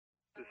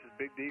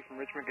Big D from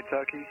Richmond,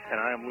 Kentucky, and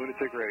I am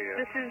Lunatic Radio.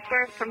 This is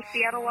Bert from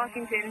Seattle,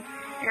 Washington, and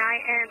I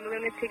am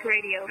Lunatic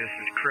Radio. This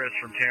is Chris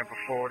from Tampa,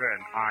 Florida,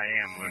 and I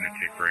am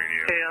Lunatic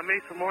Radio. Hey, I'm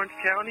Ace from Orange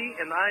County,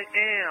 and I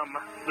am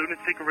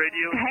Lunatic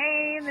Radio.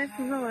 Hey, this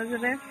is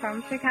Elizabeth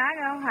from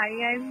Chicago. How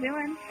you guys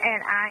doing?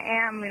 And I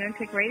am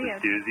Lunatic Radio.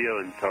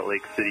 Duzio in Salt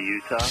Lake City,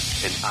 Utah,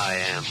 and I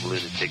am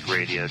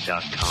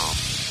lunaticradio.com.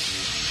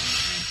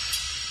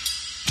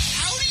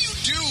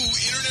 Do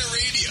internet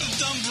radio.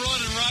 Dumb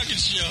Broad and Rocket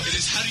Show. It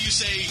is, how do you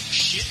say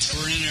shit?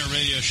 We're an internet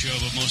radio show,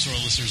 but most of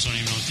our listeners don't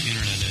even know what the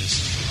internet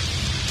is.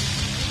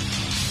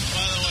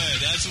 By the way,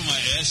 that's what my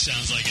ass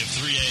sounds like at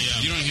 3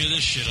 a.m. You don't hear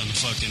this shit on the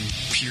fucking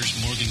Piers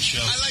Morgan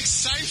show. I like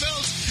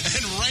Seinfeld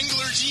and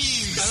Wrangler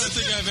jeans. I don't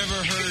think I've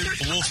ever heard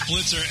Wolf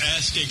Blitzer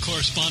ask a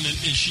correspondent,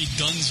 is she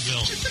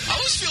Dunsville? I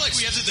always feel like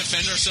we have to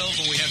defend ourselves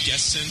when we have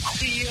guests in.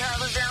 Do you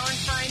have a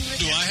Valentine?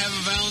 Do I have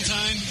a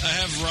Valentine? I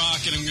have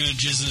Rock, and I'm going to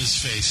jizz in his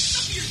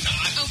face. No, you're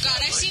not. Oh,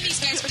 God, I've seen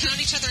these guys pound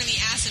each other in the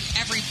ass in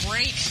every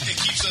break. It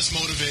keeps us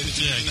motivated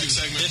to the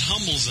next segment. It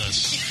humbles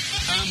us.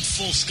 I'm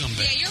full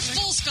scumbag. Yeah, you're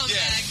full scumbag.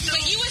 Yeah.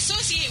 But you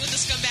associate with the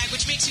scumbag,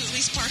 which makes you at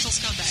least partial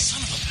scumbag.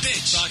 Son of a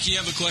bitch. Rock, you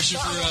have a question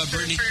for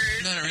Brittany?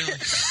 Not really.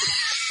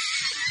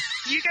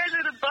 You guys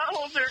are the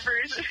butthole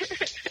surfers.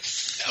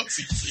 That was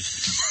easy.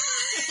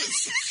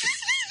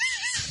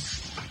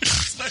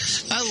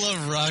 I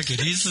love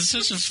Rocket. He's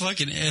such a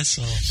fucking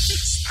asshole.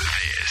 This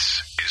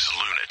is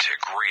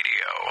Lunatic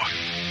Radio.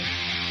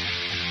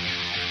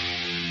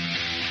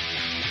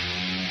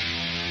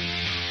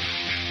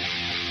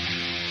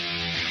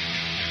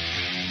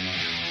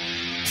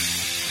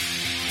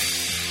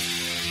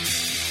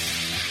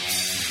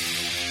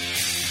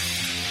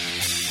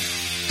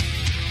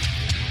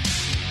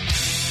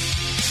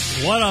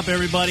 What up,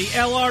 everybody?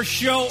 LR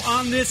Show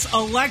on this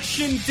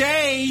election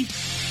day.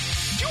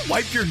 Did you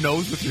wipe your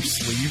nose with your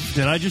sleeve?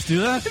 Did I just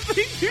do that?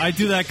 I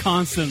do that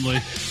constantly.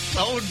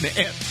 So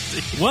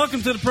nasty.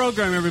 Welcome to the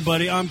program,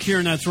 everybody. I'm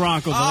Kieran, that's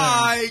Rocco.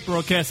 Hi.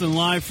 Broadcasting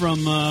live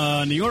from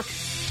New York.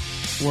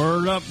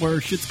 Word up,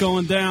 where shit's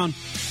going down.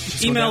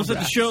 Email us at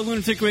the show at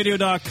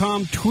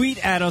lunaticradio.com.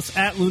 Tweet at us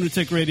at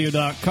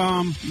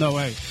lunaticradio.com. No,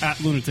 way, at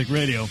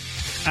lunaticradio.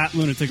 At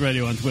Lunatic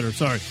Radio on Twitter,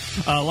 sorry.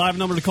 Live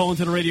number to call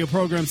into the radio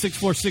program,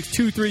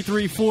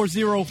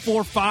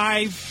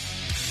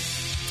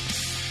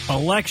 646-233-4045.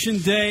 Election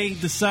day,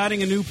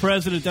 deciding a new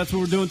president. That's what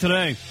we're doing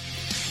today.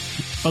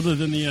 Other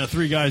than the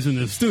three guys in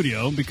the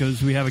studio,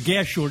 because we have a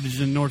gas shortage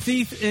in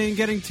Northeast, and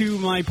getting to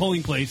my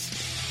polling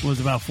place was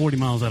about 40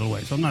 miles out of the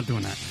way, so I'm not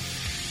doing that.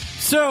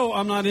 So,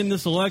 I'm not in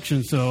this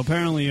election, so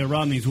apparently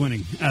Rodney's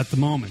winning at the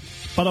moment.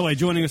 By the way,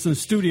 joining us in the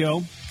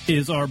studio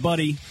is our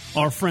buddy,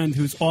 our friend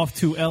who's off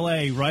to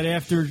L.A. right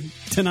after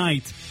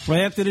tonight,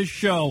 right after this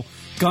show,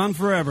 gone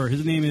forever.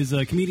 His name is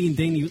comedian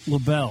Danny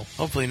LaBelle.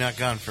 Hopefully not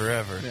gone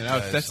forever. Yeah,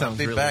 that sounds I'll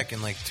be really back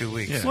in like 2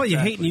 weeks. Yeah, well, you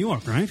hate New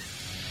York, right?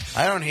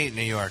 I don't hate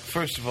New York.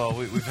 First of all,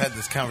 we've had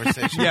this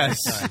conversation yes,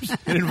 many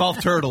times. It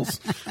involved turtles.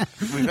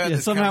 We've had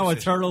this somehow a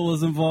turtle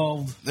was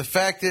involved. The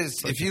fact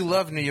is, if you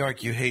love New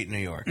York, you hate New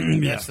York.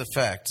 That's the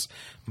facts.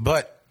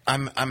 But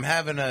I'm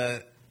having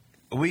a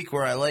week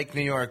where I like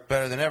New York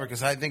better than ever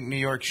because I think New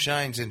York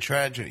shines in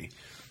tragedy.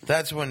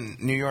 That's when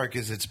New York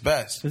is its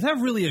best. Is that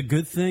really a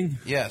good thing?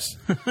 Yes.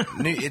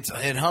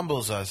 It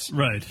humbles us.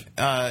 Right.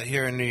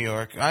 Here in New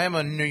York. I am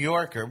a New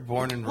Yorker,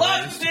 born and raised.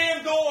 Lock the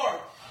damn door!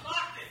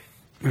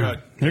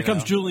 Good. Here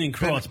comes Julian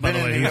Cross, by the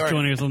way. He's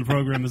joining us on the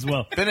program as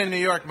well. Been in New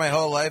York my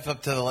whole life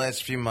up to the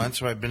last few months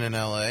where I've been in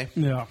L.A.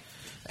 Yeah.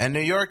 And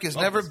New York is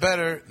never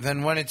better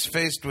than when it's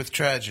faced with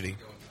tragedy.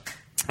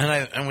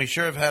 And we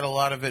sure have had a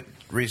lot of it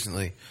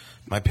recently.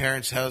 My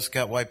parents' house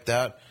got wiped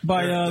out.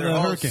 By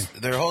the hurricane.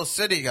 Their whole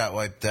city got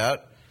wiped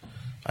out.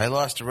 I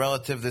lost a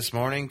relative this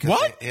morning because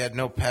he had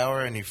no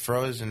power and he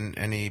froze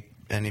and he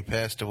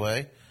passed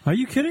away. Are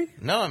you kidding?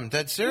 No, I'm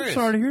dead serious. I'm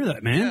sorry to hear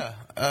that, man. Yeah.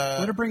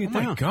 Way to bring it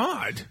down. Oh, my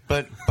God.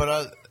 But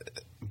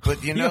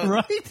you know, You're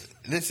right.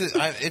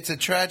 It's a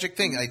tragic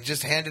thing. I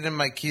just handed in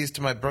my keys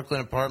to my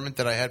Brooklyn apartment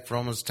that I had for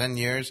almost 10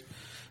 years.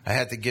 I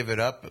had to give it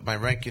up, my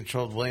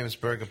rent-controlled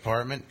Williamsburg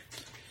apartment.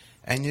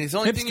 And the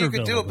only thing you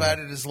could do about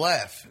it is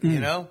laugh, you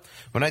know?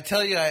 When I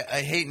tell you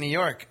I hate New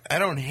York, I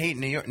don't hate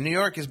New York. New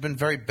York has been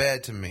very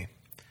bad to me.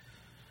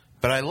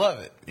 But I love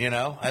it, you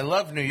know? I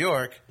love New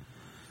York,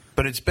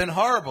 but it's been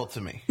horrible to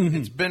me. Mm-hmm.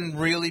 It's been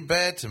really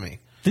bad to me.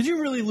 Did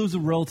you really lose a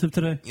relative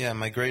today? Yeah,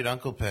 my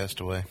great-uncle passed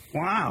away.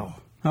 Wow.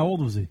 How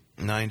old was he?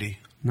 90.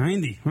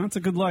 90. Well, that's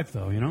a good life,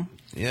 though, you know?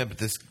 Yeah, but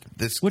this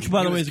which,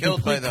 by the way, is a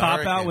complete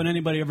cop-out when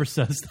anybody ever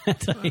says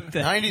that. I hate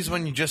that. 90's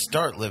when you just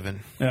start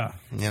living. Yeah.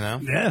 You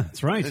know? Yeah,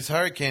 that's right. This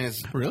hurricane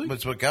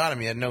was what got him.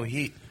 He had no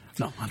heat.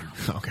 No, I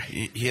don't know.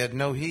 Okay. He had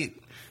no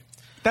heat.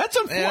 That's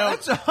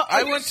unfortunate.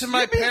 I went to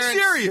my parents.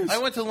 Serious? I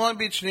went to Long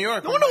Beach, New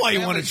York. I wonder why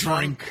you want to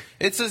drink.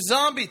 It's a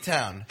zombie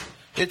town.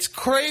 It's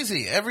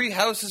crazy. Every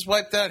house is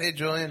wiped out. Hey,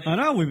 Julian. I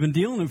know. We've been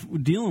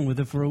dealing with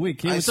it for a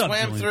week. Hey, I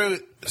swam through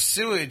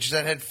sewage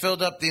that had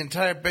filled up the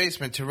entire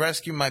basement to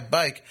rescue my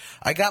bike.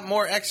 I got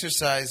more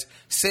exercise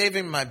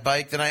saving my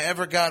bike than I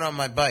ever got on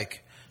my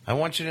bike. I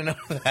want you to know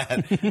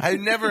that. I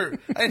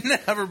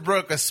never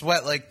broke a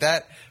sweat like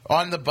that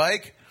on the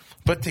bike,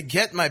 but to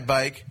get my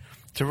bike,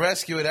 to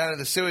rescue it out of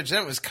the sewage,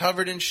 then it was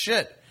covered in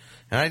shit.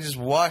 And I just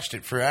washed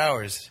it for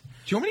hours.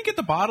 Do you want me to get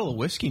the bottle of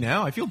whiskey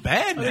now? I feel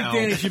bad now. I think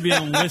Danny should be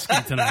on whiskey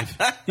tonight.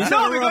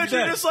 No, because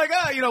you're just like,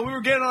 we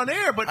were getting on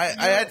air, but I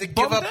had to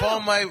give up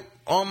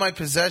all my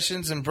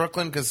possessions in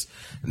Brooklyn because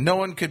no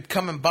one could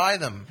come and buy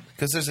them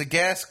because there's a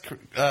gas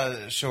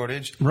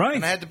shortage. Right.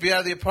 And I had to be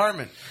out of the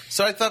apartment.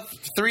 So I thought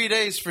 3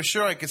 days for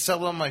sure I could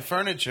sell all my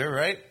furniture,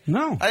 right?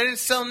 No. I didn't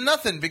sell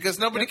nothing because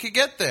nobody could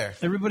get there.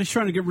 Everybody's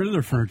trying to get rid of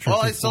their furniture.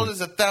 All I sold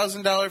is a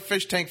 $1,000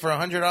 fish tank for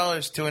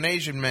 $100 to an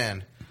Asian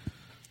man.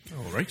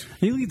 All right.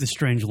 He leads a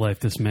strange life,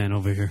 this man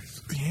over here.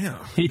 Yeah.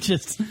 He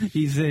goes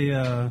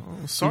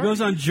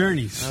on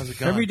journeys. How's it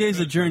going? Every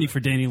day's a journey for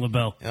Danny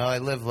LaBelle. I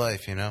live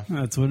life, you know.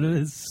 That's what it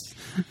is.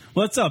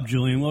 What's up,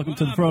 Julian? Welcome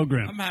to the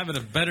program. I'm having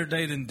a better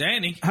day than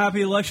Danny.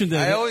 Happy Election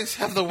Day. I always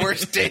have the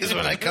worst days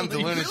when I come to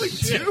Lunatic. Really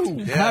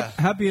do. Yeah.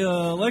 Happy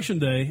Election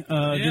Day.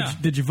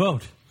 Did you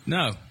vote?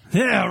 No.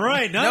 Yeah,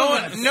 right. No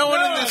one in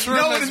this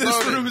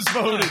room has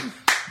voted.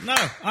 No,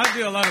 I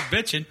do a lot of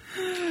bitching.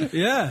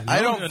 Yeah.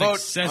 I don't do an vote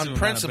excessive on amount of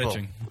principle.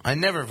 bitching. I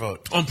never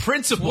vote. On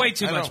principle. Way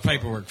too I much don't vote.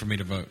 paperwork for me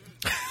to vote.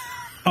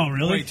 Oh,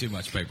 really? Way too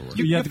much paperwork.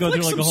 You have to go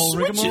through like a whole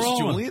rigmarole?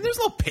 Julian. There's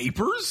no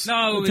papers.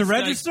 No, To it's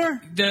register?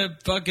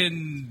 like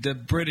the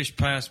British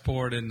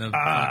passport and the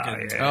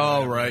fucking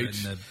Oh, right. and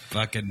the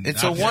fucking.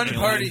 It's a I'm not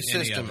one-party doing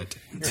any system. of it.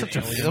 It's such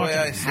a The way I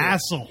fucking see it.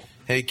 hassle.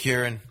 Hey,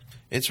 Kieran.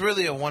 It's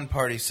really a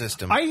one-party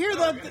system. I hear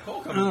that.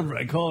 All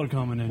right, caller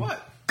coming in.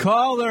 What?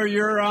 Caller,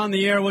 you're on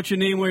the air. What's your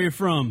name? Where you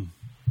from?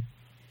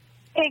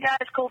 Hey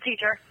guys, cool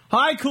teacher.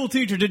 Hi, cool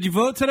teacher. Did you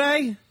vote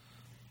today?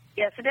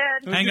 Yes, I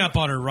did. Hang up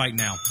on her right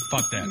now.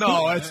 Fuck that.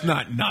 No, that's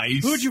not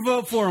nice. Who'd you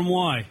vote for and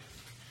why?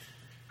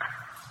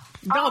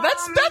 No,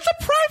 that's a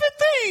private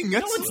thing.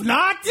 That's, No, it's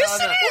not. Yes,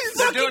 No, no. it is.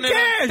 They're Who doing it-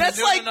 cares? they're That's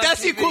doing like it on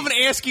that's the TV. equivalent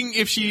of asking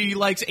if she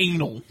likes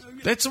anal.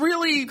 That's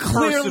really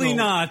Clearly personal.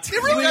 not.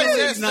 You Clearly guys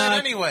ask not. that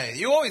anyway.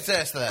 You always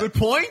ask that. Good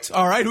point.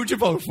 All right, who'd you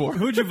vote for?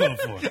 Who'd you vote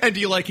for? And do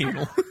you like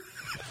anal?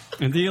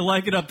 And do you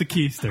like it up the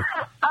keister?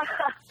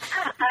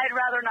 I'd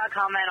rather not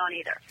comment on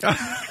either.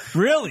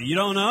 Really? You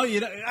don't know?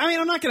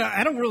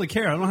 I don't really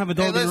care. I don't have a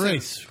dog in the listen,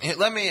 race. hey,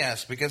 let me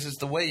ask because it's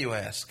the way you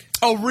ask.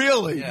 Oh,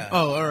 really? Yeah.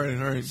 Oh, all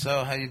right.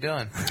 So, how you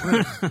doing?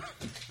 Good,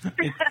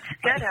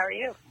 how are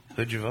you?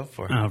 Who'd you vote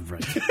for? All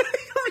right.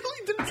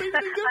 really didn't say anything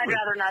I'd different.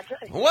 rather not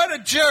say. What a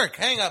jerk!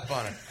 Hang up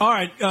on it. All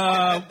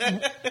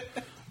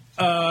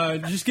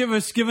right. Just give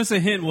us a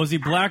hint. Was he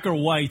black or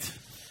white?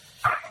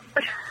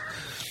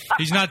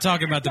 He's not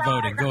talking about the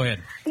voting. Go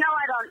ahead. No,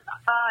 I don't.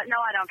 No,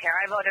 I don't care.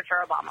 I voted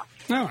for Obama.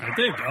 All right.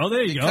 There you go.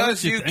 There you go. Because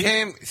That's your you thing.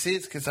 came, see,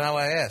 it's because how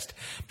I asked.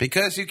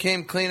 Because you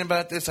came clean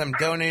about this, I'm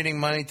donating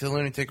money to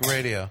Lunatic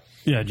Radio.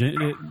 Yeah,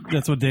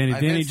 that's what Danny.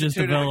 I've Danny just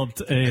instituted developed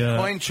a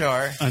coin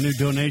jar. a new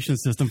donation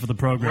system for the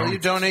program. Will you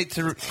donate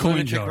to Coin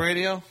Lunatic jar.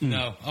 Radio?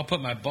 No, I'll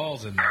put my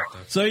balls in there. Though.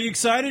 So, you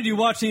excited? You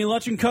watching the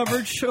election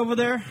coverage over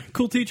there?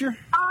 Cool teacher?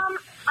 I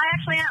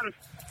actually am.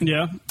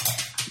 Yeah.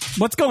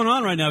 What's going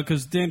on right now?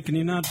 Because, Dan, can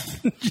you not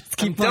just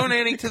keep I'm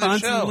donating to the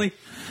constantly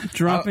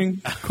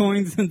dropping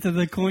coins into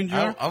the coin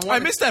jar? I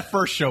missed that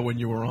first show when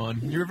you were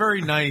on. You were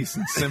very nice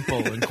and simple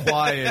and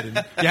quiet, and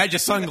you had your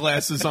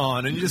sunglasses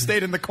on, and you just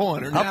stayed in the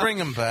corner. I'll bring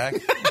him back.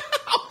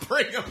 I'll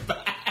bring him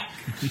back.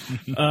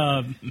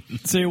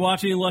 So you're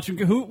watching the election.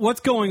 What's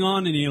going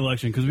on in the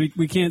election? Because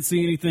we can't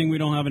see anything. We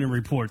don't have any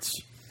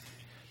reports.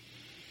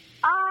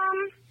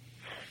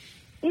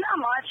 Not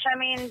much. I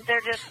mean, they're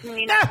just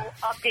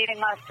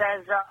updating us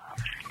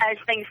as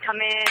things come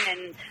in,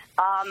 and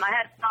I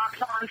had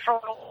Fox on for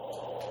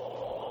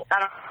I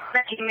don't know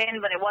that came in,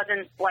 but it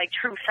wasn't like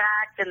true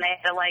fact, and they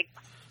had to like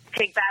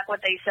take back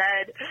what they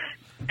said.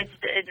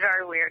 It's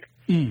very weird.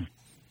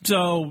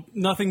 So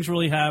nothing's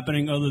really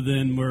happening other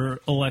than we're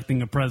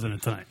electing a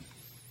president tonight.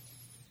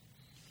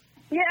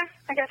 Yeah,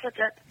 I guess that's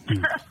it.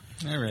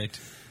 All right.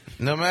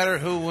 No matter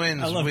who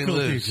wins, I love we cool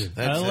lose. teachers.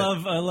 That's I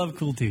it. love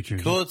cool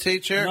teachers. Cool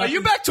teacher. Are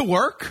you back to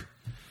work?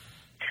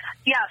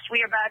 Yes,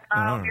 we are back.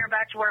 We are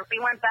back to work. We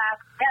went back.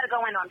 We had to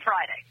go in on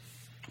Friday,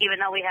 even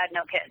though we had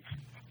no kids.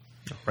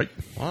 Right.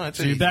 Well, that's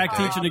So you're back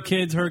teaching the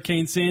kids.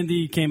 Hurricane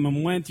Sandy came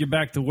and went. You're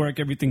back to work.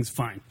 Everything's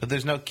fine. But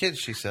there's no kids,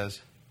 she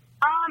says.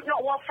 No,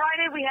 well,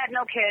 Friday we had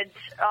no kids.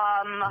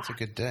 That's a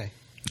good day.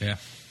 Yeah.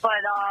 But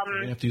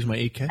I have to use my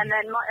 8K.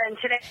 and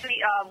today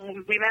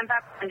we went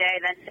back Monday.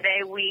 Then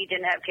today we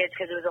didn't have kids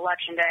because it was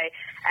election day.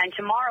 And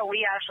tomorrow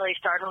we actually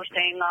start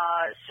hosting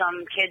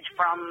some kids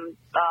from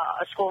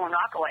a school in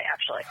Rockaway.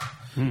 Actually,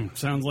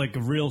 Sounds like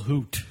a real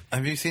hoot.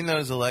 Have you seen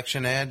those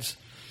election ads?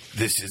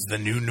 This is the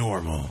new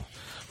normal.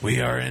 We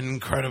are in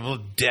incredible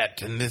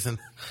debt and this and...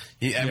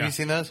 Have you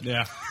seen those?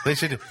 Yeah. They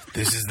should.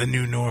 This is the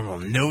new normal.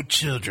 No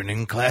children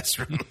in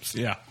classrooms.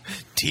 Yeah.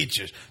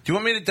 Teachers. Do you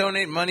want me to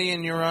donate money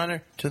in your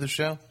honor to the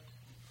show?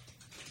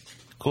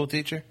 Cool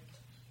teacher?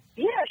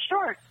 yeah,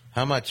 sure.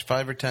 How much?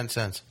 5 or 10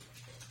 cents?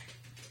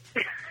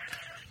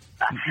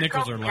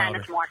 Nickels Go are for 10, louder.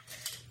 it's more.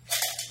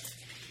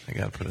 I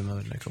gotta put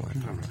another nickel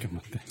in. Come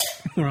on.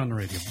 We're on the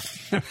radio.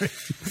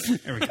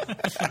 There we go.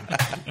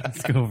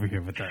 Let's go over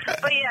here with that.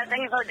 But yeah,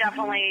 things are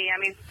definitely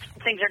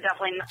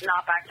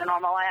not back to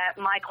normal.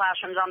 My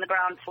classroom's on the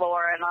ground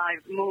floor, and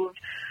I've moved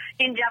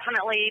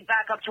indefinitely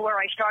back up to where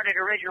I started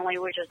originally,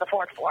 which is the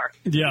 4th floor.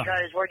 Yeah.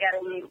 Because we're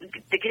getting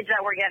the kids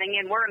that we're getting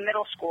in. We're in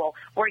middle school.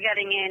 We're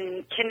getting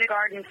in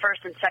kindergarten,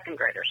 1st and 2nd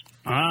graders.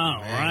 Oh,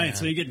 right.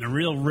 So you're getting a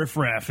real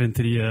riffraff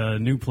into the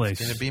new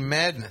place. It's going to be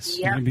madness.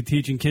 You're going to be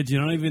teaching kids you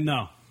don't even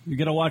know. You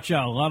got to watch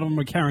out. A lot of them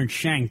are carrying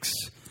shanks.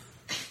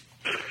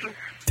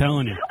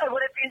 Telling you. I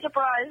wouldn't be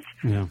surprised.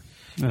 Yeah.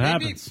 It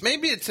happens.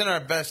 Maybe it's in our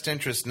best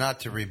interest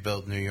not to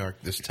rebuild New York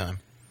this time.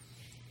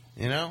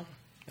 You know?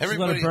 Just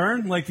let it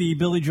burn, like the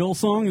Billy Joel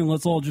song, and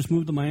let's all just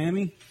move to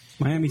Miami.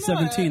 Miami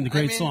 17, the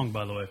great song,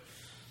 by the way.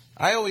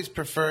 I always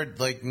preferred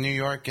like New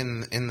York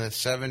in the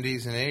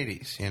 70s and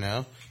 80s, you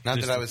know? Not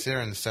Just that I was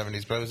there in the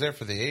 70s, but I was there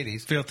for the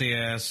 80s. Filthy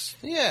ass.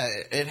 Yeah,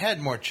 it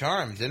had more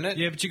charm, didn't it?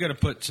 Yeah, but you got to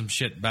put some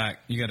shit back.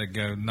 You got to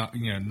go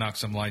knock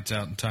some lights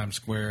out in Times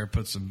Square,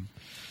 put some...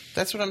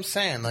 That's what I'm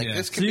saying. Like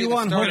this could So be you the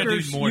want start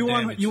hookers?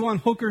 You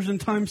want hookers in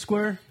Times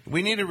Square?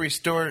 We need to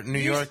restore New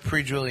York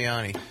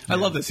pre-Giuliani. I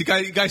love this. The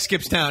guy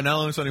skips town. Now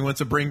all of a sudden he wants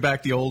to bring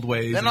back the old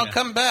ways. Then I'll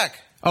come back.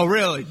 Oh,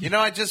 really? You know,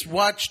 I just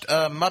watched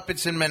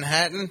Muppets in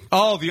Manhattan.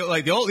 Oh, the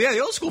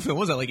old school film.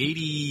 What was that, like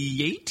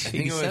 88? I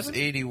think it was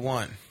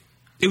 81.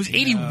 It was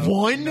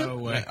 81? No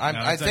way.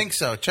 I think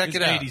so. Check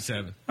it out.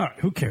 87. All right,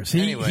 who cares?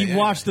 He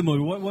watched the movie.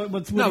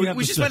 What do you have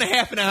we to just say? spent a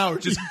half an hour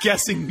just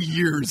guessing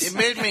years. It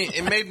made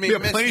me We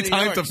have miss plenty of New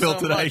time York to fill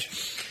so today.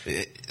 much.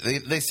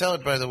 They sell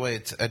it, by the way.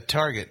 It's at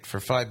Target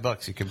for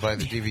 $5. You can buy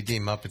the DVD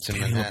Muppets in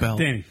Manhattan.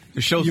 Danny, The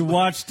show's you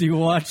watched.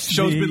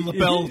 show's been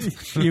lapelled.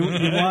 you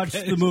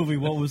watched the movie.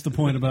 What was the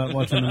point about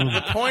watching the movie?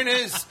 The point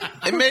is,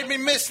 it made me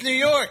miss New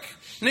York.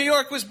 New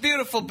York was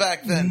beautiful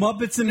back then.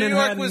 Muppets in New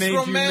Manhattan York was made you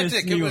miss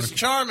romantic. New It was York.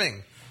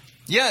 charming.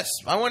 Yes,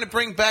 I want to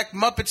bring back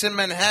Muppets in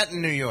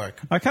Manhattan, New York.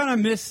 I kind of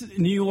miss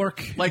New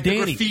York, Like the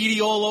Danny.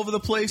 graffiti all over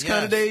the place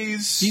kind of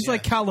days. He's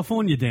like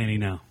California Danny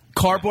now.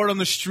 Cardboard on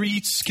the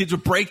streets. Kids were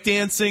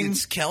breakdancing.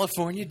 It's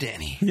California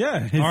Danny.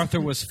 Yeah,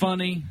 Arthur was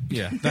funny.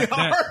 Yeah.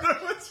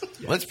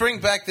 Let's bring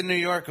back the New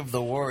York of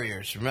the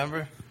Warriors,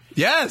 remember?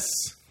 Yes.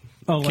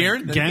 Oh, like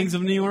Karen? Gangs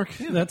of New York,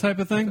 that type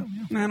of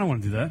thing. Nah, I don't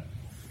want to do that.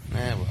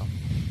 Well,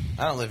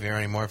 I don't live here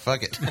anymore.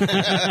 Fuck it.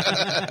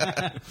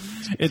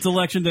 It's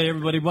election day,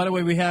 everybody. By the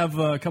way, we have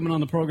coming on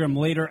the program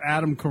later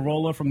Adam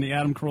Carolla from the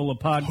Adam Carolla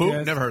podcast.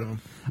 Who? Never heard of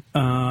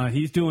him.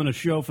 He's doing a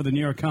show for the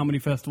New York Comedy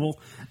Festival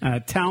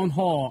at Town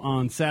Hall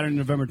on Saturday,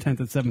 November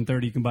 10th at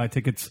 7:30. You can buy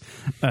tickets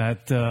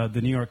at the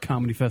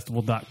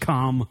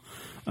NewYorkComedyFestival.com.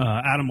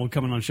 Adam will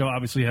come in on the show.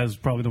 Obviously, has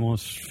probably the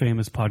most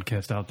famous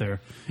podcast out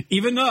there,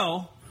 even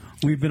though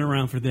we've been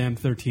around for damn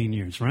 13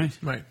 years, right?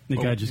 Right. The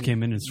guy just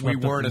came in and We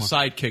swept weren't a up the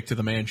sidekick to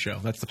the Man Show.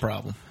 That's the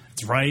problem.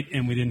 That's right,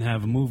 and we didn't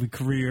have a movie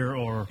career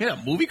or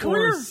movie or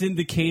career? a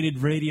syndicated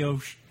radio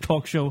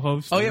talk show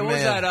host. Oh, yeah, what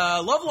was that?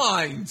 Love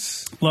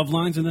Lines. Love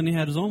Lines, and then he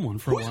had his own one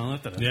for a while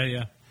after that.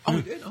 Yeah. Oh,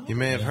 he did? Oh. You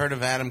may have heard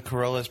of Adam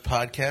Carolla's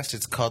podcast.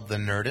 It's called The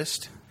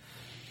Nerdist.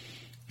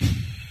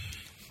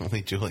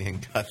 Only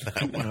Julian got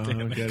that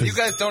one. You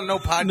guys don't know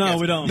podcasts. No,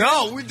 we don't.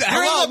 No, that is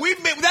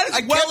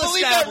I well can't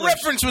believe that established.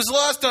 reference was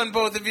lost on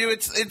both of you.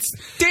 It's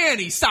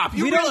Danny, stop.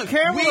 We don't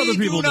care what other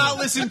people We do not do.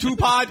 listen to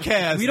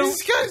podcasts. We don't-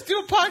 These guys do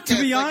a podcast To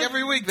be like honest,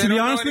 every week. They to be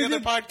don't honest know with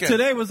any you, other podcast.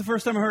 today was the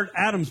first time I heard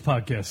Adam's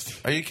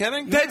podcast. Are you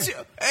kidding? That's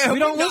We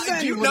don't not, listen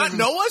to Do you anyone not who-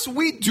 know us?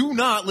 We do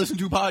not listen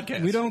to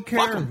podcasts. We don't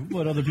Fuck care 'em.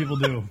 what other people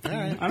do.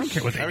 I don't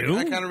care what they do.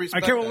 I kinda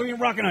respect care what that. we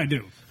Rock and I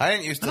do. I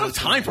didn't used to I don't have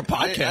listen- time for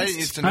podcasts. I didn't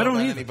used to know I don't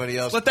about either. anybody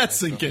else. Let that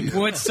sink in.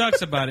 What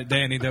sucks about it,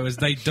 Danny, though, is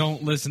they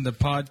don't listen to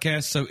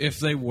podcasts, so if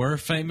they were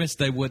famous,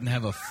 they wouldn't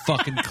have a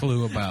fucking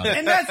clue about it.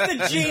 And that's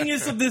the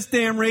genius of this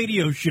damn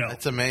radio show.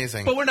 That's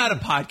amazing. But we're not a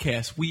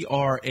podcast. We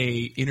are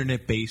a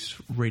internet-based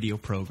radio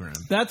program.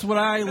 That's what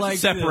I like.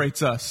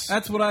 Separates us.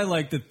 That's what I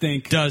like to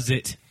think. Does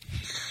it?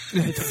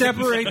 It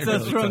separates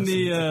us from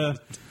the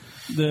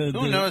Who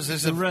knows?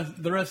 There's the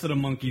rest of the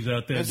monkeys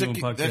out there doing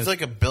podcasts. there's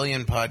like a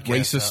billion podcasts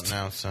Racist.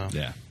 out now. So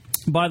Yeah.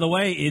 By the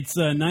way, it's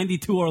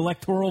 92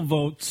 electoral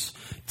votes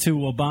to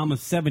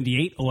Obama's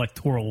 78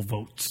 electoral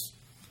votes.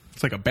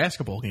 It's like a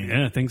basketball game.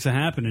 Yeah, things are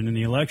happening in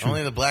the election.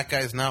 only the black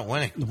guy's not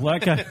winning. The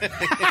black guy.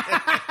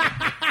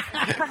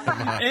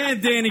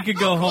 And Danny could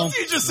go home.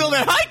 Teacher still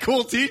there. Hi,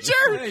 cool teacher.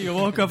 Hey, you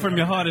woke up from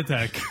your heart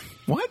attack.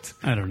 What?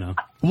 I don't know.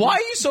 Why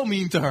are you so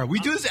mean to her? We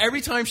do this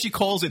every time she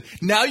calls in.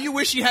 Now you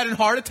wish she had a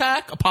heart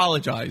attack?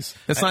 Apologize.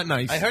 That's not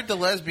nice. I heard the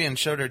lesbian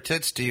showed her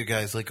tits to you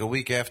guys like a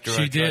week after.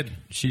 She I did. tried-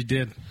 She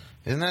did.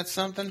 Isn't that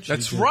something?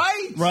 That's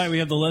right. Right, we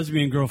have the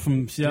lesbian girl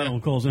from Seattle who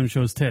calls in and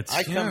shows tits.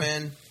 I come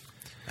in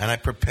and I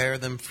prepare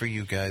them for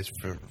you guys.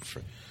 For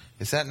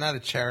is that not a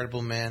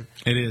charitable man?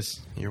 It is.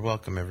 You're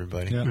welcome,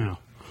 everybody. Yeah.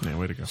 Yeah. Yeah,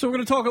 way to go. So we're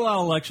going to talk a lot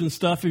of election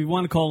stuff. If you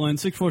want to call in,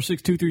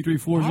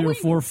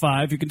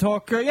 646-233-4045. You can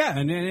talk,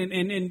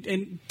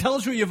 and tell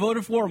us who you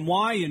voted for and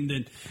why,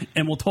 and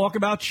we'll talk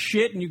about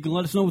shit, and you can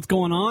let us know what's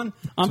going on.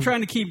 I'm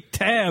trying to keep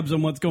tabs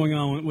on what's going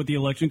on with the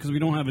election because we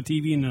don't have a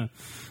TV in the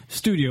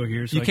studio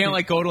here. So You can't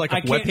go to a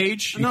web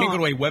page? You can't go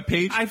to a web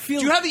page? Do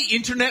you have the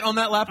internet on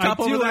that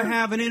laptop over there? I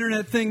have an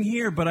internet thing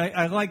here, but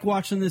I like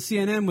watching the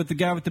CNN with the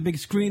guy with the big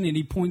screen, and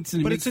he points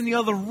and But it's in the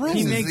other room.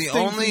 This is the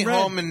only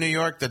home in New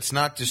York that's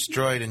not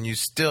destroyed, and you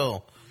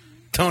still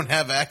don't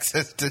have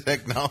access to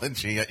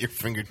technology at your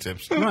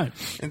fingertips. Right.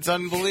 It's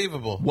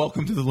unbelievable.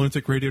 Welcome to the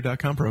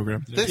lunaticradio.com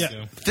program.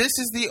 This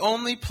is the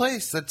only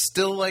place that's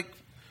still,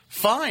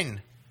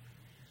 fine.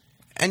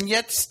 And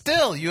yet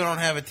still you don't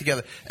have it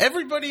together.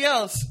 Everybody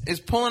else is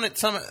pulling it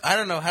I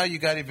don't know how you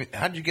got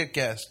how'd you get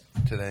gas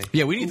today?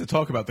 Yeah, we need to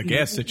talk about the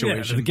gas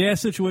situation. Yeah, the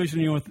gas situation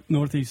in the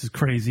Northeast is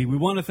crazy. We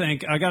want to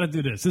thank, I got to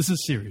do this. This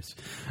is serious.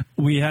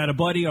 We had our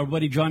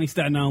buddy Johnny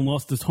Staten Island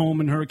lost his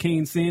home in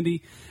Hurricane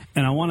Sandy.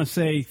 And I want to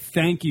say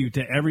thank you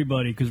to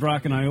everybody because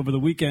Rock and I, over the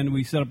weekend,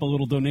 we set up a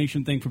little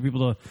donation thing for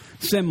people to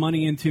send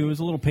money into. It was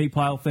a little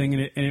PayPal thing,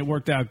 and it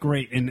worked out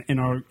great. And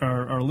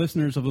our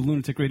listeners of the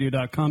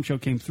lunaticradio.com show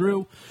came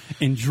through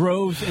in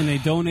droves, and they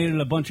donated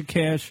a bunch of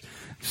cash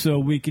so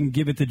we can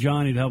give it to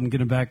Johnny to help him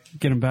get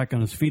him back on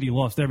his feet. He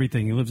lost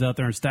everything. He lives out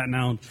there in Staten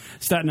Island.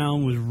 Staten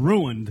Island was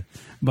ruined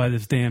by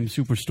this damn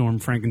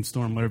superstorm,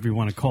 Frankenstorm, whatever you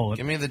want to call it.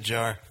 Give me the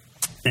jar.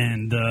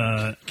 And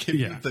Give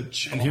me the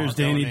jar. And here's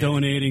Danny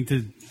donating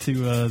to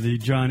the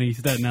Johnny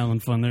Staten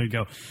Island Fund. There you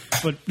go.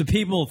 But the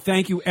people,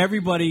 thank you,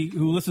 everybody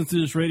who listens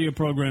to this radio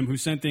program who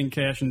sent in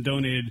cash and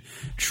donated.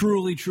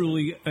 Truly,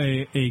 truly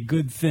a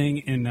good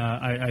thing, and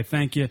I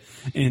thank you.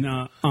 And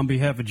on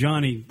behalf of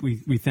Johnny,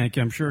 we thank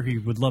you. I'm sure he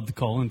would love to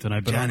call in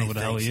tonight, but I don't know what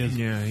the hell he is.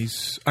 Yeah,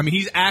 he's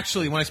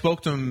actually, when I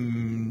spoke to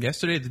him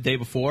yesterday, the day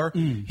before,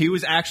 he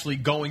was actually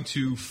going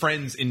to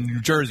friends in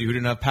New Jersey who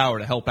didn't have power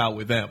to help out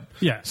with them.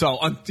 Yeah. So,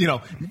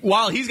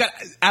 while he's got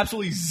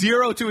absolutely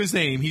zero to his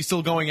name, he's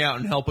still going out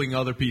and helping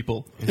other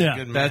people.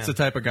 Yeah. That's the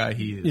type of guy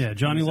he is. Yeah,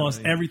 Johnny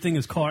lost everything,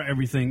 his car,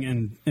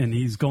 everything, and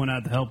he's going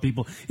out to help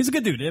people. He's a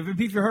good dude. If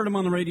you heard him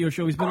on the radio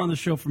show, he's been on the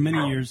show for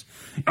many years.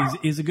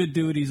 He's a good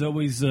dude. He's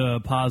always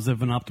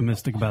positive and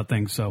optimistic about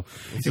things. So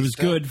it was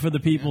good for the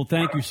people.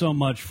 Thank you so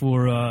much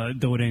for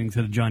donating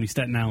to the Johnny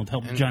Staten Island,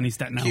 Johnny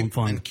Staten Island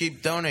Fund. And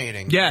keep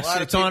donating. Yes,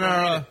 it's on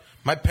our...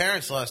 My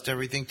parents lost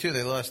everything, too.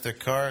 They lost their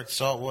car,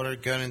 saltwater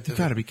got into... You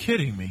got to be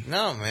kidding me.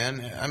 No, man.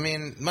 I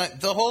mean,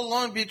 the whole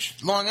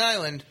Long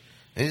Island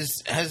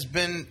is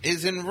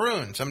in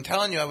ruins. I'm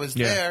telling you, I was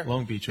there.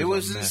 Long Beach It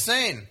was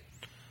insane.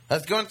 I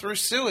was going through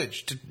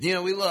sewage.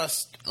 We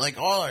lost,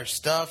 all our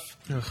stuff.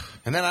 Ugh.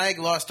 And then I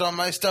lost all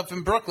my stuff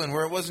in Brooklyn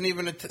where it wasn't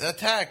even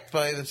attacked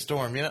by the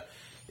storm.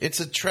 It's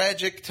a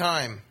tragic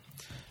time.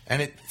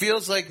 And it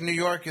feels like New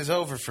York is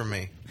over for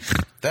me.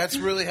 That's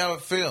really how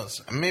it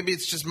feels. Maybe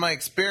it's just my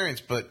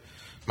experience, but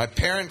my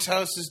parents'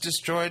 house is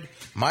destroyed.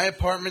 My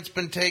apartment's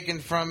been taken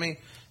from me.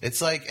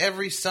 It's like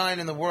every sign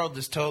in the world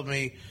has told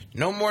me,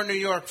 no more New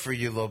York for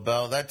you,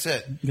 Lobel. That's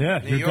it. Yeah,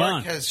 New you're York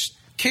gone. has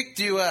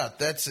kicked you out.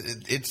 It's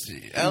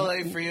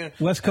L.A. for you.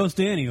 West Coast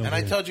Danny over And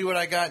I here. told you what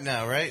I got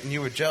now, right? And you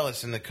were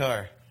jealous in the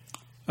car.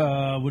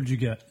 What did you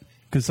get?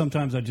 Because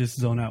sometimes I just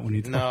zone out when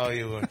you talk. No,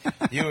 you were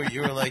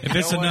like, if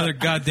it's another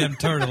goddamn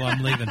turtle,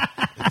 I'm leaving.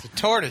 It's a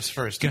tortoise,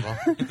 first of all.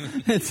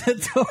 It's a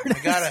tortoise. I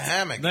got a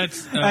hammock.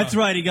 That's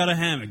right. He got a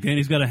hammock.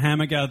 Danny's got a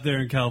hammock out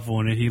there in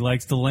California. He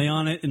likes to lay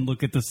on it and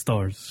look at the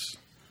stars.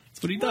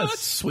 That's what he does.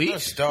 That's sweet. No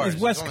stars.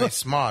 It's West only Coast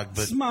smog,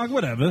 but smog,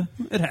 whatever.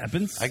 It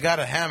happens. I got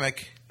a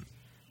hammock,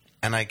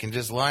 and I can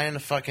just lie in the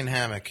fucking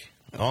hammock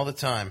all the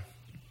time,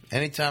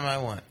 anytime I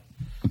want.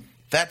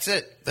 That's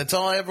it. That's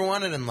all I ever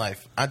wanted in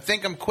life. I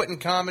think I'm quitting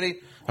comedy.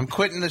 I'm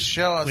quitting this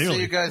show. I'll see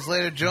you guys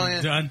later,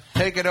 Julian. Done.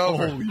 Take it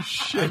over. Holy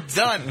shit. I'm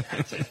done.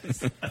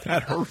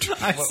 That hurt.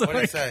 What did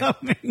I say? I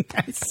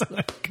saw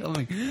it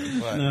coming.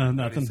 What? No,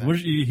 nothing.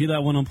 You hear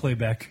that one on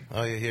playback?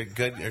 Oh, you hear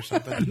good or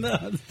something?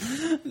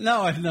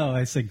 No,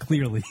 I said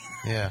clearly.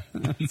 Yeah.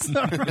 It's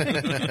all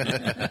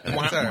right.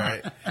 It's all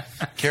right.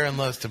 Karen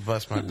loves to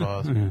bust my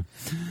balls.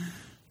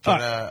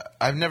 But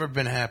I've never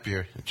been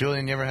happier.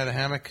 Julian, you ever had a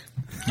hammock?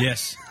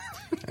 Yes.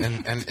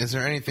 And is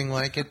there anything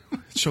like it?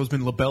 The show's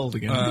been labelled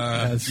again.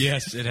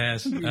 Yes, it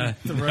has.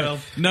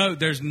 No,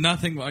 there's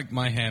nothing like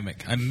my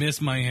hammock. I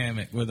miss my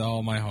hammock with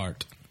all my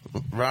heart.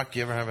 Rock,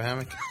 you ever have a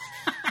hammock?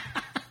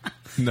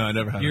 No, I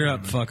never had You're a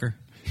up, fucker.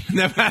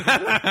 Never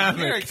had a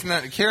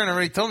hammock. Karen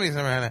already told me he's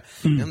never had a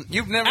hammock.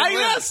 You've never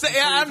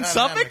I'm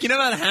Suffolk. You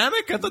never had a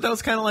hammock? I thought that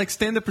was kind of like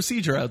standard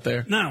procedure out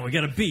there. No, we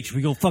got a beach.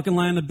 We go fucking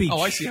lie on the beach. Oh,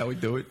 I see how we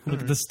do it.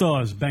 Look at the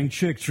stars. Bang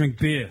chicks. Drink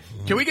beer.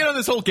 Can we get on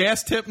this whole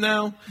gas tip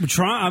now?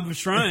 I was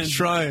trying.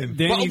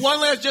 Well,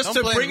 one last, just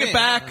to bring it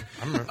back.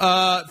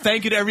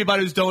 Thank you to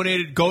everybody who's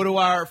donated. Go to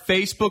our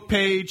Facebook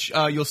page.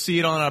 You'll see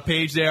it on our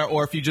page there.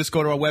 Or if you just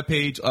go to our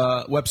webpage,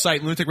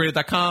 website,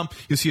 lunaticradio.com,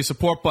 you'll see a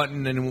support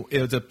button and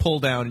it's a pull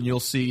down and you'll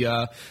see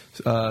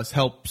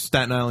help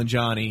Staten Island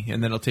Johnny,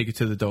 and then it'll take you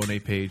to the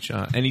donate page.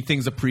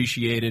 Anything's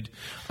appreciated.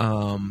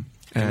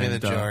 Give me the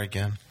jar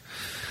again.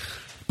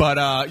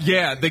 But,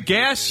 yeah, the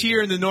gas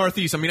here in the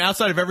Northeast, I mean,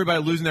 outside of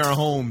everybody losing their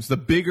homes,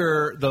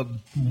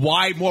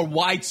 more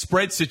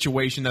widespread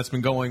situation that's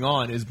been going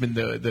on has been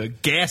the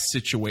gas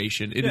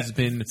situation. It has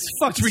been,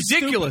 it's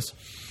ridiculous.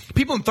 Stupid.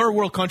 People in third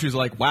world countries are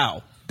like,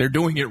 wow, they're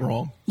doing it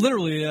wrong.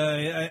 Literally,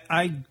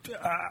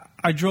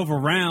 I drove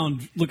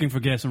around looking for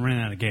gas and ran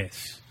out of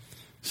gas.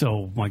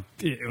 So, like,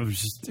 it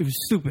was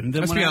stupid. And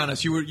then let's be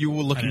honest, you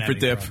were looking for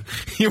dip.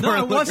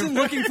 I wasn't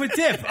looking for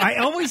dip. I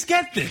always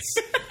get this.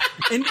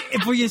 And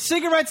for your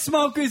cigarette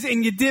smokers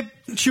and your dip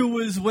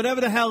chewers, whatever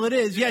the hell it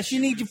is, yes, you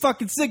need your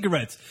fucking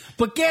cigarettes.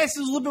 But gas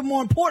is a little bit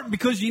more important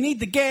because you need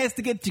the gas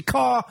to get to your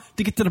car,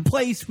 to get to the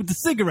place with the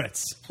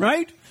cigarettes,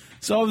 right?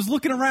 So I was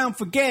looking around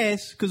for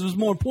gas because it was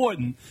more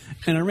important,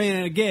 and I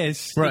ran out of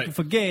gas looking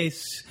for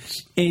gas,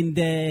 and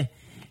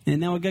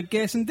now I got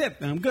gas and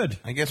dip, and I'm good.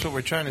 I guess what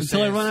we're trying to say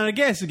until I run out of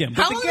gas again.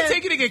 How long did it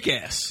take you to get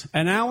gas?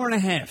 An hour and a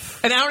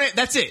half. An hour and a half.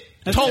 That's it.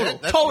 That's total.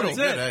 pretty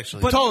good,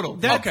 actually. Total.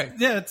 Okay.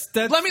 Yeah,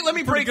 let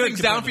me break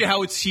things down for you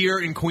how it's here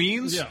in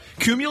Queens. Yeah.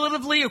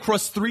 Cumulatively,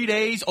 across 3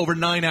 days, over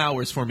 9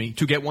 hours for me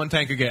to get 1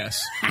 tank of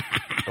gas.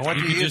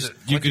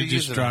 You could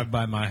just drive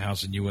by my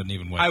house and you wouldn't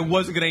even wait. I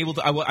wasn't going to able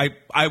to.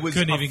 I was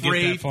couldn't afraid.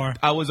 Even get that far.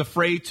 I was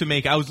afraid to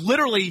make. I was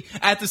literally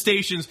at the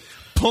stations,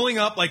 pulling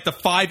up like the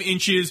 5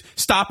 inches,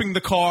 stopping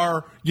the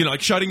car,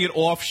 like shutting it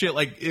off. Shit,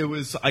 like it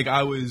was like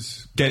I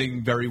was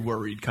getting very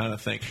worried, kind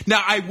of thing.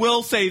 Now I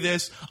will say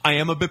this: I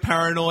am a bit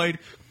paranoid.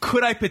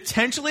 Could I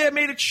potentially have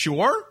made it?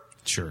 Sure.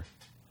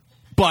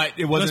 But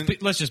it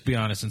wasn't. Let's just be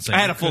honest and say I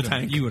had a full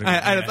tank. You would. I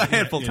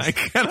had a full tank.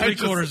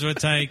 3/4 of a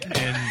tank,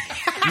 and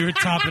you were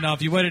topping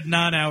off. You waited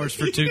 9 hours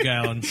for 2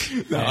 gallons.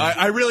 No,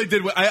 I really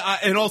did.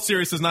 In all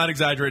seriousness, not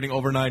exaggerating,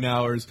 over 9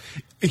 hours.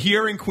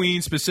 Here in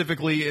Queens,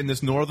 specifically in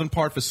this northern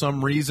part, for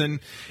some reason,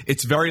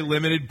 it's very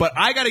limited. But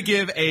I got to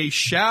give a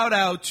shout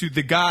out to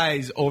the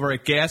guys over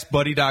at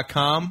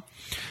GasBuddy.com.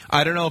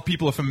 I don't know if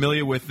people are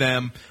familiar with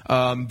them.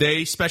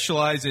 They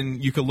specialize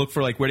in, you can look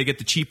for like where to get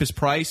the cheapest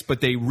price,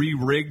 but they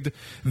re-rigged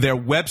their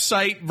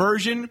website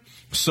version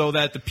so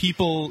that the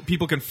people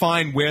can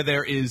find where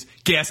there is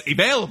gas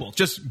available,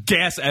 just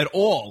gas at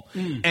all.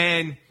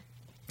 And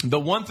the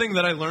one thing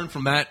that I learned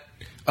from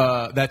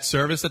that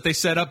service that they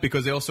set up,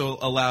 because they also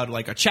allowed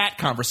like a chat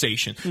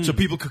conversation so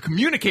people could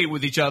communicate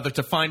with each other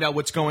to find out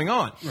what's going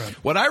on. Right.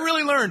 What I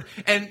really learned,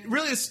 and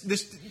really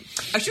this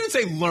I shouldn't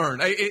say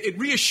learned, it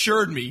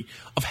reassured me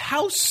of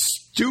how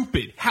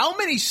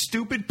many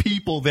stupid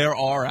people there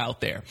are out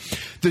there.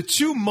 The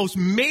 2 most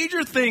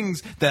major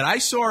things that I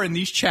saw in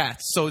these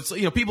chats, so it's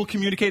people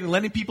communicating,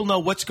 letting people know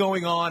what's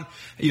going on,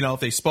 if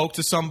they spoke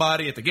to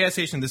somebody at the gas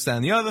station, this, that,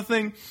 and the other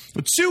thing.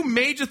 The 2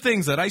 major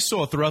things that I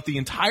saw throughout the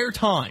entire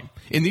time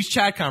in these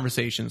chat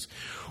conversations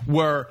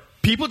were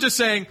people just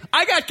saying,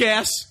 I got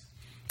gas,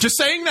 just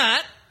saying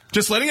that,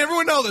 just letting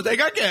everyone know that they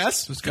got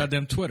gas. It's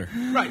goddamn Twitter.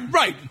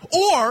 Right.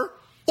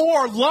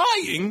 Or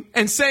lying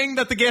and saying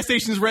that the gas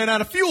stations ran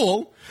out of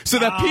fuel so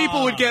that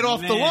people would get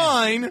off the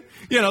line,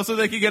 so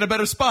they could get a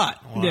better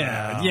spot. Wow.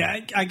 Yeah,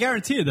 I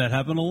guarantee you that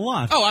happened a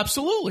lot. Oh,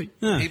 absolutely.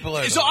 Yeah. People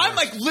are so I'm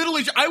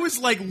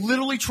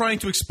literally trying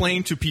to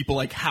explain to people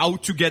like how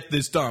to get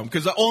this done,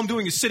 because all I'm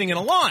doing is sitting in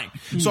a line.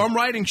 So I'm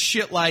writing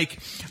shit like,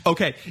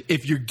 okay,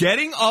 if you're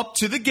getting up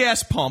to the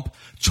gas pump,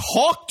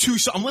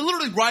 I'm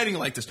literally writing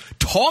like this.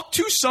 Talk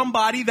to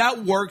somebody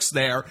that works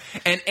there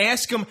and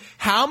ask them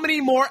how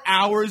many more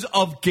hours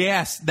of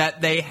gas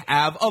that they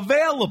have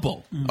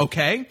available.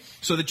 Okay?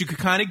 So that you could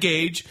kind of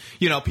gauge,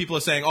 people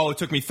are saying, oh, it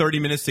took me 30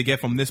 minutes to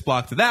get from this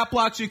block to that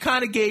block. So you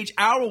kind of gauge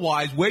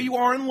hour-wise where you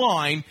are in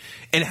line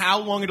and how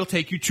long it'll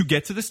take you to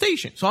get to the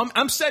station. So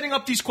I'm setting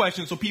up these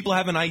questions so people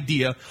have an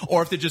idea,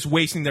 or if they're just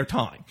wasting their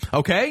time.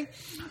 Okay?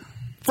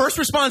 First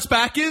response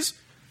back is,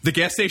 the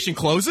gas station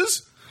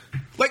closes?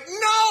 Like,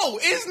 no,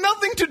 it has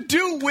nothing to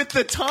do with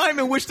the time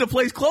in which the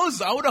place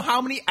closes. I don't know how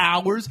many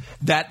hours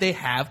that they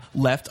have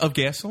left of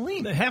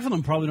gasoline. Half of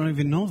them probably don't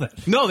even know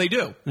that. No, they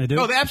do. They do?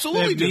 No, they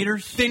absolutely do.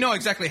 Meters? They know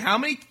exactly how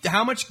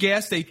much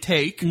gas they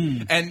take,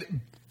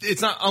 and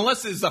it's not,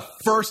 unless it's the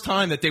first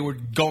time that they were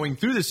going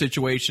through the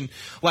situation.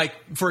 Like,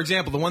 for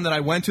example, the one that I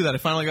went to that I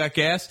finally got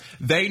gas,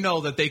 they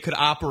know that they could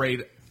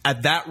operate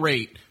at that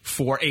rate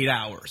for 8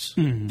 hours.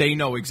 They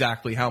know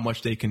exactly how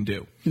much they can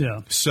do.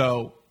 Yeah.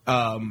 So,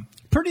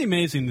 pretty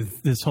amazing,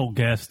 this whole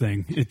gas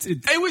thing.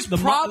 It was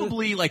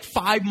probably like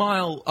 5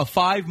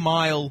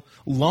 mile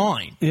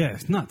line. Yeah,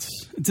 it's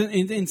nuts. It's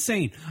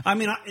insane. I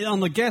mean, on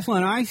the gas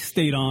line I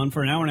stayed on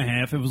for an hour and a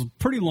half, it was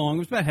pretty long. It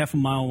was about half a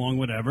mile long,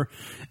 whatever.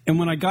 And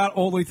when I got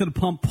all the way to the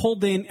pump,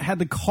 pulled in, had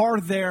the car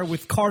there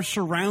with cars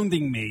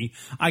surrounding me,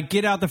 I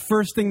get out, the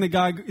first thing the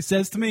guy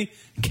says to me,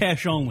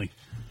 cash only.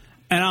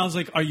 And I was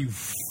like, are you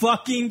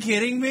fucking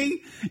kidding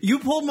me? You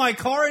pulled my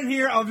car in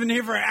here. I've been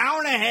here for an hour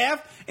and a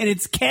half, and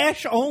it's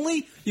cash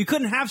only? You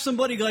couldn't have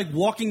somebody like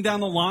walking down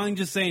the line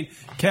just saying,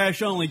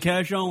 cash only,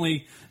 cash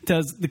only.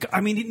 No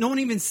one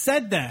even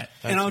said that.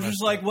 And I was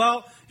just like,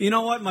 well, you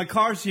know what, my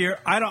car's here.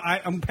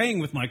 I'm paying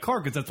with my car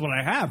because that's what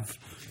I have.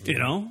 You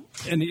know,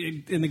 and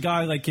the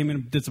guy like came in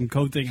and did some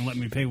code thing and let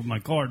me pay with my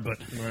card. But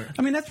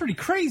I mean, that's pretty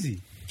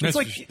crazy. That's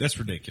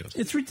ridiculous.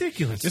 It's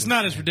ridiculous. It's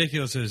not as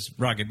ridiculous as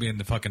Rocket being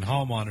the fucking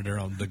hall monitor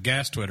on the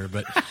gas Twitter,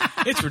 but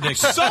it's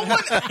ridiculous.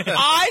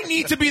 I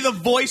need to be the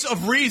voice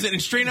of reason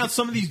and straighten out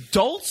some of these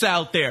dolts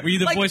out there. Were you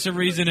the voice of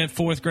reason in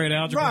 4th grade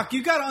algebra? Rock,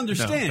 you got to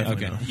understand. No,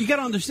 okay. You got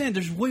to understand.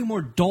 There's way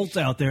more dolts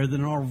out there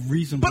than are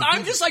reasonable. But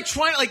I'm just like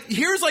trying. Like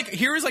here's like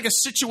a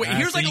situation.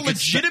 Here's like a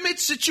legitimate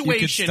situation. You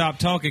could stop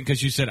talking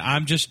because you said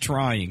I'm just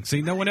trying.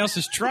 See, no one else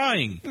is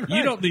trying. Right.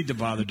 You don't need to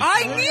bother.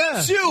 I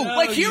need to. No,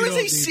 like here is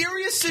a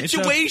serious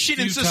situation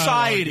in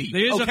society.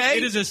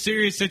 It is a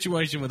serious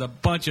situation with a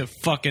bunch of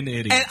fucking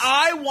idiots. And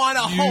I want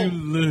to hope.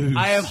 Lose.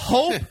 I have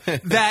hope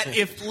that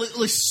if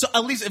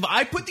at least if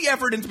I put the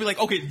effort into be like,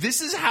 okay,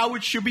 this is how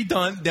it should be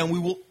done, then we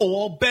will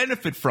all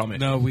benefit from it.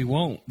 No, we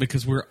won't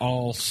because we're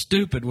all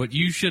stupid. What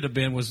you should have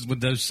been was with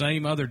those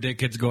same other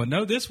dickheads going,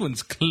 no, this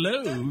one's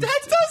closed. That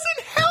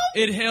doesn't help.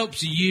 It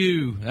helps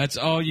you. That's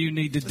all you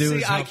need to do. See,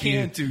 is help I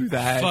can't you. do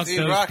that. Fuck See,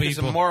 those Rock people. is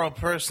a moral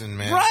person,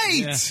 man.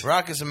 Right. Yeah.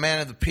 Rock is a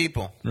man of the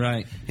people.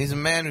 Right. He's a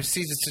man who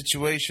sees a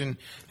situation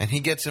and he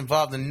gets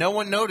involved, and no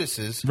one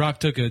notices. Rock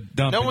took a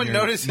dump No in one your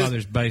notices.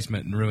 mother's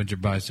basement and ruined your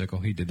bicycle.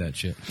 He did that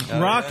shit.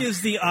 Rock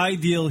is the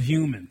ideal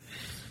human.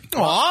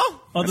 Aw,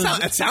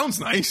 that sounds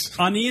nice.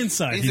 On the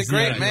inside, he's a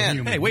great man.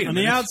 Human. Hey, wait a on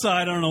minute. the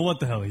outside, I don't know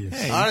what the hell he is.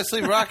 Hey.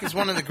 Honestly, Rock is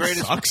one of the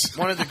greatest.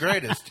 One of the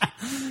greatest.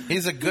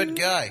 He's a good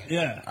guy.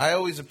 Yeah, I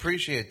always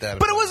appreciate that.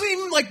 But it wasn't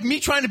even like me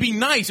trying to be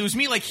nice. It was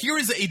me like, here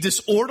is a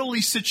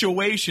disorderly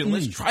situation.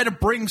 Let's try to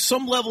bring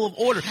some level of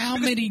order. How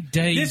many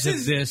days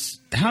of this?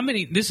 How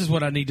many? This is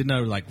what I need to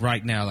know. Like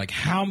right now, like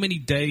how many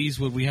days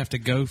would we have to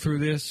go through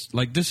this?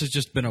 Like this has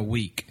just been a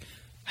week.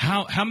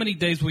 How many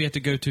days would we have to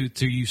go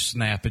to you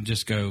snap and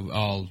just go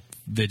all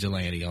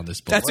vigilante on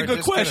this board? That's a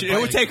good question. It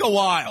would take a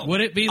while.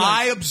 Would it be like,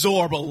 I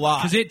absorb a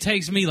lot. Because it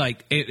takes me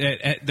like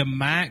at the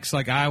max,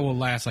 like I will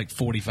last like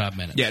 45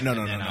 minutes. Yeah,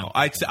 no.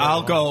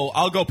 I'll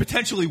go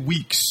potentially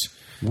weeks.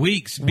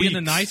 Weeks. Being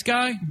the nice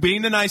guy?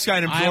 Being the nice guy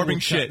and absorbing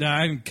shit. No,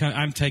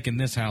 I'm taking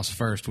this house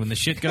first. When the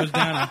shit goes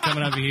down, I'm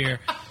coming over here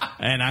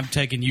and I'm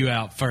taking you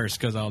out first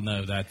because I'll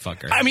know that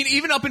fucker. I mean,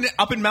 even up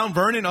in Mount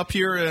Vernon, up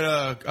here,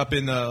 up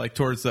in like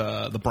towards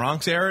the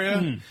Bronx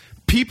area,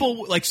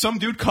 people like some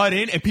dude cut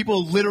in and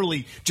people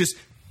literally just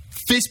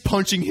fist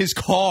punching his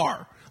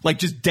car. Like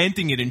just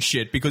denting it and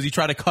shit because he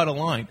tried to cut a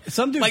line.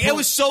 Some dude like it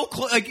was so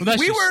close. Like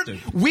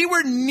we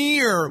were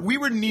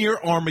near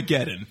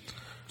Armageddon.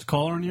 Is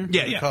caller on here?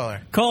 Yeah.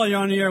 Caller, you're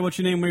on the air. What's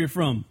your name? Where you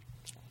from?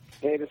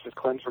 Hey, this is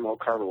Clint from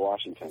Oak Harbor,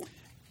 Washington.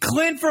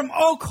 Clint from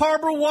Oak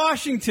Harbor,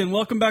 Washington.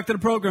 Welcome back to the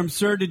program,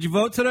 sir. Did you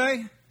vote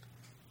today?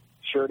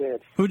 Sure did.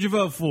 Who'd you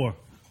vote for?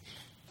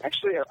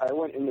 Actually, I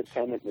went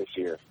independent this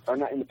year. Or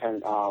not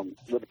independent,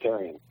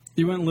 libertarian.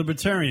 You went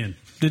libertarian.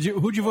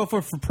 Who'd you vote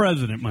for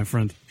president, my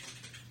friend?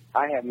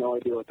 I have no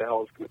idea what the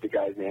hell is with the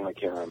guy's name. I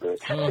can't remember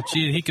it. Oh,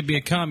 gee, he could be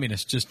a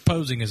communist just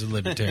posing as a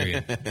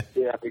libertarian.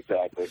 Yeah,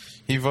 exactly.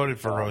 He voted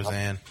for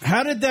Roseanne.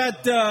 How did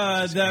that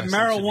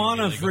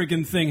marijuana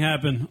freaking thing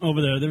happen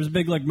over there? There was a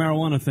big like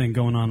marijuana thing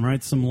going on,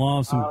 right? Some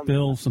law, some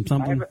bill, some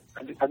something.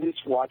 I'm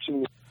just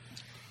watching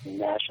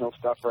national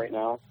stuff right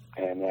now,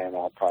 and then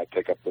I'll probably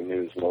pick up the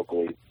news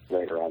locally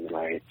later on the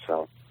night.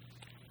 So,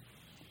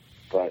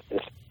 but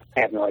I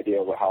have no idea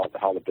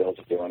how the bills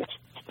are doing.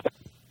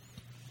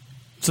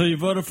 So you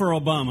voted for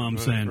Obama, I'm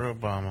saying. For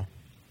Obama.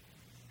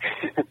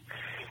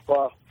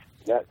 Well,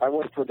 I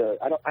voted for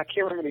I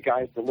can't remember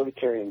the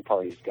Libertarian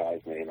Party's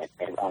guy's name. I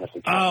honestly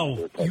can't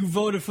remember. You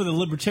voted for the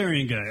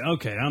Libertarian guy.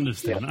 Okay, I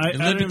understand. Yeah.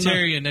 The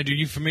Libertarian. Now, are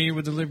you familiar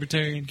with the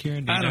Libertarian,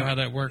 Kieran? Do you know how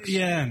that works?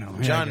 Yeah, I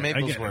know. John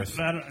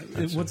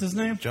Maplesworth. What's his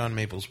name? John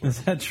Maplesworth.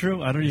 Is that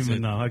true? I don't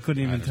even know. I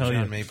couldn't even tell you.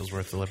 John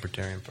Maplesworth, the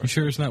Libertarian Party. You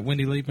sure it's not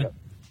Wendy Liebman?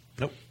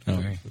 Nope.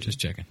 Okay, just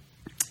checking.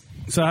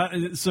 So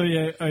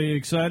yeah, are you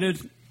excited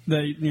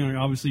that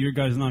obviously your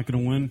guy's not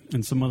going to win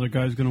and some other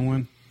guy's going to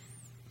win?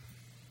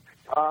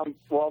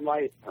 Well,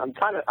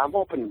 I'm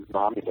hoping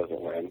Mommy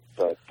doesn't win,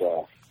 but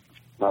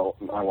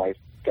my wife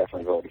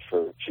definitely voted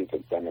she's a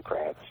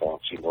Democrat,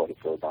 so she voted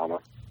for Obama.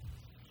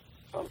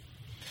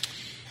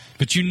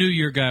 But you knew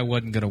your guy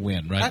wasn't going to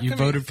win, right? You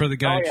voted for the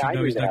guy that you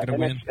know he's not going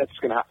to win?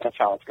 That's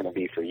how it's going to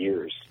be for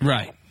years.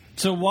 Right.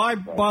 So why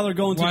bother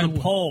going to the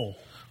poll?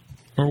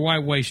 Or why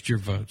waste your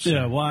votes?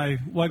 Yeah, why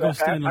go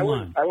stand in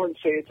line? I wouldn't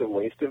say it's a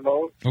wasted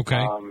vote.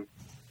 Okay.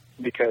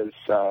 Because,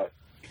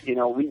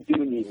 we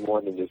do need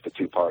more than just the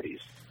two parties.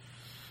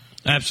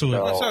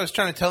 Absolutely. That's what I was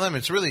trying to tell them.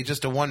 It's really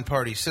just a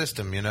one-party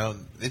system,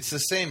 It's the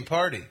same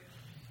party.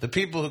 The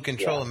people who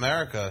control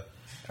America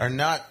are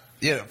not,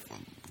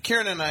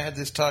 Kieran and I had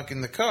this talk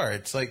in the car.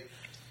 It's like,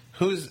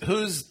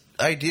 whose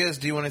ideas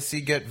do you want to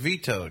see get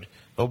vetoed?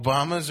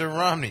 Obama's or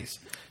Romney's?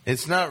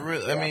 It's not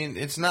really. I mean,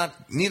 it's not.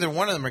 Neither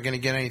one of them are going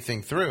to get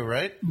anything through,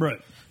 right? Right.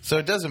 So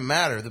it doesn't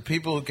matter. The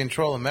people who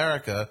control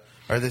America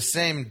are the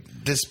same,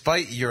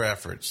 despite your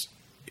efforts.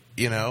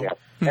 Yeah.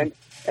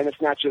 And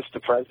it's not just the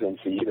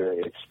presidency either.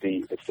 It's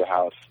the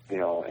House, and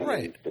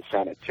the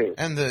Senate too.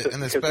 And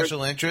the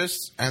special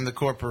interests and the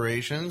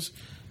corporations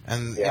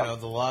and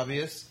the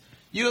lobbyists.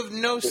 You have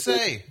no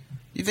say.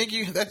 You think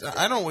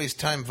I don't waste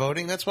time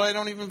voting. That's why I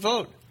don't even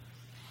vote.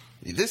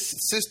 This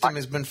system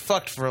has been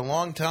fucked for a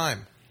long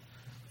time.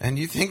 And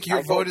you think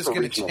your vote is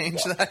going to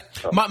change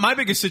that? My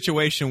biggest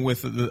situation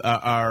with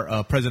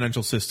our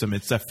presidential system,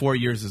 it's that 4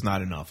 years is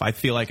not enough. I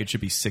feel like it should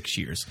be 6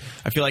 years.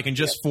 I feel like in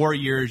just 4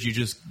 years,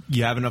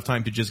 you have enough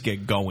time to just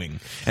get going,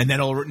 and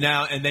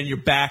then you're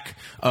back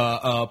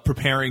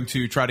preparing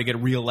to try to get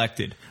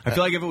reelected. I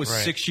feel like if it was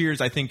 6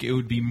 years, I think it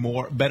would be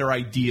better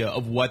idea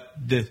of what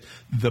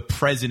the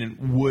president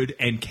would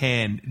and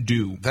can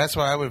do. That's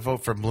why I would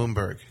vote for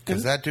Bloomberg,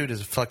 because that dude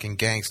is a fucking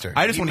gangster.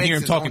 I just want to hear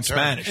him talking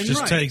Spanish.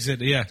 Just takes it,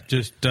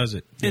 just does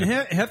it. And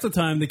half the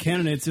time, the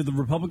candidates, either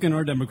Republican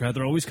or Democrat,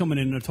 they're always coming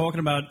in and they're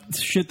talking about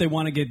shit they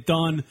want to get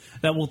done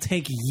that will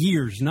take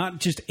years, not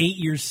just 8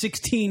 years,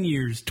 16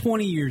 years,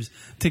 20 years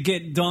to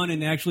get done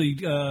and actually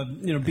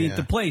be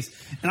into place.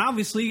 And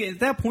obviously, at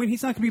that point,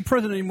 he's not going to be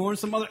president anymore, and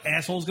some other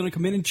asshole's going to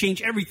come in and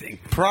change everything.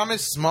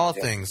 Promise small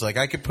things, like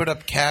I could put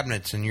up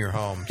cabinets in your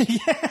homes.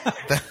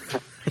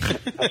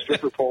 A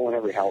stripper pole in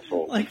every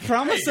household. Like,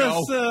 promise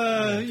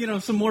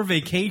us, some more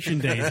vacation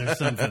days or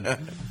something.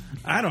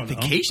 I don't know.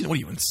 Vacation? What are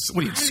you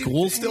in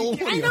school still?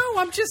 I know.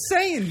 I'm just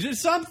saying,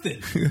 just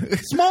something.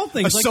 Small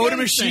things. A soda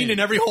machine in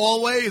every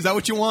hallway? Is that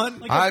what you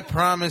want? I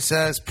promise,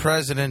 as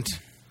president,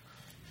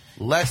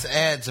 less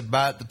ads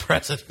about the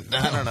president.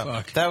 I don't know.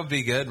 Fuck. That would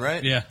be good,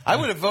 right? Yeah. I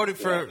would have voted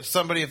for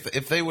somebody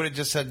if they would have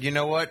just said, you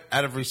know what?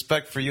 Out of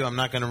respect for you, I'm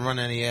not going to run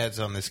any ads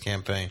on this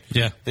campaign.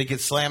 Yeah. They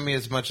could slam me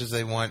as much as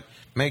they want.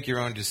 Make your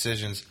own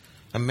decisions.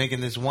 I'm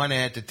making this one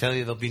ad to tell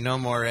you there'll be no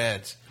more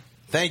ads.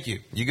 Thank you.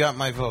 You got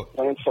my vote.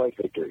 Landslide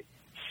victory.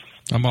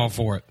 I'm all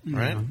for it.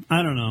 Right?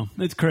 I don't know.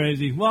 It's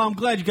crazy. Well, I'm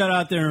glad you got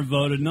out there and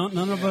voted. None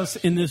of us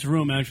in this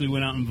room actually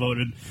went out and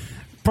voted.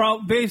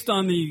 Based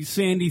on the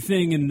Sandy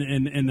thing and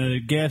the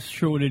gas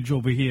shortage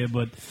over here,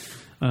 but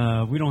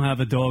we don't have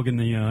a dog in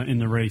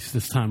the race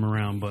this time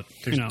around. But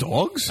there's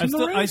dogs.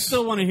 I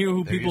still want to hear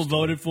who people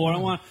voted for. I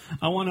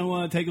want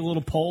to take a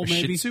little poll,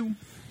 maybe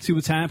see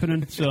what's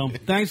happening. So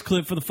thanks,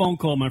 Cliff, for the phone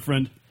call, my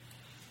friend.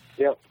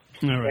 Yep.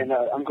 All right. And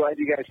I'm glad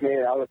you guys made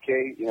it out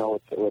okay.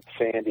 With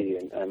Sandy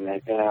and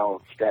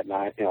now Staten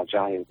Island.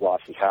 Johnny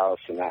lost his house,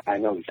 and I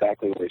know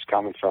exactly where he's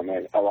coming from.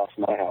 I lost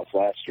my house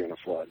last year in a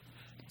flood.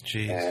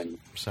 Jeez, and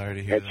sorry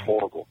to hear it's that.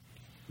 Horrible.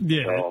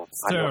 Yeah, so,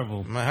 it's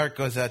terrible. My heart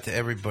goes out to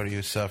everybody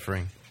who's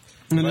suffering.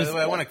 By the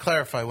way, I want to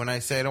clarify, when I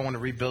say I don't want to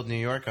rebuild New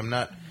York, I'm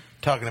not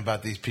talking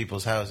about these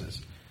people's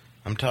houses.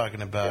 I'm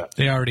talking about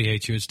they already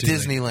hate you. It's too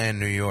Disneyland,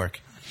 New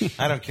York.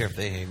 I don't care if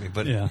they hate me,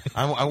 but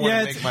I want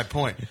to make my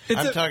point.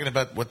 I'm talking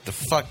about what the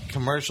fuck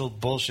commercial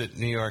bullshit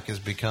New York has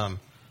become.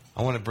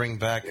 I want to bring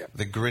back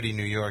the gritty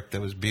New York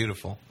that was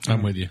beautiful.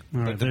 I'm with you.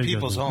 But the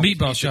people's homes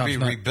Meatball shop's be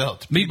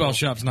rebuilt. Meatball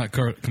shop's not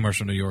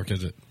commercial New York,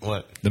 is it?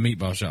 What? The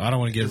meatball shop. I don't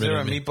want to get rid of it.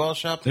 Is there a meatball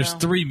shop There's now?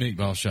 3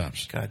 meatball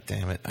shops. God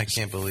damn it. I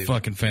can't believe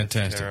fucking it.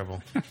 fantastic. It's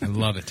terrible. I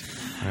love it.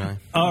 Really?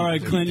 All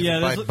right, Clint.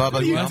 Yeah. What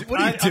are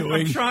you doing?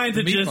 I'm trying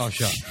to meatball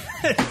just...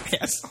 shop.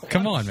 Yes.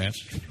 Come on, man.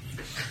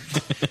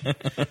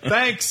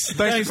 Thanks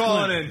for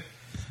calling in.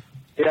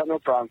 Yeah, no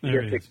problem.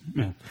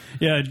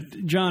 Yeah,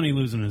 Johnny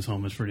losing his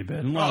home is pretty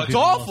bad. It's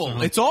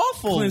awful. It's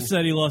awful. Clint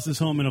said he lost his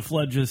home in a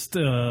flood just,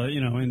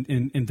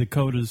 in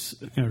Dakotas,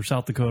 or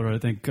South Dakota, I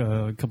think,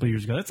 a couple of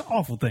years ago. That's an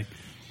awful thing.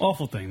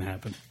 Awful thing that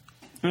happened.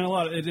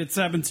 And it's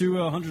happened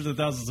to hundreds of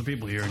thousands of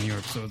people here in New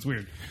York, so it's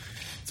weird.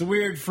 It's a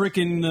weird,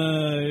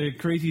 freaking,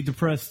 crazy,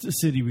 depressed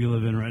city we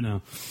live in right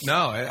now.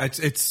 No,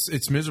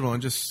 it's miserable,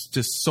 and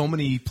just so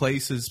many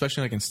places,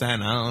 especially like in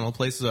Staten Island,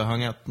 places I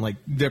hung out, like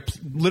they're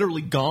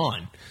literally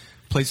gone.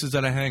 Places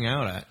that I hang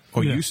out at,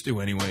 or used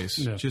to, anyways,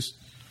 just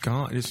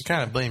gone. Just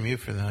kind of blame you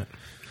for that.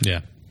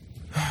 Yeah.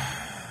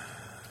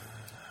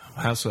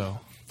 How so?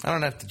 I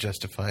don't have to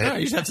justify it. No,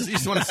 you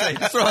just want to say,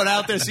 throw it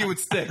out there, see what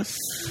sticks.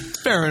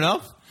 Fair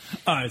enough.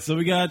 All right, so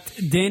we got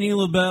Danny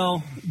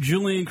LaBelle,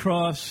 Julian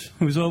Cross,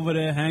 who's over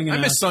there hanging out.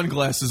 I miss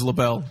Sunglasses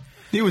LaBelle.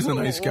 He was a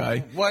nice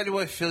guy. Why do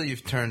I feel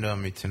you've turned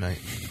on me tonight?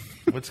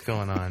 What's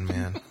going on,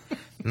 man?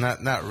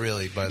 Not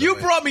really, by the way. You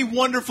brought me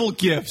wonderful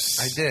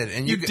gifts. I did.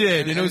 And you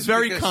did, and it was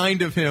very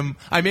kind of him.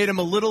 I made him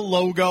a little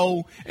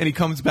logo, and he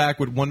comes back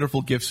with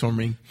wonderful gifts for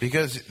me.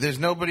 Because there's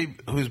nobody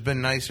who's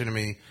been nicer to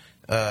me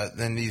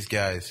than these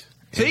guys.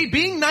 See,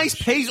 being nice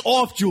pays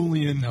off,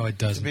 Julian. No, it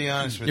doesn't. To be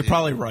honest with you. You're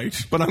probably right,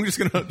 but I'm just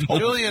going to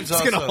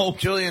hope.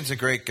 Julian's a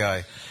great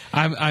guy.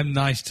 I'm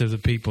nice to the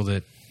people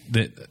that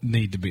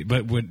need to be,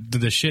 but when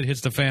the shit hits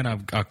the fan,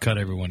 I'll cut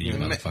every one of you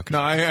motherfuckers. No,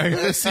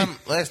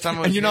 last time I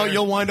was and here,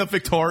 you'll wind up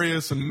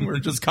victorious, and we're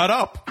just cut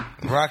up.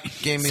 Rock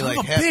gave me Son like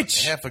of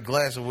a half a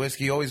glass of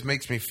whiskey. Always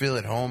makes me feel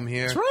at home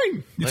here. That's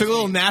right. You took a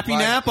little nappy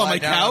nap on my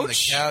down couch. On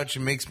the couch. It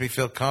makes me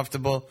feel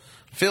comfortable.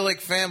 Feel like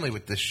family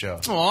with this show.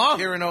 Aw.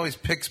 Kieran always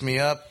picks me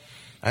up.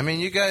 I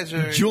mean, you guys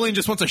are... Julian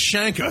just wants to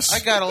shank us.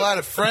 I got a lot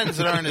of friends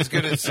that aren't as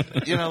good as,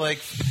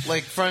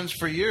 like friends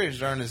for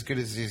years aren't as good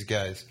as these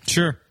guys.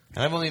 Sure.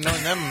 And I've only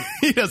known them.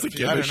 He doesn't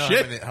give a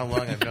shit. How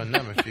long I've known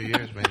them? A few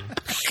years, maybe.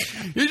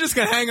 You're just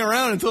gonna hang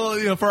around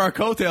until for our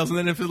coattails, and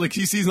then if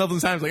he sees nothing,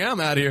 time's like I'm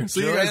out of here.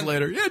 See you guys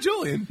later. Yeah,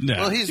 Julian. No.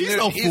 Well, he's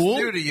no fool.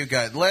 New to you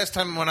guys. Last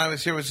time when I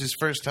was here was his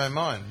first time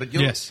on. But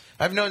yes,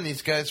 I've known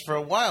these guys for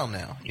a while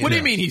now. What do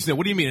you mean he's new?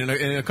 What do you mean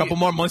in a couple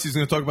more months he's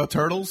going to talk about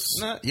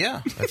turtles?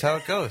 Yeah, that's how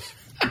it goes.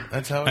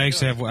 That's how. I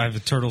actually have a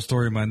turtle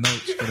story in my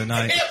notes for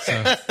tonight.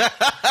 So.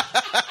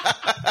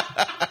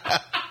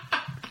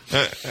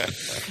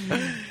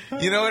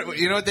 You know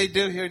what they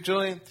do here,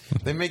 Julian?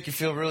 They make you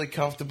feel really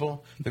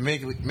comfortable. They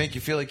make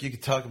you feel like you can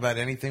talk about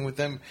anything with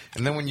them.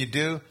 And then when you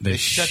do, they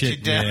shut you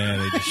down. Yeah,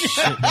 they just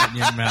shit right in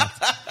your mouth.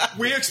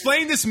 We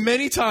explained this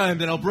many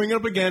times, and I'll bring it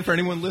up again for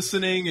anyone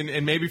listening,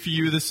 and maybe for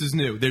you this is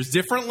new. There's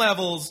different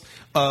levels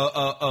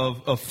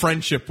of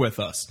friendship with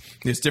us.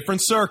 There's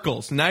different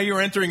circles. Now you're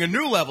entering a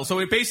new level. So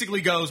it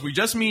basically goes, we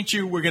just meet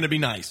you, we're going to be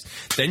nice.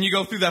 Then you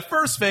go through that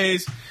first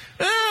phase,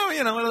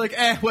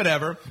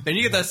 whatever. Then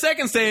you get that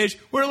second stage,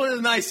 we're a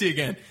little nice to you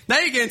again. Now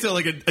you get into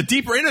like a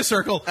deeper inner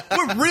circle,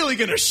 we're really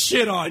going to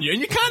shit on you. And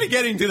you're kind of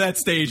getting to that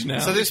stage now.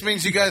 So this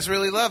means you guys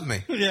really love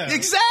me. Yeah.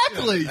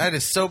 Exactly. That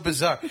is so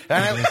bizarre.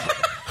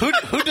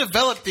 Who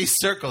developed these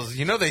circles?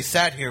 You know they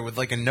sat here with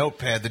like a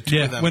notepad, the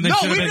two of them. When they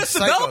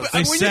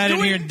they sat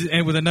in here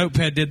and with a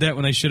notepad did that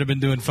when they should have been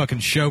doing fucking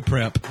show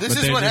prep.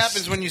 This is what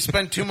happens when you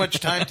spend too much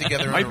time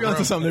together. Might be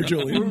onto something there,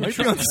 Julian. Might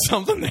be onto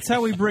something. That's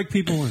how we break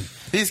people in.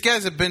 These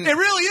guys have been. It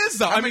really is,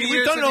 though. I mean,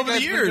 we've done it over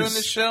the years. Been doing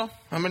this show?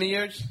 How many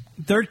years?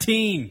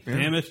 13. Yeah.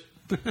 Damn it.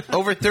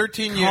 Over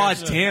 13 years. God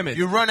damn it.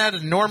 You run out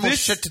of normal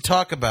shit to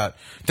talk about.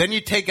 Then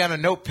you take out a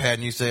notepad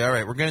and you say, all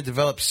right, we're going to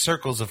develop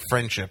circles of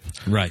friendship.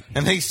 Right.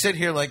 And they sit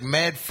here like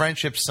mad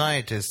friendship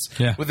scientists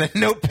with a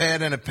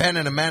notepad and a pen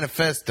and a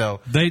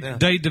manifesto.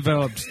 They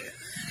developed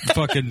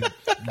fucking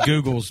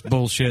Google's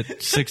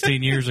bullshit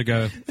 16 years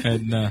ago.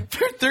 And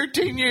for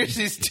 13 years,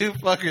 these two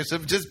fuckers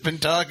have just been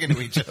talking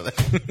to each other.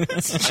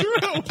 It's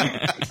true.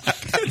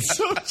 It's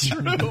so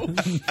true.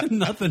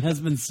 Nothing has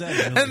been said.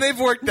 Really. And they've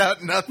worked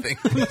out nothing.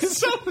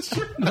 So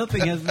true.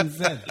 Nothing has been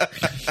said.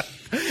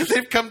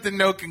 They've come to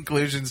no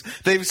conclusions.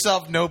 They've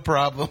solved no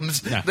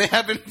problems. Yeah. They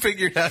haven't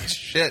figured out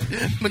shit.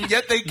 But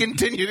yet they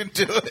continue to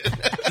do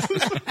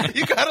it.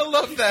 You gotta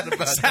love that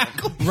about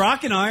them.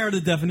 Rock and I are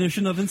the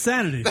definition of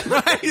insanity.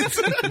 Right.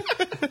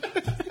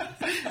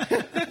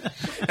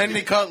 And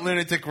they call it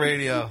Lunatic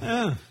Radio.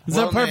 Yeah. It's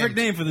a perfect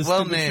name for this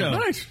well named. Show.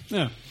 Nice.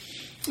 Yeah.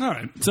 All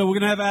right, so we're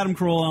gonna have Adam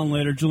Carolla on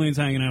later. Julian's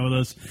hanging out with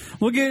us.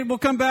 We'll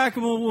come back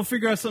and we'll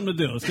figure out something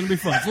to do. It's gonna be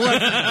fun.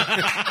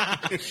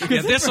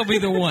 This will be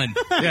the one.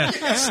 Yeah,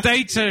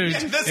 stay tuned.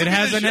 It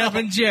hasn't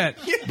happened yet,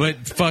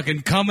 but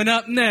fucking coming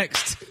up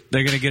next,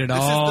 they're gonna get it all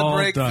done.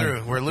 This is the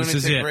breakthrough where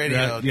Lunatic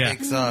Radio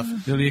takes off.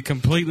 It'll be a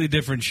completely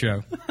different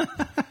show.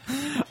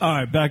 All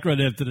right, back right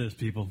after this,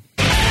 people.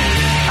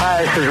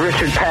 Hi, this is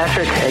Richard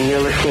Patrick, and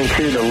you're listening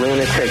to the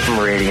Lunatic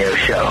Radio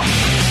Show.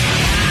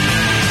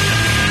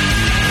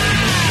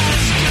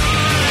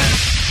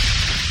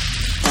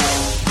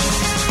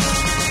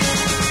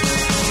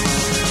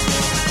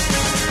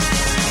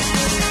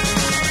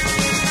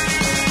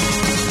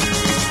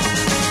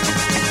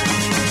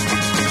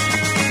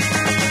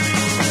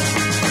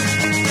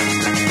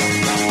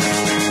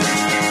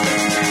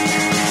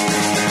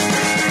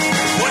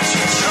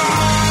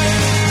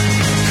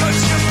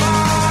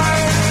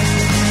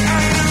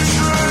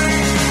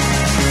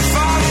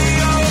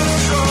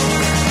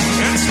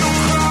 And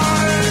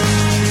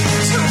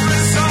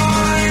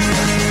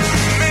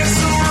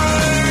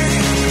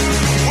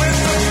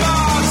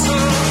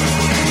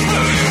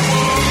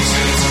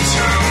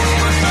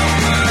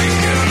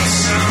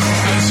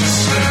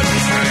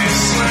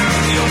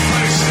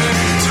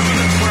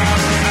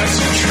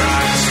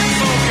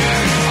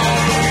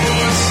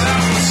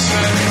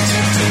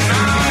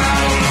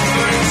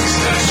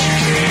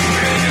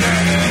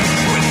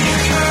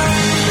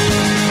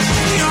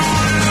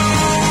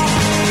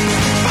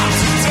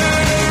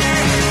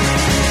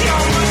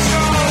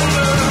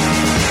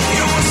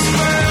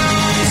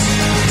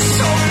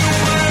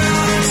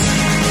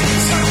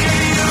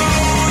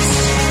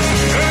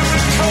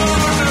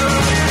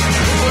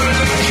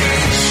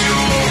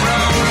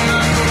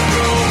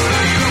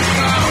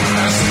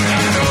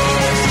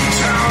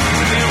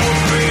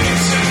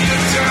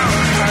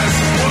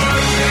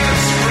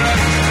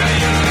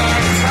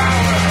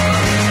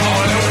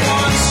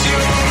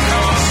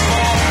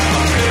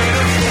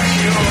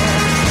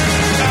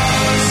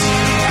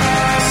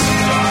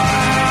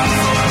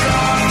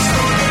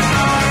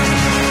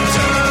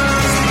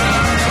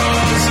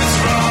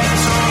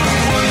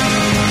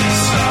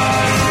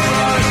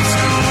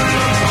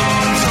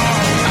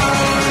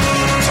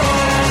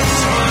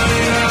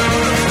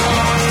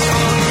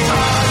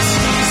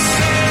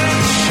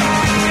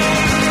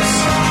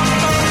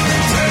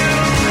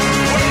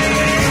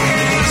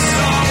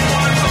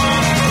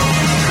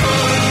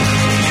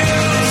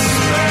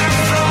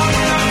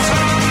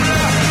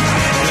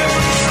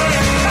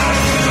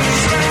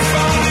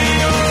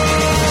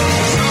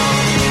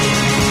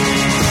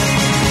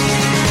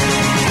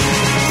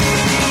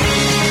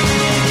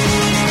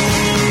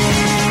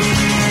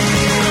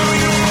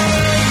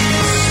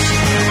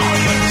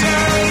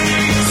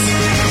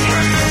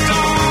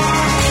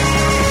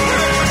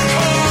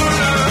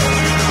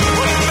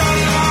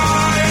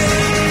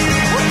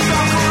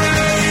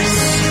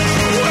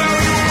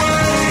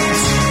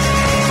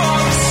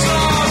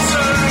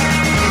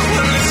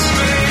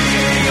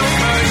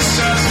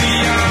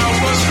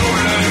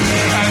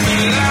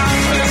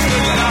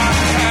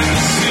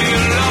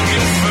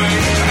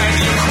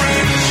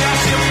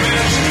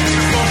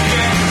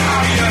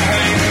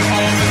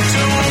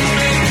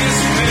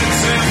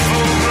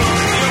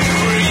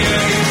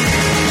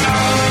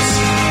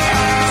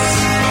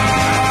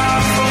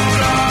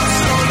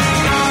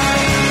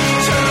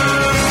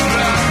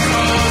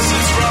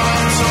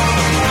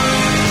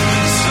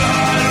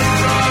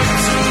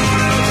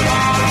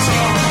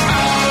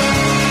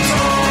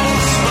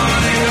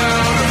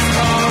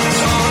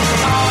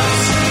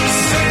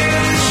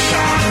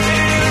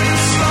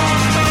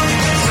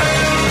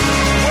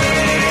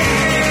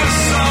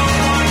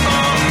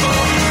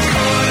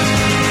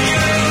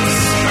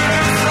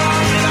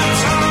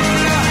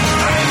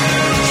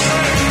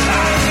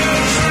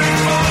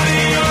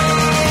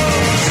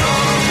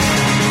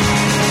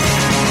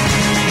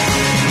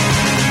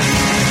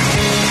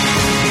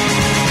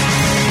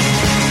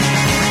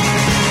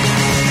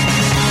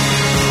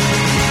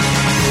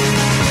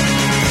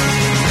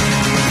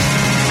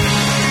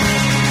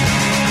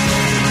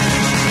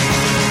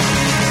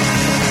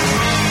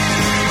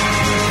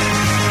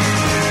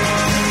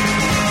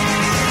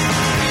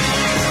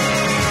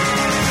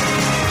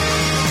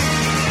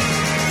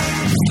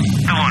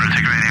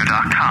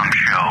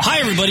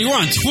everybody. We're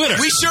on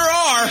Twitter. We sure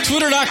are.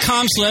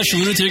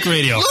 Twitter.com/Lunatic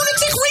Radio.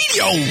 Lunatic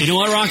Radio. You know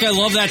what, Rock? I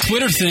love that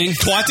Twitter thing.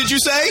 What did you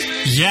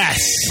say? Yes.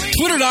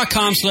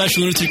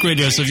 Twitter.com/Lunatic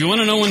Radio. So if you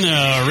want to know when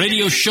the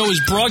radio show is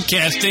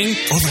broadcasting.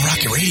 Oh, the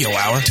Rocket Radio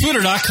Hour.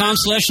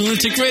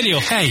 Twitter.com/Lunatic Radio.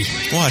 Hey.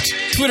 What?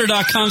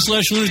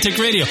 Twitter.com/Lunatic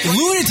Radio.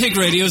 Lunatic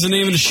Radio is the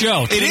name of the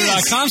show.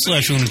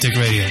 Twitter.com/Lunatic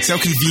Radio. See how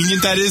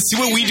convenient that is? See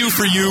what we do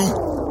for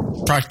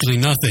you? Practically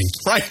nothing.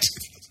 Right.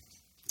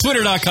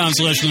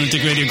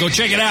 Twitter.com/Lunatic Radio. Go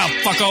check it out,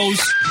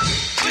 fuckos.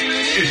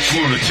 It's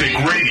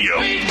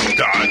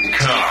lunaticradio.com. And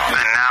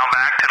now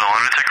back to the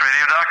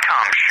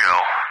lunaticradio.com show.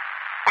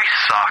 We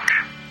suck.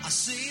 I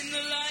seen the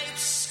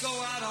lights go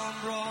out on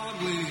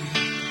Broadway.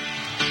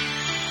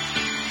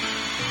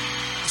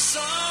 I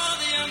saw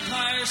the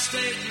Empire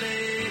State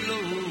lay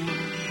low.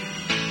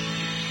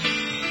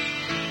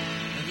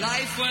 And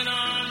life went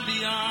on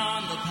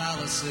beyond the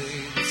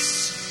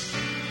Palisades.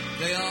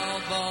 They all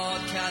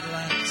bought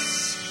Cadillacs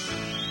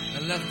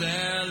and left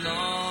there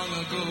long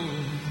ago.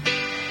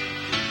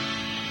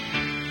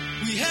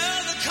 We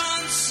held a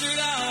concert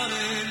out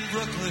in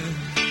Brooklyn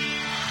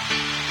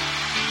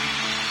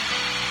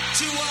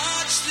to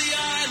watch the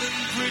island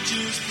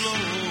bridges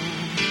blow.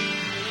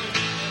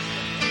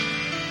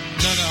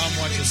 No, I'm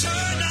watching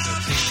Turned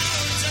our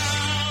power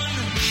down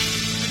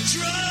and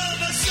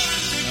drove us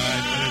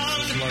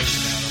underground.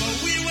 But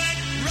we went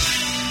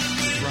right on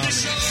with the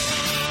show.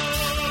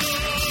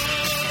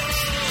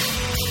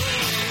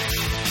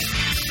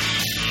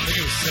 I think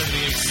it was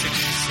 78,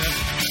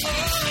 67.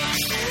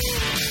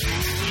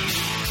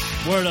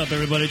 Word up,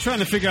 everybody. Trying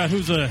to figure out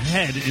who's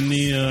ahead in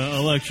the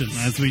election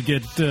as we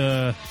get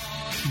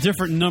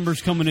different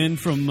numbers coming in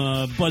from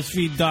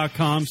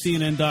BuzzFeed.com,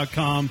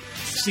 CNN.com.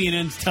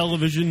 CNN's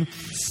television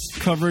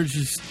coverage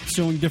is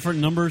showing different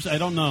numbers. I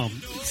don't know.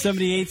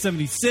 78,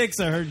 76.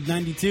 I heard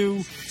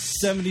 92,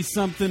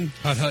 70-something.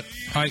 Hut.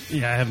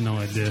 Yeah, I have no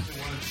idea.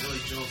 One of Billy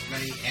Joel's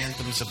many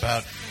anthems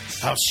about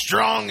how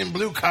strong and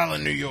blue-collar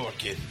New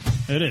York is.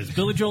 It is.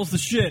 Billy Joel's the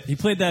shit. He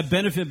played that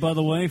benefit, by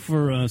the way,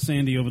 for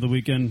Sandy over the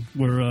weekend,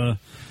 where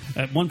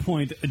at one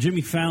point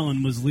Jimmy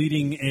Fallon was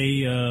leading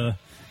a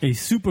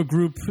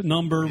supergroup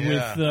number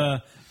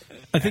with.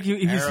 I think he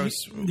was.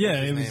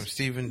 It was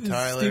Steven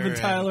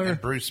Tyler and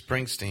Bruce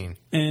Springsteen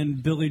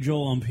and Billy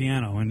Joel on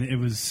piano, and it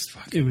was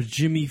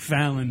Jimmy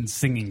Fallon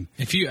singing.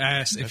 If you'd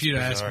asked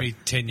me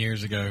 10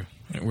 years ago,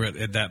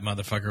 that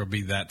motherfucker would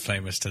be that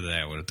famous today,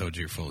 I would have told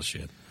you you're full of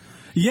shit.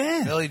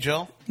 Yeah, Billy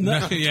Joel.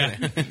 No. Yeah.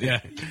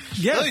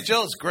 Billy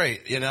Joel's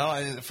great. You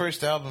know, the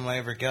first album I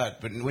ever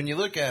got. But when you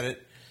look at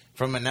it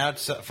from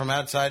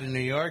outside of New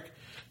York,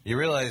 you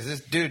realize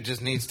this dude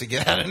just needs to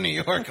get out of New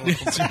York a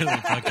little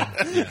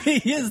bit.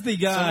 He is the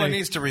guy. Someone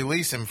needs to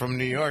release him from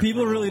New York.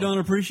 People really don't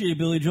appreciate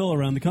Billy Joel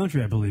around the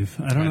country, I believe.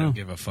 I don't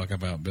give a fuck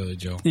about Billy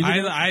Joel.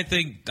 I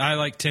think I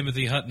like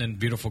Timothy Hutton and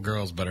Beautiful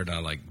Girls better than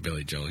I like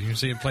Billy Joel. You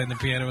see him playing the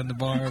piano in the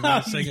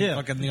bar, singing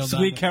fucking Neil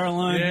Sweet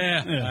Caroline.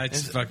 Yeah.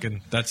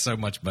 That's so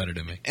much better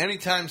to me.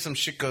 Anytime some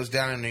shit goes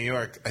down in New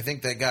York, I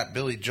think they got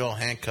Billy Joel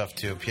handcuffed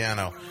to a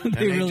piano. And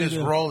They really just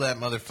do. roll that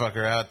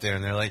motherfucker out there,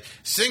 and they're like,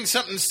 sing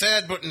something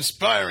sad but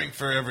inspiring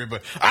for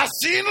everybody. I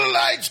seen the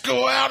lights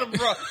go out of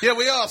Yeah,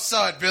 we all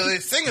saw it,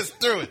 Billy. Sing us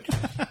through it.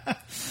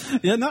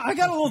 Yeah, no, I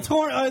got a little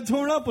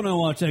torn up when I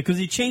watched that because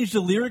he changed the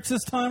lyrics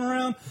this time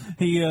around.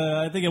 He,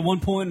 I think, at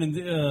one point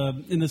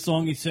in the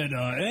song, he said,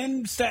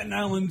 "And Staten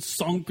Island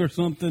sunk" or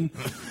something.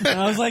 And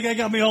I was like, that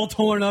got me all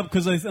torn up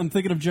because I'm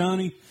thinking of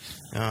Johnny.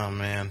 Oh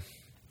man.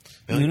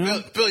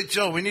 Billy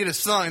Joel, we need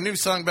a new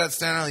song about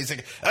Staten Island. He's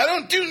like, I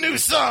don't do new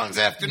songs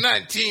after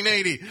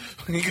 1980.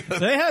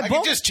 I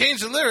can just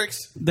change the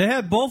lyrics. They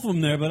had both of them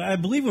there, but I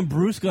believe when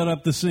Bruce got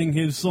up to sing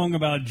his song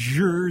about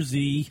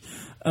Jersey,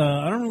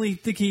 I don't really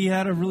think he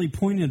had a really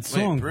poignant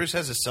song. Wait, Bruce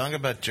has a song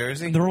about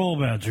Jersey? They're all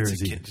about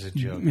Jersey. It's a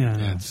joke.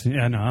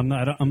 Yeah, no, I'm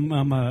not.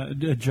 I'm a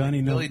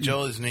Johnny. Billy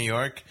Joel is New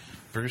York.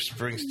 Bruce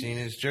Springsteen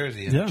is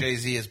Jersey. And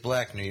Jay-Z is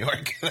Black New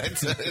York.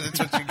 That's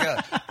what you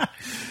got.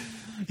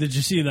 Did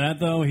you see that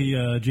though?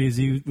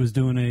 Jay-Z was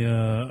doing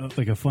a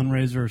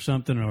fundraiser or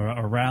something, or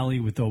a rally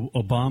with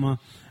Obama,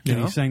 and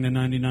he sang the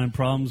 99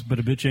 Problems, but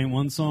a bitch ain't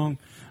one song,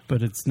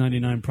 but it's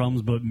 99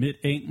 Problems, but mitt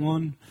ain't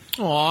one.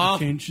 Aww,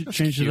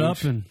 changed it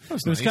up, and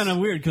it was kind of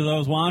weird because I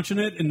was watching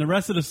it, and the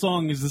rest of the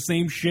song is the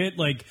same shit,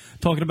 like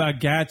talking about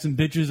gats and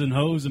bitches and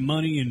hoes and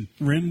money and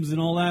rims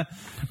and all that,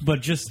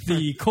 but just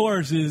the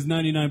chorus is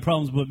 99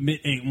 Problems, but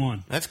mitt ain't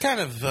one. That's kind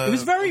of it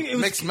was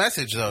mixed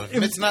message though. If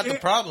Mitt's not the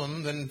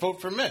problem, then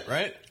vote for Mitt,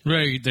 right?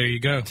 Right, there you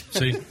go.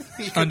 See,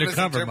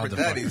 undercover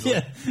motherfucker.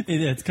 Yeah,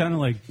 it's kind of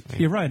like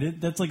you're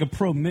right. That's like a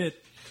pro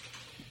Mitt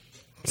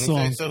song.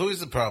 Okay, so who's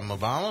the problem?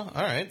 Obama?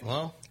 All right,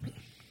 well,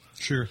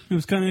 sure. It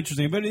was kind of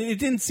interesting, but it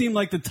didn't seem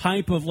like the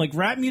type of like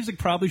rap music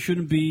probably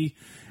shouldn't be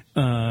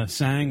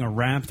sang or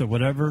rapped or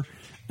whatever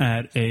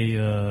at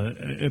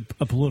a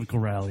political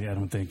rally. I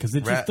don't think because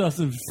it just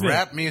doesn't fit.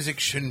 Rap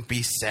music shouldn't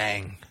be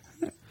sang.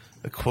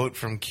 A quote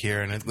from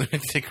Kieran at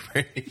Lunatic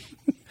Radio.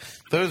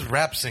 Those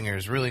rap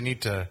singers really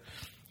need to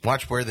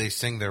Watch where they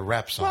sing their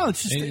rap songs. Well,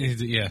 it's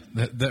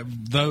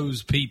just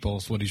those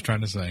people's what he's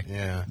trying to say.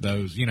 Yeah,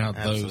 those how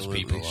those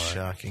absolutely people are.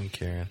 Shocking,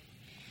 Karen.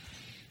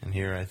 And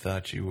here I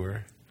thought you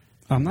were.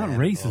 I'm not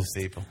racist.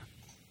 People.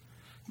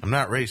 I'm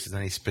not racist.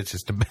 And he spits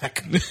his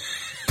tobacco.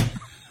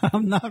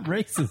 I'm not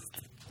racist.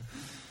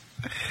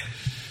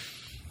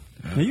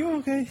 Are you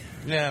okay?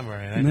 Yeah, I'm all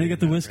right. And then you got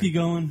the whiskey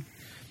going.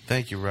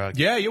 Thank you, Rock.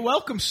 Yeah, you're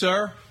welcome,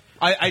 sir.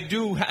 I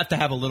do have to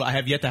have a little. I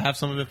have yet to have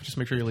some of it. Just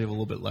make sure you leave a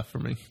little bit left for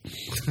me.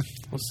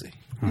 We'll see.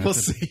 We'll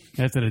see.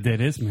 After the day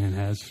this man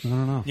has, I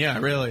don't know. Yeah,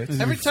 really.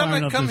 Every time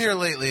I come here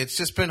lately, it's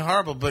just been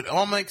horrible. But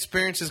all my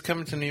experiences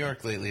coming to New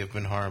York lately have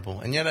been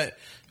horrible. And yet,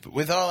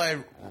 with all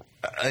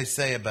I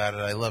say about it,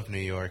 I love New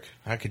York.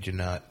 How could you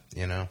not?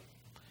 You know,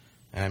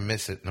 and I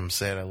miss it. And I'm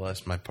sad I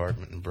lost my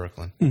apartment in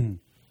Brooklyn. Mm-hmm.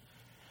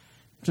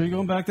 So you're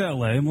going back to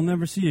L.A. and we'll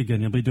never see you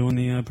again. You'll be doing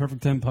the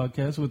Perfect 10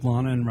 podcast with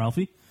Lana and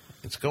Ralphie.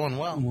 It's going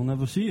well. And we'll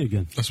never see you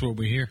again. That's what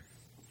we hear.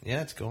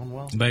 Yeah, it's going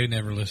well. They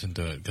never listen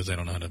to it because they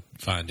don't know how to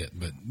find it.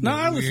 But no,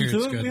 I listened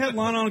to it. Good. We had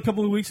Lana on a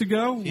couple of weeks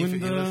ago. You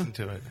listened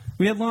to it.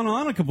 We had Lana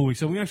on a couple of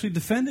weeks ago. We actually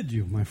defended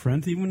you, my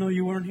friend, even though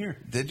you weren't here.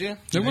 Did you?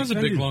 There was a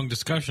big, long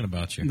discussion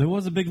about you. There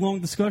was a big, long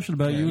discussion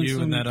about you.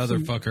 You and that other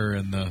fucker.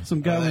 And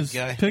some guy was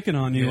picking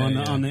on you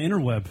on the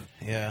interweb.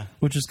 Yeah.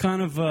 Which is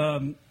kind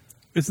of...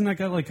 isn't that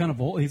guy like kind of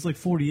old? He's like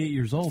 48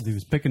 years old. He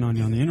was picking on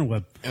you on the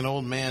interweb. An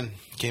old man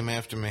came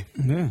after me.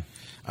 Yeah.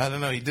 I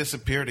don't know. He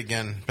disappeared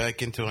again,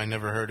 back into I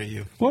never heard of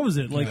you. What was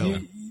it? Like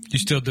you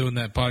still doing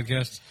that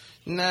podcast?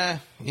 Nah.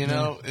 You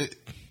know,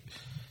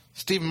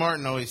 Steve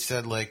Martin always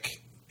said, like,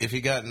 if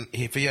he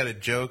had a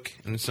joke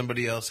and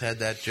somebody else had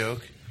that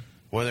joke,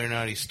 whether or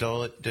not he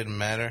stole it didn't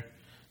matter.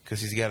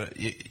 Because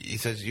he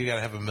says you got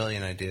to have a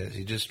million ideas.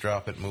 You just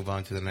drop it and move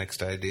on to the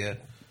next idea.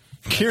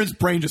 Kieran's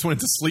brain just went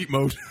into sleep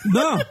mode.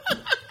 No.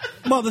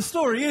 Well, the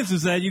story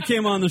is that you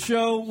came on the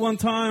show one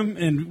time,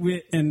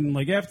 and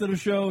like after the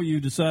show, you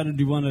decided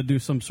you want to do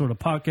some sort of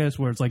podcast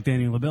where it's like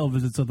Danny LaBelle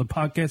visits of the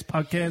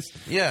podcast.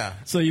 Yeah.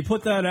 So you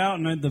put that out,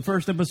 and the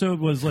first episode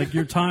was like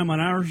your time on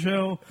our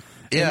show.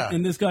 Yeah.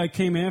 And this guy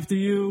came after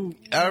you.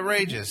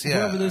 Outrageous, yeah.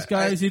 Whoever this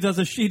guy is, he does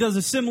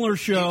a similar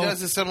show. He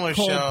does a similar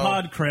called show.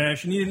 Pod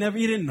Crash, and you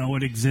didn't know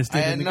it existed.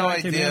 I had and the no guy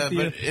came idea, after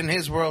but you. in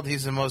his world,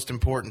 he's the most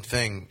important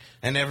thing,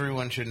 and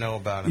everyone should know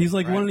about him. He's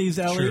like right? one of these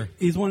LA. Sure.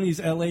 He's one of these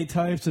LA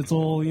types that's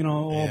all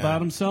about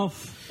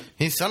himself.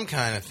 He's some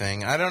kind of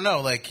thing. I don't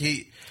know. Like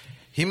he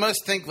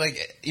must think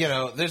like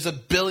there's a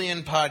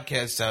billion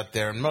podcasts out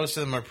there, and most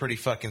of them are pretty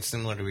fucking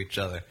similar to each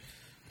other.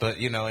 But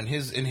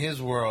in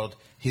his world,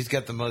 he's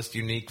got the most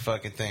unique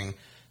fucking thing.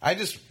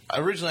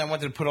 Originally I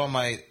wanted to put all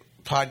my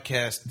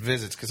podcast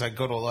visits because I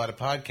go to a lot of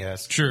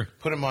podcasts. Sure.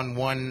 Put them on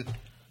one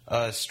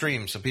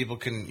stream so people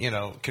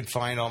can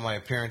find all my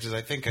appearances. I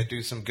think I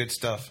do some good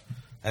stuff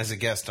as a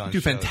guest on. You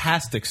do shows.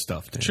 fantastic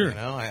stuff. Dude. Sure.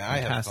 I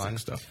have fun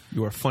stuff.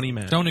 You are a funny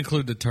man. Don't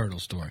include the turtle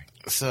story.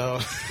 So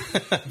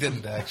I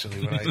didn't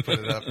actually when I put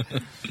it up,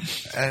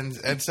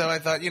 and so I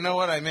thought, you know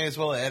what, I may as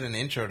well add an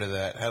intro to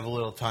that. Have a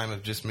little time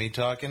of just me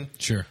talking.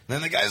 Sure. And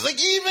then the guy's like,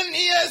 even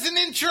he has an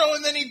intro,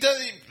 and then he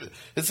does.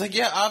 It's like,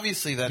 yeah,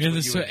 obviously that's what you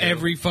would do.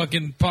 Every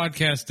fucking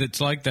podcast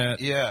that's like that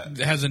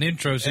has an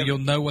intro, so you'll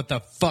know what the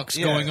fuck's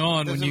going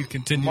on when you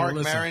continue Mark to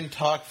listen. Maron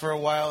talk for a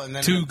while, and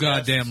then Too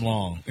goddamn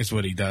long is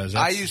what he does.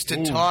 I used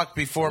to talk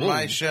before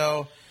my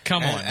show.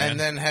 Come on, man. And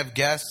then have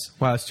guests.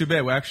 Wow, it's too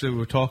bad. We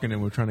were talking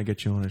and we were trying to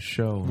get you on a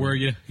show. Were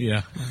you?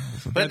 Yeah.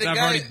 But I've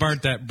already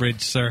burnt that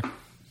bridge, sir.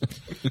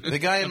 The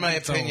guy, in my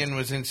opinion,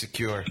 was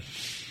insecure.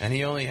 And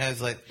he only has,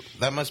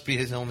 that must be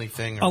his only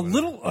thing. A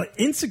little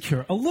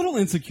insecure. I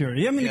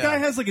mean, the guy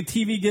has like a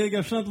TV gig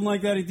or something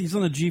like that. He's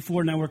on the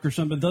G4 network or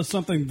something, does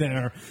something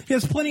there. He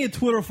has plenty of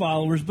Twitter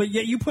followers, but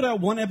yet you put out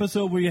one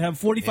episode where you have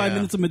 45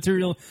 minutes of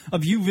material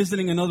of you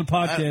visiting another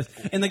podcast,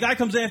 and the guy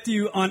comes after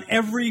you on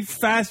every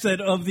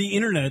facet of the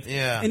internet.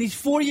 Yeah. And he's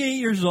 48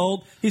 years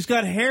old. He's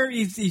got hair.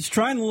 He's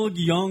trying to look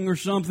young or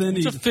something.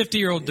 It's a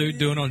 50-year-old dude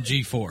doing on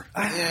G4.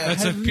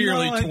 That's a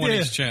purely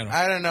 20s channel.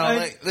 I don't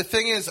know. The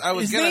thing is,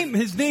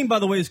 His name, by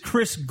the way, is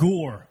Chris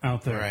Gore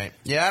out there. Right.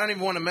 Yeah, I don't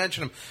even want to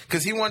mention him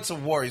because he wants a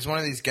war. He's one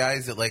of these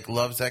guys that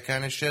loves that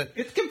kind of shit.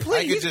 It's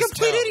complete. He's a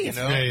complete idiot.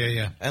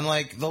 Yeah. And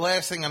the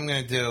last thing I'm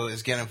going to do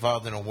is get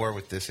involved in a war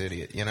with this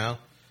idiot.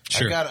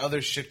 Sure. I've got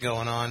other shit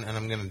going on, and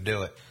I'm going to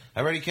do it.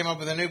 I already came up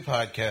with a new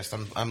podcast.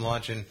 I'm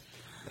launching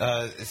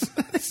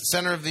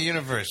Center of the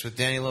Universe with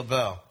Danny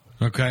LaBelle.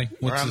 Okay.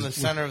 Where I'm the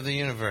center of the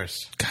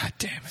universe. God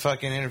damn it.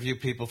 Fucking interview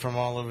people from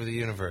all over the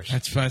universe.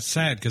 That's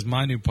sad because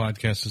my new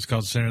podcast is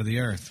called Center of the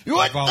Earth.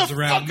 What the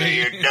fuck are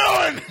you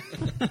doing?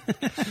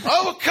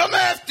 I will come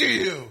after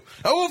you.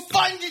 I will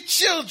find your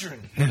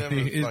children. Whatever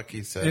the fuck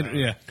he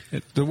said.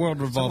 The world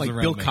revolves like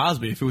around Bill me.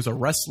 Cosby if he was a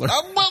wrestler.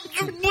 I will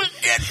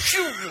with your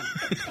children.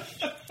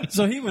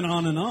 So he went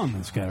on and on,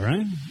 this guy,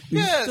 right? He's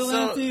Yeah, still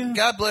so after you?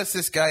 God bless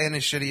this guy and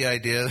his shitty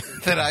idea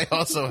that I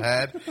also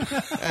had.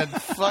 And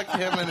fuck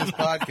him and his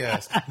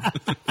podcast.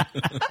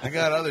 I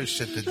got other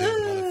shit to do,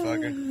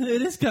 motherfucker.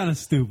 It is kind of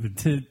stupid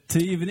to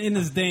even in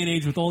this day and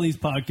age with all these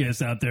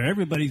podcasts out there.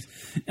 Everybody's,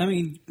 I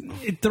mean,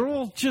 they're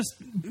all just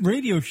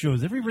radio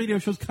shows. Every radio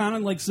show is kind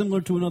of like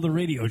similar to another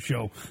radio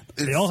show.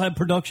 They all have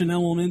production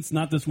elements,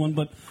 not this one,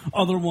 but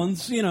other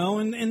ones, you know,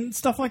 and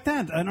stuff like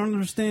that. I don't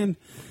understand.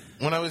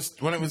 When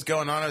it was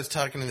going on, I was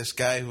talking to this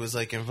guy who was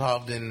like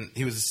involved in.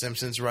 He was a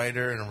Simpsons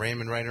writer and a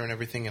Raymond writer and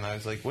everything. And I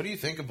was like, "What do you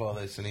think of all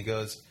this?" And he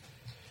goes,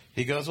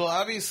 "Well,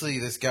 obviously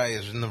this guy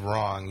is in the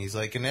wrong." He's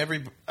like, "In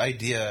every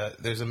idea,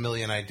 there's a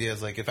million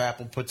ideas. Like if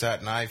Apple puts out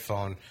an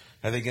iPhone,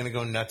 are they going to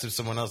go nuts if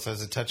someone else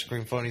has a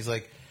touchscreen phone?" He's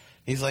like,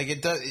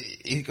 "It does."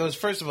 He goes,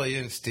 "First of all, you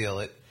didn't steal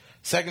it.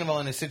 Second of all,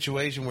 in a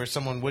situation where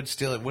someone would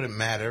steal it, wouldn't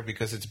matter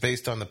because it's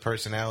based on the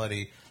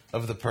personality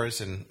of the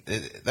person.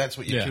 That's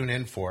what you tune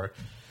in for."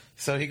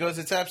 So he goes,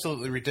 "It's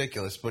absolutely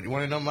ridiculous, but you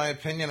want to know my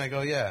opinion?" I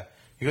go, "Yeah."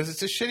 He goes,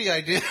 "It's a shitty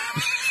idea."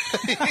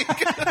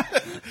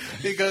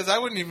 He goes, "I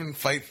wouldn't even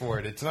fight for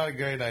it. It's not a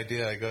great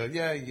idea." I go,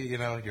 "Yeah, you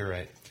know, you're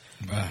right."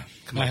 I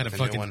had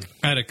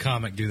a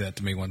comic do that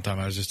to me one time.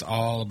 I was just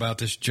all about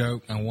this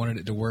joke. I wanted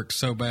it to work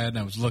so bad, and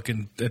I was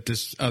looking at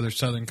this other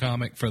Southern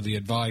comic for the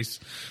advice,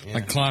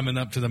 like climbing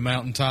up to the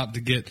mountaintop to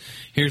get,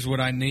 here's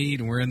what I need,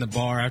 and we're in the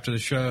bar after the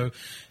show,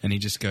 and he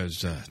just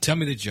goes, "Tell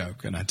me the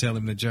joke," and I tell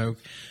him the joke,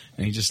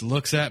 and he just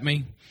looks at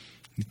me.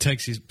 He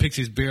picks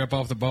his beer up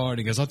off the bar, and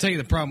he goes, "I'll tell you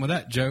the problem with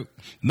that joke.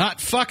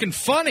 Not fucking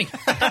funny."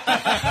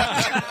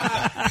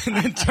 And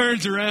then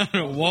turns around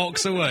and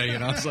walks away.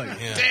 And I was like,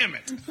 damn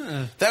it.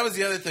 That was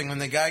the other thing. When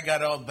the guy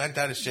got all bent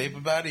out of shape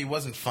about it, he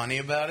wasn't funny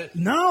about it.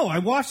 No, I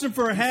watched him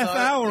for a half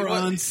hour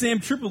on Sam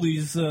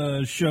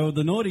Tripoli's show,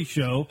 The Naughty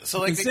Show. So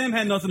like and Sam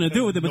had nothing to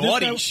do with it. But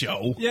Naughty this guy,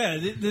 Show? Yeah,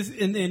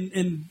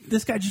 and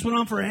this guy just went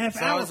on for a half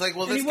So hour. I was like,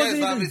 well, and this he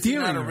wasn't guy's even obviously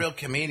not a endearing. real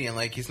comedian.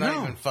 Like, he's not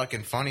No. even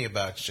fucking funny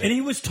about shit. And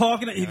he was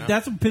talking. You know?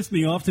 That's what pissed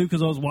me off too,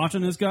 because I was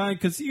watching this guy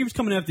because he was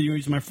coming after you.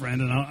 He's my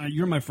friend, and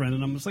you're my friend,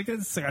 and I'm just like,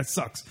 this guy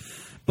sucks.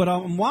 But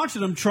I'm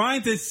watching him,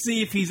 trying to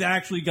see if he's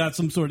actually got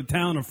some sort of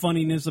talent or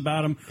funniness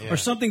about him, or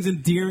something's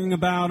endearing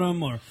about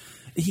him, or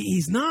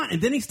he's not. And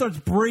then he starts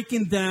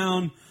breaking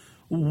down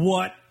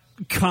what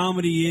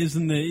comedy is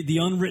and the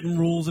unwritten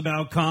rules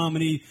about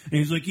comedy. And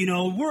he's like, he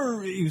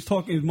was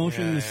talking, he was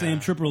motioning to Sam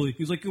Tripoli.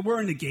 He's like, we're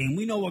in the game.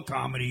 We know what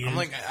comedy is. I'm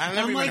like, I've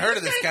never even heard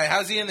of this guy.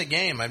 How's he in the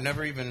game? I've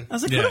never even. I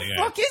was like, who the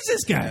fuck is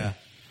this guy? Yeah.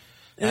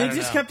 And he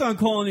just kept on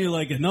calling you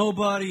like a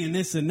nobody and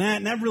this and that.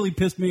 And that really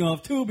pissed me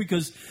off, too,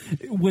 because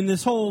when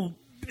this whole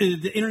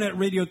the internet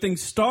radio thing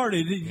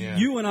started,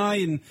 you and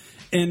I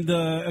and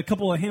a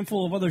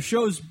handful of other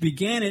shows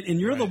began it.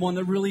 And you're the one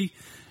that really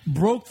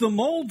broke the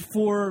mold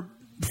for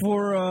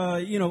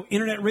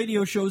internet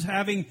radio shows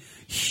having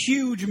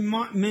huge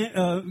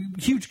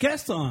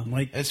guests on.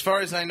 Like, as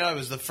far as I know, it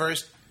was the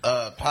first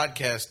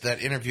podcast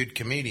that interviewed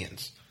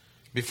comedians.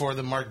 Before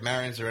the Mark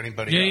Marons or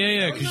anybody else.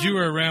 Yeah, because you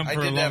were around for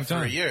a long time. I did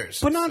that for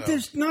years. But not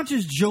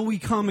just Joey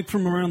Comic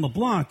from around the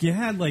block. You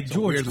had like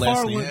George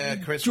Carlin. Yeah,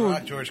 Chris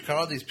Rock, George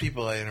Carlin, these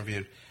people I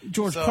interviewed.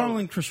 George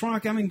Carlin, Chris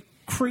Rock. I mean,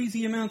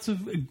 crazy amounts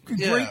of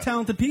great,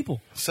 talented people.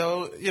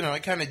 So, I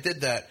kind of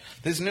did that.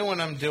 This new one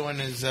I'm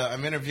doing is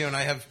I'm interviewing.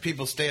 I have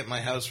people stay at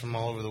my house from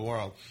all over the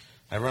world.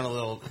 I run a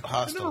little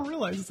hostel. I never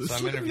realized this. So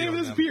I'm Look at the name of interviewing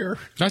this them. beer.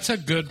 That's a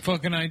good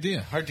fucking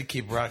idea. Hard to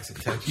keep Rock's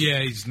attention. Yeah,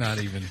 he's not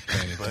even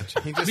paying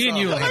attention. He just Me and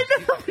saw you a label.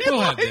 we'll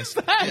have this.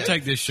 We'll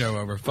take this show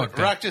over. Fuck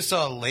that. Rock just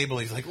saw a label.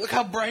 He's like, look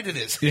how bright it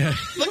is. Yeah.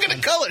 Look at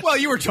the colors. Well,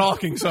 you were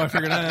talking, so I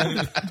figured I had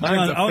to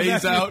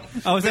phase out.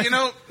 It's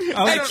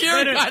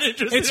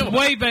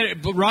way better.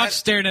 But Rock's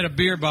staring at a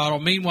beer bottle.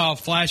 Meanwhile,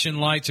 flashing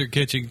lights are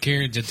catching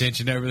Kieran's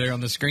attention over there on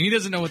the screen. He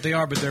doesn't know what they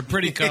are, but they're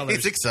pretty colors.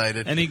 He's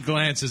excited. And he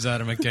glances at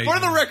them occasionally. For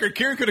the record,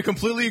 Kieran could have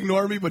completely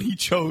ignored me, but he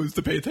chose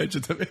to pay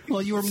attention to me.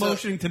 Well, you were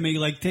motioning to me,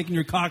 like taking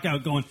your cock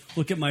out, going,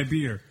 "Look at my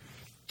beer."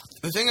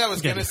 The thing I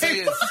was going to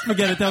say is...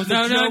 Forget it. That was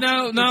a joke.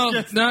 No.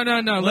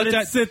 Let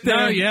it sit there.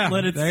 No, yeah.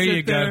 Let it there sit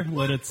you there. go.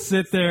 Let it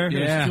sit there.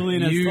 Yeah. As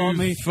Julian has taught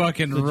me.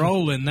 Fucking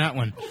rolling that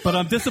one. But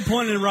I'm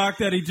disappointed in Rock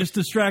that he just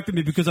distracted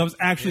me because I was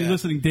actually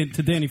listening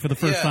to Danny for the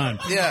first time.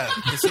 Yeah.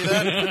 You see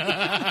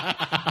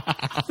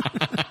that?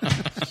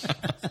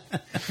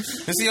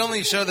 It's the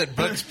only show that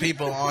books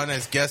people on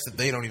as guests that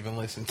they don't even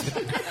listen to.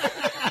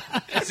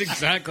 That's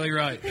exactly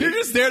right. You're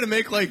just there to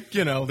make,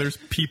 there's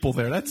people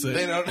there. That's it.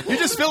 They don't. You're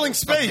just filling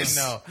space.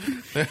 No.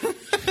 Yeah,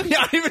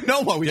 I don't even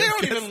know what we They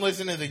have. don't even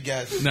listen to the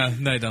guests. No,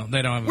 they don't.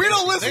 They don't have. We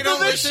don't listen They don't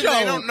to this listen. show.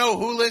 They don't know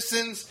who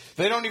listens.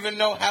 They don't even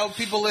know how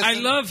people listen. I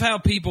love how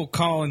people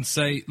call and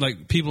say,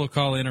 like, people will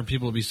call in or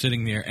people will be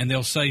sitting there and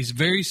they'll say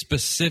very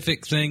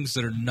specific things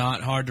that are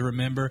not hard to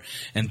remember,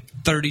 and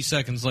 30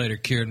 seconds later,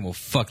 Kieran will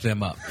fuck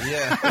them up.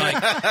 Yeah.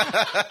 Like,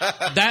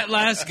 that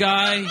last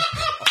guy,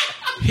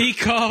 he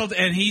called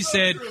and he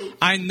said,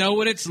 I know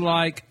what it's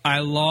like. I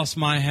lost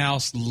my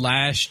house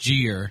last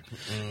year.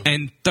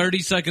 And 30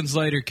 seconds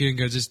later, Kieran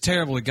goes, it's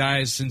terrible. The guy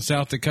is in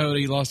South Dakota.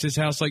 He lost his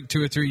house like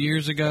 2 or 3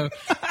 years ago.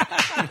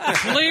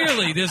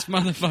 Clearly, this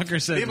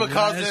motherfucker said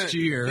last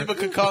year. People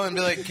could call and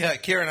be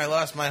like, Kieran, I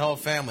lost my whole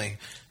family.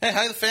 Hey,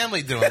 how's the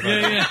family doing?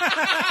 Yeah.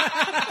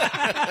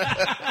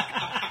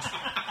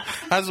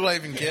 How's the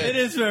wife and kid? It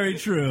is very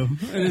true.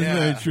 It is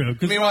very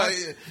true. Meanwhile,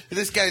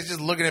 this guy's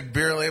just looking at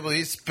beer label.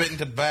 He's spitting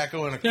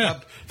tobacco in a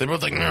cup. They're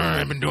both like,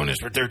 I've been doing this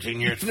for 13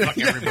 years. Fuck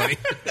everybody.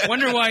 I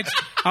wonder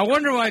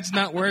why it's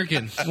not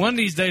working. One of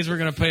these days we're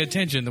going to pay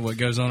attention to what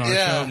goes on our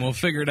show and we'll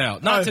figure it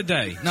out. Not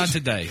today. Not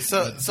today.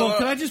 So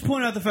can I just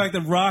point out the fact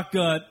that Rock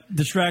got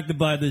distracted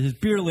by his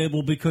beer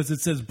label because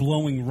it says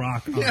Blowing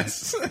Rock on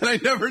Yes, and I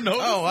never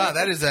noticed. Oh, wow,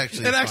 that is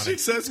actually It funny. actually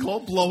says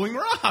called Blowing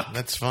Rock.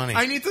 That's funny.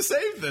 I need to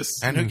save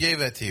this. And who gave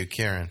that to you,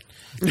 Karen?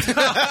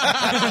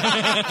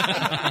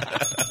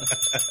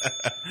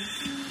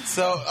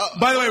 So,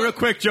 by the way, real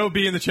quick, Joe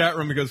B in the chat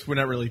room, because we're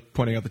not really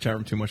pointing out the chat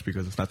room too much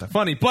because it's not that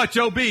funny. But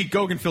Joe B,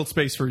 Gogan filled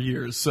space for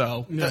years,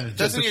 so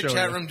doesn't your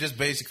chat room just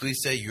basically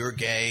say you're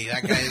gay?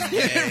 That guy is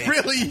gay. It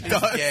really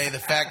does. Gay. The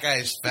fat guy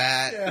is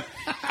fat. Yeah.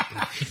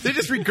 They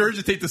just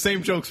regurgitate the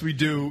same jokes we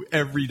do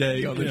every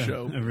day on the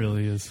show. It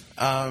really is.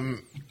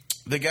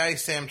 The guy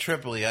Sam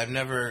Tripoli, I've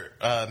never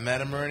met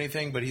him or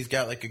anything, but he's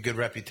got like a good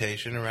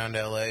reputation around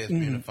LA as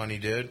being a funny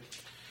dude.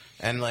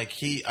 And like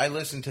I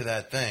listened to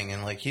that thing,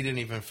 and like he didn't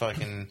even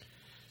fucking.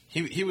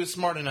 He was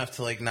smart enough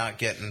to like not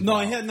get involved. No,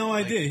 he had no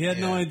idea. He had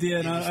no idea,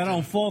 and I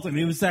don't fault him.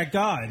 He was that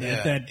guy.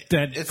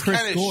 That it's Chris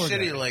kind of Gore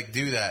shitty guy. to like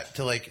do that,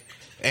 to like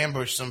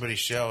ambush somebody's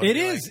show. And It be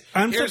is. Like,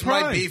 I'm Here's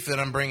surprised. my beef that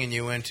I'm bringing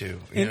you into.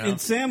 You know?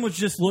 And Sam was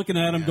just looking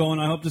at him going,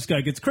 I hope this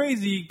guy gets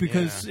crazy,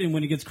 because and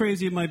when he gets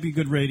crazy, it might be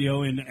good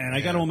radio. And I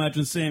got to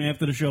imagine Sam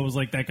after the show was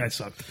like, that guy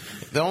sucked.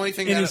 The only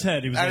thing in his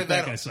head, he was out like, of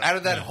that guy sucked. out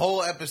of that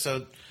whole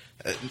episode,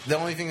 the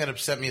only thing that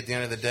upset me at the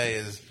end of the day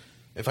is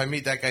if I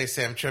meet that guy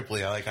Sam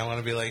Tripoli, I want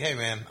to be like, hey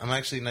man, I'm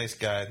actually a nice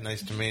guy.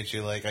 Nice to meet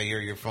you. Like I hear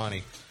you're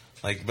funny.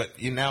 Like,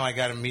 but now I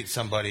got to meet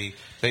somebody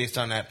based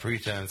on that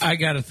pretense. I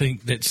got to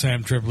think that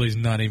Sam Tripoli's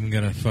not even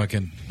going to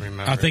fucking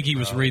remember. I think he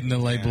was reading the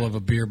label of a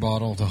beer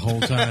bottle the whole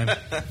time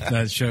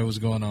that show was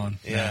going on.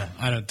 Yeah.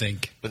 No, I don't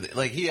think. But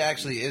like, he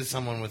actually is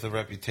someone with a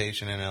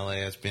reputation in LA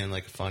as being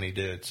like a funny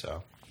dude.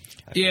 So.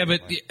 Yeah,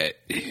 but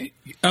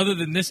other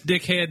than this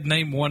dickhead,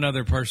 name one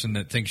other person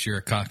that thinks you're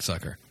a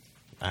cocksucker.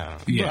 I don't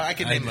know. Yeah, Well, I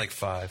can name like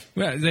 5.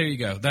 Well, there you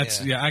go.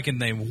 That's I can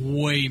name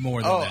way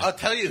more than that. I'll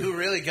tell you who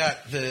really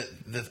got the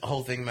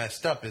whole thing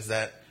messed up is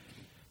that,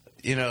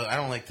 I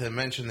don't like to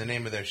mention the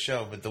name of their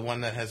show, but the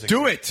one that has a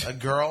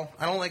girl.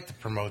 I don't like to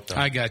promote them.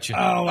 I got you.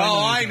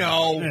 I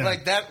know. Yeah.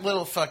 Like that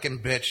little fucking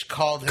bitch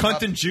called him Cunt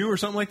up, and Jew or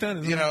something like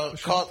that.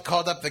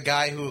 Called up the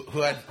guy who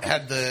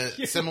had the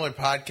similar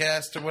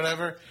podcast or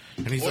whatever.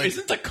 And he's like,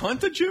 isn't the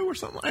cunt a Jew or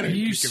something? Are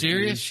you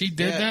serious? She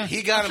did that?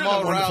 He got him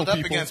all riled up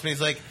people. against me.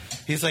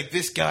 He's like,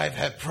 this guy, I've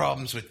had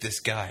problems with this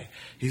guy.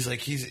 He's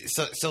like,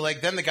 so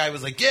then the guy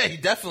was like, yeah, he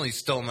definitely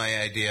stole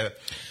my idea.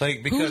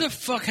 Like, because who the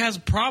fuck has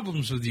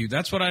problems with you?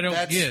 That's what I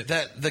don't get.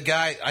 That the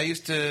guy, I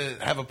used to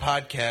have a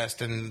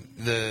podcast, and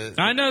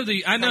I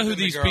know who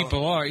these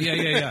people are.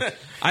 Yeah.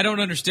 I don't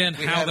understand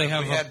how they we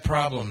have had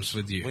problems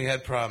with you. We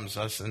had problems,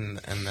 us and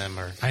them,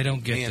 or I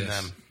don't get me this. and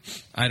them.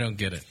 I don't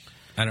get it.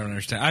 I don't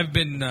understand. I've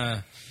been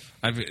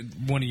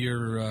one of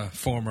your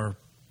former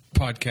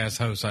podcast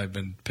hosts. I've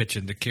been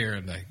pitching to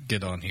Karen to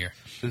get on here.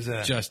 Who's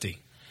that? Justy.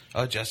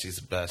 Oh, Justy's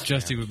the best.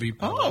 Justy would be.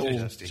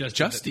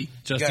 Justy.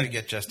 You got to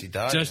get Justy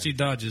Dodge. Justy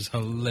Dodge is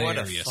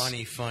hilarious. What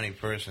a funny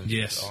person.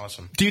 Yes, She's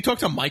awesome. Do you talk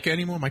to Micah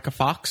anymore? Micah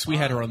Fox? We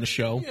had her on the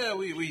show. Yeah,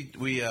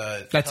 we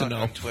That's talk a no.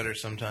 on Twitter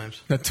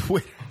sometimes. The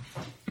Twitter.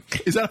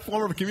 Is that a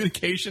form of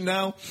communication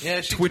now?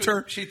 Yeah,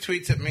 Twitter. She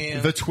tweets at me.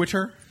 The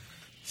Twitter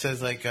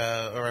says like,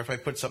 or if I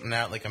put something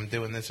out like I'm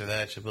doing this or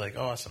that, she'll be like,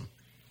 awesome.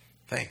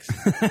 Thanks.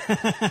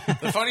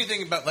 The funny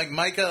thing about like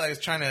Micah, I was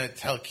trying to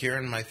tell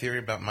Kieran my theory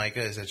about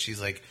Micah is that she's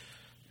like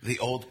the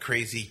old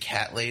crazy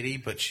cat lady,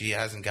 but she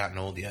hasn't gotten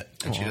old yet,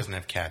 and she doesn't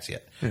have cats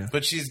yet. Yeah.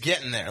 But she's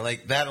getting there.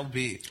 Like that'll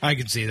be. I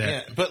can see that.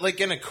 Yeah, but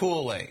like in a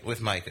cool way with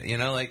Micah,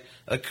 like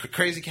a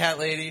crazy cat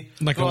lady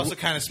Like who a- also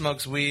kind of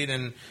smokes weed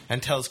and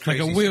tells Like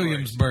crazy a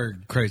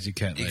Williamsburg crazy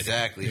cat lady.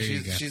 Exactly. There you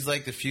go. She's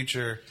like the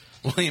future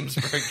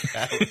Williamsburg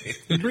cat lady.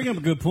 You bring up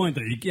a good point,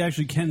 though. You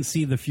actually can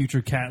see the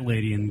future cat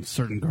lady in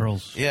certain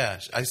girls. Yeah,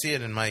 I see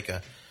it in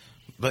Micah.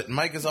 But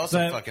Micah's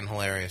also fucking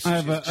hilarious.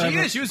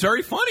 She was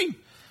very funny.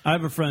 I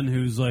have a friend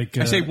who's like...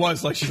 I say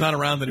was, like she's not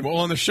around anymore.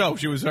 Well, on the show,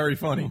 she was very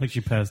funny. Like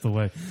she passed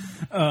away.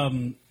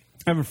 I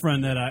have a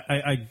friend that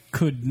I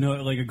could know,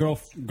 like a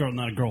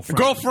not a girlfriend.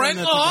 Girlfriend?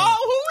 That's a Oh,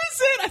 who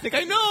is it? I think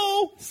I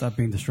know. Stop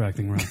being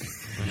distracting,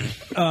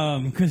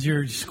 Ron. Because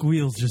your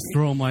squeals just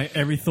throw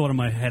every thought in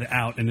my head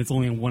out, and it's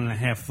only in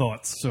 1.5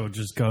 thoughts, so it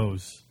just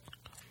goes.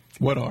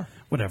 What are?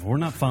 Whatever. We're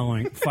not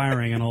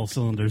firing on all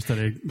cylinders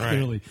today,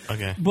 clearly.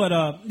 Okay. But,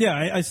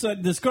 I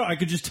said this girl, I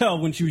could just tell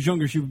when she was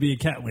younger she would be a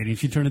cat lady, and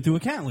she turned into a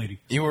cat lady.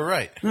 You were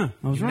right. Yeah,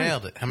 I was you right.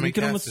 nailed it. How many You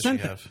could cats almost does she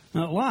sense it.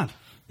 have? A lot.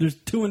 There's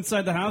 2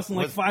 inside the house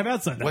and 5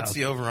 outside the house. What's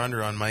the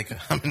over-under on Micah?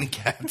 How many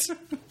cats?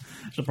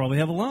 She'll probably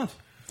have a lot.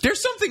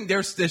 There's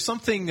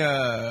something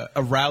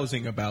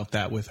arousing about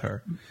that with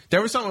her.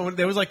 There was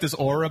like this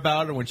aura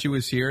about her when she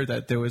was here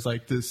that there was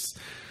like this.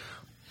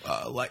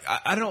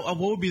 I don't know what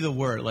would be the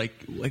word, like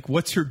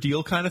what's her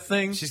deal kind of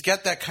thing. She's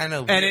got that kind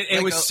of, and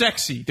it was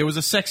sexy. There was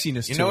a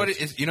sexiness. You know what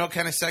it is? You know what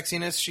kind of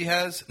sexiness she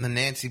has? The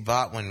Nancy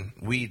Botwin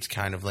weeds,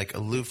 kind of like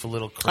aloof, a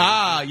little crazy.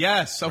 Ah,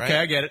 yes. Okay,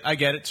 right? I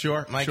get it.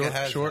 Sure, Micah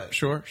has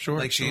sure.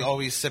 Like she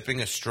always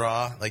sipping a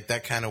straw, like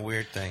that kind of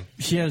weird thing.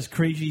 She has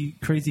crazy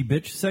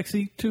bitch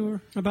sexy to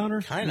her about her.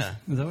 Kinda.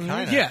 Is that what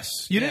it is?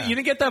 Yes. You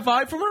didn't get that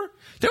vibe from her?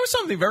 There was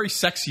something very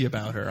sexy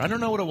about her. I don't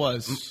know what it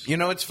was. You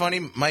know, it's funny.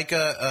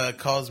 Micah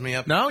calls me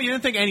up. No, you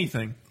didn't think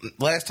anything.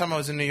 Last time I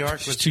was in New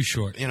York was too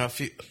short. You know,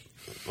 3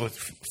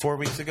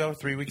 weeks ago,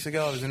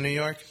 I was in New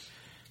York.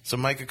 So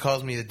Micah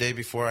calls me the day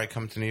before I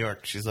come to New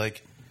York. She's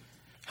like,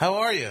 "How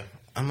are you?"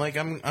 I'm like,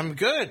 "I'm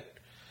good."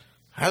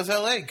 "How's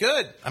LA?"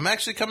 "Good. I'm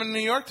actually coming to New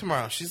York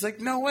tomorrow." She's like,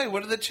 "No way.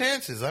 What are the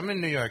chances? I'm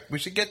in New York. We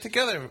should get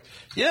together."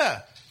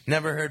 Yeah.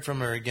 Never heard from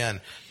her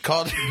again.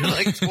 Called her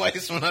like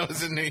twice when I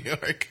was in New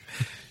York.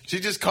 She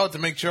just called to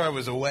make sure I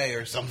was away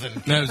or something.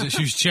 No,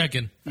 she was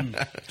checking.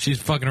 She's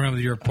fucking around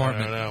with your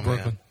apartment in Brooklyn.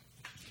 Man.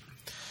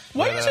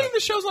 Why are you saying the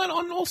show's not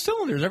on all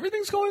cylinders?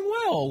 Everything's going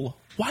well.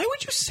 Why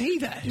would you say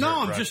that? No,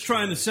 I'm just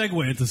trying to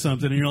segue into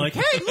something, and you're like,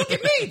 "Hey, look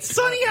at me! It's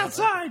sunny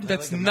outside."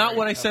 That's not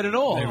what I said at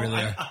all. They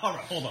really are. All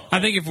right, hold on.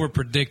 I think if we're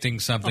predicting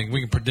something,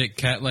 we can predict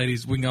cat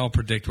ladies. We can all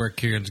predict where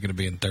Kieran's going to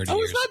be in 30 I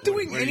years. was not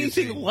doing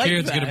anything like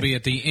Kieran's that. going to be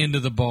at the end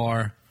of the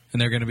bar,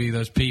 and they're going to be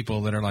those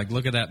people that are like,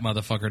 "Look at that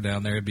motherfucker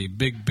down there. It'd be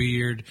big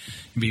beard.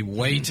 It'd be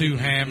way too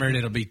hammered.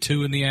 It'll be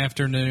 2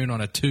 p.m. on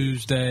a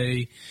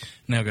Tuesday."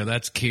 And they'll go,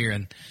 "That's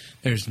Kieran."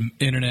 There's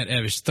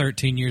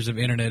 13 years of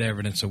internet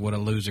evidence of what a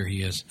loser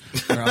he is.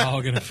 We're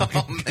all going to fucking...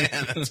 Oh,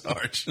 man, that's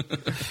harsh.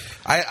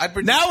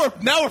 Now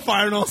we're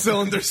firing all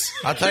cylinders.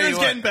 I'll tell you Kieran's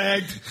what. getting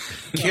bagged.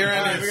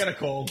 Kieran we got a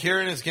cold.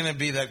 Kieran is going to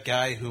be that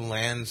guy who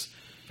lands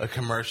a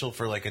commercial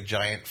for like a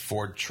giant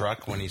Ford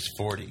truck when he's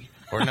 40.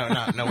 Or no,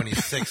 when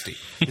he's 60.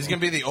 He's going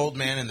to be the old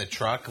man in the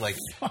truck, like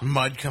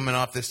mud coming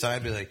off the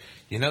side. Be like,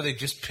 "You know, they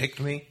just picked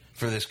me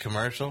for this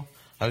commercial.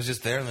 I was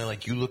just there, and they're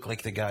like, you look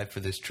like the guy for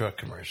this truck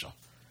commercial."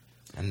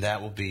 And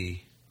that will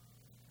be...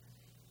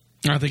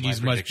 I think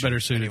he's much prediction. better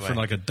suited Anyway. for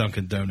like a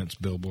Dunkin' Donuts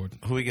billboard.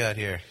 Who we got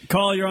here?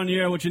 Call, you're on the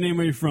air. What's your name?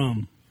 Where you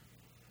from?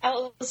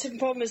 Alison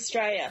from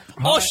Australia.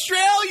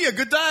 Australia,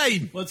 good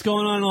day. What's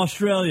going on in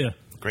Australia?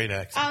 Great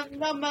accent.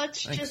 Not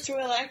much, just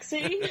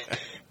relaxing.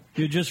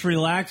 You're just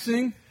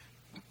relaxing?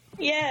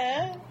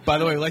 Yeah. By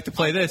the way, we like to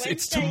play On this.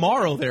 It's Wednesday.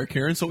 tomorrow there,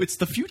 Kieran, so it's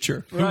the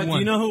future. Right. Do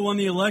you know who won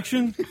the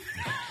election?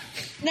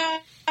 No,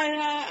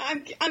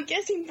 I'm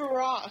guessing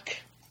Barack.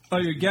 Oh,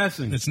 you're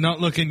guessing. It's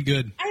not looking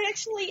good. I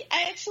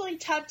actually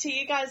tapped to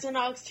you guys and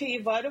asked who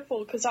you voted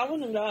for because I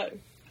want to know.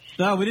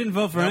 No, we didn't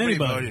vote for Nobody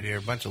anybody. voted here.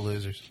 A bunch of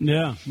losers.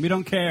 Yeah, we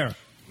don't care.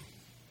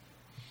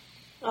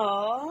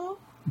 Oh.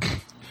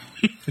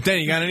 Dan,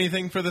 you got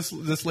anything for this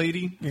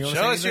lady? You wanna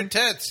Show say us your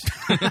anything? tits.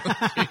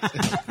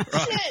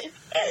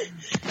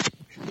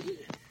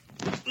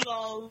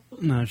 Lol.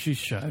 No, she's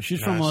shy.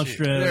 She's from she-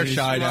 Australia. They're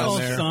shy It's down all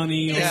there.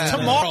 sunny. Yeah. all-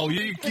 Tomorrow,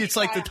 it's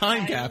like the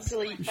time gap. I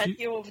usually bet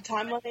you all the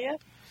time on here.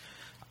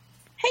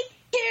 Hey,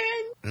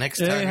 Kieran. Next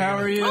Hey, time. how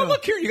are you? Oh,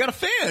 look, Kieran, you got a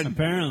fan.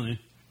 Apparently.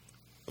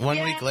 1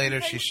 Yeah, week later,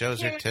 I'm she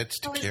shows her Kieran tits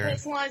to on his Kieran.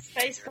 personalized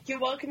Facebook. You're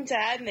welcome to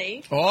add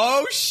me.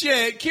 Oh,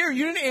 shit. Kieran,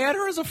 you didn't add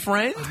her as a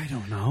friend? I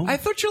don't know. I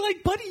thought you're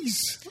like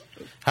buddies.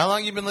 How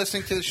long you been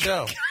listening to the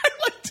show? I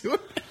like doing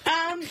that.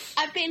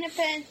 I've been a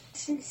fan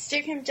since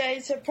Stickham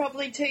days, so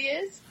probably 2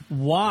 years.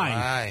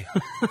 Why?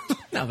 Why?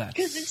 Now that.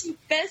 Because it's the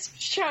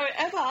best show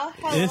ever.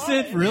 Hello. Is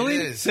it really?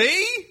 It is.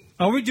 See?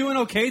 Are we doing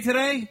okay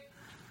today?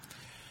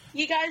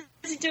 You guys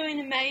are doing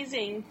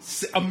amazing.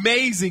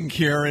 Amazing,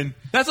 Kieran.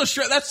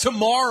 That's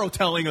tomorrow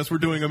telling us we're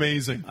doing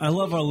amazing. I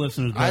love our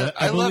listeners, but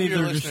I I love believe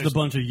your they're just listeners. a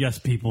bunch of yes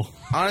people.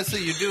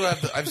 Honestly, you do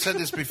have. I've said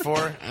this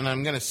before, and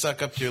I'm going to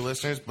suck up to your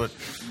listeners, but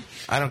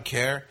I don't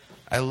care.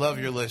 I love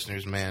your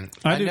listeners, man.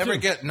 I I do never too.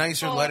 get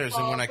nicer letters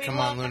than when I we come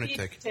on love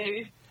Lunatic. you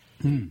too.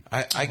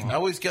 I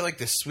always get like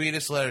the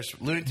sweetest letters.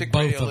 Lunatic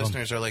Both Radio of them.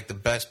 listeners are like the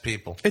best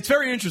people. It's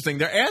very interesting.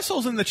 They're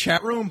assholes in the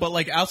chat room, but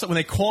like outside when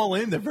they call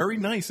in, they're very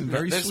nice and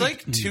very There's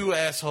sweet. like 2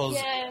 assholes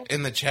Yeah.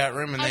 in the chat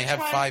room, and they I have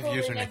try 5 calling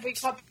usernames. every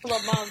couple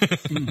of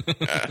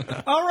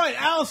months. All right,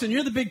 Allison,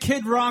 you're the big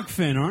Kid Rock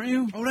fan, aren't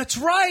you? Oh, that's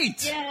right.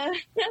 Yeah,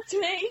 that's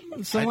me.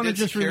 Someone I to did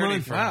just security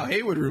remind. for- Wow,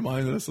 Haywood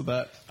reminded us of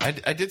that.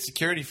 I did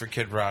security for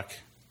Kid Rock.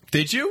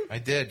 Did you? I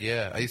did,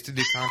 yeah. I used to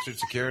do concert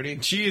security.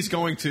 She is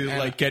going to And-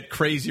 like get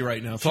crazy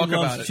right now. Talk loves-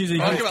 about it. she's a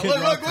Talk huge about- Kid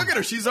look, Rock look at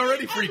her. She's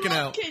already freaking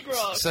out. Kid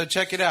Rock. So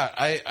check it out.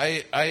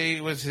 I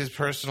was his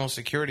personal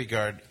security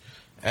guard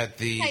at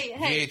the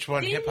Hey,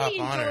 VH1 didn't Hip Hop he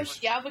Honors. endorse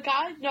the other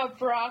guy? No,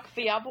 Barack,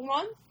 the other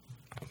one?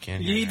 I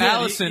can't He hear did.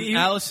 Allison,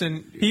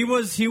 Allison. He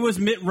was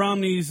Mitt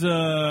Romney's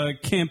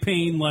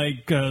campaign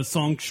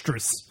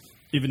songstress,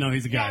 even though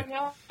he's a guy.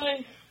 No.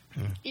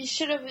 You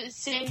should have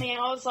seen me. I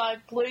was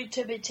like glued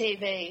to the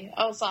TV.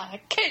 I was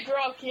like, Kid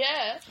Rock,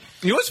 yeah.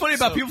 You know what's funny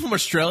about people from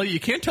Australia? You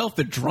can't tell if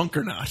they're drunk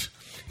or not.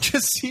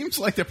 just seems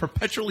like they're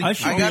perpetually. I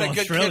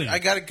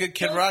got a good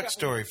Kid Rock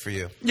story for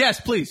you. Yes,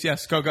 please.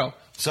 Yes, go.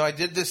 So I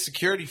did this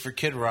security for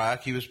Kid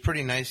Rock. He was a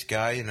pretty nice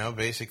guy, you know.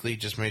 Basically,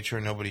 just made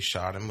sure nobody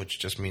shot him, which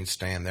just means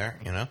staying there,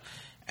 you know.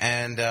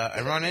 And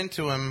I run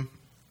into him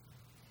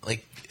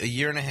like a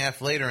year and a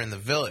half later in the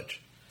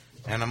Village,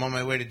 and I'm on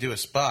my way to do a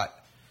spot,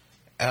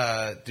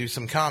 do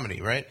some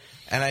comedy, right?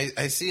 And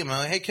I see him. I'm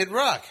like, "Hey, Kid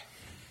Rock."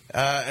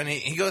 And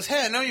he goes,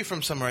 "Hey, I know you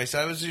from somewhere." I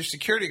said, "I was your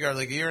security guard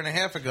like a year and a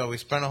half ago. We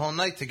spent a whole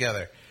night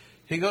together."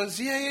 He goes,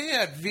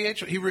 Yeah,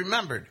 VH. He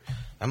remembered.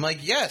 I'm like,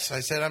 "Yes."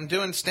 I said, "I'm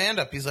doing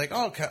stand-up." He's like,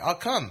 "Oh, I'll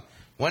come.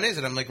 When is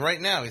it?" I'm like, "Right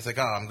now." He's like,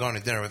 "Oh, I'm going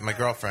to dinner with my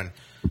girlfriend."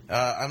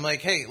 I'm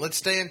like, "Hey, let's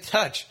stay in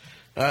touch."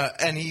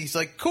 And he's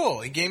like, "Cool."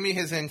 He gave me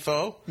his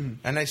info,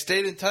 and I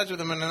stayed in touch with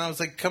him, and then I was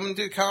like, "Come and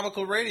do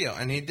comical radio,"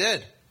 and he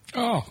did.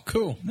 Oh,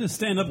 cool. A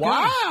stand-up guy.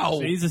 Wow. So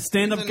he's a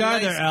stand-up guy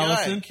nice there,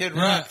 Allison. guy, Kid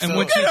Rock. And so-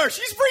 what's Look at her.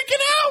 She's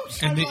freaking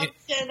out. And I love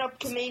stand-up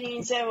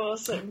comedians. They're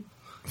awesome.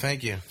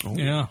 Thank you.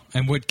 Yeah,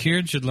 and what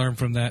Kieran should learn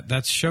from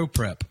that's show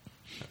prep.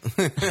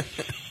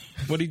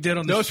 What he did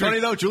on the No, it's street. funny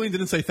though. Julian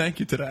didn't say thank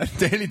you to that.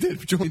 Danny did,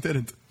 but Julian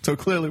didn't. So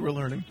clearly we're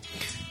learning.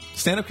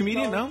 Stand-up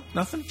comedian? No?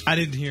 Nothing? I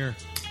didn't hear.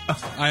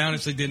 I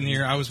honestly didn't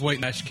hear. I was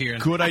waiting to Kieran.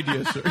 Good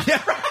idea, sir.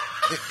 Yeah, right.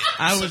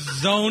 I was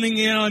zoning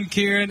in on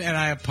Kieran, and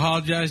I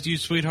apologize to you,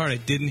 sweetheart. I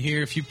didn't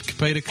hear if you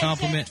paid a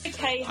compliment.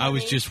 Okay, I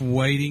was honey. just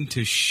waiting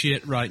to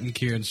shit right in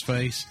Kieran's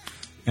face,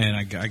 and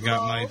I got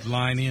my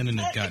line in, and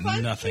it got If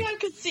only nothing. I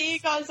could see you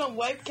guys on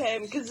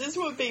webcam, because this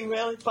would be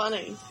really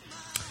funny.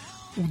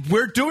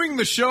 We're doing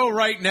the show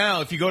right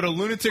now. If you go to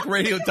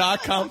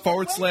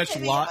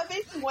lunaticradio.com/live. I've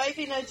been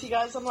waving at you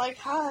guys. I'm like,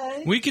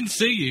 hi. We can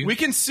see you. We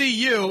can see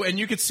you, and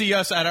you can see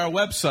us at our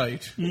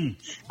website. I'm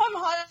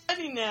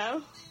hiding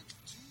now.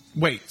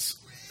 Wait.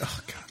 Oh,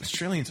 God.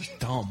 Australians are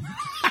dumb.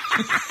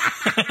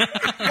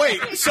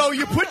 Wait, so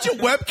you put your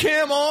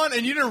webcam on,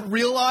 and you didn't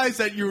realize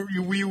that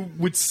we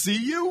would see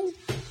you?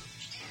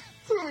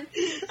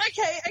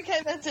 Okay,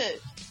 that's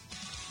it.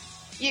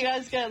 You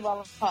guys go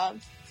love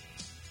fun.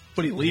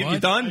 What, do you leave? What? You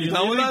done? Are You you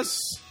done with leaving?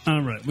 us?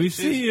 All right, we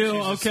see you.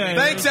 Okay.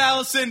 Thanks,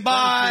 Allison.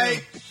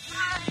 Bye.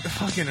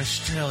 Fucking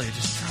Australia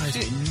just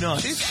drives me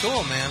nuts. She's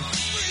cool, man.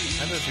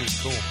 I thought she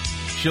was cool.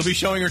 She'll be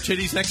showing her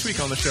titties next week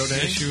on the show,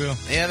 Danny. Yes, she will.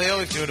 Yeah, they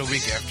always do it a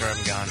week after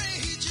I'm gone.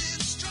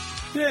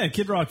 Yeah,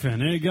 Kid Rock fan.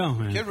 There you go,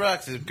 man. Kid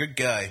Rock's a good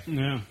guy.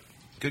 Yeah.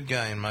 Good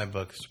guy in my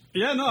books.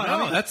 Yeah, no,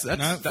 I mean, that's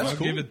I'll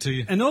cool. give it to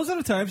you. And those are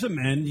the types of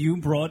men you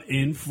brought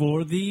in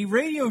for the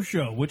radio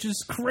show, which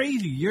is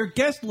crazy. Your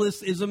guest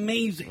list is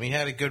amazing. We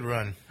had a good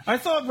run. I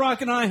thought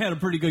Rock and I had a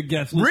pretty good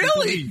guest list.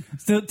 Really?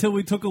 Until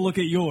we took a look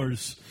at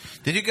yours.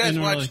 Did you guys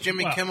And we're watch like,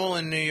 Jimmy wow. Kimmel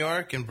in New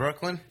York and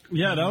Brooklyn?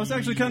 Yeah, that was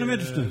actually kind of It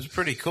interesting. was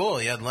pretty cool.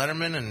 He had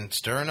Letterman and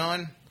Stern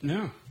on.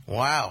 Yeah.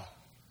 Wow.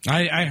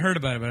 I heard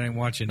about it, but I didn't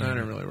watch it. I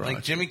didn't really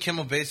Like Jimmy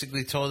Kimmel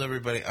basically told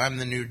everybody, "I'm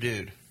the new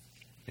dude."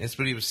 That's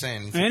what he was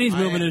saying. He's And like, he's "I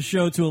moving am-" his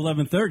show to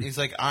 11:30. He's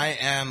like, "I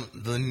am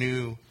the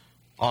new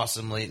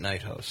awesome late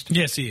night host."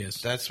 Yes, he is.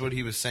 That's what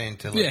he was saying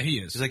to. Like, Yeah, he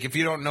is. He's like, "If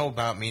you don't know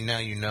about me, now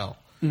you know."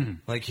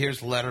 Like,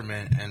 here's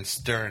Letterman and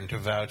Stern to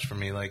vouch for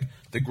me, like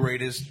the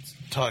greatest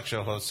talk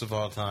show hosts of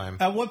all time.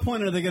 At what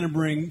point are they going to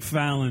bring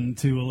Fallon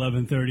to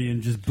 11:30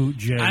 and just boot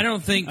Jay? I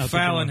don't think out the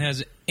Fallon door?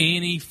 has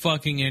any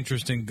fucking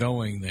interest in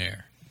going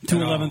there. To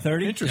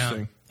 11:30?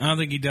 Interesting. No, I don't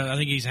think he does. I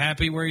think he's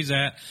happy where he's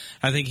at.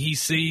 I think he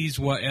sees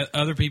what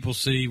other people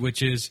see,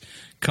 which is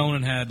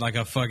Conan had like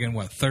a fucking,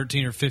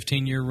 13 or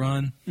 15 year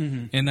run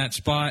in that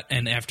spot,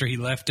 and after he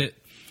left it,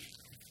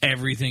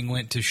 everything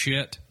went to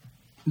shit.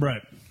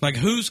 Right. Like,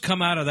 who's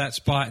come out of that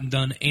spot and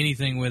done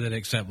anything with it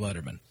except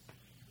Letterman?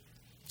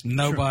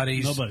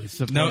 Nobody's. Nobody's.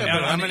 No, Yeah,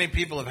 but I how mean- many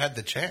people have had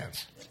the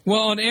chance?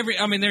 Well, on every,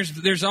 I mean,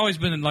 there's always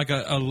been like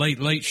a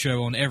late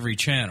show on every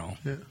channel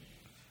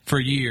for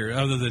a year,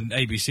 other than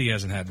ABC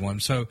hasn't had one.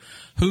 So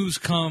who's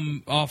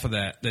come off of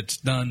that's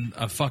done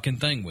a fucking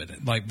thing with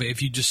it? Like, but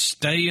if you just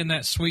stay in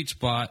that sweet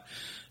spot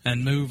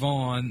and move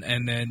on,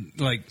 and then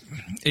like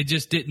it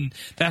just didn't.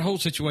 That whole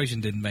situation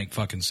didn't make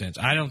fucking sense.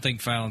 I don't think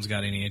Fallon's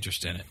got any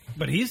interest in it.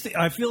 But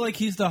I feel like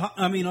he's the.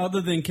 I mean,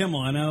 other than Kimmel,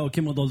 I know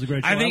Kimmel does a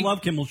great show. I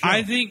love Kimmel's show.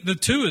 I think the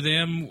two of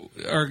them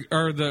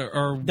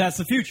are that's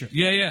the future.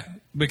 Yeah,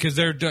 because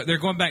they're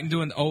going back and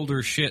doing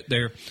older shit.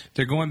 They're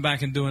going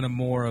back and doing a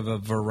more of a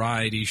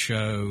variety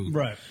show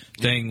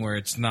thing where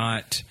it's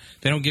not.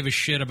 They don't give a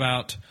shit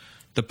about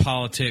the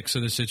politics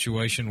of the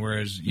situation.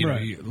 Whereas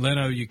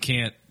Leno, you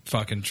can't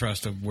fucking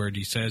trust a word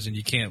he says, and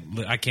you can't.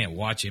 I can't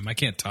watch him. I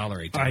can't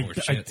tolerate that more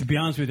shit. To be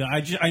honest with you,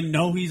 I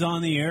know he's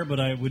on the air,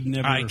 but I would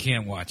never. I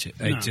can't watch it.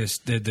 No. I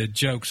just the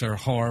jokes are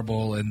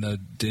horrible, and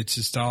it's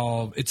just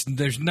all.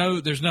 There's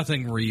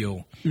nothing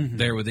real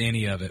there with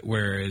any of it.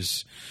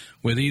 Whereas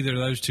with either of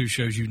those two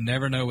shows, you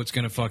never know what's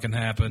going to fucking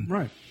happen.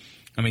 Right.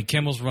 I mean,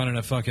 Kimmel's running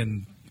a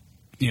fucking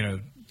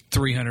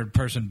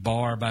 300-person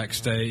bar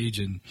backstage,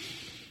 and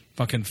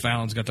fucking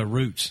Fallon's got the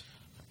roots.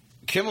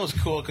 Kimmel's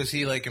cool because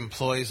he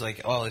employs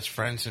all his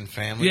friends and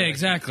family. Yeah,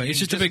 exactly. It's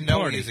just a big know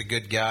party. He's a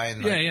good guy,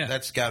 and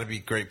that's got to be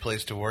a great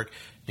place to work.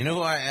 You know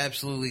who I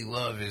absolutely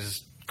love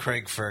is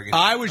Craig Ferguson.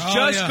 I was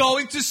just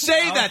going to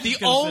say that. The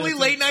only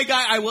late night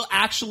guy I will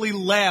actually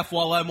laugh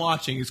while I'm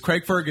watching is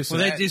Craig Ferguson.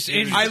 Well,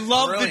 I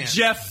love the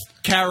Jeff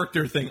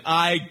character thing.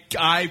 I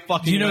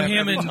fucking. You know laugh him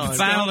every and time.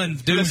 Fallon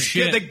do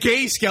shit. The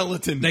gay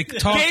skeleton. They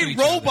talk to gay each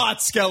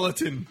robot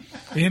skeleton.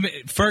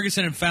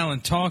 Ferguson and Fallon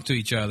talk to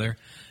each other,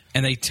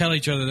 and they tell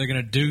each other they're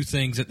going to do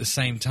things at the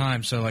same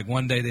time. So, like,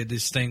 one day they did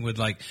this thing with,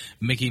 like,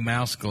 Mickey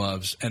Mouse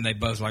gloves, and they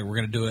both, like, we're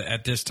going to do it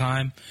at this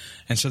time.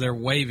 And so they're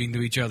waving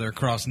to each other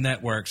across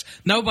networks.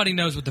 Nobody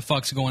knows what the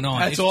fuck's going on.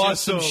 That's it's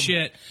awesome. Just some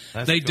shit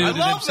That's they cool. do I to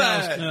love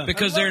themselves that.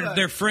 because I love that.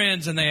 they're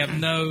friends and they have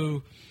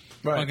no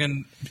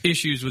fucking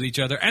issues with each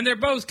other. And they're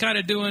both kind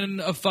of doing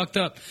a fucked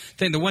up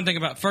thing. The one thing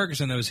about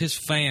Ferguson, though, is his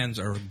fans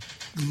are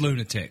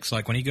lunatics.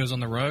 Like, when he goes on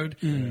the road,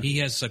 he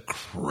has the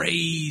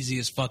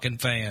craziest fucking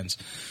fans.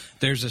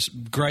 There's this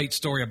great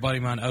story. A buddy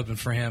of mine opened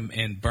for him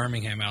in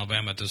Birmingham,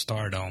 Alabama at the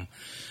Stardome.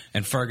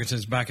 And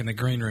Ferguson's back in the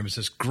green room. It's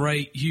this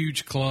great,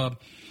 huge club.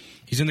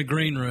 He's in the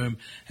green room,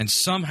 and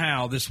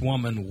somehow this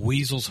woman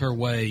weasels her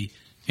way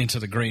into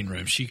the green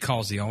room. She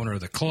calls the owner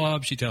of the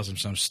club. She tells him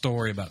some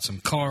story about some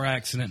car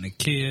accident and a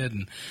kid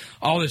and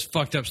all this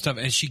fucked up stuff.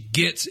 And she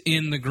gets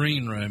in the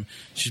green room.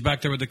 She's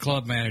back there with the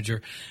club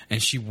manager,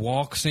 and she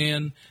walks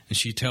in, and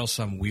she tells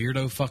some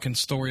weirdo fucking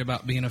story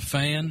about being a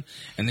fan.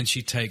 And then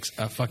she takes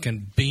a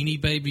fucking Beanie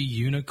Baby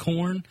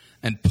unicorn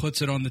and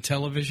puts it on the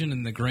television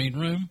in the green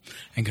room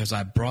and goes,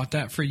 I brought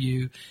that for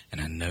you, and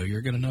I know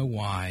you're going to know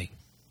why.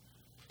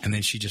 And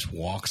then she just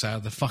walks out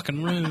of the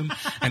fucking room,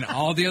 and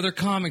all the other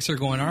comics are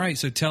going, all right,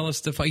 so tell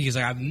us the fuck. He's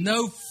like, I have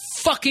no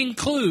fucking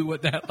clue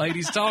what that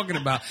lady's talking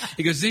about.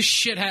 He goes, this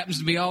shit happens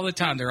to me all the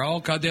time. They're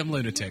all goddamn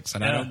lunatics,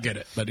 and I don't get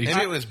it. But Maybe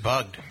it was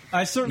bugged.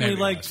 I certainly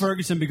like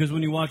Ferguson because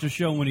when you watch a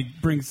show, when he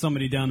brings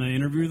somebody down to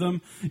interview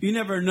them, you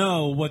never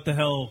know what the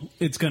hell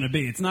it's going to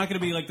be. It's not going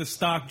to be like the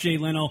stock Jay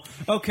Leno.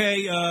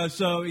 Okay,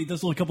 so he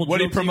does a couple What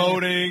are you jokes here,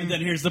 promoting? and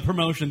then here's the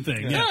promotion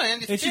thing. Yeah. Yeah,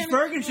 And it's just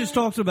Ferguson just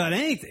talks about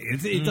anything.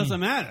 It doesn't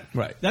matter.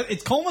 Right.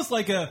 It's almost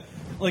like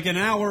an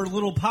hour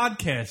little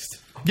podcast.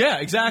 Yeah,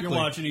 exactly.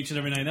 You're watching each and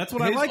every night. That's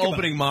what his I like.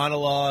 opening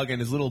monologue and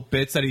his little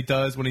bits that he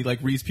does when he like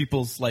reads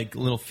people's like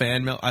little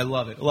fan mail. I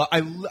love it.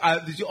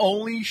 It's the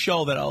only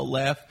show that I'll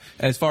laugh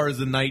as far as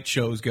the night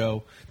shows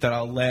go that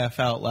I'll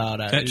laugh out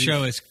loud at. That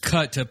show is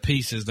cut to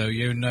pieces, though.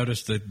 You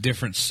notice the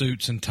different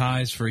suits and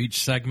ties for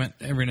each segment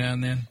every now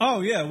and then.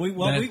 Oh yeah,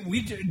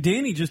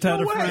 Danny just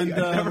had a friend.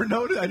 I never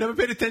noticed. I never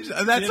paid attention.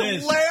 And that's It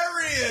is.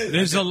 hilarious.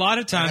 There's a lot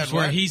of times Had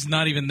where what? he's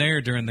not even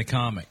there during the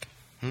comic.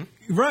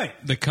 Right.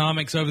 The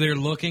comics over there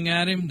looking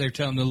at him, they're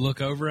telling him to look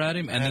over at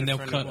him, and had then a they'll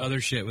friend cut who-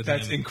 other shit with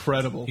That's him.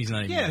 incredible. He's not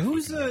even Yeah, there.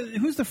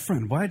 who's the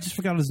friend? Why I just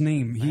forgot his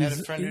name. I had a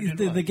He's, friend who he's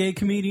did what? the gay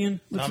comedian.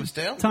 Thomas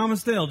Dale?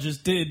 Thomas Dale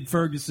just did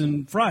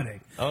Ferguson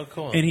Friday. Oh,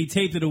 cool. And he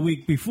taped it a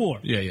week before.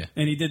 Yeah.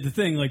 And he did the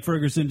thing like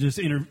Ferguson just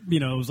it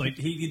was like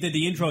he did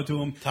the intro to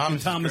him. Thomas and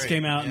is Thomas great,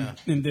 came out yeah.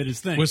 and did his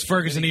thing. Was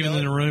Ferguson Did he even kill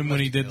in the it? room when Must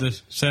he have did the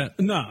killed set?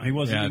 No, he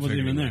wasn't. Yeah, I he wasn't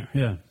figured even he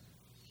there.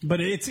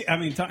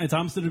 Yeah. But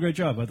Thomas did a great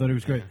job. I thought he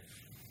was great.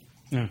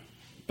 Yeah.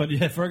 But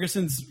yeah,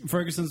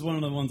 Ferguson's one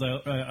of the ones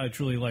I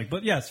truly like.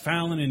 But yes,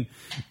 Fallon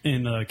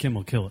and Kim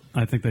will kill it.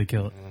 I think they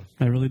kill it.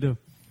 I really do.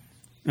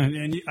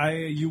 And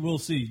you will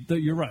see.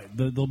 You're right.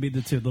 There'll be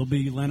the two. There'll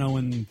be Leno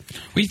and.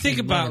 We think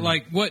and about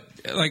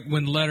Letterman. like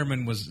when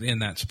Letterman was in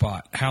that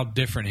spot, how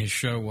different his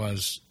show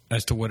was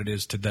as to what it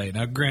is today.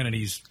 Now, granted,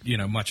 he's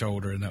much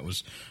older, and that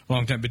was a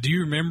long time. But do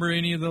you remember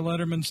any of the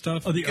Letterman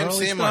stuff? Oh, the You can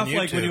early see him stuff, on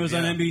like when he YouTube, was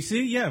on yeah.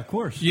 NBC. Yeah, of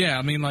course. Yeah,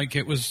 I mean, like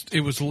it was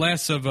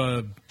less of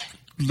a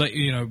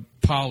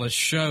polished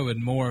show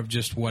and more of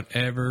just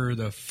whatever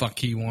the fuck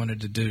he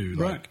wanted to do.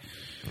 Right. Like,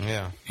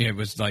 Yeah. it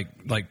was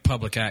like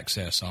public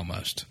access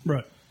almost.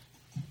 Right.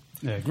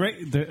 Yeah,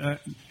 great. The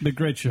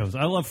great shows.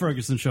 I love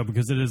Ferguson's show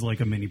because it is like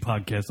a mini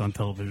podcast on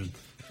television.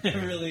 It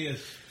really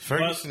is.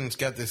 Ferguson's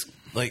got this,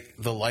 like,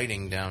 the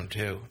lighting down,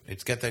 too.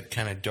 It's got that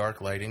kind of dark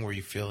lighting where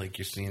you feel like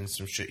you're seeing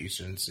some shit you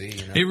shouldn't see,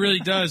 you know? It really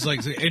does.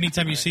 Like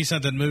anytime you see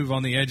something move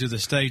on the edge of the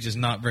stage is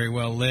not very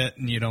well lit,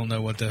 and you don't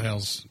know what the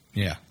hell's.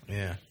 Yeah,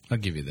 Yeah. I'll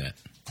give you that.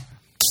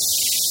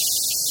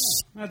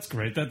 That's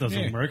great. That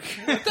doesn't work.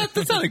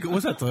 That's not a good.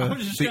 What's that? The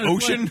gonna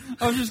ocean?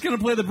 I was just going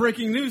to play the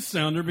breaking news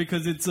sounder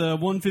because it's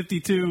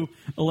 152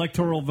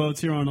 electoral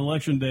votes here on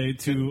Election Day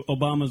to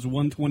Obama's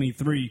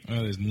 123.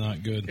 That is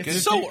not good.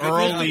 It's so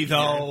early,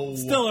 though.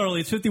 Still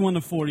early. It's 51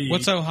 to 48.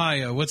 What's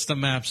Ohio? What's the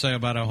map say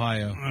about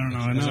Ohio? I don't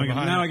know.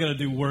 Now I got to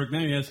do work. Now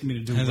you're asking me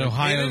to do Has work. He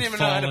Ohio didn't even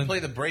know how to fallen? play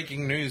the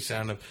breaking news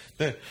sound of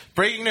the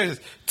breaking news.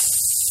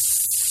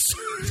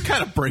 It's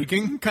kind of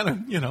breaking, kind of,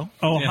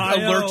 Ohio,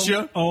 alerts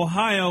you.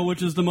 Ohio,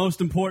 which is the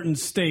most important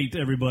state,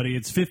 everybody.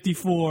 It's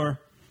 54%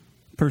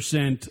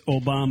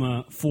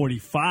 Obama,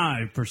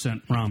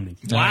 45% Romney.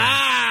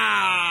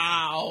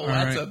 Wow,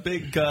 that's right. a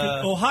big.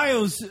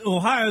 Ohio's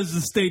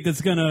the state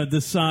that's going to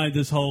decide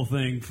this whole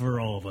thing for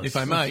all of us. If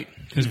I might,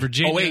 Is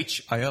Virginia?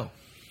 OHIO.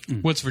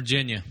 What's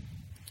Virginia?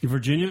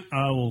 Virginia?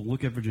 I will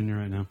look at Virginia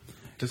right now.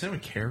 Does anyone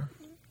care?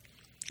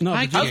 No,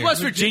 how's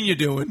West Virginia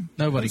doing?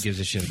 Nobody gives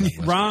a shit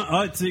about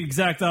West It's the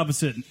exact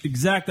opposite.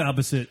 Exact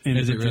opposite. In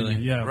Is it Virginia.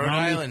 really? Yeah. Rhode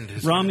Island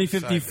is Romney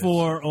beside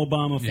 54,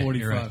 Obama 45. Yeah,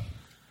 you're right.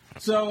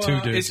 So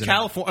It's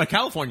California.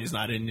 California's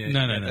not in yet.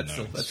 No.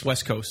 That's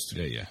West Coast.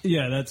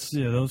 Yeah.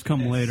 those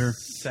come later.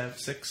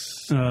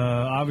 6.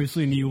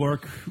 Obviously, New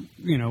York.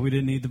 We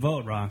didn't need the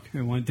vote. Rock.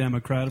 It went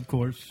Democrat, of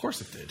course. Of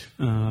course, it did.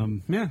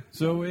 Yeah.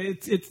 So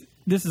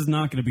this is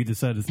not going to be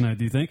decided tonight.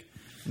 Do you think?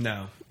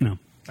 No.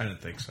 I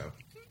don't think so.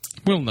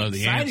 We'll know the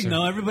Exciting answer.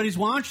 though. Everybody's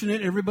watching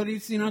it.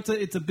 Everybody's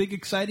it's a big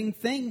exciting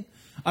thing.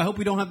 I hope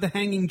we don't have the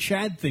hanging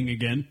Chad thing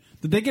again.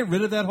 Did they get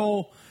rid of that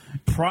whole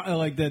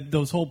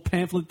those whole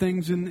pamphlet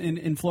things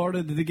in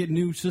Florida? Did they get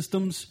new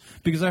systems?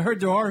 Because I heard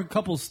there are a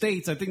couple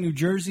states. I think New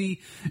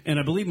Jersey and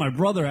I believe my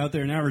brother out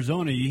there in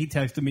Arizona. He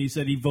texted me. He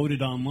said he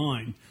voted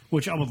online,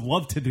 which I would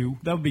love to do.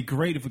 That would be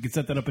great if we could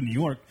set that up in New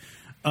York.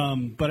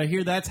 But I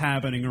hear that's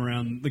happening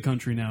around the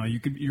country now.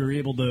 You're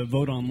able to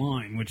vote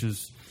online, which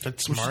is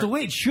the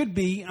way it should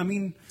be. I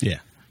mean, yeah,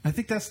 I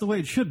think that's the way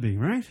it should be,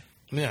 right?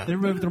 Yeah. They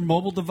have their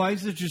mobile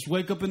devices. Just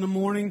wake up in the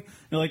morning.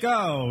 They're like,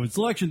 oh, it's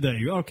election day.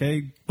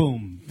 Okay,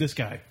 boom, this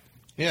guy.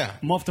 Yeah,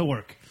 I'm off to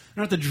work. I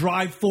don't have to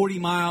drive 40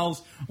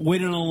 miles,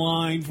 wait in a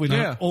line with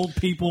old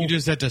people. You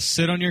just have to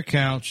sit on your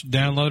couch,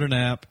 download an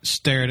app,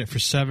 stare at it for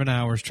 7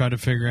 hours, try to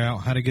figure out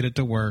how to get it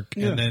to work,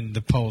 and then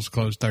the polls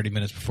close 30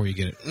 minutes before you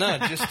get it. No,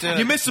 just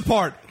you missed the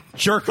part.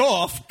 Jerk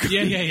off.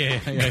 Yeah.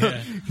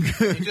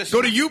 You just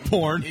go to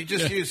YouPorn. You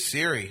just use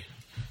Siri.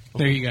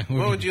 There you go.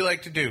 What would you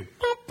like to do?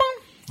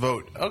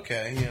 Vote.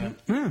 Okay.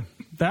 Yeah.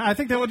 I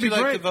think that would be great.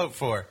 What would you like great. to vote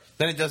for?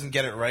 Then it doesn't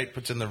get it right,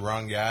 puts in the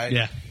wrong guy.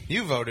 Yeah.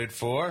 You voted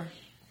for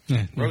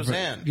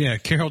Roseanne. Yeah,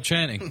 Carol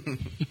Channing.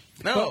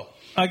 No. Well,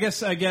 I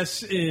guess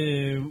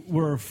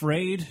we're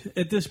afraid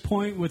at this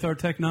point with our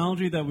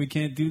technology that we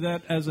can't do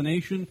that as a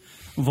nation.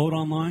 Vote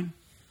online.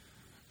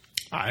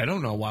 I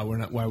don't know why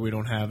we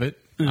don't have it.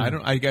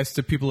 I guess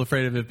the people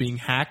afraid of it being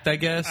hacked. I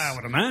guess I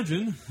would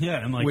imagine.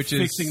 Yeah, and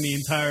fixing the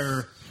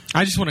entire.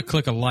 I just want to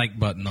click a like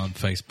button on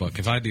Facebook.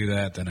 If I do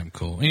that, then I'm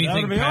cool.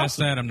 Anything past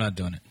that, I'm not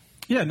doing it.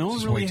 Yeah, no one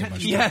Just really way too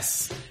much.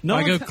 Yes. No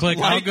I go click.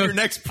 Like your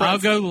next I'll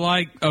go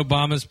like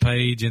Obama's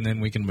page, and then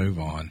we can move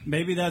on.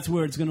 Maybe that's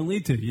where it's going to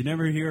lead to. You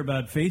never hear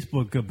about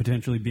Facebook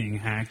potentially being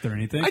hacked or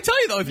anything. I tell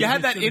you though, if you Maybe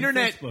had that it's gonna be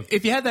internet, Facebook.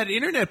 if you had that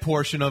internet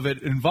portion of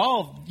it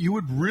involved, you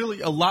would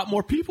a lot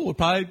more people would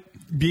probably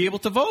be able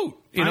to vote.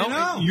 You know,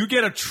 I know. You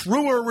get a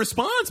truer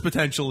response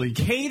potentially.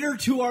 Cater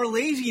to our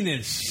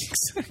laziness,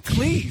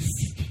 please.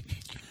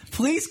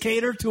 Please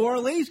cater to our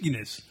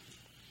laziness.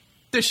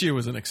 This year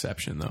was an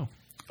exception, though.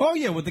 Oh,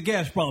 yeah, with the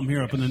gas problem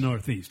here up in the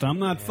Northeast. I'm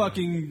not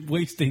fucking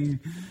wasting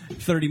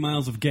 30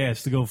 miles of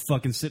gas to go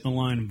fucking sit in a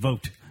line and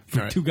vote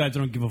for two guys I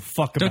don't give a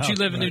fuck about. Don't you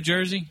live in New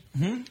Jersey?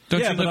 Hmm?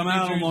 Don't yeah, you but live I'm in New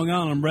out on Jersey? Long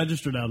Island. I'm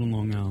registered out on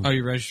Long Island. Oh,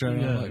 you're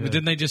registered? Yeah, But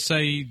didn't they just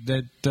say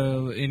that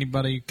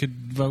anybody could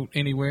vote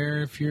anywhere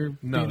if you're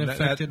being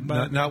affected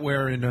by it? Not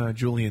where in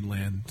Julian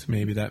land.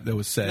 Maybe that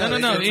was said. No.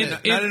 Not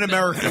in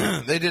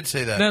America. They did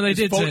say that. No, they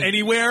did vote say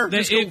anywhere.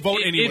 Just go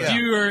vote anywhere. If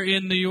you are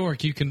in New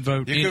York, you can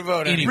vote. You can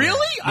vote anywhere.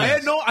 anywhere.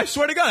 Really? I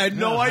swear to God, I had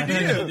no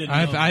idea.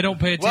 I don't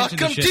pay attention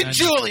Welcome to shit. to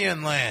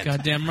Julian land.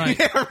 Goddamn right.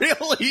 Yeah,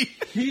 really?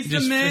 He's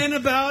the man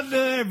about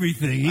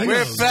everything. He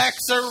Where knows.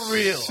 facts are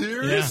real.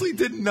 Seriously,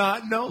 did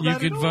not know You that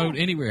could at all. vote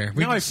anywhere.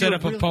 We Now I could set feel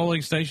up a really-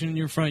 polling station in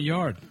your front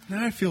yard.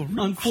 Now I feel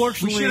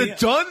Unfortunately, we should have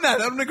done that.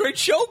 That would have been a great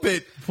show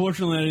bit.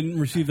 Fortunately, I didn't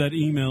receive that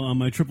email on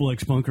my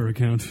XXX Bunker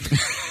account.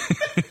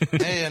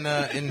 Hey,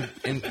 and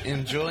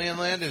in Julian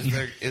land,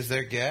 is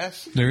there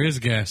gas? There is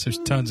gas. There's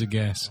tons of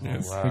gas.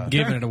 wow. We're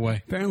giving it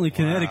away. Apparently,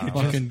 Connecticut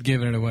just Fucking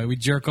giving it away. We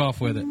jerk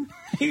off with it.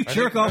 you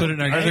jerk off. Put it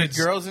in our Are there kids.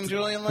 girls in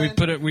Julian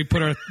land? We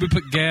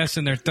put gas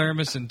in their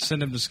thermos and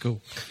send them to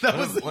school. That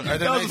was Are there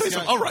that was nice,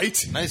 amazing. All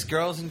right. nice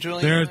girls in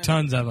Julian There are land?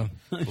 tons of them.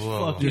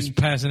 Whoa. Just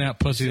passing out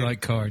pussy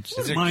like cards.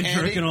 Is there Mind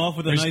candy? jerking off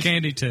with a There's nice.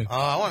 candy too. Oh,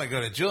 I want to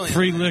go to Julian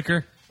Free land.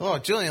 liquor. Oh,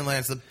 Julian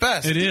land's the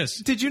best. It is.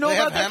 Did you know They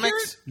about have that?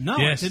 hammocks? No,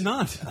 Yes. I did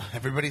not.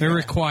 Everybody. They're I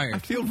required. I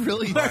feel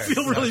really. I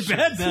feel really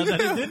bad now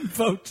that I didn't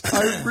vote.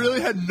 I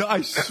really had no.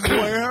 I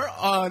swear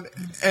on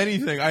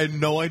anything, I had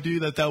no idea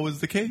that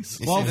was the case.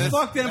 You Well, see, this-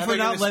 fuck them now for they're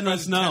not gonna letting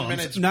us spend 10 know.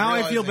 minutes Now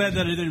I feel realizing- bad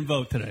that I didn't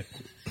vote today.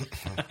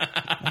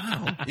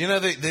 You know,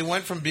 they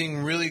went from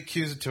being really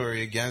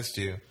accusatory against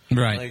you,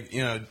 Right. Like,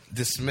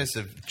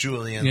 dismissive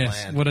Julian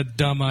Yes. land. What a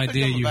dumb It took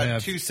idea them you about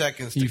have. 2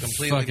 seconds to You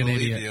completely fucking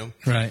believe idiot.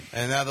 you, Right.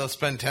 And now they'll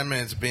spend 10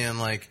 minutes being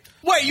like,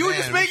 Wait, you were Man,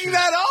 just we making should-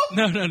 that up?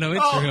 No,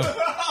 it's Oh, real.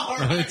 all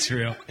No, right. it's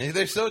real.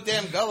 they're so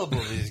damn gullible.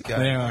 These guys.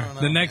 They I are. don't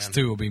know, The next man.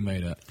 two will be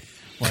made up.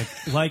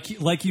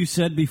 Like you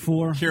said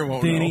before, Kira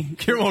won't Danny. know.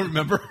 Kira won't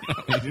remember.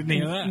 You didn't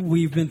hear that?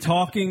 We've been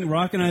talking.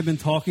 Rock and I have been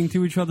talking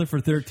to each other for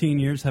 13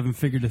 years, haven't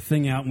figured a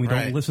thing out, and we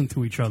Right. don't listen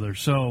to each other.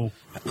 So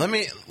Let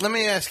me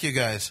ask you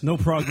guys. no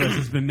progress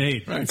has been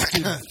made.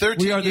 13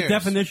 We are the years.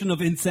 definition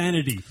of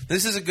insanity.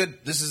 This is a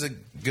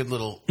good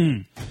little.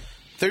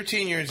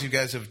 13 years, you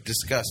guys have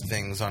discussed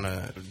things on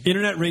a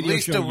Internet radio at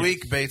least show, a yes.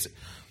 week basis.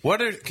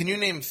 Can you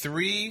name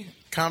 3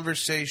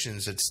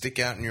 conversations that stick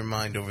out in your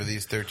mind over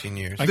these 13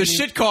 years? The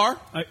shit car.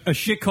 A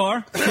shit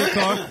car. Shit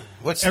car.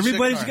 What's the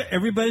everybody's shit car? got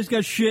everybody's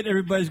got shit.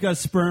 Everybody's got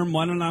sperm.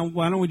 Why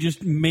don't we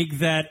just make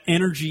that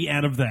energy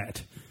out of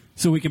that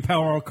so we can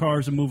power our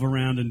cars and move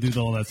around and do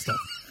all that stuff?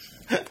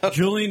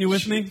 Julian, you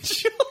with me?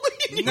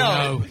 No,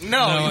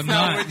 I'm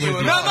not with you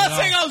at No, all. I'm not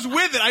saying I was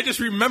with it. I just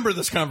remember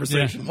this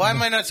conversation. Why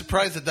am I not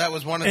surprised that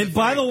was one of the And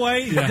by three? the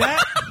way,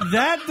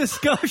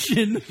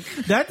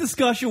 that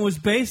discussion was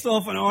based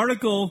off an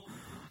article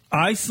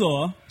I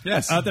saw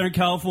out there in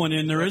California,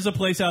 and there is a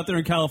place out there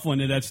in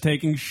California that's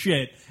taking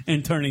shit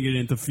and turning it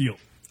into fuel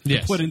to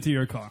put into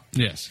your car.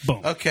 Yes.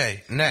 Boom.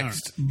 Okay,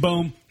 next. Right.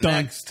 Boom. Done.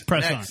 Next.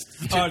 Press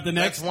Next. on. All right, the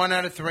next. That's 1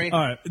 out of 3. All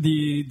right.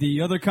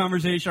 The other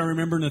conversation I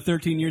remember in the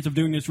 13 years of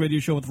doing this radio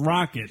show with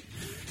Rocket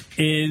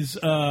is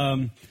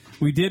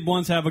we did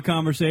once have a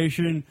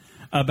conversation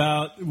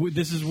about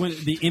this is when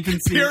the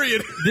infancy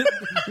Period.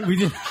 We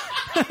did.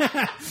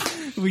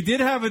 We did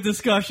have a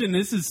discussion.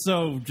 This is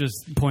so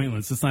just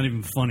pointless. It's not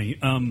even funny.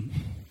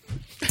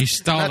 He's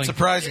stalling. Not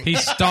surprising.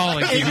 He's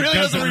stalling. He really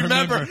doesn't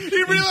remember.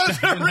 He really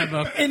doesn't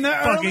remember. In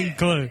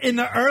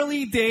the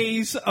early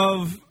days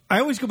of, I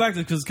always go back to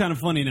this because it's kind of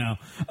funny now.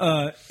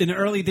 In the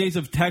early days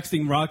of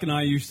texting, Rock and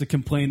I used to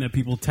complain that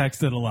people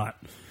texted a lot.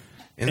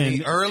 In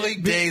the early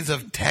days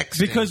of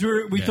texting. Because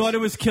we thought it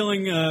was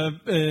killing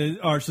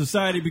our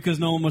society because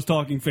no one was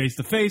talking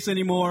face-to-face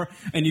anymore,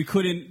 and you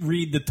couldn't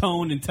read the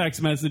tone in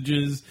text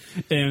messages.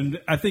 And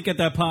I think at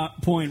that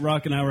point,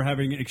 Rock and I were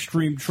having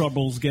extreme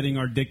troubles getting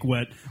our dick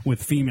wet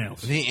with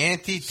females. The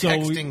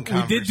anti-texting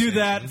So we did do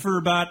that conversation. for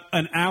about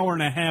an hour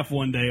and a half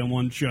one day on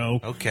one show.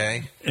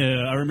 Okay.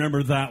 I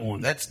remember that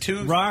one. That's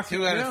two Rock,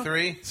 out of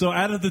 3. So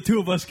out of the two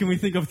of us, can we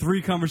think of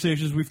 3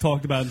 conversations we've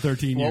talked about in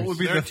 13 years? What would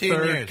be the 13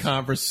 third years.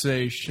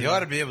 conversation? You ought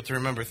to be able to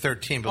remember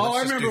 13, but Oh, let's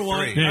I just remember do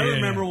one. 3.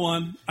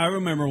 I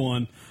remember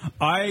one.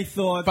 I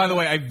thought. By the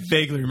way, I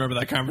vaguely remember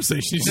that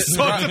conversation you just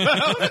talked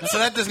about. So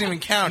that doesn't even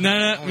count. No,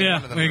 Only one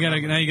of them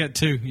remember. now you got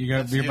 2.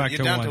 You're back You're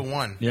to down 1. to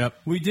 1. Yep.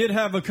 We did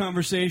have a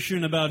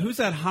conversation about who's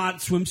that hot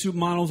swimsuit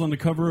models on the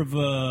cover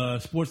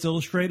of Sports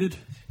Illustrated.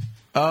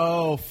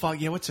 Oh,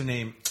 fuck. Yeah, what's her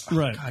name?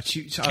 Right. God,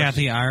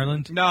 Kathy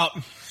Ireland. No.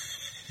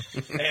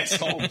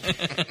 Asshole.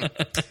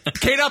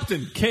 Kate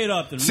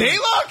Upton. See,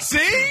 look, see?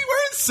 We're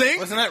in sync.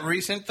 Wasn't that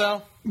recent,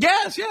 though?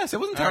 Yes. It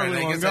wasn't All right, terribly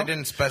I long guess ago. I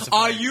didn't specify.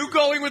 Are you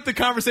going with the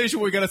conversation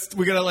where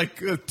we gotta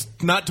like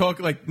not talk,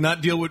 like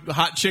not deal with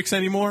hot chicks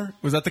anymore?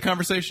 Was that the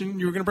conversation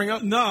you were gonna bring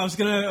up? No, I was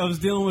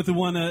dealing with the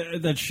one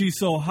that she's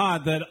so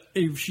hot that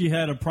if she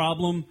had a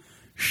problem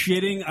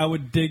shitting, I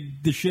would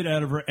dig the shit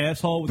out of her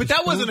asshole. With But a that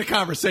spoon. wasn't a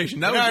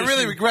conversation. That No, was I just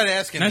really you- regret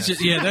asking That's this.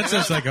 that's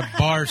just like a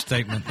bar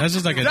statement. That's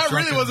just like a. That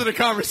drunken- really wasn't a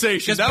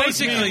conversation. 'Cause That was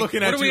me basically,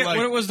 looking what at do we- you like,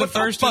 what was the what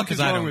first the one? fuck is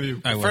 'Cause I wrong don't- with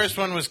you? I The wasn't. first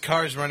one was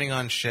cars running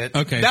on shit.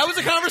 Okay. That was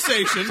a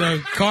conversation. So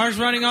cars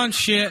running on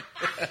shit,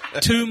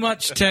 too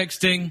much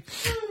texting.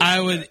 I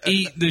would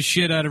eat the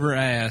shit out of her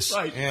ass.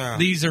 Right. Yeah.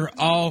 These are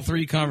all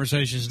 3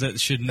 conversations that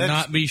should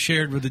not be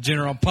shared with the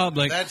general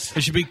public.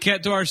 They should be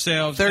kept to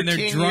ourselves. and 13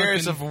 they're drunken.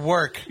 years of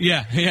work.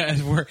 Yeah.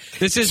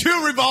 This is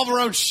 2 revolve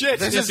around shit.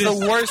 This is the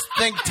worst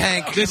think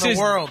tank This in is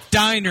the world.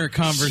 diner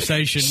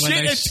conversation. Shit when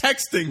they and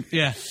texting.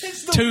 Yeah.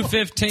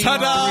 2:15, 3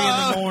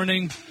 Ta-da! in the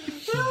morning.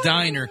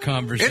 Diner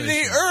conversation. In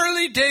the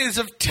early days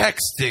of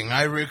texting,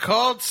 I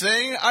recalled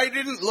saying I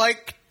didn't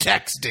like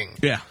texting.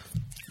 Yeah.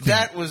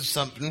 That was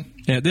something.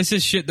 Yeah, this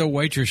is shit the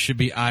waitress should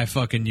be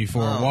eye-fucking you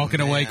for. Oh, Walking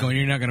away man. going,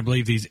 you're not going to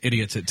believe these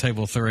idiots at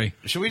table 3.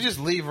 Should we just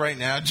leave right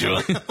now,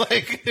 Julian?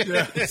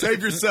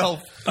 Save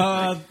yourself.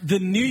 The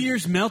New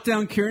Year's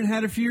meltdown Kieran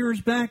had a few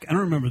years back. I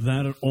don't remember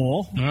that at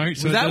all. All right,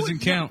 so Was it that doesn't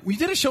count. We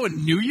did a show at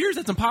New Year's?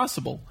 That's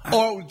impossible.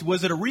 Or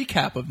was it a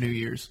recap of New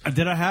Year's?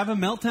 Did I have a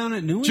meltdown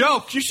at New Year's?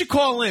 Joke, you should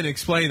call in and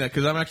explain that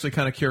because I'm actually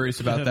kind of curious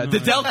about that. no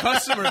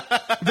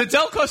The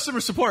Dell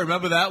customer support.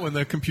 Remember that when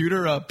the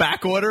computer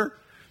back order?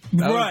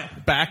 Right.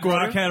 Back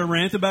order. Rock had a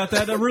rant about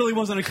that. That really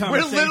wasn't a We're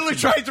conversation. literally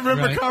trying to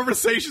remember Right.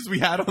 conversations we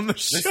had on the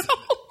show.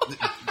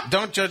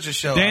 Don't judge a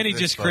show. Danny off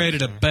this, just folks.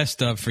 created a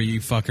best of for you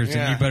fuckers,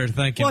 Yeah. and you better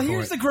thank him Well, for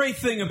here's it. the great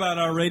thing about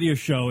our radio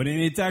show, and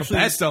it's actually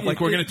Bad stuff. Like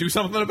we're going to do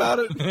something about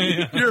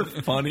it. You're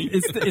funny.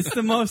 It's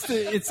the most.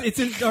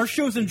 Our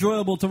show's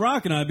enjoyable to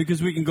Rock and I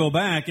because we can go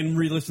back and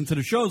re-listen to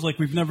the shows like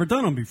we've never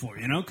done them before.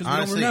 You know, because we don't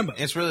Honestly, remember.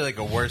 it's really like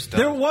a worse stuff.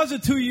 There was a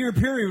 2-year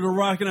period where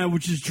Rock and I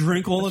would just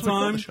drink all the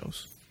time.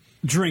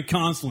 Drink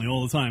constantly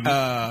all the time.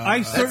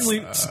 I certainly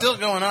That's still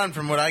going on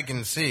from what I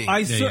can see.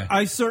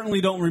 I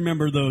certainly don't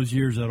remember those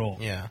years at all.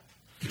 Yeah.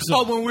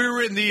 Oh, when we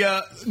were in the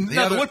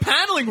wood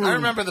paneling room. I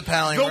remember the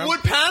paneling room. The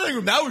wood paneling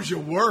room. That was your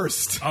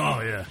worst. Oh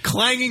yeah,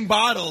 clanging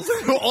bottles.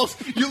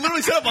 You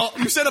literally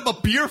set up a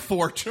beer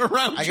fort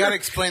around. I got to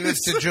explain this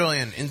to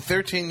Julian. In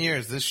 13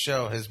 years, this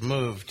show has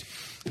moved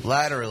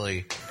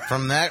laterally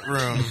from that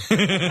room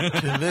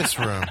to this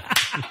room.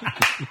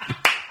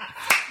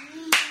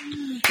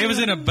 It was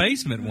in a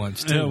basement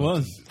once, too. Yeah, it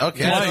was.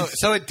 Okay,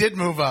 so it did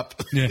move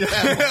up. Yeah.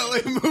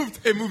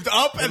 It moved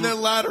up and then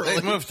laterally.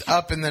 It moved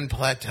up and then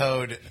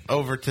plateaued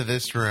over to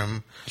this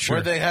room Sure.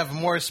 where they have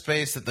more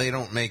space that they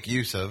don't make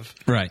use of.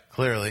 Right.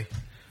 Clearly.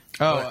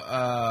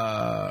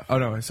 Oh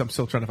no! I'm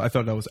still trying to. I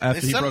thought that was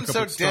after There's he broke something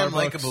up so with damn Starbucks.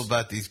 likable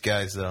about these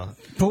guys, though.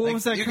 But what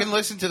was that You can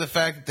listen to the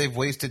fact that they've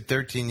wasted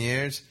 13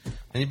 years,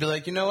 and you'd be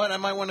like, you know what? I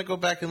might want to go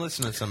back and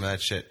listen to some of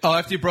that shit. Oh,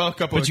 after you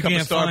broke up with But you a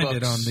cup can't of Starbucks. find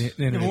it on the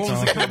internet. What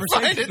was the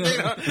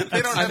conversation?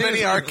 They don't have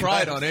any I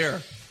cried on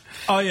air.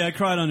 Oh, yeah, I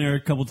cried on air a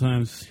couple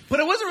times. But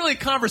it wasn't really a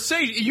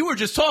conversation. You were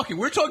just talking.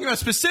 We were talking about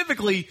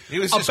specifically He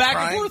was a just back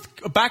crying?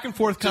 and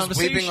forth Just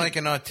conversation. weeping like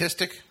an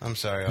autistic. I'm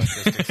sorry,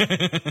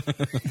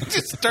 autistic.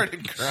 Just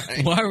started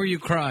crying. Why were you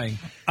crying?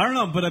 I don't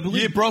know, but I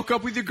believe you broke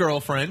up with your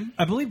girlfriend.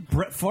 I believe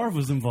Brett Favre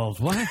was involved.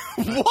 Why?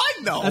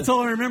 What? No. That's all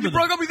I remember. You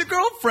broke up with your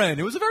girlfriend.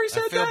 It was a very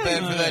sad I feel day.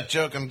 bad for that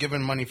joke. I'm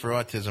giving money for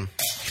autism.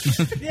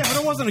 Yeah, but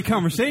it wasn't a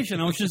conversation.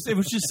 It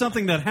was just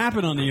something that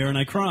happened on the air, and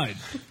I cried.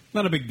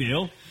 Not a big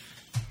deal.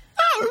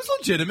 No, it was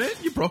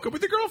legitimate. You broke up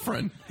with your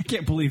girlfriend. I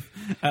can't believe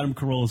Adam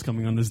Carolla is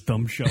coming on this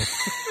dumb show.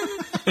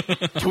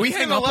 Can we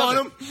hang up on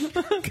him?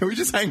 Can we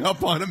just hang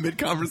up on him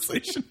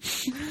mid-conversation?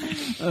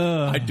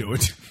 I'd do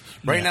it.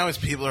 Right now, as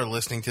people are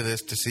listening to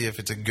this to see if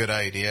it's a good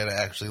idea to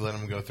actually let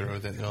them go through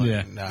with it. They're like,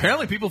 Yeah. nah.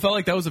 Apparently, people felt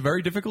like that was a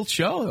very difficult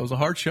show. That was a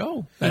hard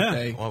show that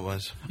day. What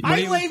was?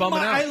 Money was bumming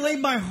out. I laid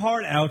my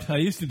heart out. I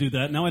used to do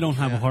that. Now I don't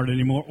have a heart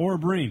anymore or a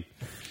brain,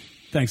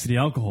 thanks to the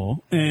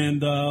alcohol.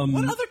 And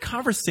what other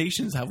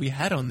conversations have we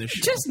had on this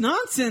show? just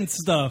nonsense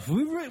stuff.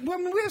 We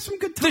have some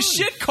good The times.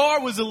 shit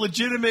car was a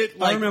legitimate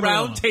I remember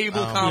round that.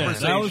 table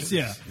conversation. Yeah, that was,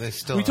 yeah. They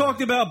still We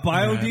talked about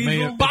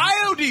biodiesel.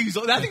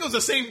 Biodiesel. I think it was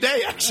the same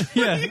day, actually.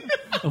 Yeah,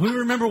 we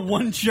remember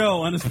one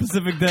show on a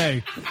specific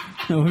day.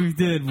 We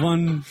did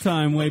one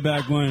time way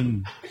back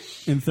when,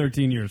 in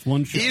 13 years.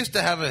 One show. He used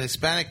to have a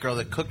Hispanic girl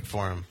that cooked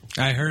for him.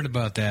 I heard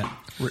about that.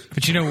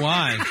 But you know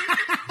why?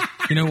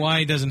 You know why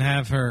he doesn't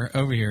have her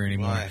over here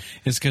anymore? Why?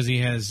 It's because he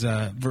has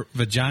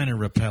vagina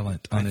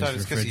repellent on I his thought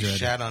it's because refrigerator. he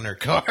shat on her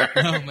car.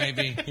 Oh,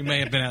 maybe he may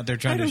have been out there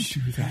trying to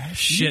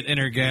shit in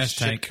her gas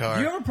tank. Car.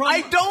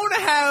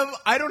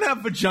 I don't have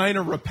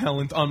vagina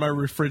repellent on my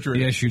refrigerator.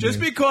 Yes, you Just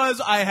do.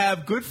 because I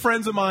have good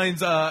friends of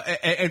mine's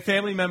and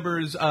family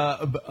members'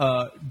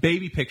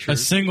 baby A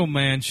pictures. single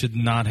man should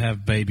not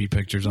have baby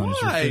pictures on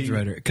his Why?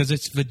 refrigerator because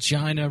it's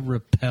vagina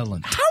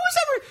repellent. How is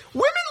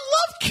women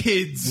love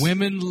kids?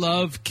 Women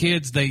love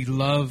kids. They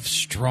love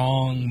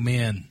strong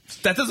men.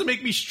 That doesn't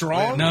make me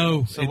strong.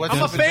 No, So it what's I'm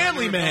a doesn't.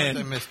 family man.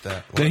 I missed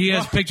that. But he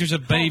has pictures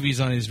of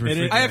babies on his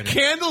refrigerator. I have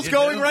candles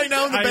going right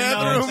now in the I know,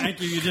 bathroom.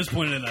 thank you. You just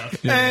pointed it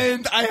out.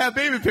 And I have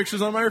baby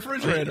pictures on my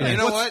refrigerator. You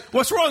know what?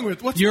 What's wrong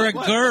with? You're a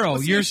what? girl.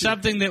 What's the You're issue?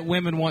 something that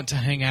women want to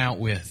hang out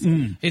with.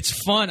 It's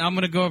fun. I'm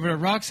going to go over to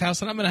Rock's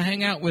house and I'm going to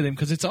hang out with him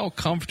because it's all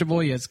comfortable.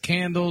 He has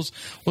candles.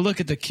 We'll look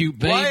at the cute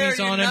Why babies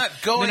are you on him. not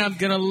going- Then I'm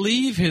going to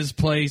leave his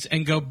place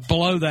and go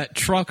blow that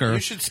trucker You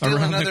should steal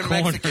around another the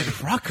corner. Mexican.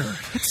 Trucker.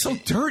 It's so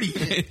dirty.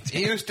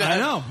 He used to. I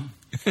know.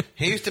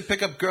 He used to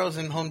pick up girls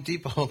in Home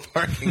Depot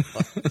parking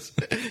lots.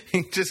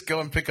 He'd just go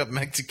and pick up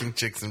Mexican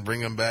chicks and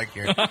bring them back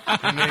here. And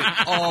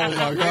Oh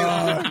my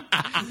god!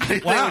 they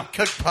would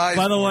cook pies.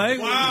 By the way,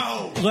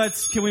 Wow.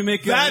 Can we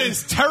make That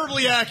is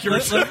terribly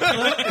accurate.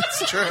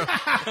 It's true.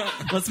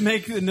 let's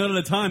make a note at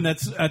a time.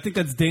 I think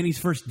that's Danny's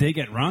first dig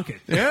at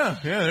Rocket. yeah,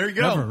 there you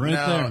go. Ever, right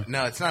there.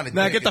 No, it's not a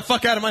Now dig. get the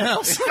fuck out of my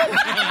house.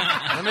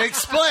 Let me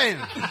explain.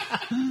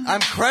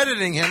 I'm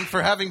crediting him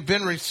for having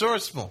been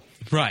resourceful.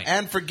 Right.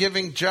 And for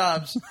giving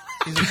jobs.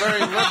 He's a very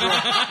liberal.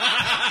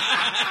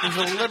 He's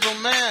a liberal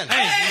man.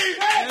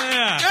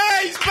 Yeah.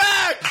 Hey, he's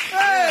back.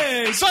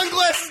 Hey,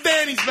 Sunglasses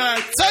Danny's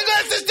back.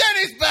 Sunglasses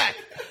Danny's back.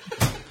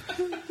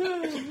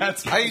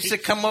 That's I used to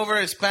come over,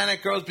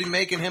 Hispanic girls be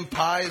making him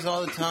pies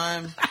all the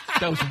time.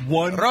 That was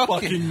one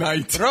fucking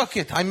night.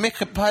 Rocket, I make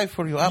a pie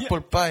for you,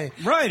 apple pie.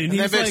 Right, and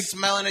they've he's been like-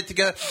 smelling it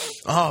together.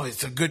 Oh,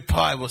 it's a good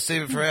pie. We'll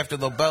save it for after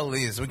Lobel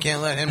leaves. We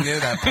can't let him do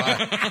that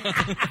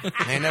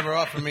pie. They never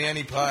offered me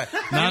any pie.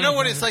 You know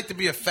what it's like to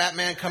be a fat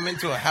man, come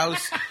into a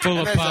house Full and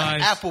of there's pies.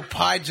 an apple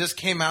pie just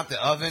came out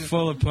the oven.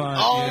 Full of pies.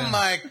 Oh yeah.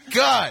 my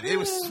God!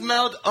 It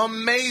smelled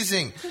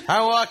amazing.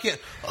 I walk in.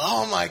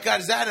 Oh my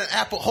God! Is that an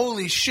apple?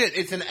 Holy shit!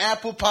 It's an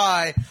apple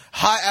pie,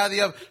 hot out of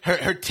the oven.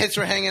 Her tits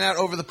were hanging out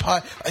over the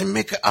pie. I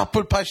make an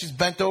apple pie. She's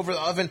bent over the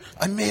oven.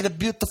 I made a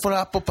beautiful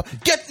apple pie.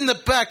 Get in the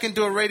back and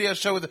do a radio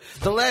show with her.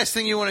 The last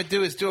thing you want to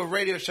do is do a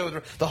radio show with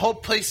her. The whole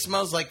place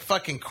smells like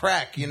fucking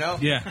crack. You know?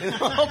 Yeah. The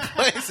whole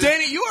place. is-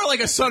 Danny, you are like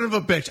a son of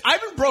a bitch.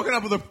 I've been broken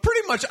up with her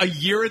pretty much a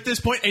year at this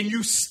point, and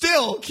you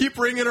still keep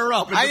bringing her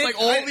up. It's just like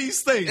all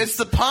these things. It's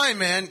the pie,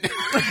 man.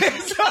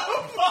 It's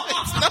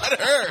not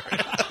her.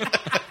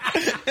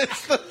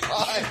 It's the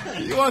pie.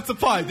 He wants a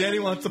pie. Danny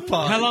wants a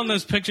pie. How long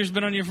those pictures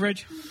been on your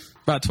fridge?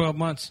 About 12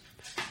 months.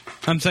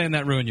 I'm saying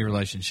that ruined your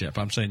relationship.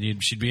 I'm saying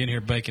she'd be in here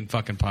baking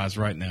fucking pies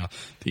right now.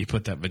 That you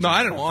put that. No,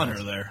 I didn't want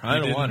her there. I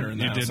don't want her in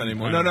the You house didn't.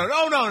 anymore.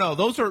 No.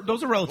 Those are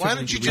relatively. Why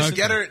don't you just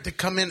get her to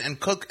come in and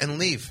cook and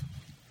leave?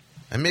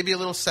 And maybe a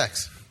little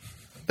sex.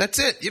 That's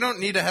it. You don't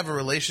need to have a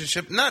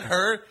relationship. Not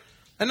her.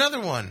 Another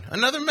one.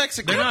 Another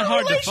Mexican. They're not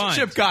hard to find.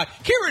 relationship guy.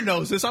 Kieran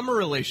knows this. I'm a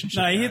relationship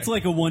Nah, he guy. hits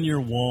like a 1 year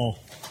wall.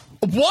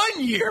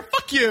 1 year?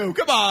 Fuck you.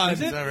 Come on. Is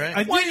that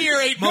right? 1 year,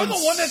 8 months. You're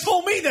the one that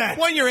told me that.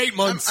 1 year, 8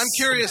 months. I'm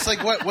curious,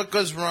 like, what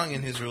goes wrong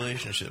in his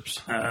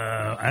relationships?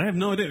 I have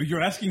no idea.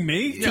 You're asking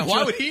me? Yeah,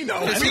 why would he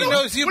know? He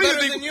knows you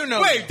better than you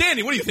know. Wait,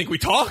 Danny, what do you think? We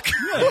talk?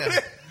 Yeah.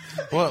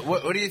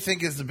 What do you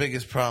think is the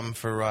biggest problem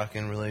for Rock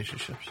in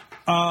relationships?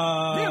 Yeah,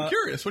 I'm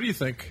curious. What do you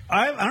think?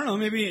 I don't know.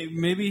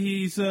 Maybe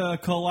he's a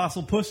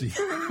colossal pussy.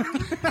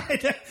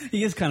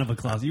 He is kind of a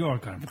colossal. You are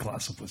kind of a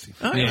colossal pussy.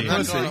 I'm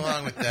not going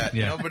along with that.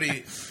 Yeah.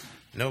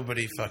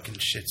 Nobody fucking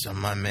shits on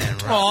my man,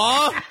 Rock.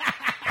 Aw.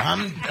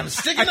 I'm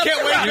sticking I up can't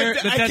for wait.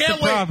 Rock. But that's the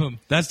problem.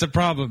 That's the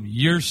problem.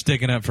 You're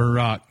sticking up for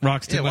Rock.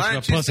 Rock's too much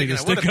of a pussy to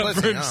stick up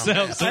for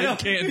himself, so he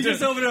can't He's do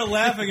just it. over there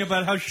laughing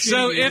about how shitty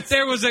So he if is.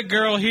 there was a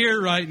girl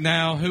here right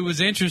now who was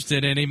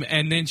interested in him,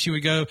 and then she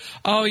would go,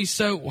 "Oh,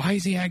 why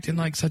is he acting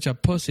like such a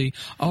pussy?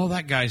 Oh,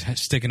 that guy's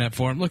sticking up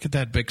for him. Look at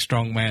that big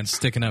strong man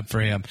sticking up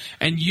for him."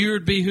 And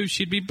you'd be who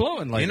she'd be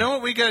blowing later. You know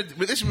what we got?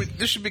 This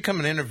should become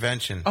an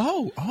intervention.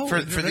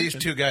 For these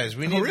two guys,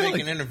 we need to make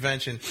an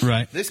intervention.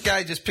 Right. This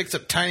guy just picks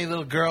up tiny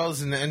little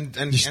girls and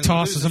Just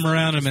tosses them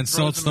around him, just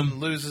insults throws them.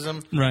 loses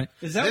them. Right.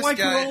 Is that This why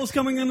guy- Corolla's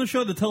coming on the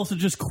show to tell us to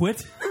just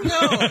quit? No,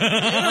 you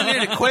don't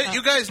need to quit.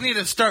 You guys need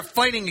to start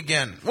fighting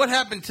again. What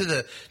happened to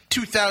the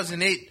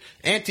 2008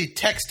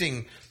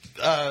 anti-texting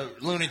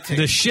lunatic?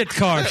 The shit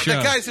car show.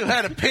 The guys who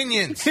had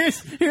opinions.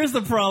 Here's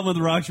the problem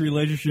with Rock's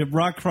relationship.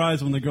 Rock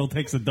cries when the girl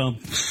takes a dump.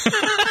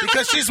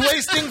 Because she's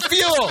wasting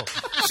fuel.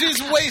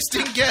 She's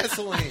wasting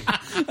gasoline.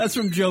 That's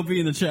from Joe B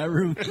in the chat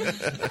room.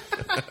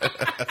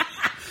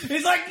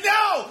 He's like,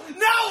 no,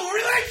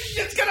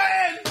 relationship's gonna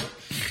end.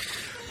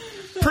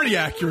 Pretty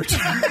accurate.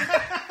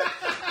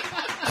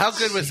 How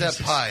good was that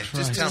pie?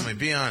 Just tell me.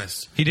 Be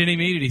honest. He didn't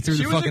even eat it. He threw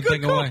She the was a fucking good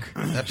thing cook.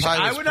 away. That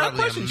pie was probably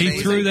amazing.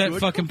 He threw that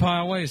fucking pie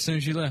away as soon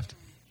as you left.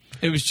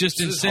 It was just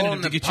She was incentive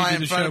holding to the get you pie to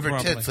in the front show of her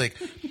properly. tits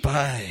like,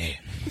 pie.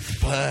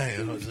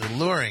 It was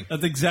alluring.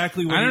 That's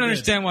exactly what I he don't did.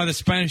 understand why the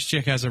Spanish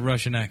chick has a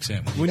Russian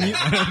accent.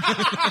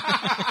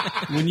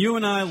 When you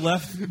and I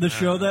left the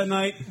show that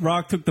night,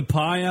 Rock took the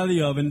pie out of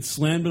the oven,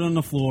 slammed it on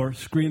the floor,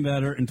 screamed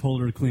at her, and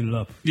told her to clean it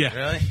up. Yeah.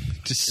 Really?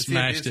 Just Is he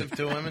smashed abusive it.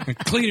 to women?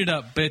 Clean it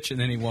up, bitch, and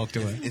then he walked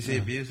away. Is he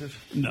abusive?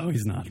 No,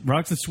 he's not.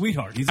 Rock's a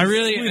sweetheart. He's I a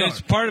really, sweetheart.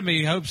 it's part of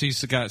me hopes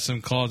he's got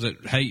some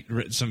closet hate,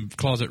 some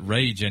closet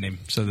rage in him,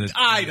 so that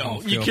I he don't.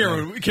 won't You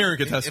feel bad. Karen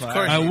could testify. Of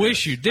course I he wish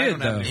does. you did,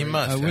 though. He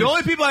must. I have. The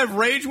only people I have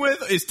rage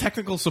with is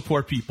technical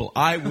support people.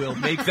 I will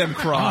make them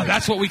cry. Oh,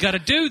 that's what we got to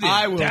do. Then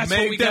I will That's make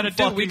what we got to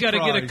them do. We fucking got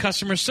to get cry. a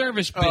customer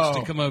service bitch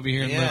to come over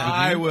here and live with you.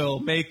 I will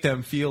make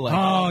them feel like.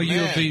 Oh, Man,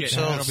 you'll be.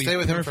 so that'll be stay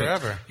with him perfect.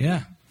 forever.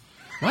 Yeah.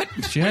 What?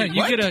 Yeah, you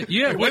What? get a Wait,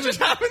 what women just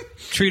happened?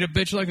 treat a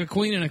bitch like a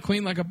queen and a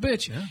queen like a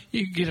bitch. Yeah.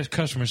 You get a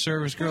customer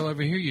service girl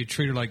over here. You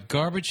treat her like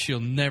garbage. She'll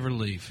never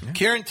leave.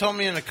 Kieran told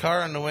me in the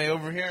car on the way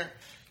over here,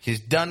 he's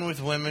done with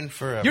women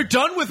forever. You're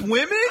done with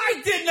women?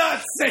 I did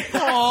not say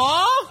that.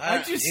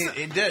 Aww.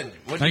 He did.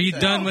 What'd Are he you say?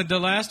 done with the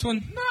last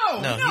one?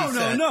 No.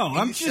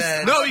 I'm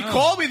just. No, he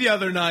called me the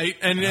other night,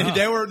 and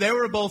they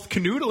were both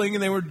canoodling,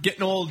 and they were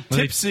getting all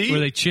tipsy. Were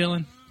they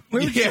chilling?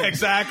 Yeah,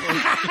 exactly.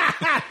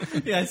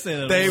 Yeah, I say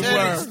that. They He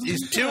said were.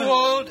 He's too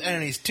old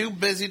and he's too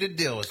busy to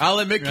deal with. I'll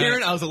admit,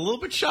 Karen, I was a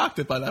little bit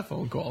shocked by that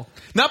phone call.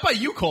 Not by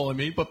you calling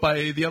me, but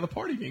by the other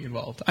party being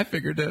involved. I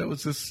figured that it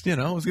was just, it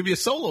was going to be a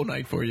solo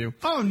night for you.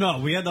 Oh no,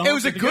 we had the. It whole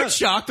was a thing good together.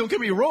 shock. Don't get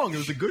me wrong. It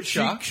was a good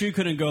shock. She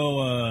couldn't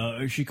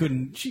go. She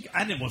couldn't. I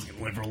wasn't going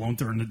to leave her alone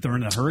during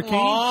the hurricane.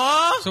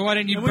 Aww. So why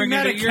didn't you And we bring her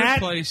met to a your cat.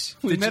 place?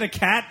 We met a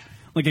cat.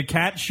 Like a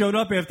cat showed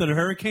up after the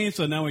hurricane,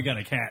 so now we got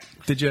a cat.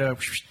 Did you?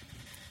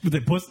 Did they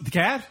push the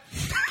cat?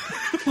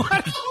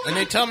 And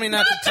they tell me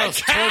not to tell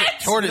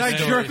tortoise Did I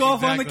stories. jerk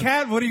off on the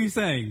cat? What are you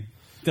saying?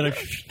 Did I?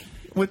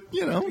 With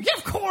Yeah,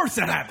 of course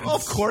that happens.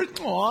 Of course.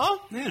 Aw.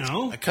 You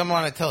know. I come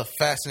on and tell a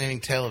fascinating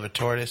tale of a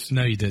tortoise.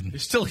 No, you didn't. You're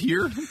still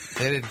here?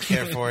 They didn't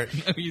care for it.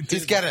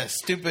 He's got a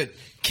stupid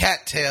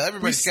cat tail. We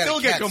Everybody's got still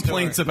a get cat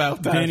complaints story.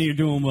 about that. Danny, you're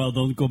doing well.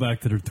 Don't go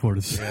back to the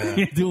tortoise. Yeah.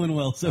 You're doing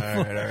well so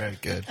All far.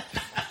 right, good.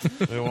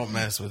 We won't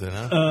mess with it,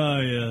 huh?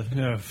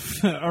 Yeah.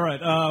 All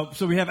right.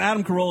 So we have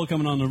Adam Carolla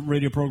coming on the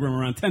radio program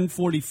around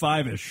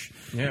 10:45ish.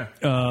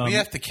 Yeah. We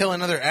have to kill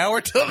another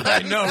hour till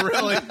that. No,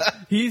 really.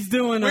 He's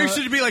doing. We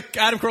should be like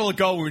Adam Carolla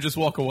go when we just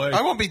walk away.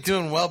 I won't be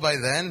doing well by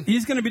then.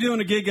 He's going to be doing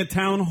a gig at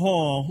Town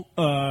Hall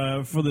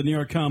for the New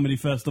York Comedy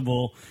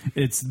Festival.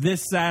 It's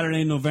this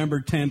Saturday,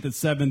 November 10th at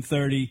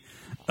 7:30.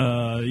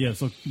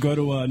 So go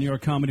to New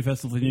York Comedy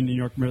Festival in the New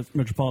York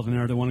metropolitan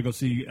area. They want to go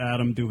see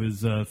Adam do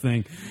his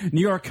thing.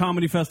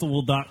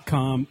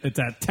 NewYorkComedyFestival.com. It's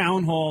at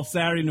Town Hall,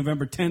 Saturday,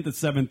 November 10th at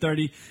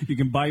 7:30. You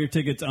can buy your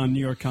tickets on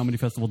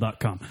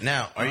NewYorkComedyFestival.com.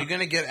 Now, are you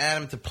going to get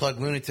Adam to plug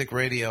Lunatic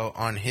Radio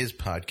on his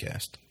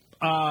podcast?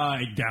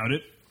 I doubt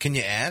it. Can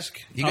you ask?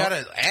 You got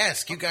to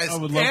ask. You guys I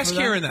would love Ask for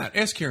that. Karen that.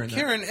 Ask Karen that.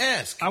 Kieran,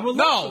 ask. I would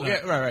No. love for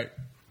Yeah, that. right.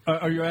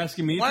 Are you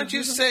asking me? Why to don't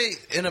you do that? say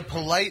in a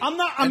polite I'm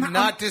and not-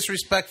 not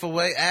disrespectful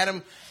way,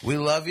 Adam, we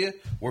love you.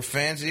 We're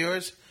fans of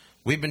yours.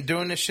 We've been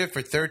doing this shit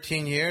for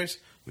 13 years.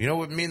 You know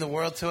what would mean the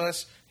world to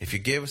us? If you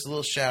gave us a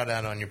little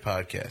shout-out on your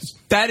podcast.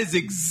 That is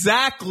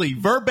exactly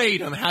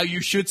verbatim how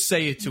you should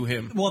say it to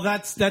him. Well,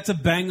 that's a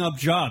bang-up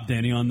job,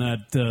 Danny, on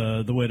that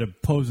the way to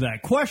pose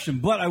that question.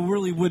 But I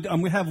really would. I'm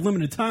going to have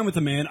limited time with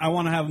the man. I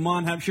want to have him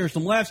on, share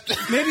some laughs,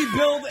 maybe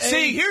build a...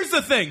 See, here's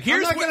the thing.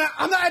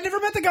 I never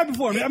met the guy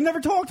before. I've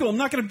never talked to him. I'm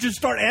not going to just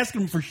start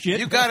asking him for shit.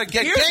 You got to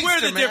get Here's gangster,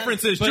 where the man.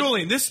 difference is.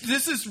 Julian, this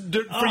is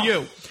for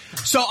you.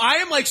 So I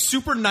am like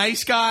super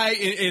nice guy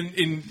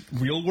in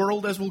real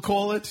world, as we'll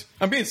call it.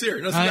 I'm being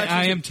serious.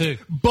 I am too.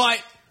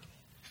 But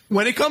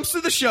when it comes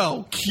to the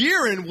show,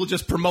 Kieran will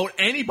just promote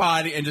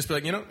anybody and just be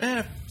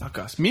like, fuck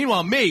us.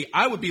 Meanwhile, me,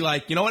 I would be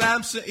like,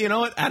 Adam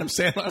Sandler. Adam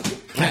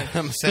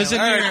Sandler. All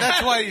right,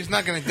 that's why he's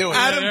not going to do it.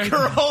 Adam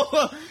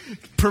Carolla,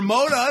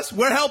 promote us.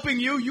 We're helping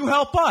you. You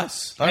help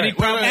us. All right,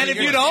 and if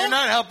you don't, you're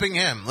not helping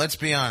him. Let's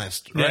be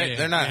honest, right?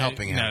 They're not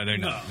helping him. No, they're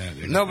not. No,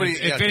 they're not. Nobody.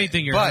 If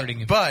anything, you're hurting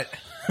him. But.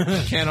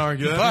 Can't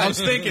argue that. I was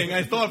thinking.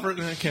 I thought for.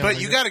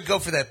 But you got to go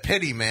for that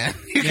pity, man.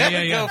 You got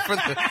to go for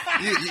the.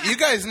 You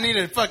guys need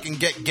to fucking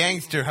get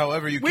gangster.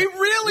 However you. We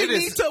really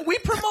need to. We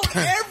promote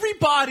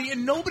everybody,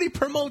 and nobody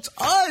promotes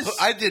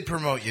us. I did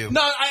promote you. No,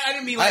 I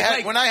didn't mean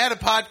like. When I had a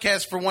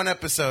podcast for one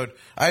episode,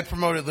 I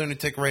promoted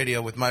Lunatic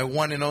Radio with my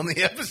one and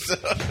only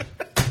episode.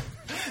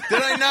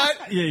 Did I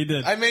not? Yeah, you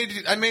did. I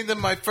made them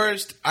my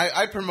first.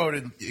 I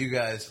promoted you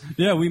guys.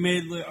 Yeah, we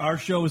made our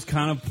show was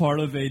kind of part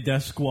of a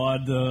Death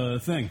Squad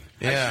thing.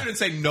 Yeah. I shouldn't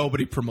say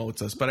nobody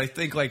promotes us, but I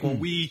think like when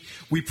we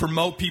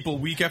promote people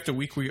week after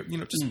week, we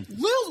just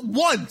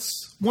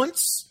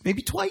once,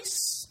 maybe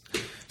twice.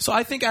 So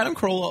I think Adam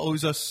Carolla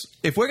owes us.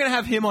 If we're gonna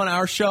have him on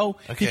our show,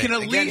 he can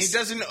at least. He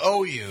doesn't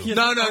owe you.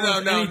 No.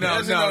 I'm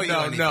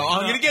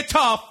gonna get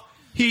tough.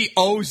 He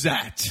owes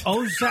that.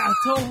 Owes that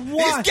to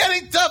what? He's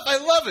getting tough. I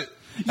love it.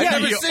 Yeah,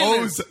 he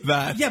owes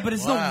that. Yeah, but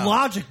there's no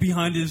logic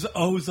behind his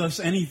owes us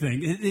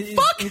anything.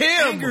 Fuck him.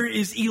 Anger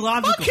is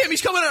illogical. Fuck him.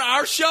 He's coming on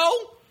our show.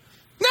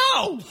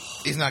 No,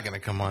 he's not going to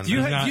come on. Do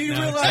you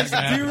realize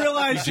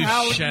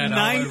how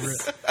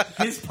nice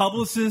his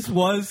publicist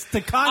was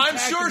to contact I'm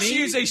sure me?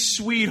 she's a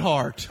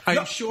sweetheart.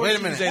 I'm sure wait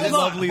a minute. she's a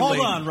lovely lady. Hold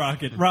on,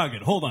 Rocket.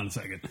 Hold on a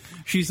second.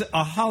 She's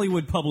a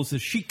Hollywood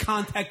publicist. She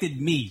contacted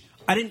me.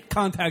 I didn't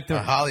contact her.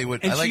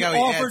 Hollywood. And I like she how he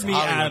offered adds me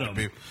Hollywood Adam.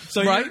 to people.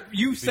 So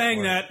you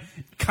saying that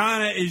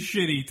kind of is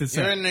shitty to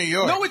say. You're in New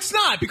York. No, it's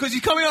not, because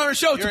he's coming on our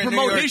show You're to in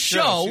promote New York his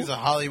show. She's a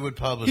Hollywood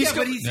publicist.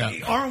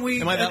 Aren't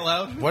we? Am I that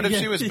loud? What if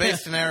she was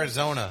based in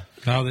Arizona?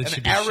 No, that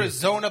should be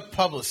Arizona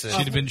publicist.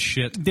 She'd have been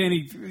shit.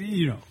 Danny,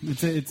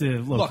 it's a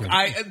Look,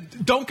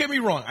 don't get me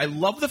wrong. I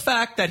love the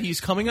fact that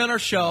he's coming on our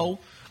show.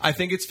 I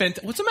think it's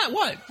fantastic. What's the matter?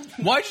 What?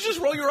 Why'd you just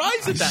roll your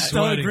eyes at that? I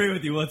don't agree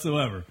with you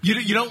whatsoever.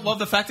 You don't love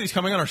the fact that he's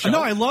coming on our show?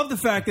 No, I love the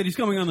fact that he's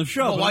coming on the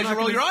show. Well, why'd you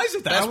roll your eyes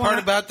at that? Best part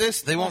about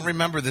this, they won't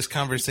remember this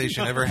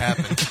conversation ever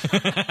happened.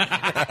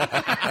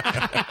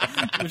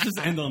 Let's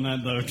just end on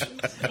that note,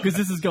 because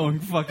this is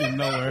going fucking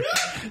nowhere.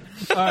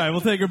 All right,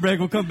 we'll take a break.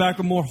 We'll come back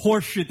with more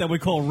horse shit that we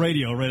call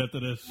radio right after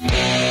this.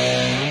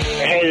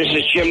 Hey, this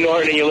is Jim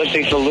Norton, and you're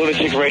listening to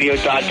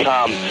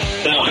lunaticradio.com.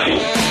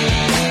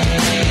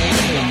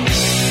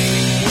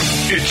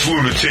 It's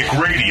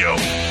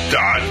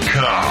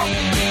lunaticradio.com.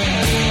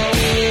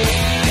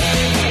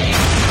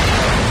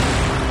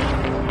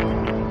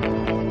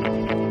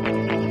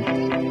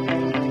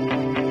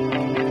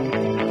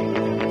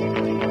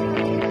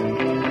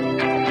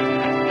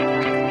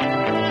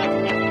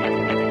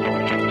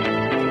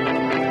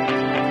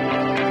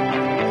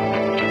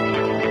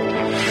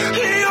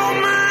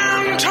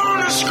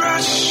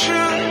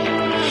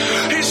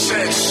 He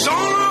said, son,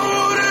 I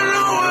wouldn't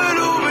know where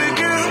to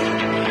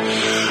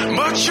begin.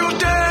 But your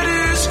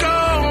daddy's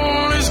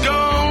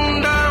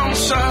gone down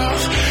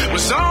south.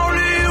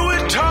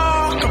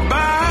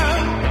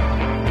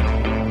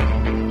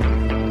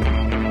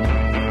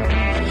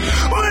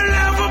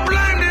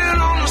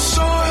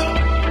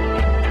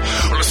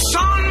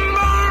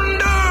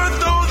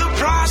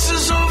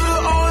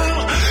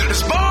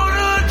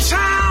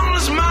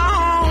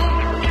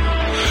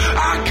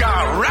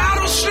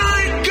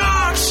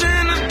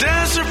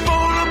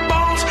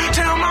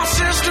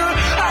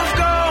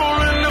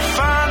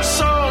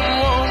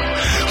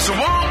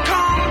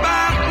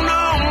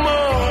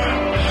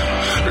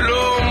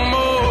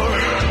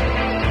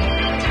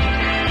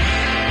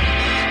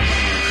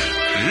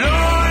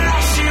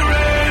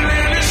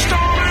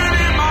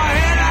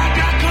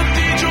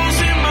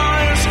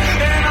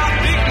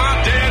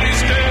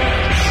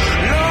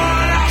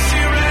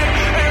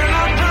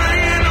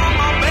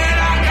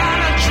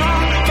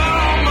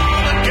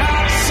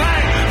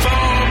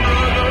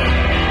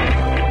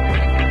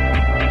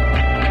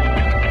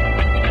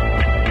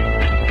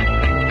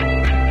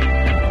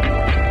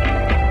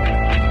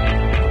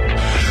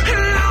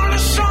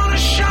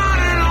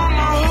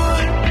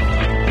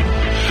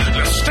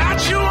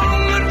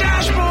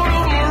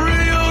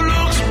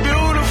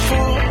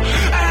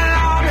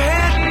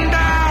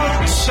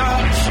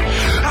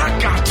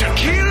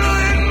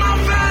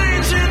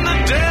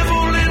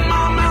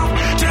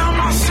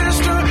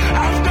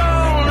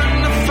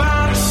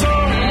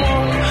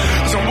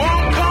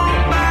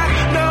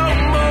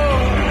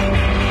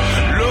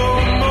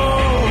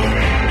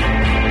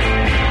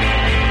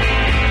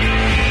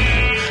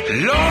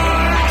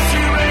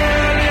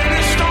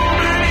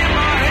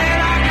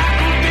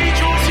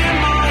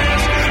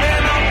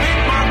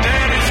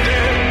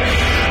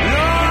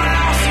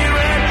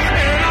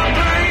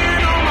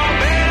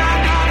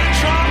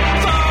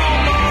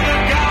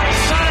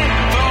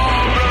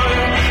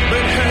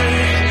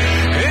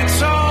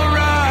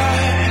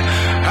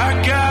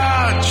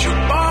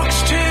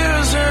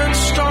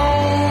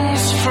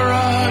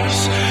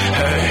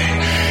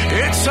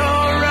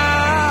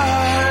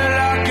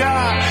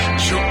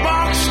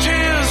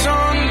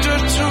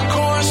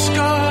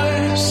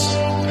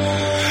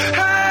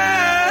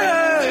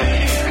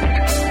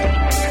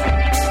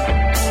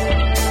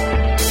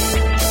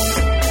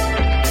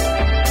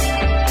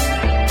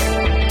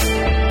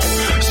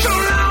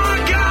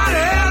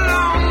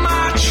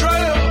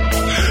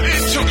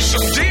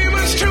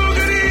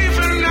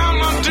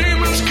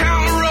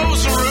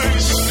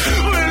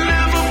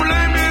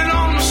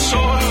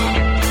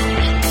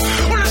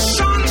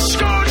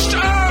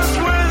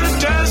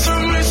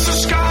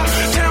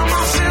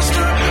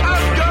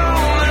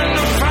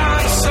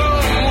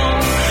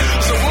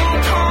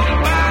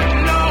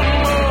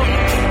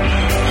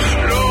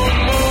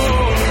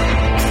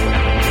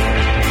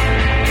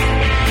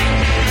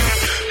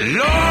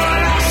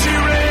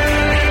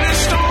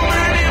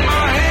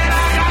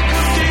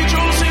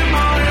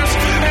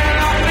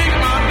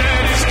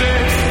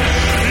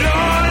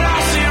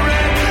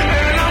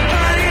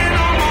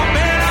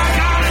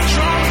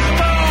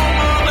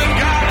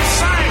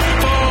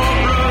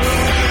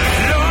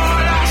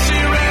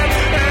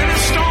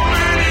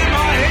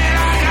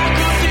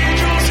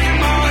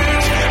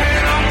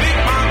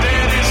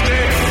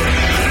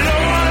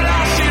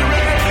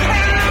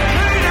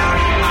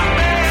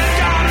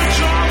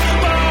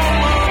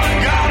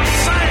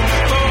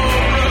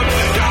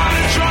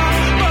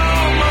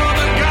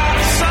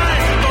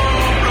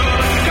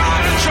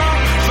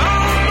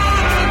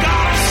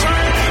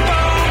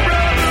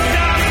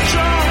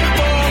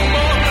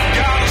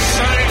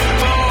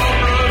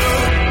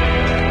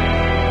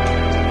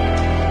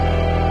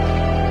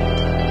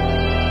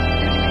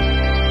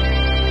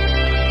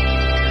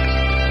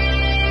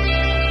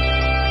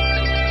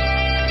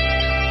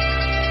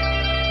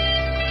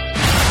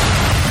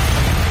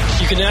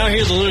 can now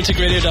hear the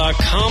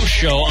lunaticradio.com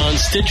show on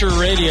Stitcher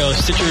Radio.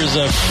 Stitcher is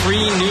a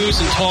free news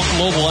and talk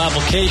mobile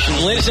application.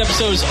 The latest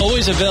episode is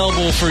always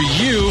available for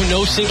you.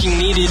 No syncing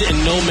needed and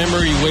no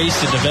memory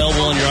wasted.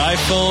 Available on your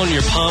iPhone,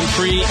 your Palm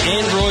Pre,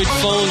 Android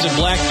phones, and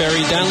BlackBerry.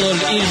 Download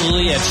it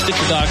easily at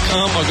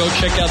Stitcher.com or go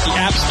check out the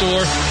App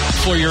Store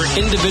for your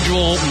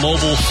individual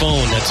mobile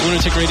phone. That's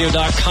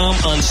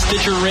lunaticradio.com on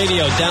Stitcher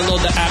Radio.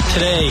 Download the app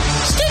today.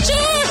 Stitcher!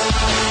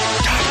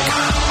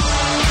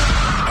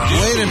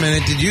 Wait a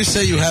minute, did you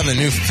say you have a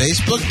new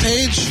Facebook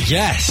page?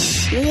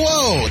 Yes.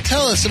 Whoa,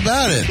 tell us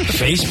about it.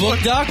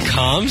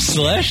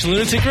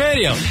 Facebook.com/Lunatic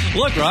Radio.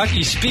 Look, Rock,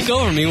 you speak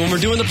over me when we're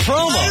doing the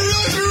promo. I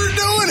realized we were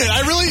doing it.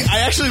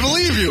 I actually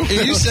believe you.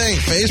 Are you saying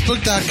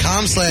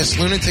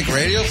Facebook.com/Lunatic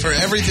Radio for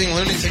everything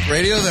Lunatic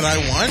Radio that I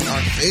want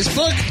on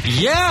Facebook?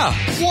 Yeah.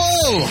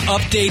 Whoa.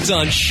 Updates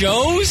on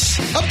shows.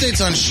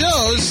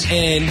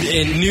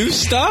 And new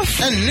stuff.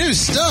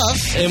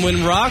 And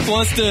when Rock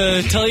wants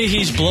to tell you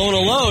he's blowing a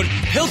load,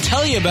 he'll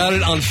tell you about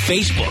it on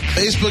Facebook.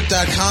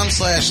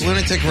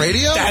 Facebook.com/Lunatic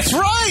Radio? That's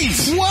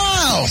right!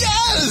 Wow!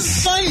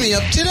 Yes! Sign me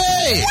up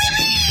today!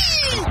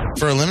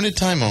 For a limited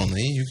time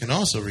only, you can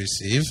also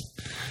receive...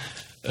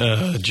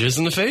 jizz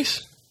in the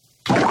face?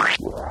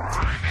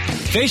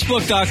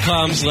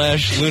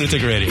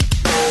 Facebook.com/Lunatic Radio.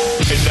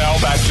 And now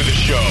back to the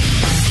show.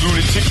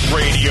 Lunatic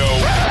Radio.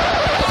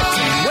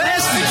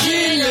 West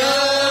Virginia!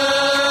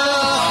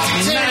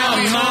 Now,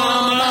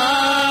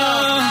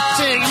 mama!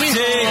 Take me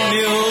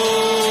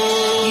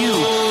home. You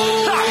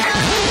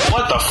suck!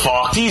 What the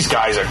fuck? These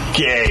guys are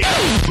gay.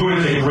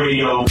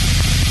 LunaticRadio.com.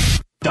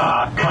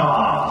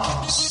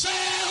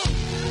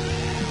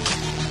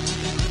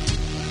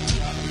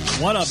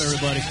 What up,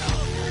 everybody?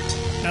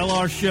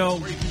 LR Show,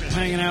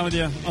 hanging out with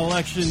you.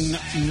 Election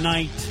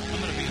night.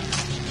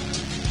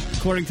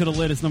 According to the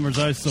latest numbers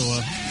I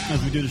saw, as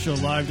we do the show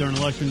live during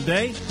Election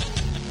Day,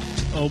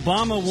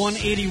 Obama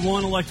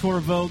 181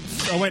 electoral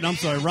votes. Oh, wait, I'm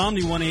sorry.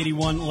 Romney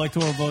 181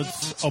 electoral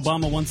votes.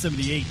 Obama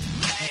 178.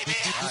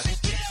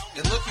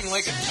 It's looking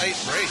like a tight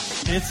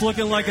race. It's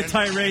looking like a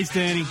tight race,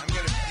 Danny.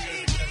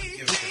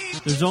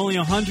 There's only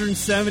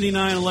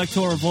 179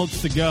 electoral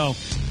votes to go.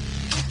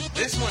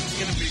 This one's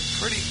going to be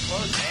pretty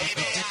close.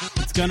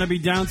 It's going to be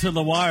down to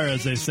the wire,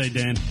 as they say,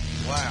 Dan.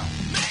 Wow.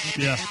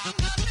 Yeah.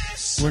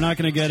 We're not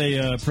going to get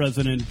a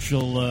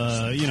presidential,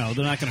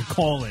 they're not going to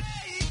call it.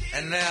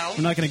 And now...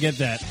 We're not going to get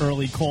that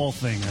early call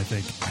thing, I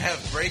think. I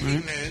have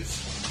breaking news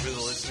for the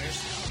listeners.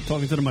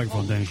 Talking to the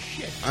microphone, Danny.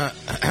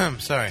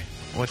 Sorry.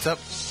 What's up?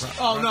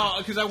 Oh, no,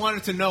 because I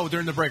wanted to know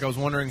during the break. I was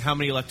wondering how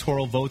many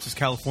electoral votes is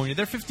California.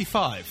 They're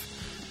 55.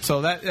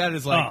 So that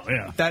is like... Oh,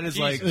 yeah. That is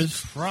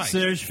Jesus like... Christ. So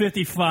there's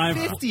 55.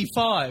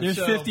 55. There's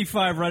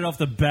 55 right off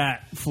the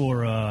bat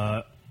for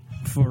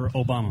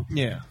Obama.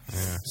 Yeah.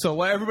 So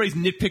while everybody's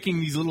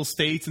nitpicking these little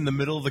states in the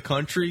middle of the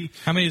country,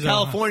 how many is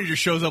California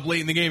just shows up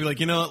late in the game. You're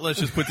like, you know what? Let's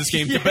just put this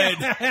game to bed.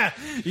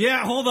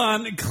 Yeah, hold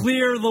on.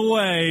 Clear the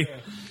way.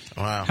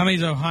 Wow. How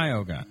many's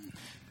Ohio got?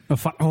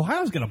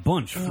 Ohio's got a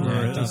bunch.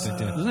 Yeah, it does. It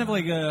did. Doesn't have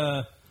like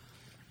a...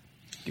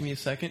 Give me a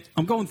second.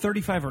 I'm going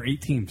 35 or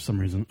 18 for some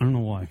reason. I don't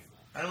know why.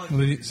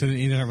 So they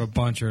either have a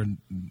bunch or...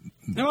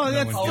 No,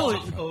 that's still...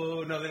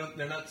 Oh, no, they don't.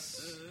 They're not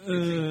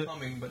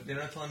coming, but they're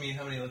not telling me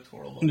how many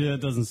electoral votes. Yeah,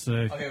 it doesn't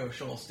say. Okay, we'll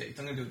show all states.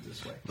 I'm going to do it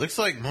this way. Looks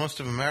like most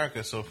of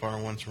America so far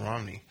wants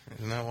Romney.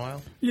 Isn't that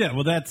wild? Yeah,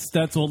 well,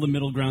 that's all the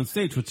middle ground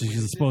states, which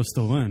he's supposed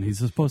to win. He's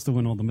supposed to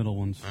win all the middle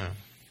ones.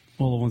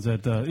 All the ones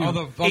that...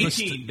 all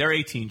 18. They're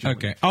 18. Jordan.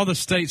 Okay. All the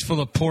states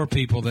full of poor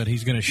people that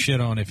he's going to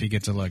shit on if he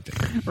gets elected.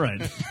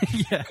 Right.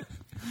 Yeah.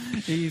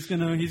 He's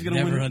gonna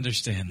never win,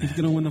 understand that. He's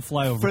gonna win the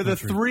flyover for the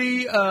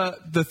country.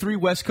 three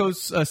West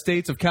Coast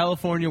states of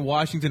California,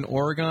 Washington,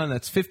 Oregon.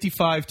 That's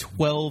 55,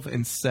 12,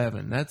 and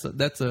 7. That's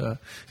a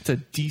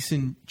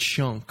decent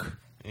chunk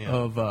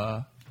of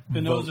and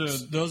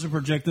votes. those are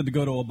projected to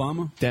go to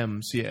Obama.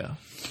 Dems, yeah.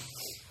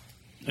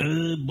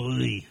 Oh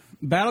boy.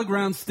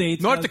 Battleground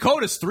states. North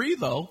Dakota's 3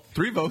 though.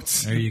 3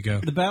 votes. There you go.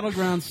 The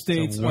battleground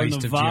states are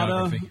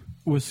Nevada,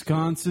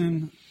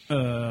 Wisconsin,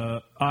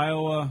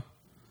 Iowa,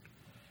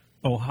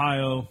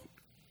 Ohio,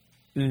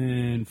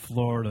 and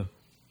Florida,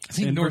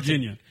 and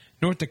Virginia.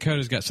 North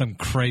Dakota's got some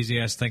crazy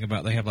ass thing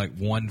about they have like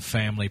one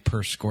family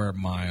per square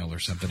mile or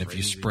something. If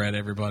you spread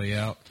everybody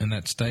out in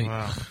that state.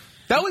 Wow.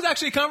 That was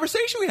actually a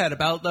conversation we had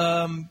about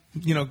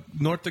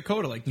North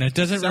Dakota. Like, now, it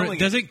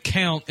doesn't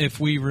count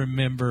if we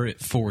remember it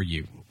for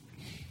you.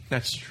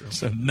 That's true.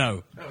 So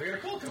no. Oh, we got a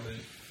call coming in.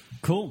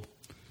 Cool.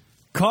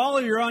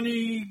 Caller, you're on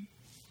the.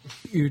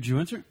 Did you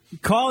answer?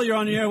 Caller, you're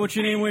on the air. What's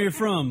your name? Where you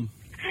from?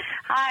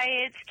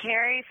 Hi, it's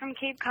Carrie from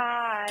Cape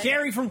Cod.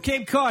 Carrie from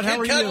Cape Cod. How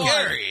are you?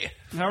 Carrie.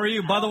 How are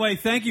you? By the way,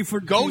 thank you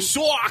for... Go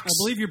Sox! I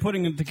believe you're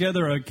putting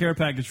together a care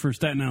package for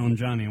Staten Island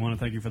Johnny. I want to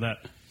thank you for that.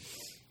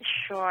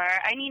 sure.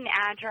 I need an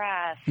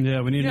address.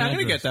 Yeah, we need. Yeah, an I'm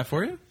gonna address. get that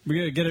for you. We're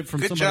gonna get it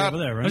from Good somebody job.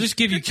 over there, right? I'll just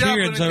give you Good job,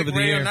 Kieran's Lunatic over the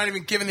Radio, air. Not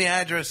even giving the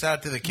address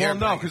out to the care. Well,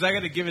 no, because I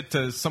got to give it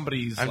to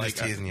somebody's. I'm like,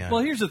 just teasing you.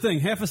 Well, here's the thing: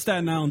 half of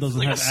Staten Island doesn't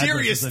like have a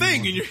serious addresses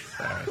thing.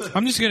 anymore.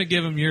 I'm just going to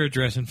give him your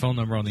address and phone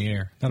number on the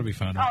air. That'll be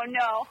fine. Oh,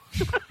 no.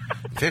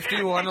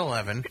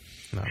 5111.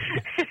 No.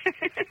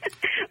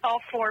 All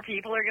 4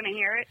 people are going to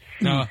hear it.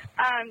 No.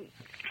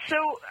 So,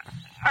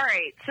 all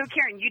right. So,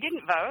 Karen, you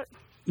didn't vote.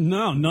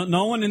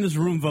 No one in this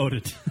room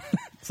voted,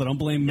 so don't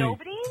blame me.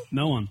 Nobody?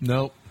 No one.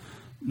 Nope.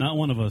 Not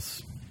one of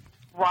us.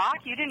 Rock,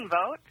 you didn't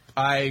vote?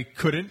 I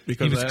couldn't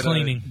because He was I had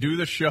cleaning. to do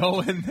the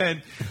show, and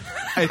then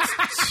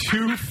it's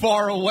too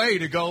far away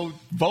to go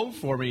vote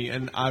for me.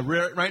 And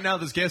right now,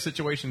 this gas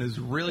situation is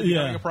really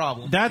becoming a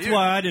problem. That's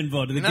why I didn't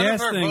vote. The None gas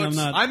of our thing, votes-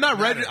 I'm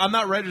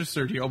not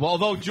registered here. Well,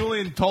 although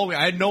Julian told me,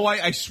 I had no.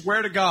 I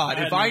swear to God,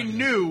 if I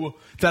knew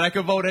that I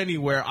could vote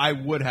anywhere, I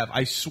would have.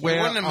 I swear.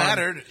 It wouldn't have on-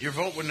 mattered. Your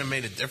vote wouldn't have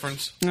made a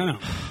difference. I know.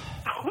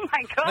 Oh,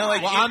 my God. No,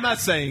 like, Well, I'm not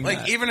saying Like,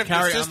 that. even if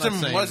Carrie, the I'm not system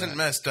saying wasn't that.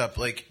 messed up,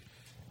 like,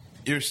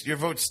 your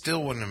vote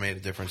still wouldn't have made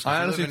a difference. I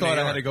You honestly live in thought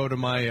New I had to York. go to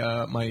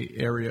my my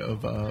area of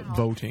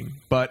voting,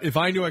 but if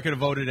I knew I could have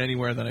voted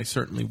anywhere, then I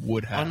certainly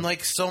would have. On,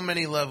 like, so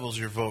many levels,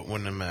 your vote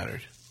wouldn't have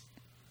mattered.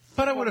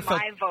 But I would have felt.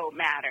 My vote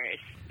matters.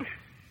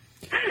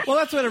 Well,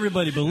 that's what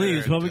everybody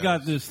believes. Sure it But we got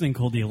does. this thing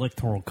called the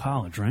Electoral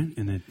College, right?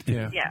 And it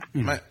Yeah.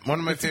 One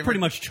of my it's favorite, pretty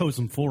much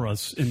chosen for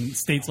us in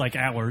states like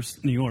ours,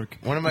 New York,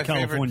 one of my and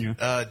California.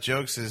 favorite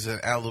jokes is an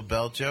Al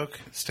Lubell joke,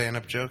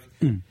 stand-up joke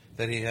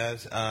that he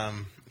has.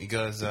 He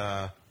goes,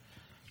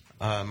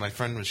 "My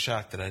friend was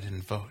shocked that I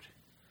didn't vote."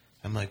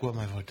 I'm like, "Well,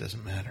 my vote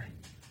doesn't matter."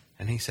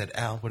 And he said,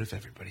 "Al, what if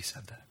everybody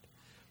said that?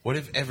 What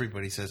if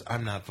everybody says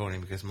I'm not voting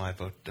because my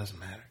vote doesn't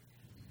matter?"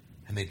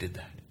 And they did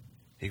that.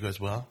 He goes,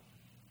 "Well,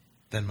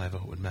 then my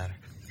vote would matter."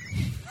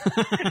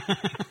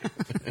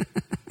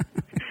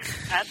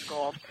 That's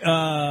gold.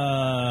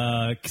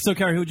 So,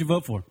 Carrie, who'd you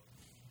vote for?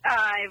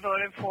 I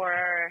voted for,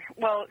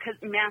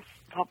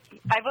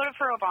 I voted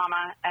for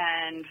Obama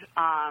and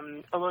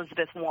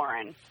Elizabeth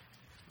Warren.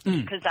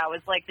 Because that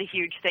was like the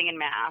huge thing in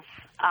Mass,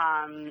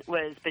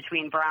 was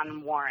between Brown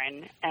and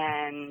Warren.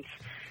 And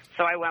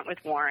so I went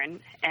with Warren,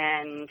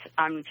 and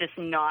I'm just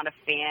not a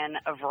fan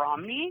of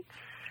Romney.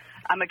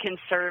 I'm a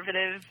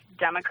conservative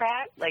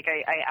Democrat, like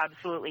I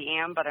absolutely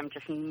am, but I'm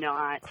just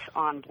not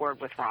on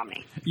board with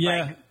Romney.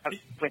 Yeah.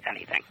 With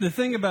anything. The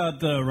thing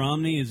about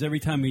Romney is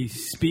every time he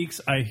speaks,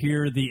 I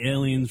hear the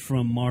aliens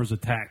from Mars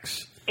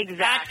Attacks.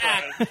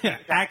 Exactly.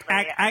 Exactly.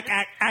 I'm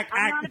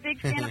not a big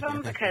fan of Oh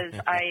him because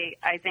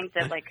I think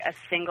that like a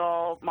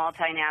single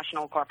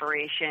multinational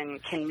corporation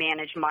can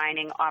manage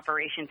mining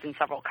operations in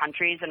several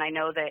countries, and I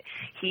know that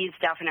he's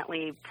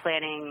definitely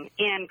planning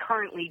and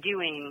currently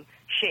doing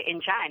shit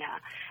in China.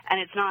 And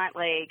it's not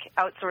like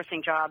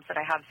outsourcing jobs that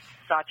I have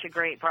such a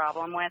great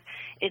problem with.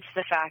 It's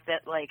the fact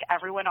that like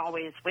everyone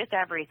always with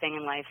everything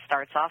in life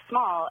starts off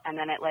small and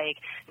then it like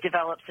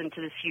develops into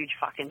this huge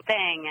fucking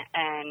thing,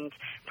 and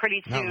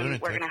pretty Not soon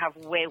lunatic. we're going to have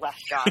way less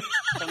jobs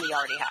than we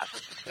already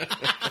have.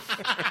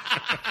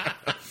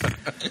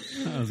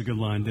 That was a good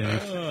line,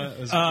 Dave.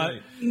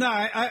 No,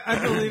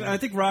 I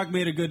think Rock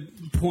made a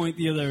good point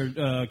the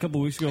other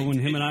couple of weeks ago when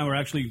him and I were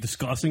actually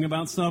discussing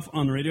about stuff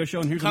on the radio show.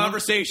 And here's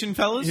Conversation,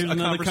 fellas. Here's A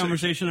another conversation.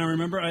 conversation I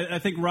remember. I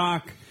think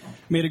Rock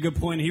made a good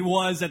point. He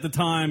was at the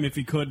time, if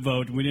he could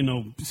vote, we didn't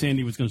know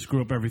Sandy was going to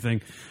screw up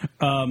everything.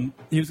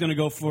 He was going to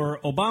go for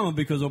Obama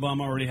because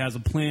Obama already has a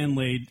plan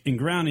laid in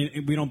ground.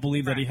 We don't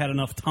believe that he had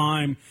enough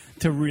time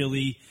to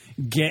really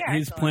get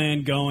his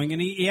plan going,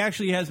 and he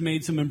actually has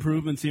made some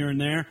improvements here and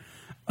there.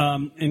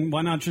 And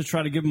why not just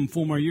try to give him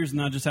 4 more years and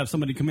not just have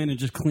somebody come in and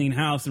just clean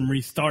house and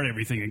restart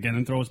everything again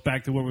and throw us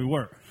back to where we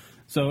were?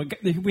 So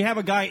we have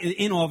a guy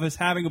in office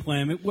having a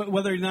plan.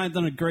 Whether he's not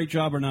done a great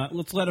job or not,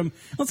 let's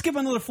give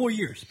him another 4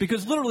 years.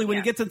 Because literally when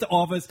he gets into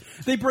office,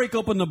 they break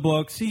open the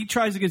books. He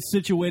tries to get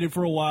situated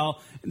for a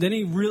while. Then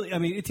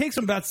it takes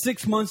him about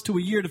 6 months to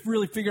a year to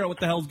really figure out what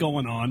the hell's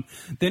going on.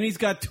 Then he's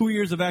got 2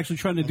 years of actually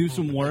trying to do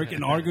some work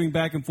and arguing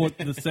back and forth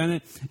with the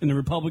Senate and the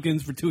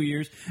Republicans for 2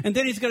 years. And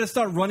then he's got to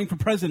start running for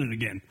president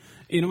again.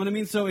 You know what I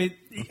mean? So I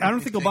don't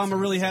think Obama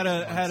really had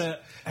a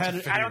I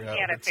don't think he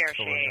had a fair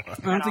shake.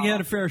 I don't think he had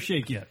a fair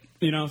shake yet.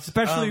 You know,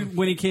 especially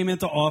when he came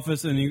into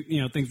office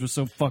and things were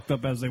so fucked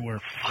up as they were.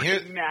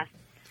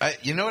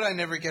 You know what I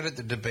never get at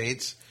the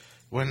debates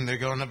when they're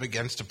going up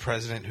against a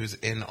president who's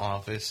in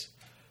office?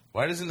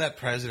 Why doesn't that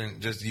president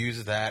just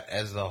use that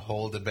as the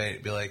whole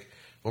debate? Be like,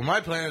 well,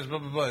 my plan is blah,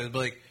 blah, blah. It'd be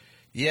like,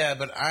 yeah,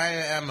 but I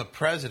am a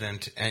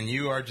president and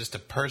you are just a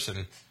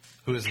person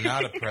who is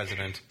not a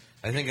president.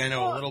 I think I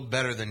know a little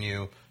better than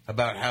you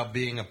about how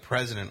being a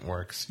president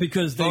works.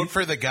 Because vote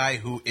for the guy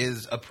who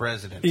is a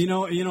president. You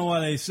know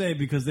why they say?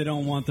 Because they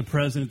don't want the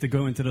president to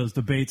go into those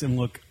debates and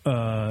look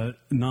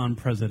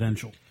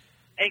non-presidential.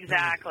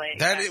 Exactly.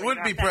 That exactly. it would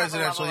You be have to have a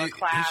presidential. level of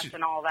class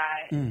and all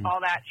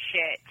that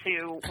shit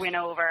to win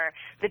over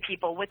the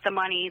people with the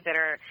money that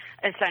are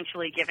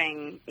essentially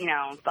giving,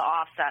 the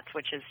offsets,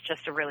 which is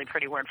just a really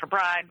pretty word for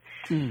bribe.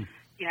 You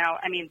know,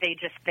 I mean,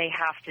 they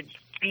have to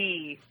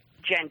be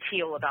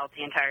genteel about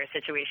the entire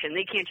situation.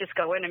 They can't just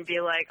go in and be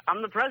like,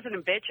 I'm the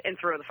president, bitch, and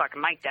throw the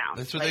fucking mic down.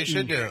 That's what they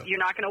should do. You're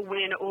not going to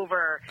win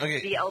over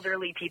the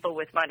elderly people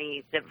with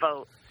money that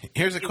vote.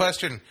 Here's a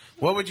question.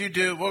 What would you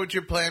do? What would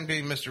your plan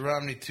be, Mr.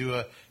 Romney,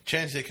 to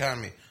change the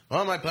economy?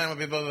 Well, my plan would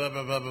be blah, blah,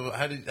 blah, blah, blah.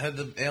 How did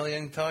the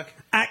alien talk?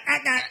 Okay.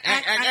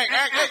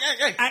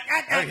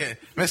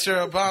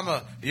 Mr.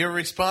 Obama, your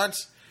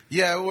response?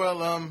 Yeah,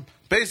 well,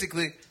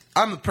 basically,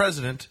 I'm the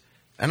president,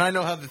 and I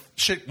know how the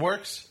shit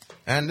works,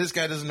 and this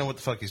guy doesn't know what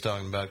the fuck he's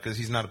talking about because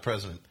he's not a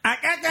president.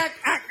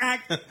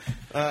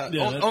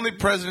 Only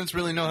presidents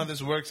really know how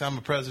this works. I'm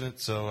a president,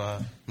 so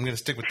I'm going to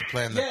stick with the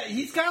plan. Yeah,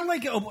 he's got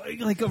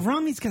like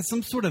Romney's got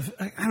some sort of,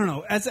 I don't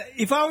know.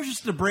 If I was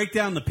just to break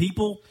down the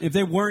people, if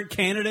they weren't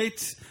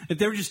candidates, if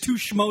they were just two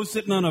schmoes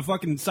sitting on a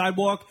fucking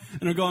sidewalk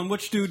and they're going,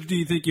 which dude do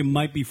you think you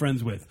might be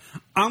friends with?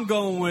 I'm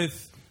going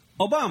with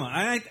Obama.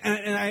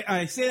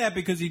 I say that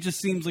because he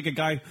just seems like a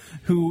guy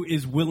who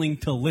is willing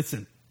to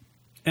listen,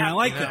 and I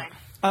like that.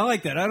 I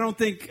like that. I don't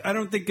think.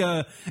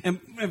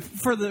 And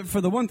for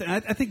the one thing, I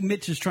think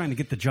Mitch is trying to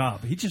get the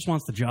job. He just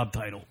wants the job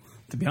title.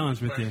 To be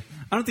honest with you,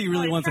 I don't think he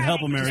really wants to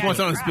help America. He just wants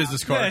it on his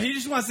business card. Yeah, he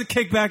just wants to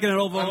kick back in an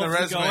Oval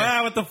Office and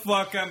go, what the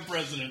fuck? I'm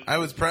president. I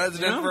was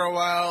president for a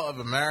while of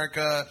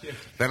America.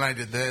 Then I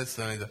did this.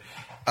 Then I did.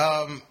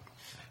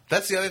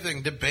 That's the other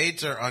thing.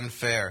 Debates are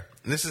unfair.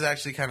 And this is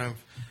actually kind of.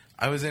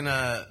 I was in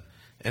a.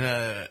 All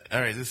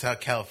right, this is how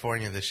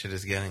California this shit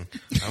is getting.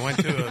 I went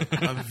to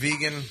a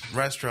vegan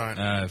restaurant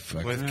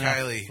with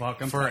Kylie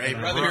for a.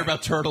 I'd rather hear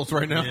about turtles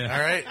right now. Yeah.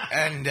 All right,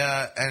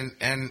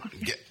 and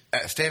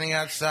standing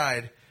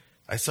outside,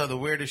 I saw the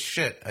weirdest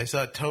shit. I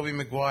saw Tobey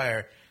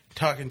Maguire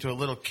talking to a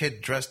little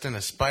kid dressed in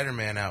a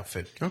Spider-Man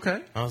outfit.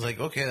 Okay, I was like,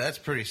 okay, that's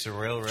pretty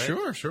surreal,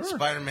 right? Sure.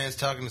 Spider-Man's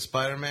talking to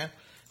Spider-Man.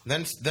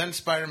 Then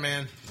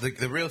Spider-Man,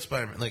 the real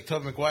Spider-Man, like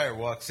Tobey Maguire,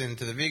 walks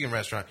into the vegan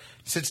restaurant,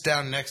 sits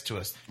down next to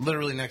us,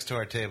 literally next to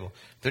our table.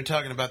 They're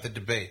talking about the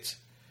debates.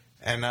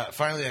 And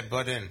finally I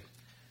butt in.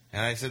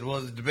 And I said, well,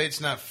 the debate's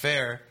not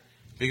fair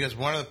because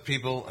one of the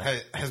people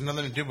has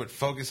nothing to do but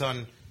focus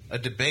on a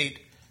debate,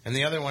 and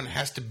the other one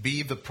has to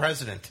be the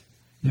president.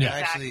 And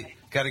I actually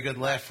got a good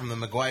laugh from the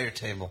Maguire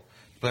table.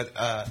 But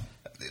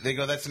they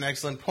go, that's an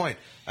excellent point.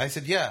 I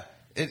said, yeah,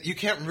 you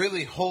can't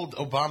really hold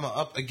Obama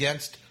up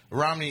against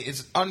Romney.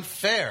 Is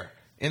unfair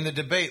in the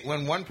debate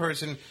when one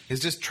person is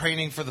just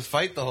training for the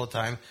fight the whole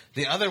time.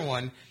 The other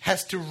one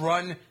has to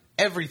run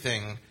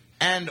everything.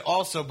 And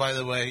also, by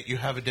the way, you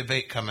have a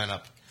debate coming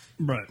up.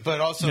 Right. But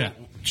also,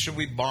 should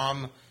we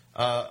bomb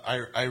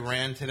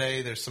Iran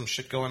today? There's some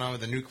shit going on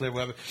with the nuclear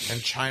weapon.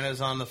 And China's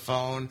on the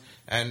phone.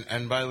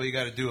 And by the way, you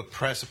got to do a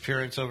press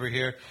appearance over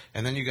here.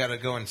 And then you got to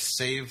go and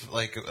save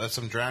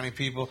some drowning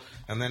people.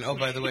 And then,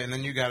 by the way, and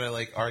then you got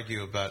to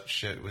argue about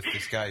shit with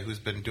this guy who's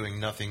been doing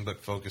nothing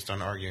but focused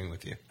on arguing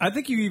with you. I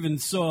think you even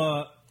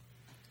saw,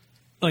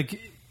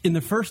 in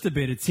the first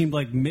debate, it seemed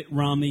like Mitt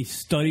Romney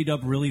studied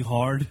up really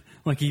hard.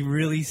 Like he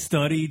really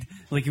studied,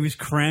 like he was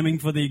cramming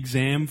for the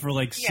exam for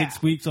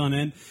 6 weeks on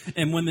end.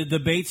 And when the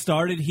debate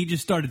started, he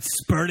just started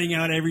spurting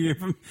out every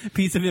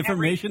piece of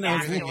information.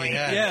 He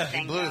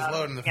blew his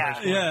load in the first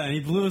one. Yeah, he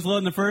blew his load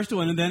in the first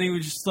one, and then he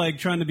was just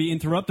trying to be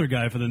interrupter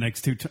guy for the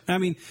next two. I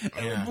mean,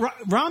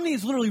 Romney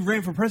has literally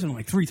ran for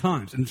president 3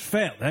 times and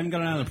failed. They haven't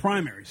gotten out of the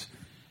primaries.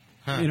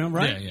 Huh.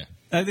 Right? Yeah.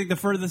 I think the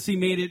furthest he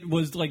made it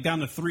was down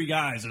to 3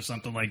 guys or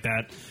something like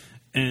that,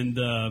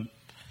 and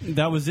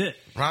that was it.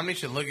 Romney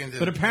should look into.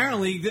 But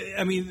apparently,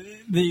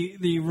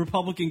 the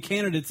Republican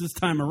candidates this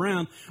time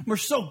around were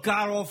so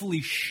god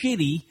awfully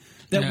shitty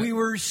that we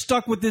were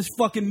stuck with this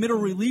fucking middle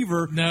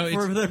reliever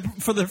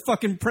for the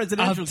fucking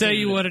presidential. I'll tell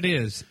you what it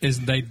is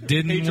they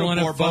didn't want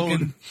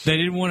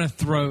to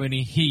throw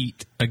any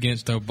heat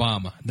against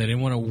Obama. They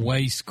didn't want to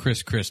waste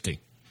Chris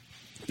Christie.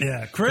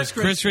 Yeah, Chris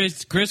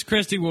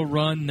Christie will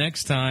run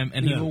next time,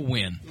 and he will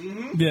win.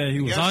 Mm-hmm. Yeah,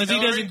 he will. As long as he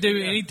doesn't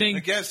do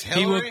anything,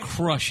 he will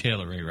crush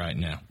Hillary right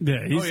now.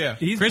 Yeah,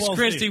 he's Chris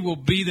Christie will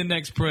be the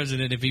next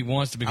president if he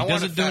wants to be.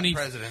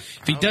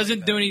 If he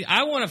doesn't do any,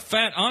 I want a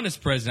fat,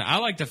 honest president. I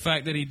like the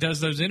fact that he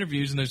does those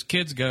interviews and those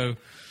kids go,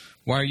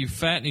 "Why are you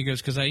fat?" And he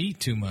goes, "Because I eat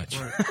too much."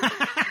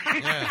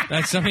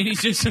 Right.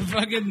 He's just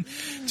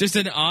just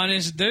an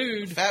honest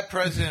dude. Fat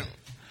president.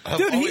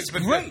 Dude, he's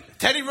great. Good.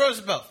 Teddy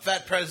Roosevelt,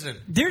 fat president.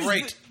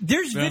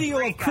 There's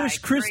video of Chris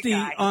Christie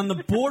on the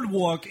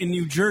boardwalk in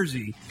New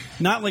Jersey,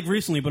 not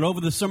recently, but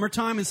over the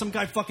summertime, and some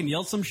guy fucking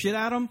yells some shit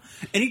at him,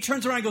 and he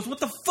turns around and goes, "What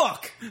the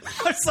fuck?"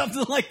 or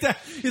something like that.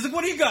 He's like,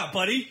 "What do you got,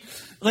 buddy?"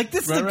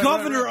 This is the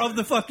governor of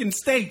the fucking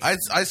state. I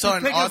saw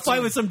an awesome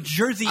fight with some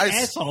Jersey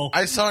asshole.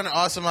 I saw an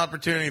awesome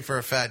opportunity for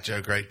a fat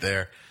joke right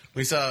there.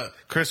 We saw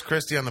Chris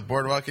Christie on the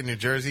boardwalk in New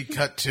Jersey.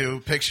 Cut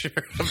to picture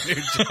of New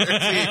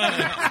Jersey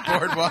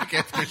boardwalk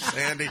after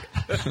Sandy.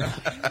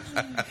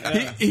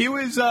 He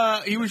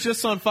was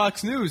just on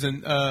Fox News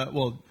and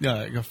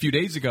a few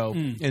days ago,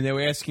 and they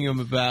were asking him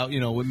about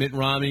with Mitt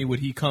Romney, would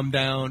he come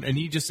down? And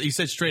he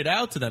said straight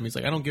out to them, he's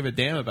like, I don't give a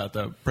damn about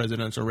the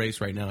presidential race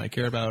right now. I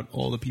care about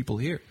all the people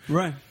here.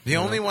 Right. The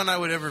only one I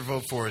would ever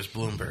vote for is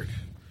Bloomberg.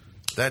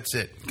 That's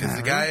it, because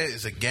the guy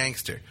is a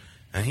gangster.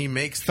 and he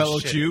makes the fellow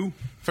shit. Jew.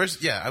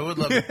 First, yeah, I would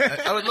love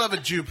I would love a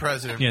Jew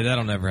president. Yeah,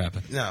 that'll never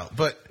happen. No,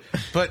 but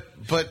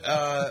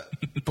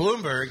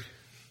Bloomberg,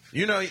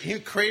 you know, he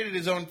created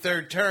his own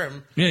third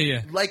term.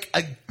 Yeah. Like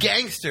a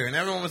gangster, and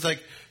everyone was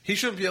like, he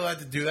shouldn't be allowed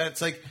to do that.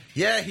 It's like,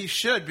 yeah, he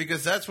should,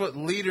 because that's what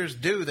leaders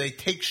do. They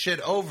take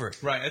shit over.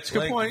 Right, that's a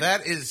good point.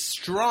 That is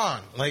strong.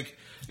 Like,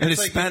 and his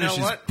like, Spanish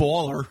you know is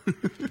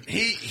baller.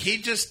 He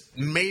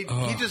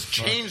just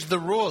changed the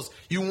rules.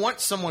 You want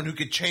someone who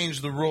could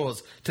change the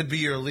rules to be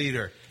your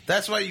leader.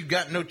 That's why you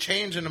got no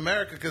change in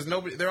America, because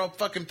they're all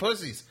fucking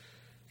pussies.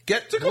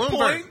 Get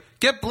Bloomberg.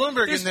 Get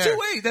Bloomberg There's in there. two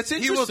ways. That's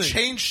interesting. He will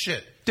change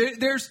shit.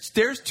 There's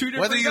two different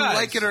whether you guys.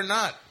 like it or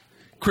not.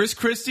 Chris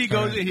Christie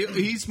goes.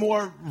 He's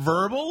more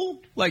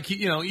verbal. Like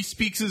he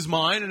speaks his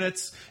mind, and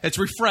it's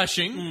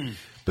refreshing.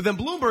 But then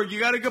Bloomberg, you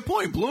got a good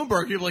point.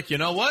 Bloomberg, you're like, you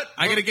know what?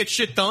 I got to get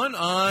shit done.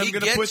 I'm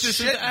going to put this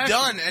shit into action.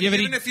 done, and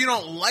even if you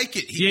don't like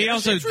it, he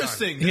gets also shit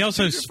done. He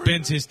also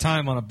spends his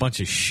time on a bunch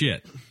of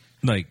shit.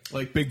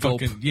 Like big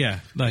gulp.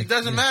 It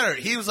doesn't matter.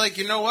 He was like,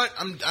 you know what?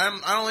 I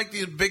don't like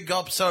these big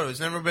gulp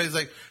sodas. And everybody's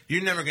like,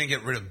 you're never going to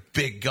get rid of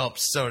big gulp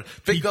soda.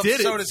 Big gulp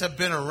sodas have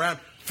been around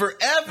forever.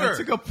 That's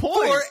a good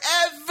point.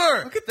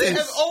 Forever. Look at They this.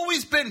 have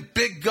always been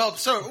big gulp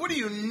soda. What are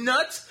you,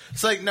 nuts?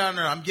 It's like, no,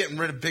 I'm getting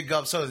rid of big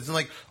gulp sodas. And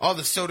like all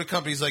the soda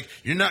companies, like,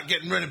 you're not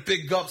getting rid of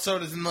big gulp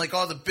sodas. And like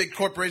all the big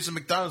corporations,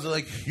 McDonald's, are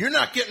like, you're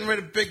not getting rid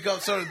of big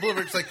gulp sodas.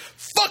 Bloomberg's like,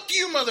 fuck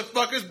you,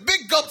 motherfuckers.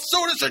 Big gulp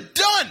sodas are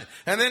done.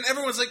 And then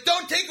everyone's like,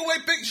 don't take away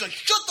big. She's like,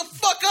 shut the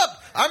fuck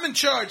up. I'm in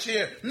charge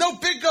here. No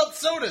big gulp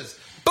sodas.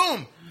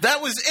 Boom.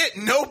 That was it.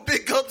 No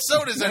big gulp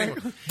sodas anymore.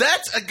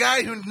 That's a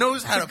guy who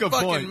knows how to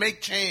fucking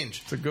make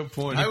change. It's a good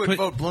point. I would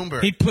vote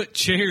Bloomberg. He put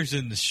chairs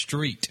in the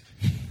street.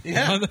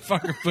 Yeah.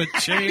 Motherfucker put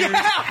chairs in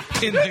That's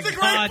the a great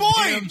goddamn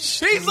point.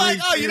 He's like,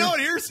 oh, you know what?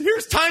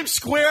 Here's Times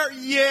Square.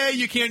 Yeah,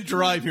 you can't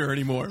drive here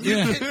anymore.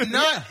 You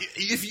cannot,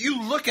 if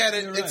you look at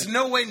it, it's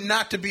no way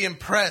not to be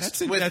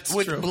impressed with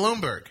true.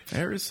 Bloomberg.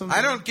 There is some.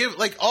 I don't give,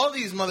 like, all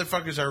these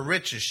motherfuckers are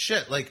rich as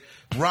shit. Like,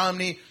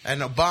 Romney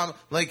and Obama,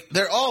 like,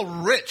 they're all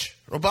rich.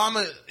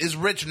 Obama is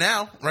rich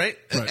now, right?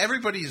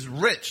 Everybody is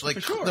rich. Like,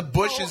 the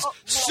Bush is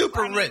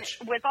super rich.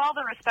 With all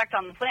the respect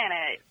on the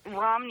planet,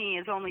 Romney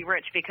is only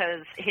rich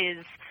because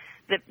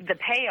the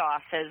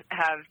payoffs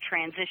have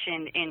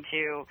transitioned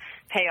into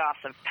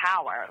payoffs of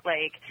power.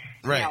 Like,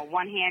 you know,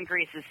 one hand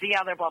greases the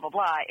other, blah, blah,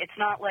 blah. It's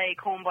not like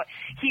Homeboy.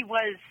 He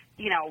was,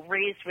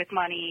 raised with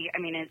money. I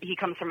mean, he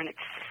comes from an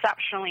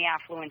exceptionally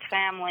affluent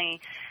family.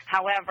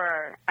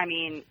 However, I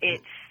mean,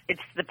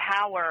 it's the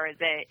power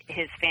that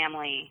his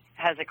family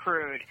has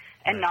accrued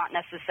and not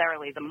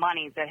necessarily the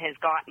money that has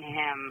gotten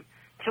him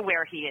to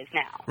where he is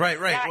now. Right.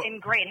 Not in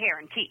great hair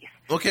and teeth.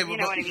 Okay, you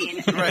know what I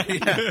mean? Right.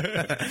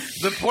 Yeah.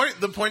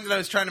 The point that I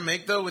was trying to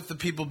make, though, with the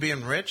people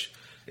being rich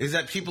is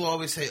that people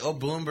always say, oh,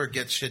 Bloomberg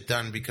gets shit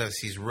done because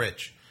he's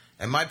rich.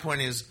 And my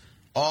point is,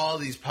 all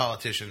these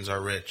politicians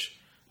are rich.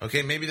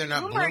 Okay, maybe they're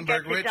not Bloomberg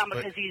gets rich, it done but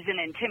because he's an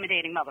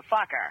intimidating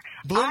motherfucker.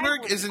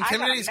 Bloomberg is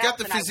intimidating. He's got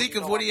the physique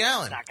of Woody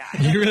Allen.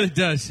 He really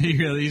does.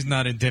 He's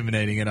not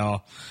intimidating at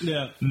all.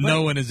 Yeah,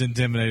 no one is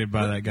intimidated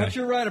by that guy. But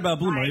you're right about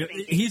Bloomberg.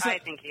 I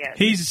think he is.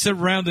 He's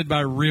surrounded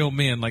by real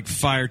men, like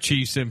fire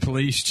chiefs and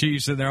police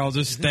chiefs, and they're all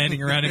just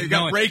standing around him. You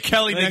got Ray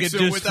Kelly next to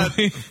him with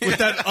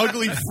that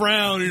ugly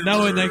frown.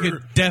 Knowing they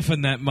could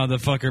deafen that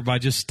motherfucker by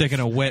just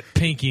sticking a wet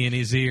pinky in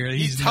his ear.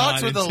 He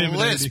talks with a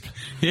lisp.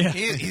 Yeah,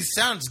 he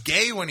sounds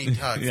gay when he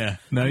talks. Yeah,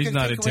 no, he's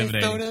not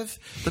intimidating.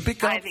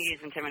 I think he's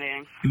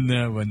intimidating.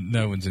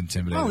 No one's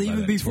intimidated. Well, by even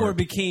that before twerp.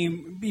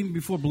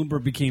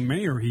 Bloomberg became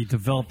mayor, he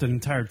developed an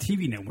entire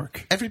TV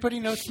network.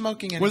 Everybody knows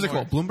smoking anymore. What is it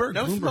called? Bloomberg?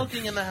 No Bloomberg.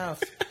 smoking in the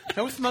house.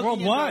 No smoking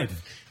Worldwide.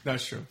 indoors.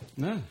 That's true.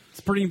 Yeah, it's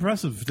pretty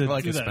impressive to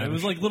like do his that. It Spanish.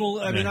 was like little.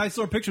 I mean, I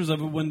saw pictures of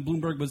it when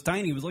Bloomberg was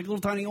tiny. It was like little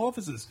tiny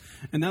offices,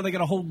 and now they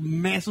got a whole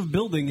massive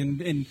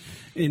building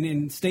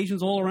and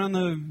stations all around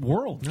the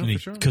world.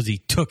 Because he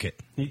took it.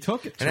 He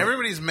took it. And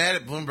everybody's mad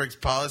at Bloomberg's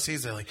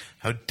policies. They're like,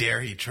 how dare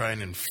he try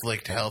and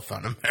inflict health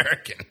on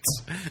Americans?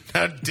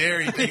 How dare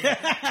he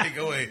take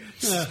away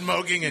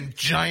smoking and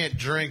giant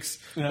drinks?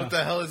 Yeah. What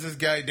the hell is this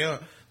guy doing?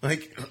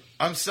 Like,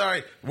 I'm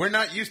sorry. We're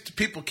not used to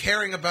people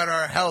caring about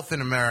our health in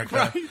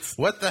America. Right.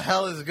 What the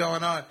hell is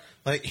going on?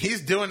 Like,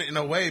 he's doing it in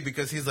a way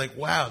because he's like,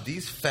 wow,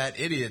 these fat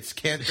idiots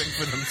can't think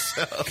for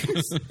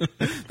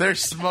themselves. They're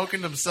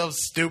smoking themselves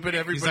stupid. He's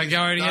Everybody's like,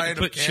 I already dying had to of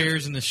put cancer.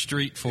 chairs in the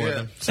street for Yeah.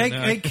 them. So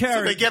now- Hey, Carrie,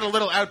 So they get a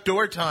little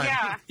outdoor time.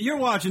 Yeah. you're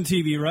watching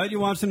TV, right? You're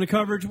watching the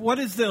coverage. What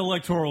is the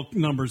electoral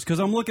numbers? Because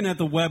I'm looking at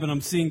the web and I'm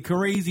seeing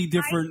crazy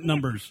different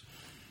numbers.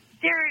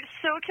 They're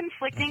so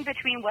conflicting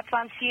between what's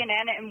on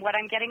CNN and what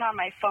I'm getting on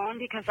my phone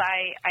because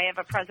I have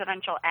a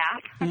presidential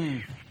app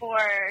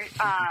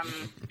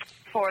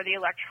for the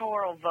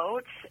electoral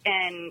votes,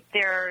 and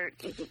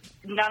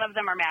none of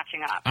them are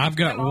matching up. I've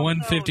got I'm also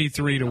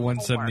 153 to doing homework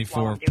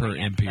 174 while I'm per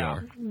doing it,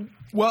 NPR. so.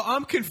 Well,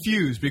 I'm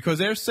confused because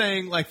they're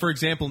saying, like, for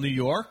example, New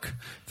York,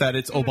 that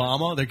it's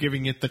Obama. They're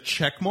giving it the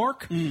check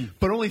mark,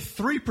 but only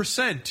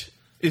 3%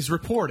 is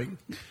reporting.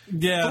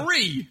 Yeah.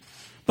 3%.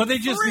 But they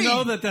just Three.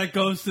 know that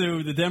goes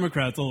to the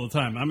Democrats all the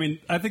time. I mean,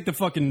 I think the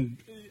fucking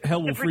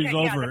hell will freeze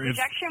over if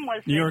projection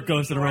was New York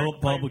goes to the New York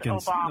Republicans.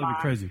 was Obama. That'd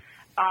be crazy.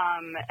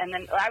 And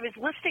then I was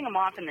listing them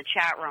off in the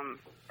chat room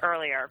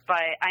earlier,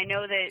 but I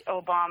know that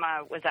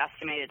Obama was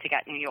estimated to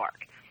get New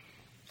York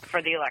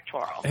for the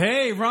electoral.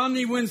 Hey,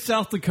 Romney wins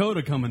South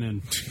Dakota coming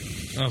in.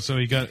 Oh, so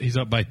he's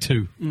up by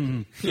 2.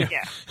 Mm-hmm.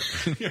 Yeah.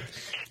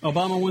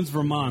 Obama wins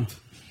Vermont.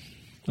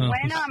 Oh,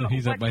 When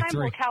he's what up by time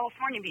 3. will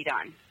California be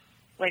done?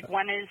 Like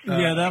when is?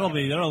 Yeah,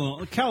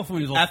 that'll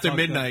California's all After fucked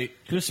midnight. up.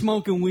 They're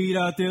smoking weed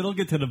out there. They'll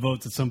get to the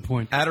votes at some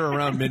point. At or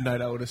around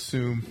midnight, I would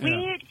assume.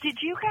 Did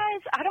you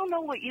guys? I don't know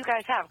what you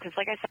guys have because,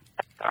 like I said,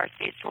 our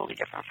state's totally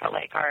different for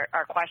like our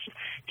questions.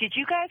 Did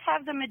you guys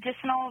have the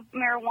medicinal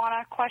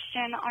marijuana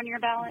question on your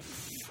ballot?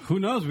 Who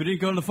knows? We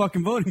didn't go to the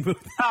fucking voting booth.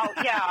 Oh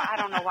yeah, I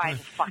don't know why I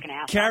just fucking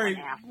asked. Carrie,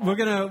 we're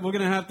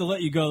gonna have to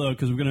let you go though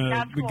because we're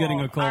gonna be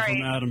getting a call All from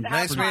right. Adam.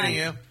 Nice meeting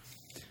you.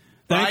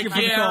 Thank you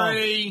for the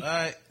Gary.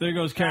 call. There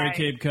goes Carrie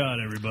Cape Cod,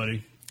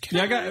 everybody.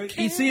 Yeah, I got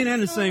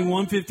CNN is saying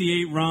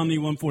 158 Romney,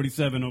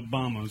 147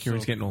 Obama.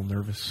 Carrie's getting all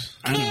nervous.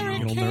 I don't know.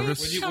 Getting all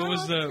nervous.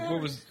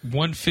 What was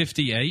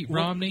 158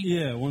 Romney?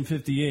 Yeah,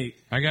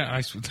 158. I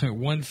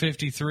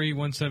 153,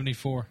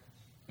 174.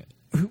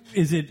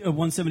 Is it a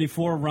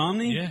 174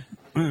 Romney? Yeah.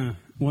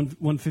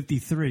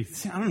 153.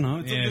 See, I don't know.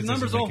 It's Yeah, the it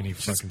numbers doesn't all. make any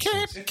fucking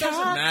sense. It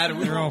doesn't matter.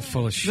 They're all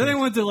full of shit. Then they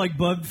went to like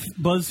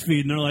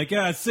BuzzFeed and they're like,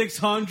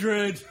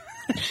 600.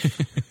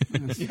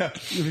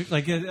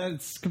 Like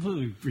it's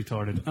completely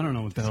retarded. I don't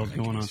know what the hell's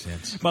going on.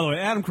 By the way,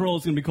 Adam Carolla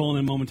is going to be calling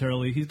in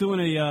momentarily. He's doing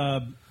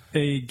a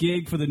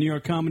gig for the New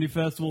York Comedy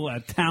Festival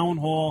at Town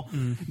Hall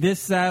this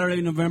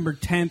Saturday, November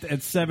 10th at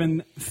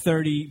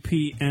 7:30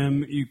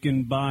 p.m. You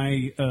can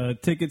buy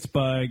tickets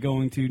by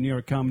going to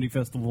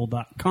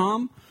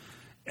NewYorkComedyFestival.com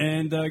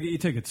and get your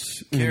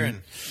tickets.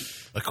 Kieran,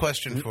 a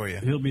question for you.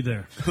 He'll be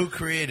there. Who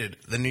created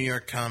the New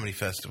York Comedy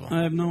Festival?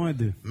 I have no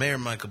idea. Mayor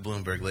Michael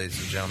Bloomberg, ladies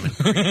and gentlemen.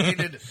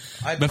 Created,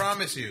 I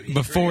promise you.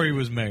 Before he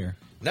was mayor.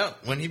 No,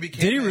 when he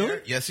became Did he mayor.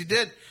 really? Yes, he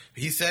did.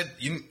 He said,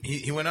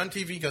 he went on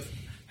TV, he goes,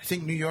 I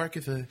think New York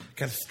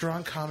got a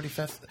strong comedy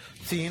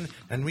scene,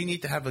 and we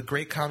need to have a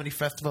great comedy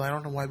festival. I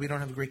don't know why we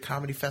don't have a great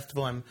comedy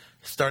festival. I'm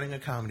starting a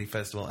comedy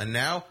festival. And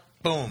now,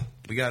 boom,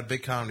 we got a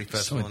big comedy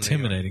festival. So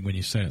intimidating when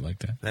you say it like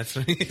that. That's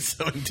so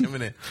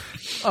intimidating.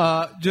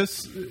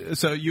 Just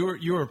so you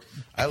were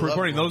I love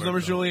reporting those Bloomberg,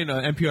 numbers, though. Julian.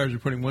 NPR is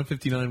reporting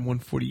 159,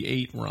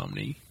 148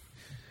 Romney.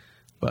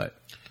 But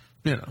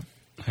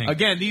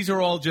again, these are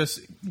all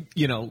just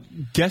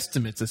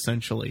guesstimates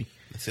essentially.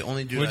 It's the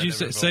only dude. Would you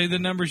say the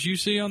numbers you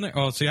see on there?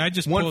 Oh, see, I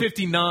just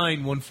 159,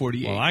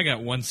 148. Well, I got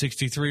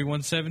 163,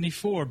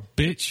 174,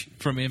 bitch,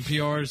 from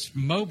NPR's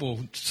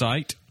mobile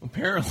site.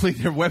 Apparently,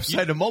 their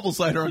website and mobile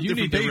site are on You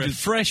different need to pages.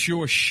 refresh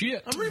your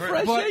shit. I'm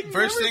refreshing.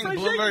 First thing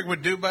Bloomberg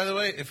would do, by the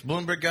way, if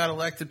Bloomberg got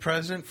elected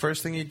president,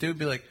 first thing he'd do would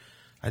be like,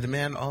 I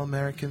demand all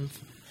Americans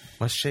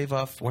must shave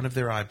off one of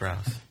their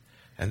eyebrows.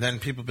 And then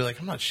people would be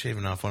like, I'm not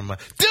shaving off one of my...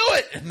 Do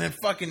it! And then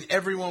fucking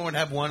everyone would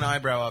have one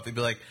eyebrow off. They'd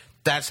be like,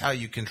 that's how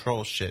you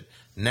control shit.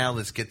 Now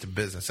let's get to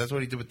business. That's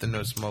what he did with the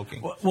no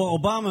smoking. Well,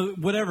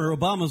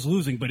 Obama's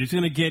losing, but he's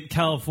going to get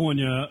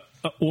California,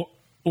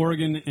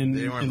 Oregon,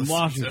 and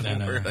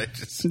Washington.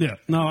 Yeah,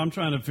 no, I'm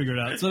trying to figure it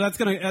out. So that's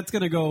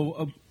gonna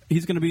go.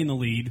 He's going to be in the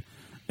lead,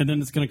 and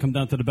then it's going to come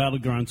down to the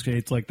battleground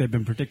states, like they've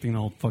been predicting the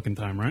whole fucking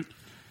time, right?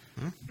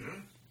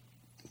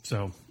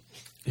 So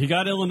he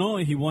got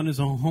Illinois. He won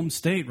his own home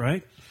state,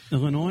 right?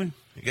 Illinois.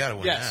 You got to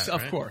win Yes, that,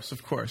 of right? course.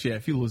 Yeah,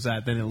 if you lose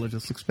that, then it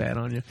just looks bad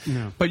on you.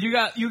 Yeah. But you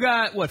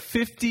got what,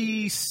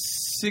 50,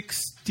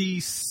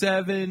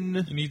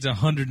 67... He needs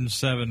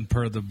 107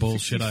 per the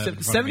bullshit I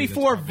have.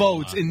 74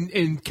 votes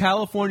in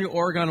California,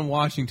 Oregon, and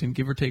Washington,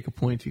 give or take a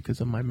point, because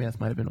my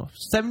math might have been off.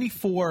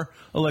 74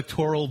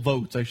 electoral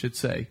votes, I should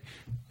say.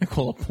 I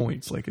call it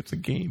points like it's a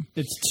game.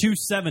 It's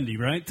 270,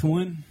 right, to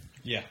win?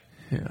 Yeah.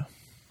 Yeah.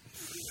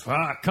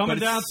 Coming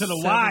down to the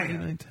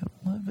wire.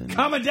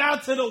 Coming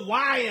down to the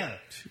wire.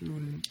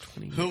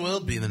 Who will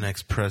be the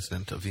next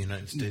president of the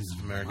United States of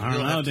America? I don't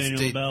You'll know, have to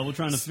Daniel Bell. We're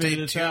trying to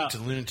figure this Stay tuned out. to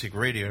Lunatic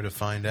Radio to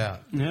find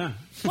out. Yeah.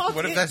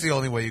 What if that's the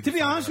only way you To can be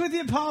find honest with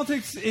you,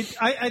 politics.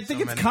 I think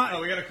it's many- kind.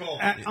 Oh, we got a call.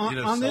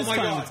 On this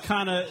time,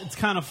 it's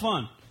kind of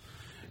fun.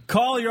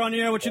 Call, you're on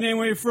the air. What's your name?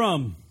 Where you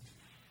from?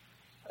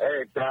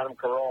 Hey, it's Adam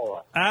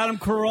Carolla. Adam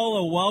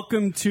Carolla,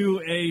 welcome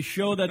to a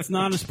show that's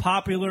not as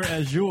popular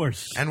as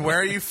yours. And where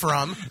are you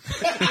from?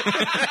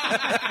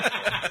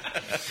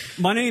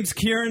 My name's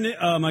Kieran.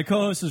 My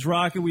co-host is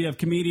Rocket. We have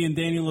comedian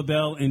Daniel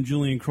LaBelle and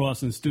Julian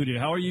Cross in the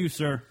studio. How are you,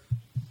 sir?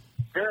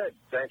 Good.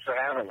 Thanks for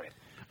having me.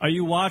 Are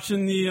you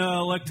watching the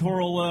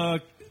electoral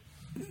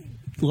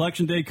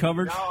election day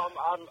coverage? No,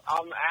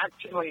 I'm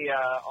actually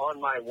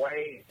on my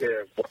way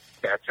to.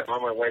 Actually, I'm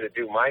on my way to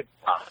do my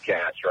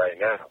podcast right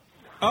now.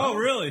 Oh,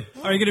 really?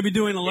 Are you going to be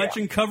doing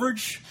election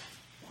coverage?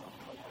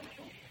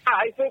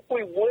 I think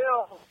we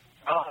will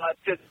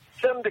to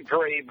some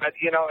degree, but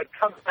it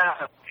comes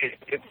out.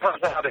 It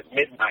comes out at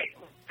midnight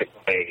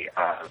today.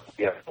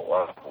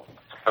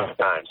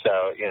 Sometimes,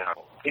 so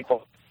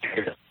people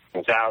figure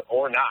things out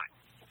or not.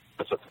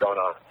 That's what's going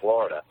on in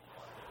Florida.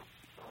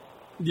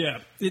 Yeah,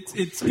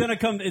 it's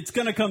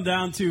gonna come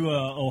down to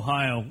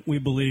Ohio, we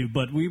believe,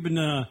 but we've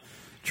been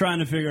trying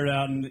to figure it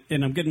out, and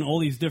I'm getting all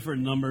these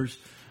different numbers.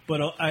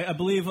 But I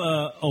believe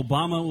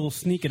Obama will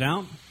sneak it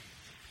out.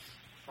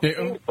 It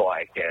seems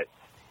like it.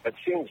 It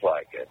seems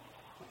like it.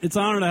 It's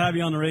an honor to have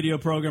you on the radio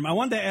program. I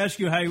wanted to ask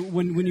you how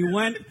when you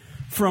went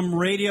from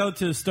radio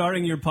to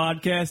starting your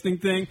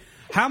podcasting thing,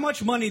 how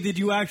much money did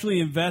you actually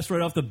invest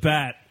right off the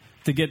bat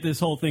to get this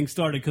whole thing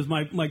started? Because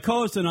my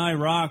co-host and I,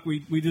 Rock, we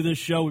do this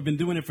show. We've been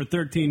doing it for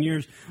 13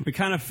 years. We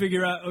kind of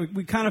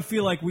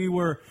feel like we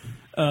were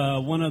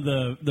one of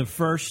the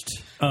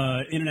first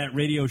internet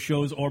radio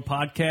shows or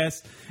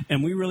podcasts,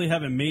 and we really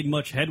haven't made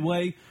much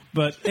headway.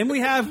 And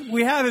we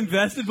have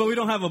invested, but we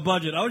don't have a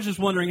budget. I was just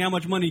wondering how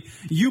much money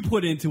you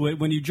put into it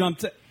when you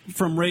jumped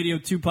from radio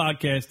to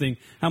podcasting.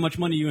 How much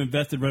money you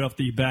invested right off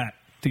the bat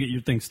to get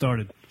your thing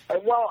started?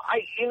 Well,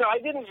 I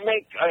didn't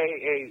make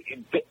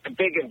a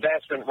big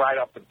investment right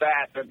off the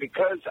bat, but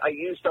because I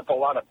used up a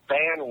lot of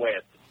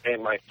bandwidth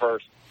in my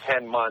first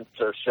 10 months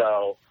or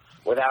so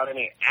without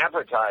any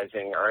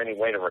advertising or any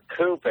way to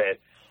recoup it,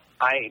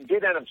 I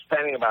did end up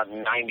spending about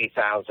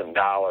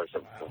 $90,000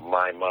 of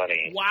my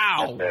money.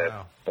 Wow.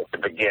 At the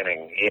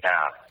beginning,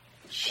 yeah.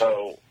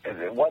 So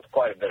it was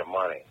quite a bit of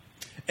money.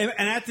 And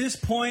at this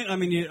point, I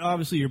mean,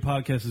 obviously your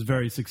podcast is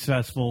very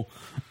successful.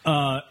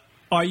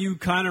 Are you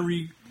kind of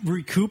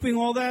recouping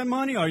all that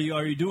money? Are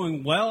you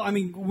doing well? I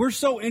mean, we're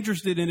so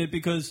interested in it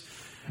because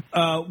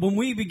when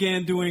we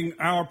began doing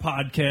our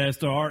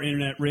podcast or our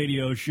internet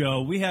radio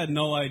show, we had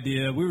no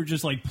idea. We were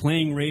just like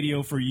playing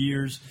radio for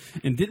years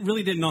and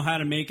didn't know how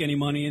to make any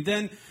money. And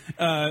then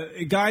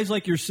guys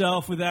like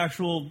yourself with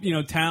actual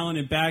talent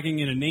and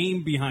backing and a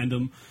name behind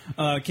them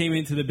came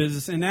into the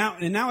business. And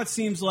now it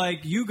seems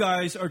like you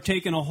guys are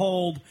taking a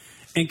hold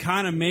and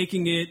kind of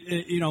making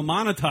it,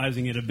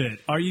 monetizing it a bit.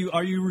 Are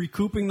you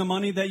recouping the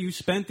money that you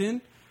spent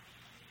in?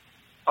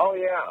 Oh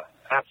yeah,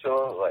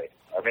 absolutely.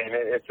 I mean,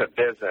 it's a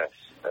business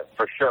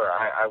for sure.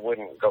 I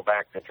wouldn't go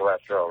back to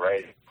terrestrial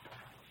radio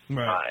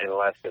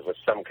unless it was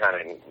some kind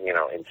of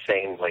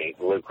insanely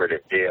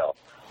lucrative deal.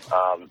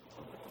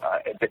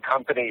 The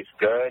company's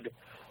good.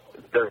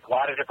 There's a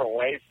lot of different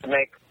ways to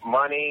make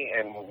money,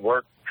 and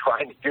we're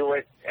trying to do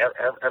it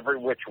every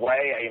which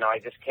way. I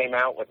just came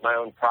out with my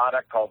own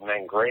product called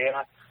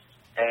Mangria,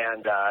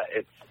 and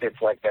it's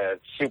like a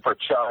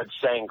supercharged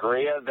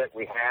sangria that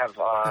we have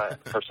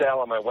for sale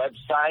on my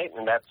website,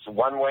 and that's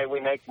one way we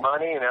make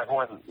money, and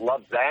everyone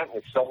loves that.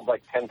 We've sold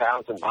like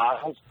 10,000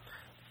 bottles.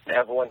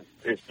 Everyone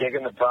is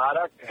digging the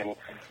product, and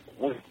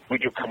we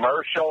do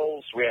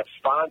commercials. We have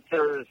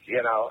sponsors.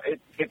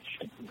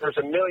 There's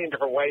a million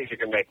different ways you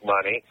can make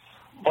money.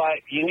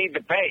 But you need the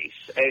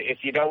base.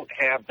 If you don't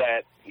have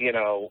that,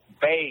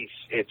 base,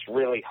 it's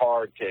really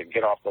hard to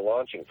get off the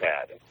launching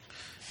pad.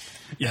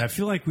 Yeah, I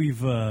feel like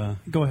we've... go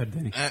ahead,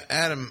 Danny.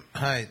 Adam,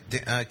 hi.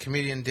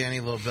 Comedian Danny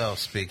Lobel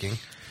speaking.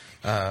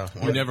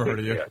 We never heard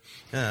of you. Yeah,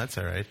 that's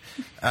all right.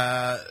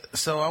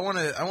 So I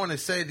want to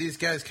say these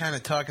guys kind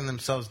of talking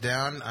themselves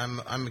down.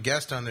 I'm a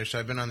guest on their show.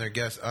 I've been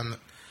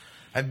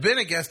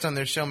a guest on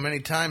their show many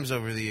times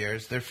over the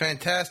years. They're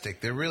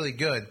fantastic. They're really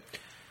good.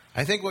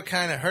 I think what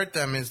kind of hurt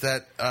them is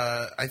that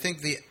I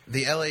think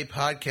the LA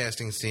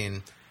podcasting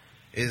scene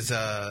is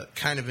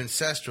kind of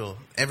ancestral.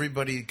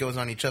 Everybody goes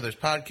on each other's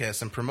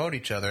podcasts and promote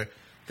each other.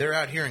 They're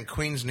out here in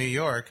Queens, New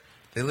York.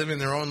 They live in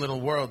their own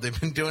little world.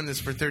 They've been doing this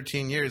for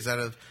 13 years out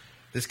of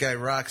this guy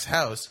Rock's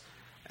house,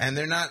 and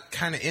they're not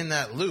kind of in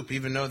that loop,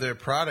 even though their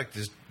product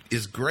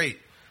is great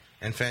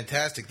and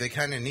fantastic. They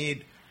kind of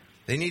need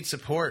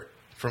support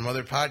from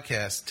other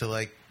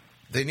podcasts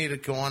they need to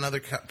go on other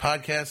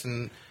podcasts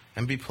and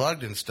be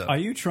plugged and stuff. Are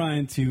you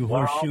trying to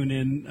horseshoe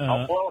in?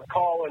 I'll blow a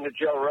call into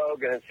Joe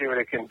Rogan and see what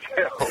it can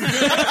do.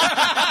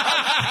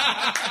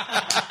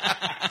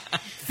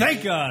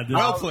 Thank God.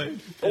 Well played.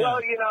 Well,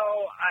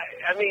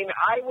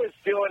 I was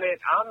doing it.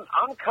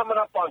 I'm coming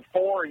up on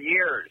 4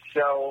 years,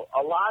 so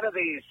a lot of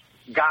these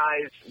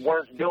guys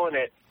weren't doing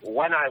it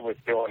when I was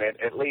doing it,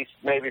 at least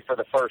maybe for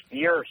the first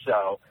year or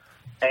so.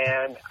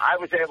 And I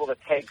was able to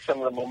take some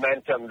of the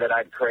momentum that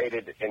I'd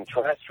created in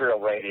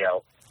terrestrial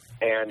radio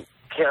and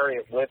carry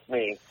it with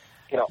me,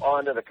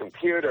 onto the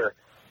computer.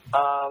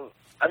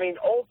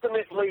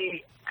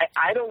 Ultimately,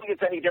 I don't think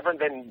it's any different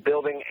than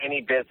building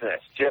any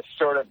business. Just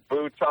sort of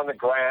boots on the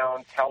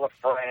ground, tell a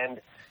friend.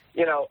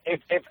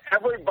 If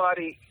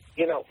everybody,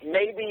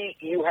 maybe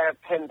you have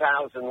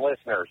 10,000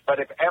 listeners, but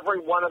if every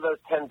one of those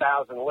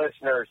 10,000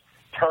 listeners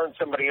turned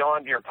somebody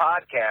on to your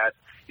podcast,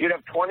 you'd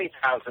have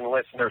 20,000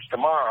 listeners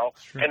tomorrow.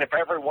 Sure. And if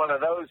every one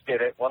of those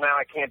did it, well, now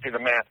I can't do the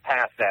math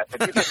past that,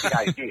 but you get the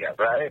idea,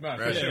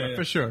 right?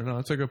 For sure. No,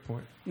 that's a good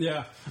point.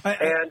 Yeah.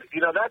 And,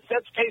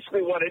 that's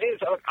basically what it is.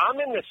 I'm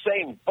in the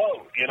same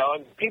boat,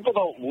 and people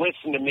don't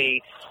listen to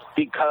me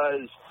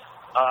because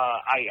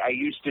I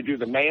used to do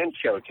the Man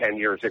Show 10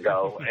 years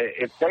ago.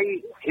 If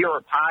they hear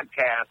a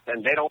podcast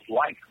and they don't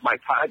like my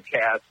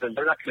podcast, then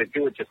they're not going to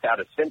do it just out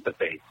of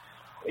sympathy.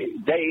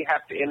 They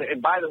have to,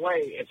 and by the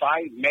way, if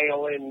I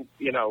mail in,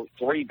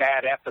 3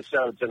 bad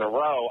episodes in a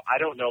row, I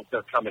don't know if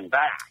they're coming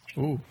back.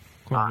 Ooh.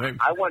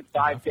 I went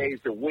 5 days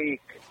a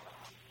week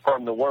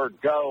from the word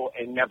go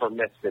and never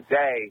missed a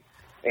day,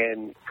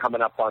 and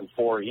coming up on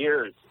 4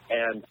 years.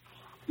 And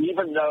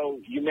even though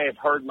you may have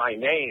heard my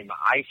name,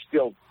 I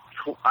still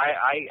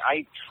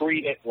I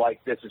treat it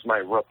like this is my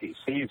rookie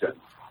season.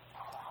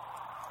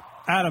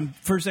 Adam,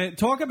 first,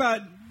 talk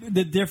about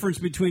the difference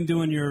between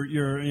doing your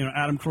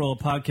Adam Carolla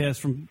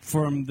podcast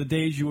from the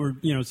days you were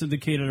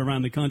syndicated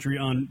around the country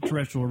on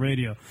terrestrial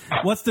radio.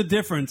 What's the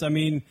difference? I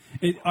mean,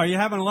 are you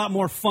having a lot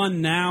more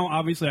fun now?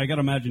 Obviously, I got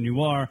to imagine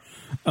you are,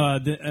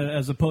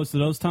 as opposed to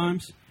those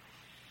times.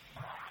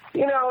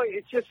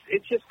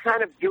 It's just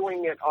kind of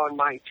doing it on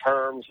my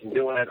terms and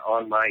doing it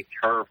on my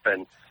turf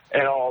and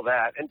all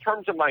that. In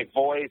terms of my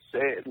voice,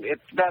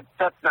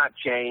 that's not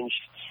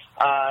changed.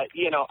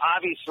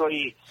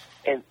 Obviously,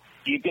 and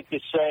you get to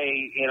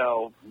say,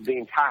 the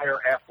entire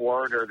F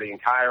word or the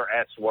entire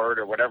S word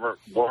or whatever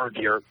word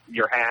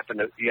you happen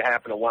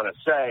to want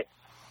to say.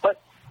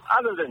 But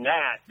other than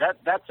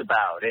that's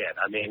about it.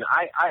 I mean,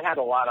 I had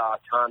a lot of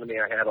autonomy.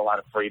 I had a lot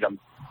of freedom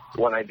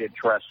when I did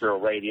terrestrial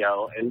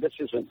radio, and this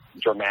isn't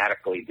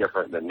dramatically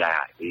different than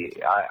that.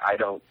 I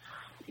don't,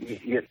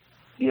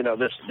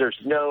 there's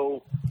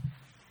no.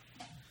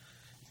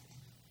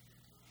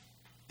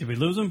 Did we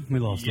lose him? We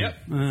lost him.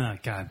 Ah,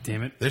 God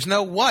damn it. There's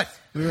no what?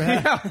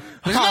 There's no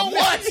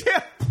what?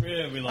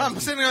 Yeah, we lost I'm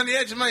sitting on the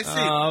edge of my seat.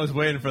 I was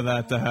waiting for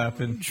that to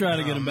happen. Try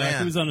to get him back. Man.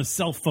 He was on a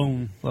cell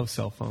phone. Love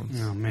cell phones.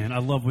 Oh, man. I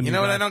love when you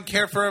know what I don't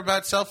care for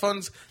about cell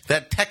phones?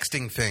 That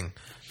texting thing.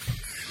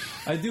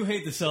 I do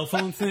hate the cell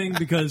phone thing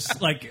because,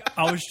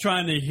 I was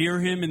trying to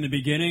hear him in the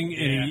beginning,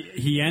 and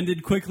he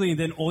ended quickly, and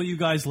then all you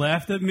guys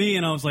laughed at me,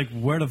 and I was like,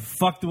 where the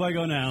fuck do I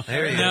go now?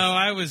 There he is.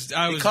 I was.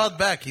 He called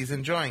back. He's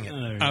enjoying it.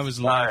 I was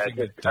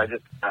laughing.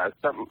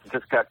 Something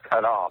just got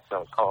cut off, so I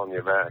was calling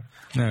you back.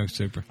 No,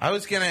 super. I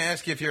was going to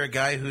ask you if you're a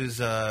guy who's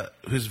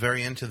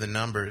very into the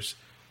numbers.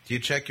 Do you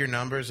check your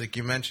numbers? Like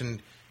you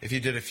mentioned, if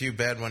you did a few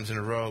bad ones in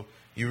a row,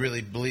 you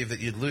really believe that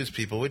you'd lose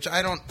people, which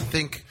I don't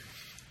think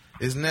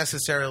is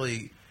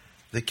necessarily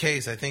the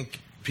case. I think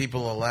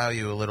people allow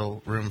you a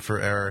little room for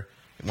error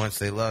once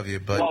they love you.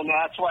 But well, no,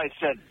 that's why I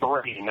said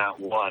 3, not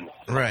 1.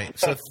 Right.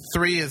 So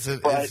 3 is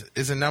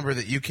a number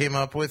that you came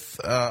up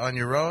with on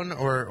your own,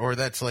 or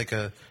that's like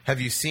a. Have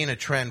you seen a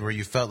trend where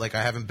you felt like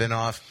I haven't been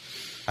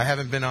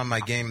on my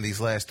game these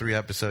last 3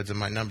 episodes, and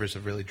my numbers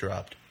have really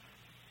dropped?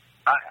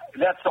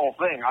 That's the whole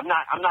thing. I'm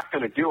not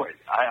going to do it.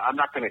 I'm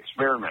not going to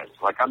experiment.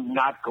 I'm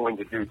not going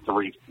to do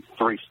three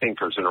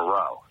stinkers in a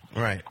row.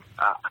 Right.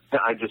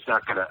 I'm just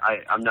not gonna.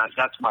 I'm not.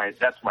 That's my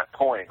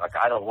point.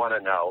 I don't want to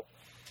know.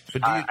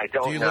 But I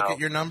don't do you know. look at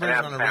your numbers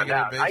on a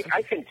regular basis?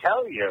 I can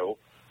tell you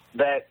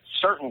that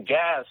certain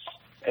guests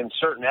and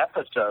certain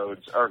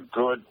episodes are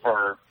good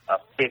for a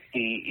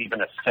 50,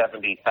 even a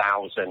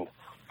 70,000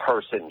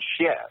 person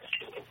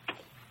shift.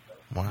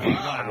 Wow.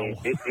 I mean,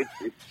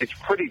 it's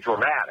pretty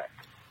dramatic.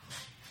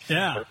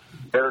 Yeah.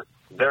 There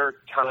are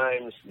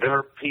times there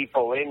are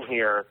people in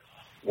here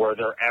where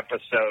their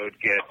episode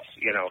gets,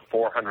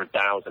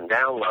 400,000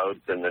 downloads,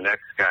 and the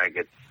next guy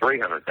gets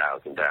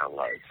 300,000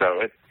 downloads.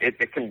 So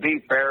it can be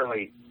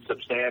fairly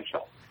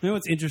substantial. You know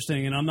what's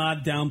interesting, and I'm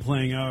not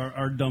downplaying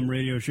our dumb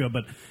radio show,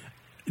 but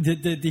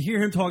to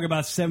hear him talk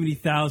about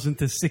 70,000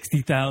 to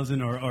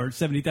 60,000 or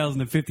 70,000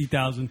 to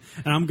 50,000,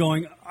 and I'm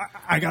going,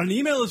 I got an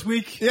email this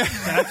week. Yeah.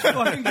 That's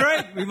fucking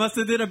great. We must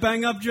have did a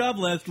bang-up job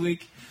last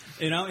week.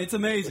 It's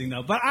amazing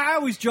though. But I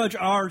always judge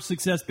our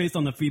success based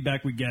on the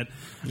feedback we get.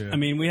 Yeah. I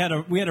mean, we had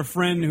a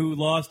friend who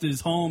lost his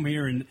home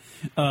here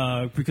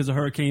because of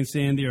Hurricane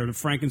Sandy or the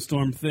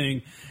Frankenstorm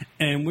thing,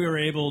 and we were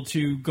able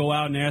to go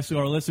out and ask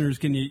our listeners,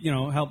 can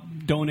you help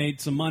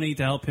donate some money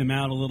to help him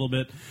out a little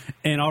bit?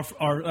 And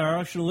our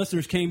actual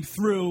listeners came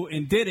through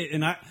and did it,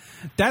 and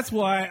that's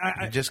why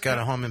I just got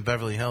a home in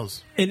Beverly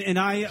Hills. And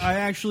I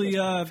actually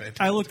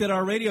I looked at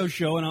our radio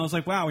show and I was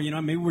like, wow,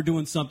 maybe we're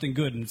doing something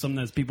good and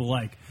something that people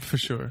like. For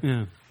sure.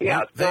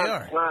 Yeah, they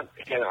are.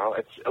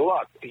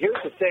 Look,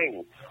 here's the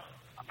thing.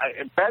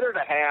 It's better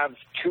to have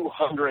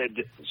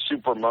 200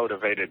 super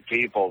motivated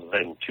people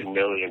than 2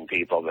 million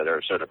people that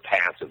are sort of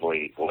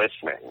passively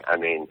listening. I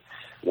mean,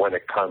 when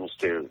it comes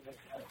to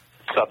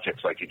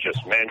subjects like you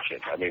just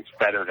mentioned, I mean, it's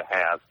better to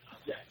have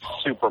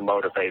super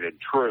motivated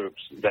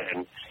troops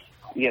than,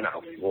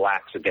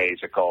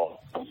 lackadaisical,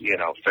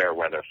 fair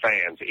weather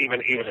fans,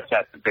 even if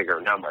that's a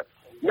bigger number.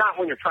 Not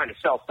when you're trying to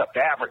sell stuff to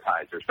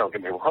advertisers, don't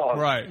get me wrong.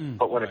 Right.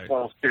 But when it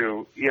comes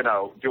to,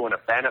 doing a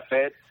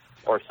benefit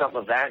or something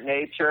of that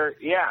nature,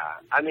 yeah.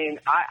 I mean,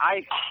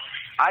 I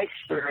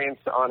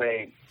experienced on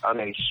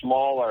a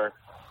smaller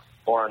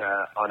or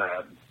on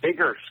a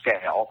bigger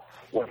scale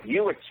what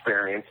you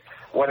experienced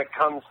when it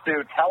comes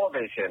to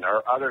television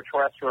or other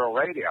terrestrial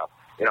radio.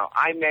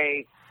 I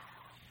may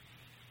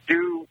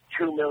do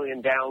 2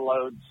 million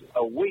downloads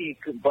a week,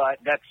 but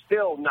that's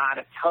still not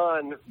a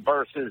ton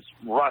versus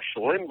Rush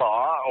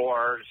Limbaugh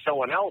or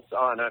someone else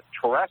on a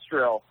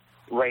terrestrial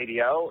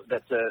radio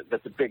that's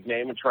a big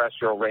name in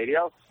terrestrial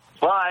radio.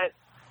 But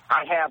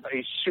I have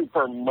a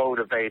super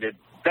motivated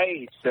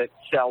base that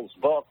sells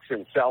books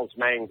and sells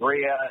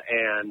Mangria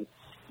and,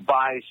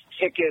 buys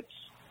tickets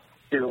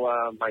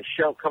to my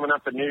show coming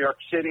up in New York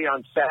City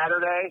on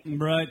Saturday.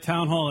 Right,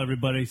 Town Hall,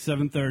 everybody,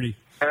 7:30.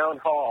 Town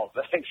Hall.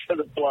 Thanks for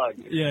the plug.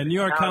 Yeah,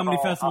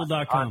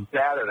 NewYorkComedyFestival.com. On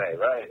Saturday,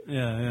 right?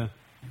 Yeah.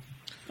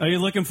 Are you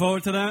looking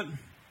forward to that?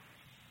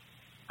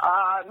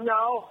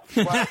 No.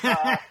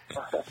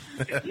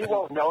 But, you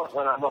won't know it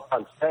when I'm up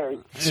on stage.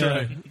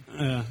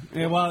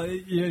 Yeah. Well,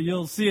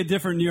 you'll see a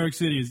different New York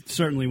City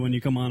certainly when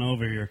you come on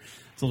over here.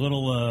 It's a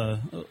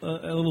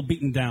little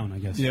beaten down, I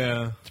guess.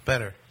 Yeah, it's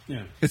better.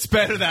 Yeah, it's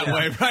better that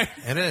way, right?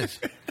 It is.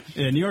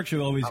 Yeah, New York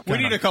should always. We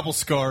need a couple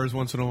scars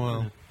once in a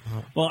while.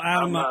 Well,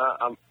 Adam,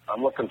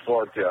 I'm looking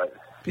forward to it.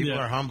 People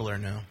are humbler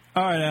now.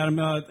 All right,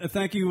 Adam.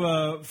 Thank you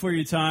for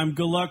your time.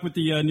 Good luck with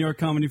the New York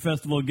Comedy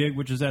Festival gig,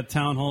 which is at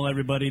Town Hall,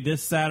 everybody,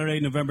 this Saturday,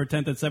 November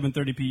 10th at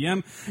 7:30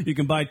 p.m. You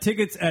can buy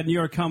tickets at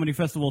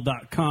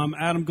NewYorkComedyFestival.com.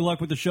 Adam, good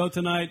luck with the show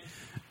tonight.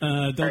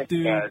 Don't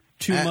do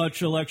too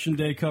much Election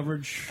Day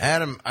coverage.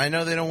 Adam, I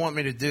know they don't want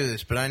me to do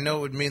this, but I know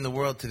it would mean the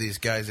world to these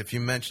guys if you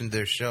mentioned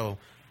their show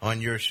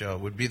on your show.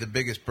 It would be the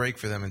biggest break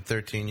for them in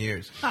 13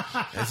 years.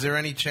 Is there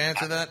any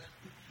chance of that?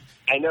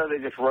 I know they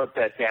just wrote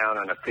that down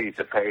on a piece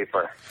of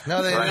paper.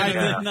 No,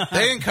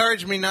 they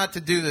encouraged me not to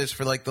do this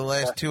for like the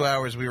last 2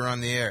 hours we were on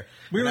the air.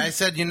 And I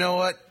said, you know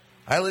what?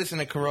 I listen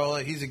to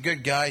Carolla. He's a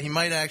good guy. He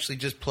might actually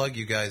just plug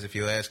you guys if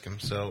you ask him.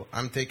 So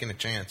I'm taking a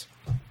chance.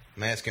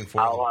 I'm asking for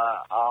it.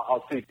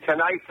 I'll see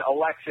tonight's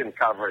election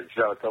coverage.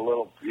 So it's a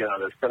little,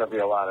 there's going to be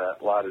a lot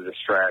of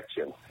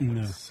distraction.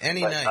 No.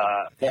 Any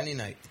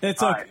night.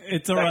 It's okay.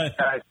 It's all right.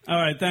 All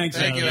right. Thanks.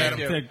 Thank you,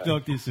 Adam.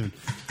 Talk to you soon.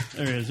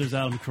 There he is. There's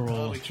Adam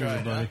Carolla. We tried,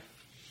 everybody.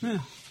 Yeah,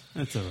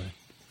 that's all right.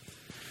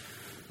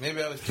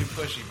 Maybe I was too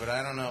pushy, but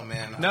I don't know,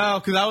 man.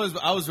 No, because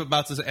I was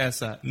about to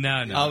ask that. No,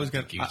 I was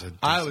gonna.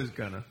 I was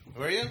gonna.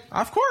 Were you?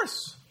 Of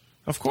course.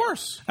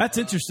 That's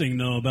interesting,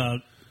 though.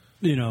 About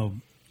because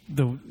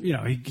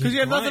you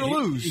have nothing to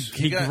lose.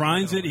 He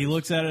grinds it. He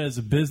looks at it as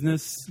a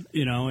business.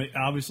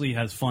 Obviously he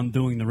has fun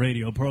doing the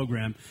radio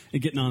program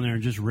and getting on there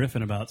and just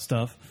riffing about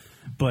stuff.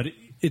 But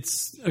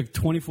it's a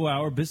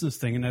 24-hour business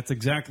thing, and that's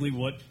exactly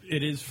what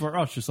it is for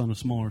us, just on a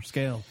smaller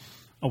scale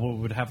of what it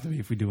would have to be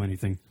if we do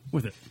anything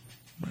with it.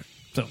 Right.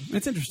 So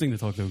it's interesting to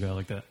talk to a guy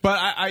like that. But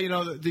I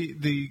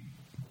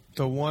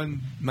the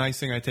one nice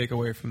thing I take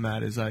away from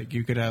that is like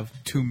you could have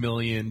 2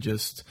 million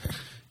just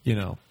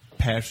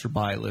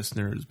passerby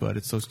listeners, but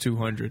it's those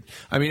 200.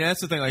 I mean, that's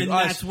the thing. Like, and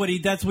that's what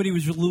he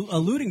was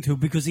alluding to,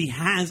 because he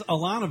has a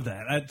lot of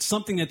that. It's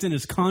something that's in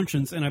his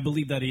conscience, and I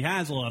believe that he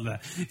has a lot of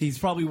that. He's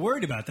probably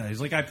worried about that.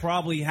 He's like, I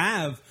probably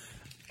have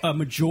a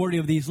majority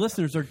of these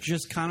listeners are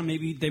just kind of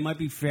maybe they might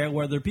be fair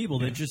weather people.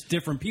 They're just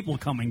different people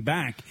coming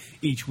back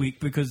each week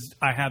because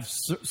I have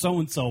so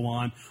and so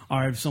on, or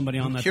I have somebody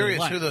on that. I'm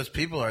curious who those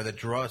people are that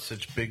draw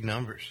such big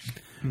numbers.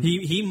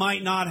 He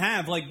might not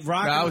have like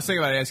Rock. I was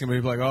thinking about asking him, but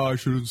he'd be like, "Oh, I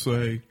shouldn't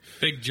say."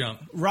 Big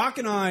jump. Rock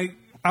and I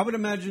would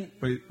imagine.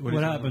 Wait,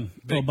 what happened?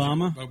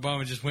 Obama.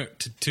 Obama just went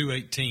to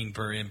 218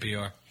 per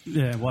NPR.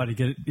 Yeah, why did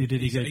he get?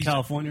 Did he get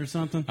California or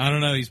something? I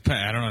don't know.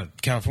 I don't know.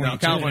 California. No,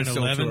 California's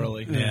still 11. too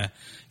early. Yeah,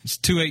 it's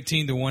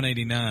 218 to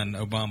 189.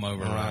 Obama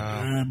over Rock.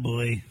 Ah,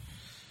 boy,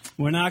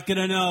 we're not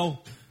gonna know.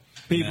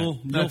 People,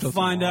 you'll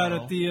find out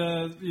at the.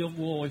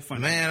 We'll always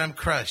find out. Man, I'm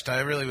crushed.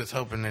 I really was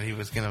hoping that he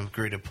was going to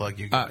agree to plug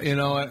you guys.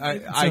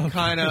 I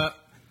kind of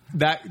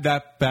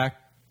that back.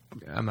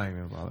 I'm not even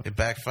going to bother. It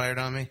backfired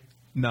on me.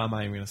 No, I'm not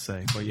even going to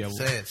say. But yeah,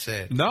 say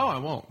it. No, I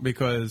won't,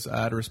 because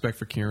out of respect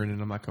for Kieran,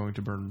 and I'm not going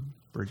to burn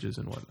bridges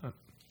and whatnot.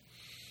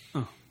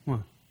 Oh,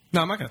 what? No,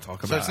 I'm not going to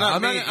talk about it. So it's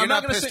not me. You're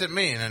not pissed at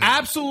me.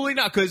 Absolutely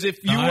not, because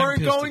if you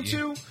weren't going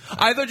to,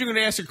 I thought you were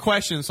going to ask a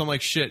question, so I'm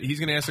like, shit, he's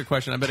going to ask a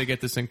question. I better get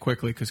this in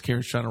quickly, because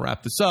Kieran's trying to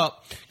wrap this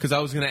up, because I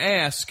was going to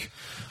ask,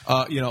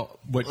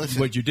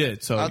 what you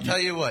did. So I'll tell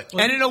you what.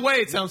 And in a way,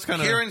 it sounds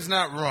kind of... Kieran's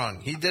not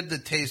wrong. He did the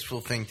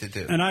tasteful thing to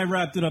do. And I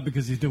wrapped it up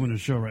because he's doing a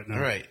show right now.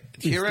 Right.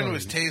 Kieran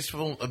was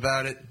tasteful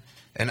about it.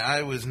 And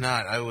I was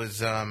not. I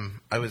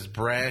was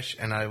brash,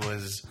 and I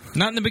was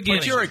not in the beginning.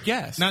 But you're a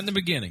guest. Not in the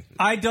beginning.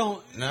 I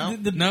don't. No.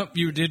 Nope.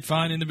 You did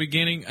fine in the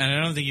beginning, and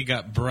I don't think you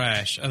got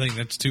brash. I think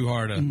that's too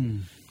hard.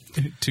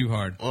 Too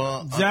hard.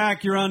 Well,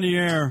 Zach, you're on the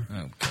air.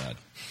 Oh God.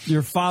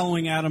 You're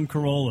following Adam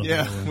Carolla.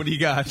 Yeah. What do you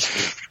got?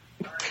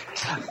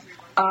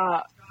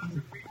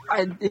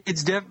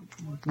 It's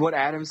what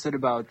Adam said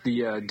about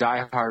the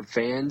diehard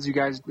fans you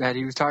guys that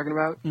he was talking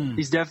about.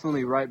 He's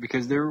definitely right,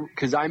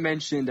 because I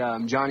mentioned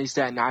Johnny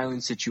Staten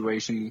Island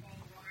situation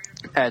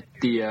at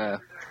the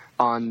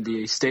on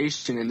the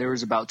station, and there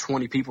was about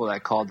 20 people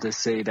that called to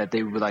say that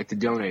they would like to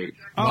donate.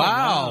 Oh,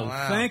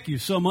 wow. Thank you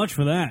so much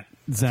for that,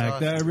 Zach.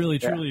 Awesome. I really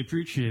truly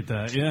appreciate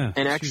that. Yeah.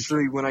 And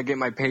actually, when I get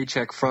my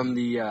paycheck from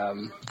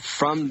the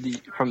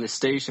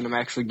station, I'm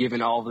actually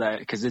giving all of that,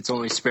 because it's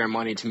only spare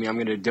money to me. I'm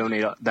going to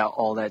donate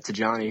all that to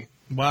Johnny.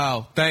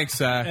 Wow, thanks,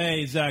 Zach.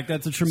 Hey, Zach,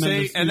 that's a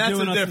tremendous. See, and you're that's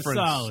doing the us difference.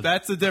 A solid.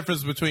 That's the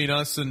difference between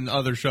us and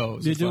other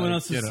shows. You're It's doing like,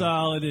 us a you know.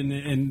 solid,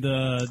 and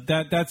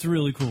that's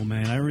really cool,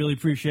 man. I really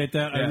appreciate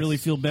that. I Yes. really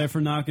feel bad for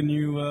knocking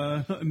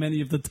you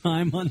many of the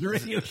time on the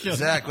radio show.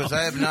 Zach, was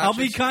I obnoxious? I'll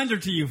be kinder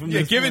to you from Yeah,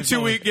 this give point it 2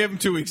 forward. weeks. Give him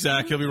 2 weeks,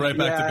 Zach. He'll be right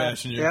back to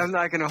bashing you. Yeah, I'm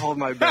not going to hold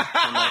my breath.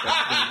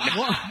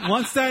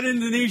 Once that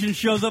Indonesian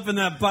shows up in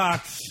that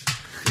box,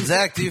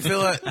 Zach, do you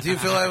feel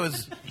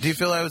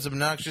I was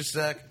obnoxious,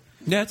 Zach?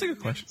 Yeah, that's a good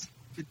question.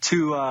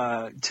 To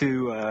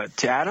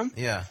Adam?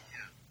 Yeah.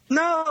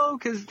 No,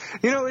 because,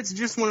 it's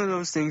just one of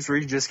those things where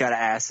you just got to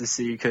ask to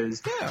see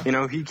because,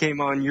 he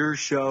came on your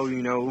show,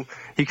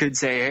 he could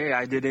say, hey,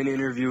 I did an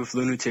interview with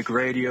Lunatic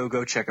Radio,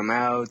 go check him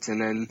out. And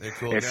then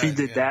if he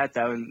did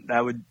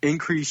that would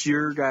increase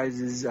your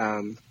guys'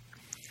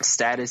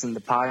 status in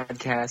the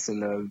podcast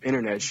and the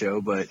internet show.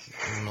 But,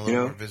 A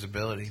little more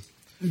visibility.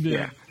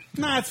 Yeah.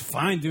 Nah, it's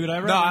fine, dude.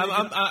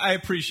 I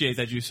appreciate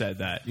that you said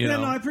that. You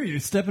know? I appreciate you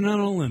stepping out on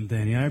a limb,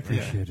 Danny. I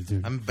appreciate it,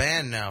 dude. I'm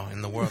banned now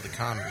in the world of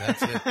comedy.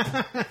 That's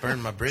it.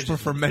 Burn my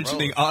bridges. For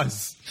mentioning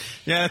us.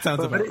 Yeah, that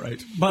sounds about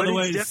right. By the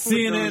way,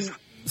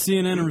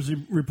 CNN was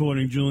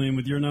reporting, Julian,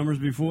 with your numbers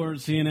before.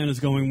 CNN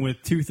is going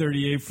with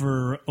 238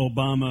 for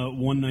Obama,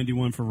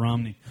 191 for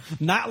Romney.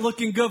 Not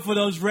looking good for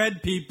those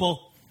red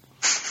people.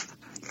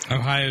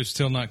 Ohio's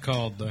still not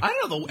called, though. I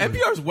don't know. The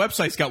NPR's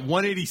website's got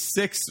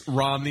 186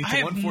 Romney to I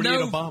have 148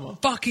 no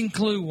Obama. fucking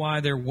clue why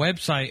their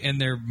website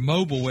and their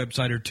mobile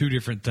website are two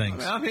different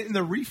things. I'm hitting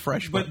the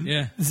refresh button.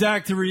 Yeah.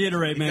 Zach, to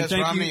reiterate, man, Because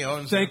Romney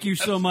owns thank them. you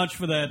so much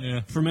for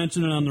that, for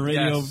mentioning it on the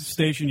radio Yes.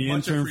 station you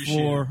Much intern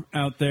appreciated. for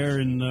out there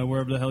and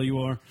wherever the hell you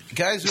are.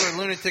 Guys who are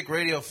Lunatic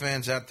Radio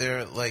fans out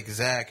there like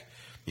Zach,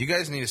 you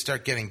guys need to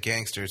start getting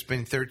gangster. It's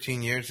been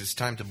 13 years. It's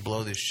time to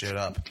blow this shit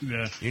up.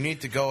 Yeah. You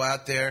need to go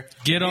out there.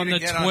 Get You on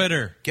need the to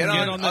Twitter. Get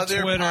on the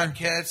other Twitter.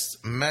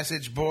 podcasts,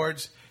 message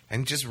boards,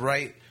 and just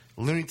write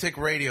Lunatic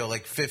Radio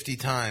like 50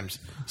 times.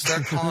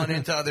 Start calling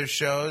into other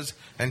shows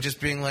and just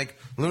being like,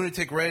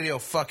 Lunatic Radio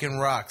fucking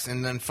rocks,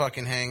 and then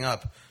fucking hang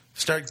up.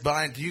 Start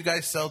buying. Do you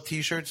guys sell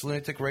T-shirts,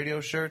 Lunatic Radio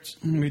shirts?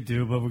 We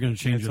do, but we're going to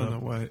change it up.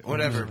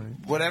 Whatever.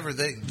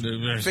 They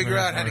figure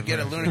out how to get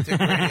a Lunatic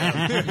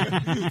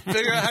Radio.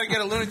 Figure out how to get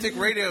a Lunatic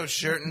Radio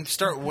shirt and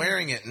start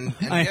wearing it and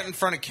get in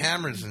front of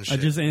cameras and shit.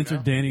 I just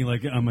answered Danny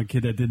like I'm a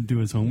kid that didn't do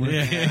his homework.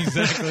 Yeah,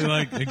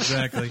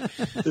 exactly.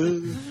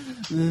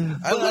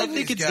 I love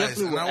think these it's guys,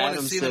 definitely and what I want to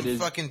Adam see said them is-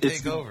 fucking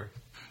it's- take over.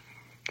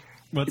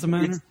 What's the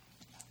matter?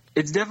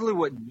 It's definitely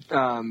what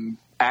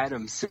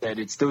Adam said.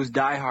 It's those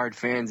diehard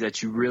fans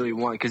that you really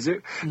want because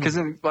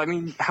I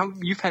mean, how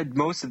you've had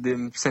most of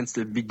them since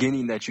the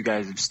beginning that you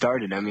guys have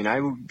started. I mean, I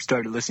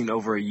started listening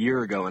over a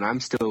year ago, and I'm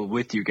still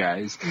with you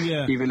guys,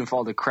 even with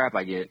all the crap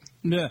I get.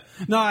 Yeah,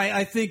 no,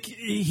 I think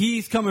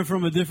he's coming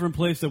from a different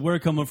place that we're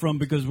coming from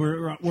because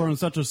we're on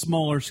such a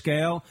smaller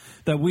scale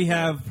that we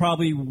have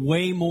probably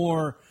way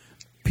more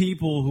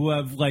people who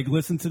have like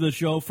listened to the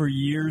show for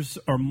years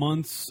or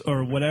months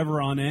or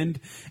whatever on end,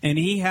 and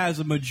he has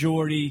a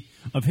majority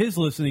of his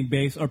listening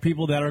base are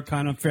people that are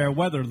kind of fair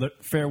weather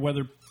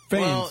fans.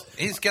 Well,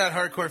 he's got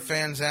hardcore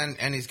fans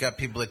and he's got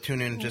people that tune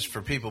in just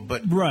for people,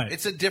 but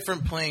it's a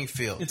different playing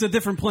field. It's a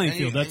different playing And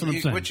field. That's what I'm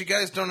saying. What you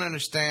guys don't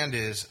understand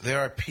is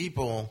there are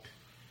people.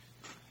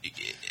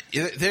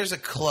 There's a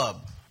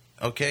club,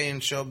 okay,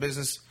 in show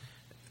business,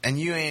 and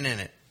you ain't in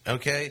it,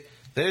 okay.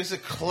 There's a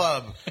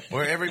club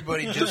where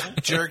everybody just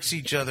jerks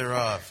each other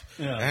off,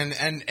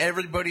 and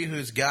everybody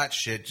who's got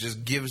shit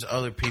just gives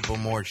other people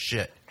more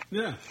shit.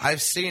 Yeah,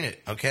 I've seen it.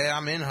 Okay,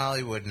 I'm in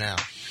Hollywood now.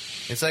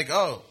 It's like,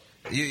 oh,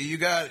 you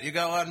got a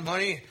lot of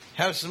money.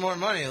 Have some more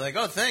money. Like,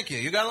 oh, thank you.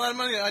 You got a lot of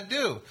money. I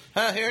do.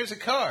 Here's a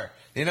car.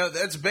 You know,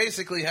 that's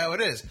basically how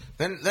it is.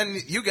 Then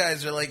you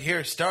guys are like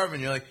here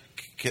starving. You're like,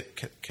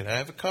 can I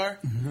have a car?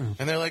 Mm-hmm.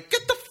 And they're like,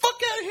 get the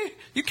fuck out of here.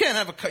 You can't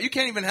have a car. You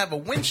can't even have a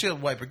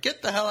windshield wiper.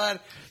 Get the hell out.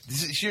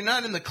 You're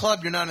not in the club.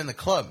 You're not in the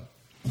club.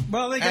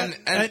 Well, they got,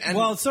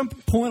 at some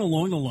point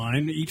along the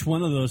line, each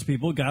one of those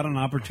people got an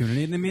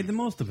opportunity and they made the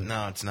most of it.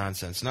 No, it's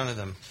nonsense. None of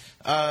them.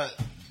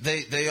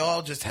 They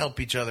all just help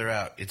each other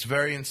out. It's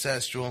very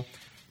incestual.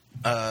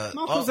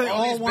 All they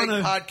all these big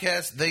wanna-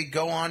 podcasts, they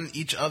go on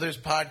each other's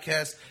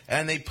podcasts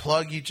and they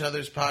plug each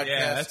other's podcasts.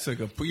 Yeah, that's a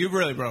good point. You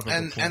really brought up a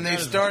good point. And they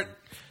start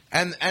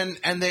and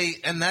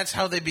that's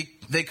how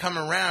they come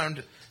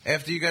around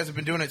after you guys have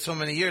been doing it so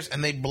many years,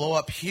 and they blow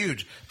up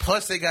huge.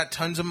 Plus, they got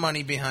tons of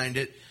money behind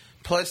it.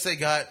 Plus, they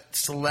got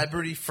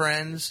celebrity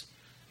friends.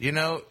 You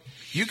know,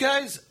 you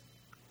guys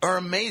are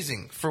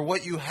amazing for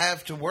what you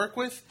have to work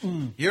with.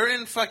 You're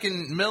in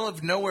fucking middle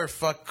of nowhere,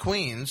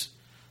 Queens,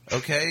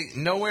 okay?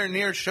 Nowhere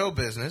near show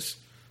business,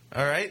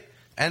 all right?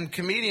 And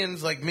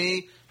comedians like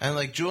me and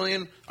like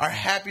Julian are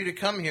happy to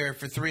come here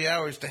for 3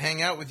 hours to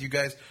hang out with you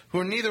guys, who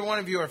are neither one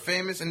of you are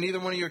famous and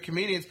neither one of you are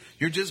comedians.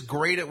 You're just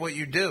great at what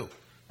you do.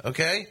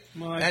 Okay,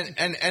 Well,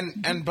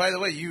 and by the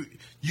way,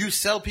 you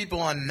sell people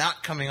on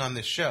not coming on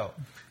this show.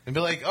 and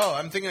be like, "Oh,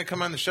 I'm thinking of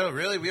come on the show.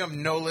 Really? We have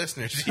no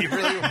listeners. Do you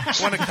really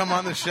want to come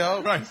on the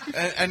show?" Right.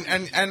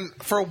 And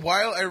for a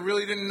while, I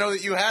really didn't know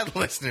that you had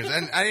listeners,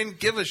 and I didn't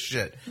give a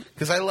shit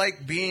because I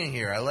like being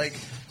here. I like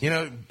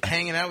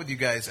hanging out with you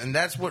guys, and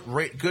that's what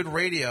good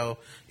radio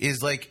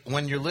is like.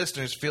 When your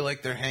listeners feel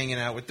like they're hanging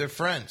out with their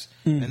friends,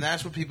 and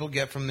that's what people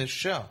get from this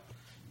show,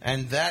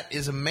 and that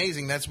is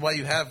amazing. That's why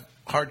you have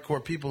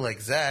hardcore people like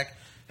Zach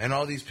and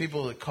all these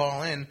people that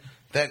call in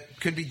that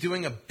could be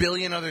doing a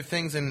billion other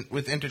things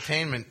with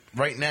entertainment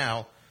right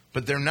now,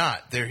 but they're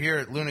not. They're here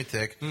at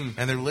Lunatic, and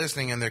they're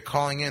listening, and they're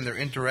calling in, they're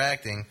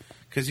interacting,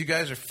 because you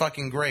guys are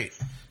fucking great.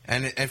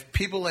 And if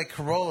people like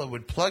Carolla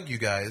would plug you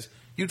guys,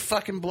 you'd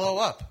fucking blow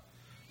up.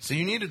 So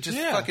you need to just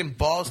fucking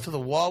balls to the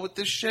wall with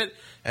this shit,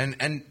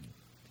 and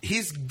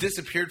he's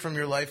disappeared from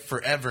your life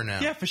forever now.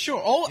 Yeah, for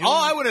sure. All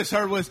I would have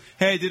heard was,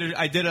 "Hey,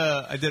 I did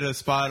a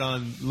spot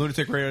on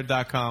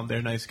lunaticradio.com.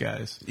 They're nice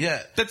guys."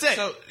 Yeah, that's it.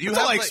 So that's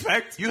all I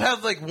expect. You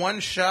have like one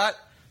shot.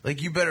 Like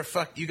you better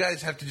you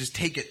guys have to just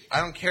take it.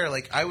 I don't care.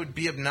 Like I would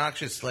be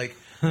obnoxious. Like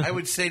I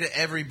would say to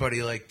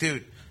everybody, like,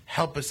 dude,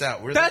 help us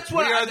out. We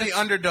are the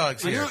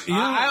underdogs here.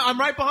 I'm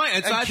right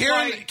behind.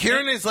 And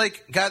Kieran is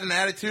like got an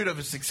attitude of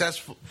a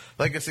successful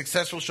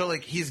show.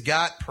 Like he's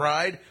got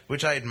pride,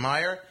 which I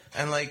admire.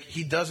 And like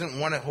he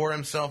doesn't want to whore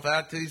himself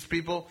out to these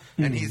people,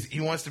 and he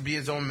wants to be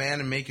his own man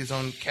and make his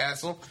own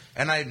castle,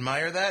 and I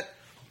admire that.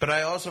 But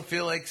I also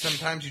feel like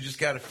sometimes you just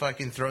got to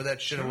fucking throw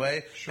that shit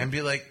away and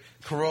be like,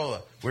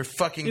 Carolla, we're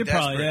fucking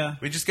desperate. Probably.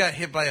 We just got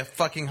hit by a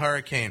fucking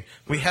hurricane.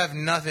 We have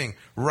nothing.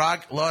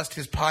 Rock lost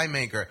his pie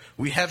maker.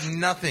 We have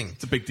nothing.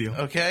 It's a big deal.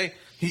 Okay?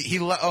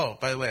 Oh,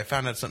 by the way, I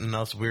found out something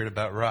else weird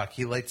about Rock.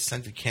 He lights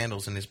scented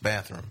candles in his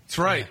bathroom. That's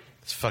right.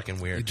 It's fucking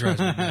weird. It drives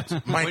me nuts.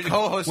 My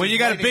co-host. When you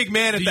got a big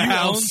man at the house,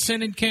 do you own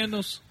scented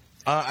candles?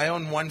 I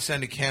own one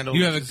scented candle.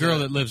 You have a girl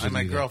that lives with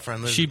my you.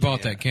 girlfriend lives She with me,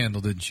 bought that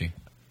candle, didn't she?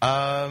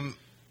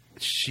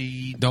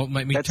 She don't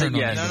make me turn on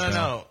you.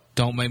 No.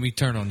 Don't make me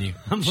turn on you.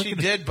 She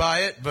did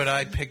buy it, but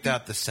I picked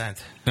out the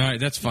scent. All right,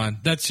 that's fine.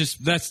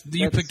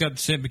 You picked out the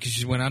scent because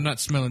she went, I'm not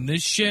smelling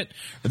this shit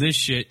or this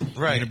shit. Right.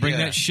 You're gonna bring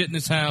that shit in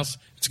this house.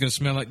 It's gonna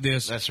smell like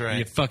this. That's right. And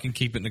you fucking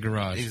keep it in the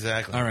garage.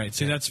 Exactly. All right.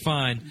 See, that's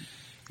fine.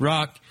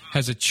 Rock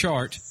has a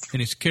chart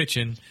in his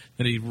kitchen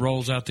that he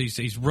rolls out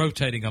he's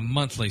rotating them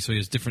monthly, so he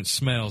has different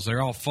smells.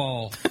 They're all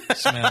fall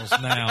smells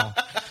now.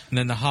 And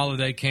then the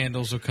holiday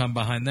candles will come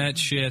behind that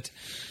shit.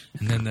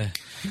 And then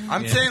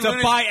I'm saying it's a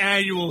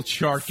biannual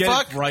chart. Get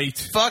it right.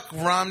 Fuck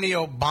Romney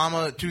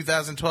Obama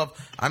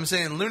 2012. I'm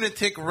saying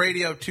Lunatic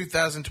Radio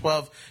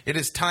 2012. It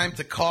is time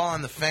to call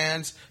on the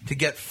fans to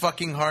get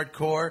fucking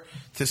hardcore,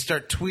 to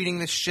start tweeting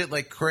this shit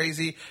like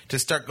crazy, to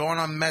start going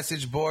on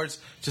message boards,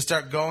 to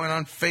start going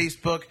on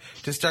Facebook,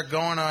 to start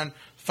going on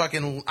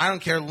fucking, I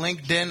don't care,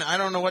 LinkedIn. I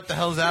don't know what the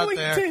hell's out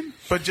there.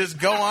 But just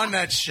go on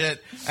that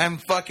shit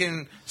and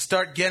fucking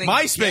start getting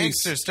MySpace.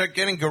 gangsters, start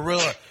getting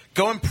Gorilla.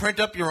 Go and print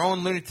up your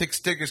own Lunatic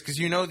stickers, because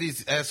you know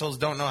these assholes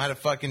don't know how to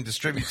fucking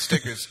distribute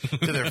stickers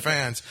to their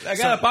fans. I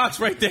got a box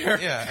right there.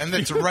 Yeah, and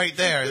it's right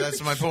there.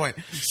 That's my point.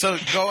 So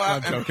go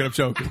out I'm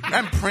joking.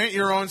 And print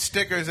your own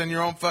stickers and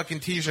your own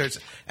fucking T-shirts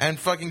and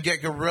fucking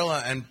get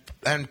Gorilla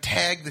and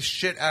tag the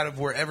shit out of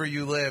wherever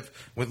you live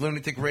with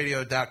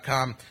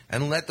lunaticradio.com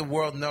and let the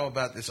world know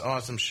about this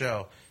awesome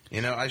show.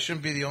 You know, I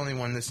shouldn't be the only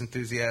one this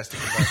enthusiastic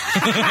about this.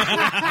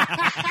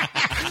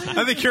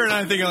 I think Kieran and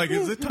I are thinking, like,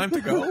 is it time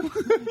to go?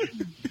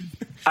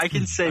 I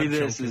can say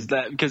this is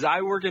that because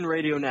I work in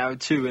radio now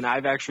too, and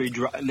I've actually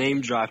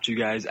name dropped you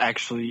guys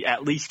actually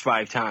at least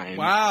 5 times.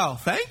 Wow,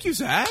 thank you,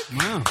 Zach.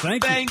 Wow,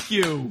 thank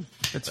you.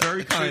 That's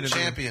very kind of you.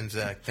 Champion,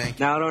 Zach. Thank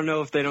you. Now I don't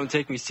know if they don't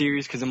take me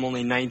serious because I'm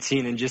only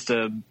 19 and just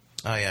a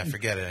oh yeah,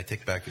 forget it. I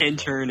take back the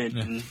intern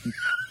and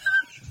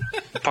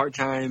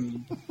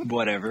part-time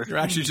whatever. You're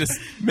actually just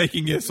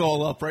making this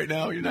all up right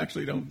now. You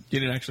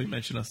didn't actually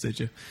mention us, did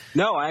you?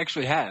 No, I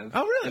actually have.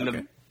 Oh really? And okay.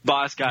 The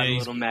boss got a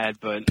little mad,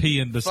 but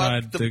peeing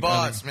beside fuck the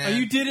boss, man. Oh,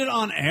 you did it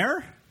on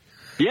air?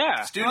 Yeah.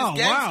 This dude is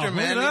gangster,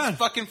 man. He's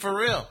fucking for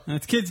real.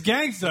 That kid's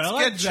gangster. Let's I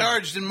like get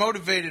charged and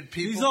motivated,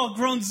 people. He's all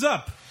grown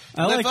up.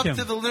 I Live like up him.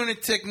 to the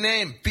lunatic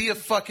name. Be a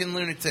fucking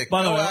lunatic.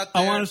 By the Go way, out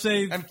there I want to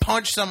say and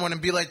punch someone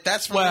and be like,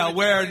 "That's from well, Lunatic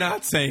we're Radio."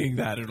 not saying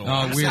that at all.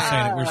 Oh,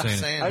 we're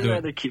saying it. I'd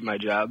rather keep my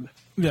job.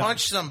 Yeah.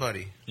 Punch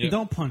somebody. You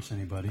don't punch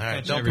anybody. All right,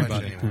 Punch don't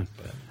everybody. punch anyone.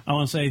 I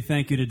want to say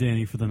thank you to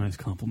Danny for the nice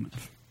compliment.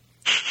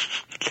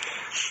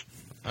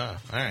 Oh, all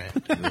right.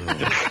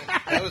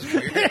 That was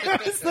weird.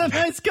 That's a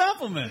nice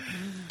compliment.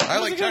 I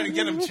like trying to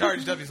get him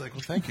charged up. He's like,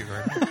 "Well, thank you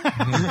very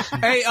much."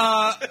 Hey,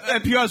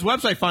 NPR's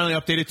website finally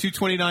updated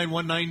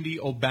 229-190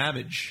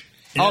 Obamage.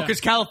 Yeah. Oh,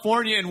 because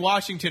California and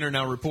Washington are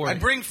now reporting. I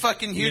bring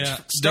fucking huge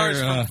stars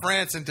from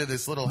France into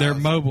this little Their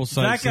house. mobile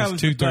site That guy says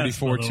was the best,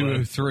 234, by the way.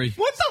 203.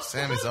 What the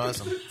Sam is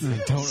awesome.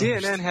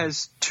 CNN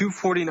has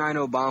 249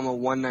 Obama,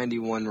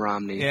 191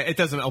 Romney. Yeah, it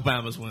doesn't.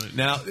 Obama's winning.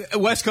 Now,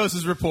 West Coast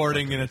is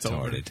reporting, and it's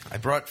over. I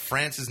brought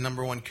France's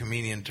 #1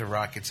 comedian to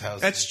Rocket's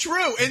house. That's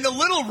true. In the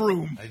little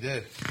room. I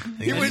did.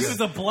 This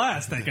is a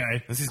blast, that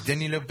guy. This is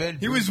Denis Lebel.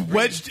 He was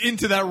wedged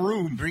into that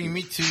room. Bringing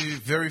me to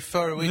very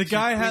far away. The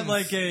guy had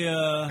Queens. like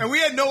a... And we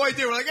had no idea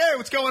idea. We're like, hey,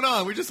 what's going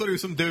on? We just thought he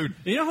was some dude.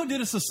 You know who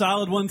did us a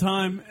solid one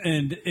time?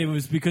 And it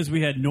was because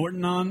we had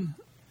Norton on.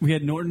 We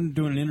had Norton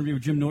doing an interview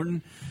with Jim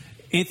Norton.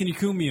 Anthony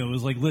Cumio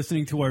was like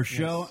listening to our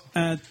show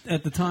at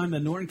the time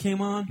that Norton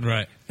came on,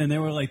 right? And they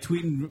were like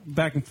tweeting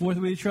back and forth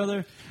with each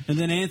other. And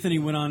then Anthony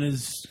went on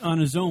his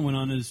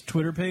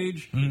Twitter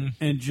page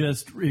and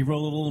just he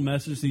wrote a little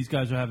message. These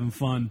guys are having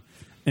fun,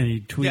 and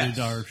he tweeted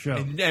our show.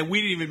 And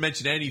we didn't even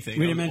mention anything.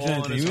 We didn't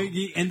mention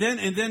anything. And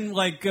then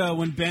like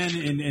when Ben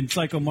and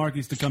Psycho Mark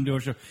used to come to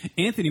our show,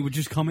 Anthony would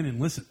just come in and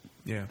listen.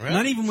 Yeah, right?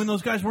 Not even when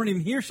those guys weren't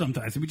even here.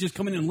 Sometimes he would just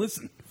come in and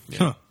listen.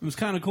 Yeah. It was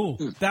kind of cool.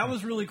 That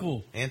was really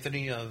cool.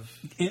 Anthony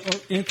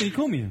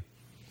Cumia.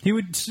 He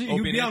would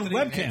be on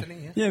webcam.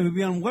 Anthony, he would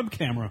be on web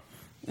camera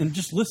and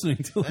just listening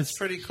to us. That's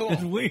pretty cool.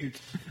 It's weird.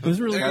 It was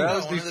really cool. That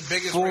was one of the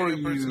biggest before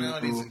radio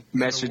personalities you in the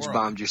message world.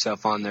 bombed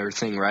yourself on their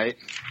thing, right?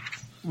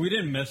 We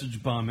didn't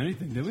message bomb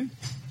anything, did we?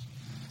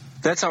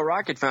 That's how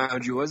Rocket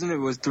found you, wasn't it? It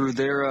was through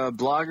their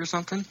blog or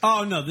something?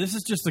 Oh, no. This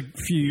is just a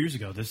few years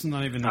ago. This is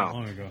not even that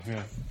long ago.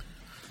 Yeah.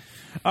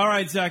 All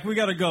right, Zach, we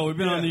got to go. We've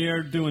been on the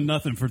air doing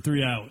nothing for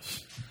 3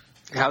 hours.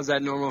 How's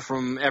that normal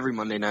from every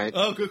Monday night?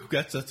 Oh, good.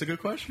 That's a good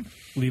question.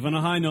 Leave on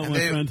a high note, my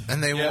friend.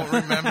 And they won't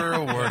remember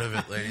a word of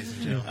it, ladies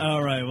and gentlemen.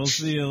 All right, we'll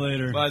see you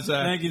later. Bye,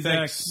 Zach. Thank you, Zach.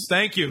 Thanks.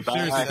 Thank you. Bye.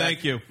 Seriously, Bye.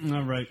 thank you.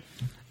 All right.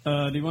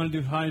 Do you want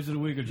to do highs of the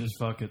week or just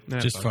fuck it?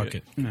 Just fuck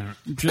it. No,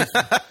 just,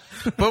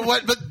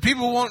 But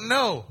people won't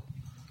know.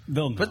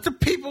 they'll know. But the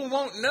people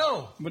won't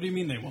know What do you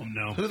mean they won't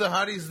know? who the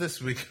hotties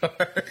this week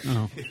are.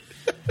 Oh.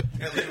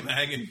 Yeah, leave him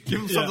hanging.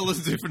 Give him something to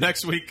listen to for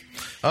next week.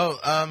 Oh,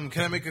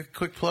 can I make a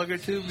quick plug or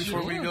two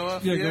before we go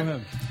off? Yeah, here? go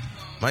ahead.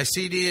 My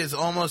CD is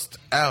almost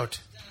out.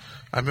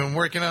 I've been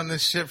working on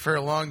this shit for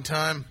a long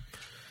time.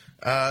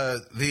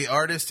 The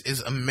artist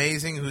is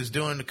amazing who's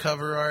doing the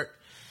cover art.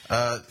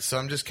 So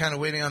I'm just kind of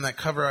waiting on that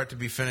cover art to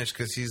be finished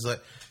because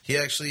he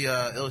actually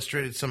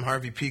illustrated some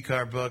Harvey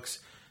Pekar books.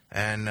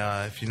 And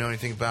if you know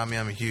anything about me,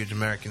 I'm a huge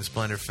American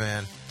Splendor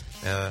fan.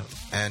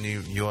 And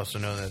you also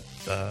know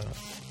that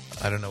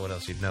I don't know what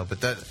else you'd know,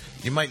 but that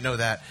you might know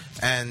that.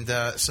 And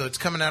so it's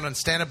coming out on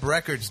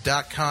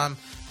standuprecords.com.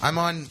 I'm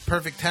on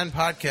Perfect 10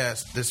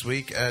 podcast this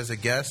week as a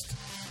guest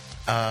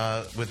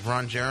with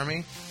Ron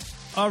Jeremy.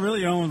 Oh,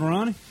 really? You're on with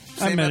Ronnie?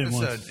 I Same met episode,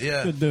 him once.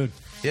 yeah. Good dude.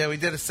 Yeah, we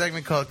did a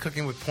segment called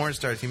Cooking with Porn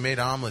Stars. He made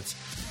omelets.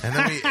 And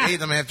then we ate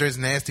them after his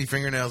nasty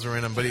fingernails were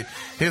in them. But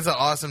he was an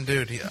awesome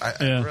dude.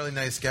 A really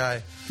nice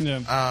guy.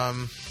 Yeah.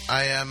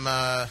 I am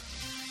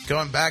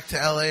going back to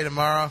L.A.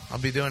 tomorrow. I'll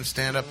be doing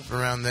stand-up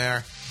around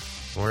there.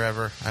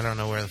 Wherever. I don't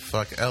know where the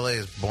fuck. L.A.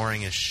 is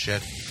boring as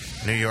shit.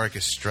 New York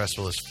is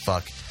stressful as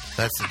fuck.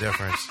 That's the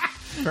difference.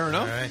 Fair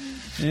enough. All right?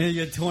 Yeah,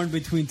 you're torn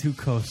between two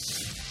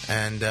coasts.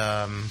 And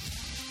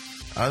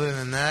other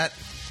than that,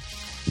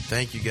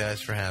 thank you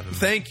guys for having me.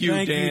 Thank you,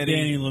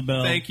 Danny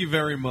LaBelle. Thank you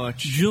very much.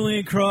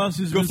 Julian Cross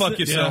is Go fuck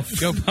yourself.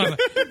 Go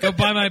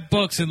buy my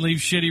books and leave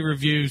shitty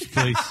reviews,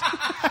 please.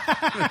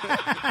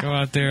 Go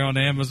out there on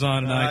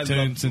Amazon and I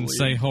iTunes love and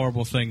say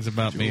horrible things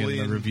about me in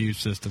Julian. the review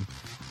system.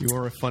 You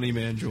are a funny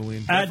man,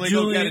 Julian. At Definitely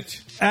go Julian, get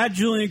it. at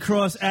Julian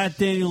Cross, at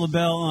Daniel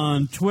LaBelle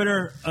on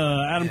Twitter.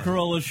 Adam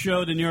Carolla's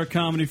show, the New York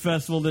Comedy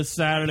Festival this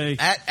Saturday.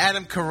 At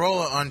Adam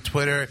Carolla on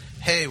Twitter.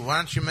 Hey, why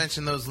don't you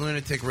mention those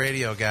Lunatic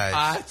Radio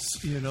guys?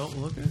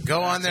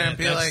 Go on there and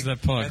be like, the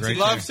plug right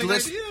love there.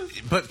 listen,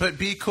 but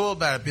be cool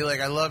about it. Be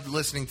like, I loved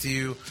listening to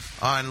you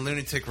on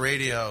Lunatic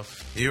Radio.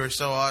 You were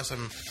so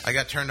awesome. I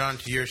got turned on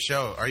to your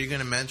show. Are you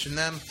going to mention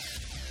them?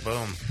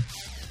 Boom.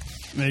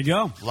 There you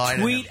go. Lie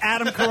to Tweet him.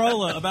 Adam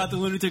Carolla about the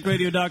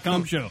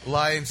lunaticradio.com show.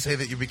 Lie and say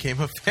that you became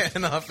a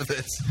fan off of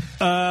this.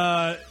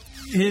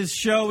 His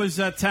show is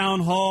at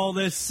Town Hall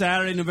this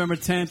Saturday, November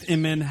 10th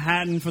in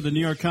Manhattan for the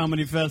New York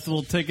Comedy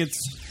Festival. Tickets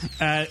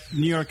at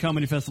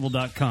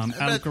newyorkcomedyfestival.com.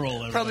 Adam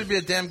Carolla. Probably be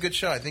a damn good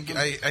show. I think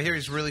I hear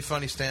he's really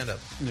funny stand-up.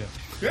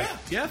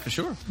 Yeah, for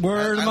sure.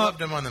 Word I him up.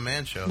 loved him on the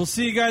Man Show. We'll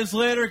see you guys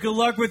later. Good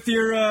luck with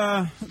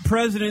your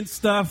president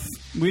stuff.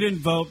 We didn't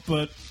vote,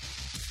 but,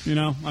 you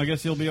know, I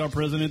guess he'll be our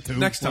president, too.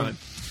 Next time.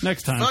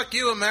 Next time. Fuck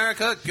you,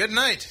 America. Good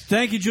night.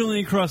 Thank you,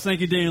 Julian Cross. Thank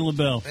you, Daniel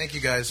LaBelle. Thank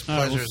you, guys. All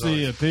right, Pleasure we'll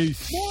as see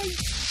always. you.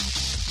 Peace.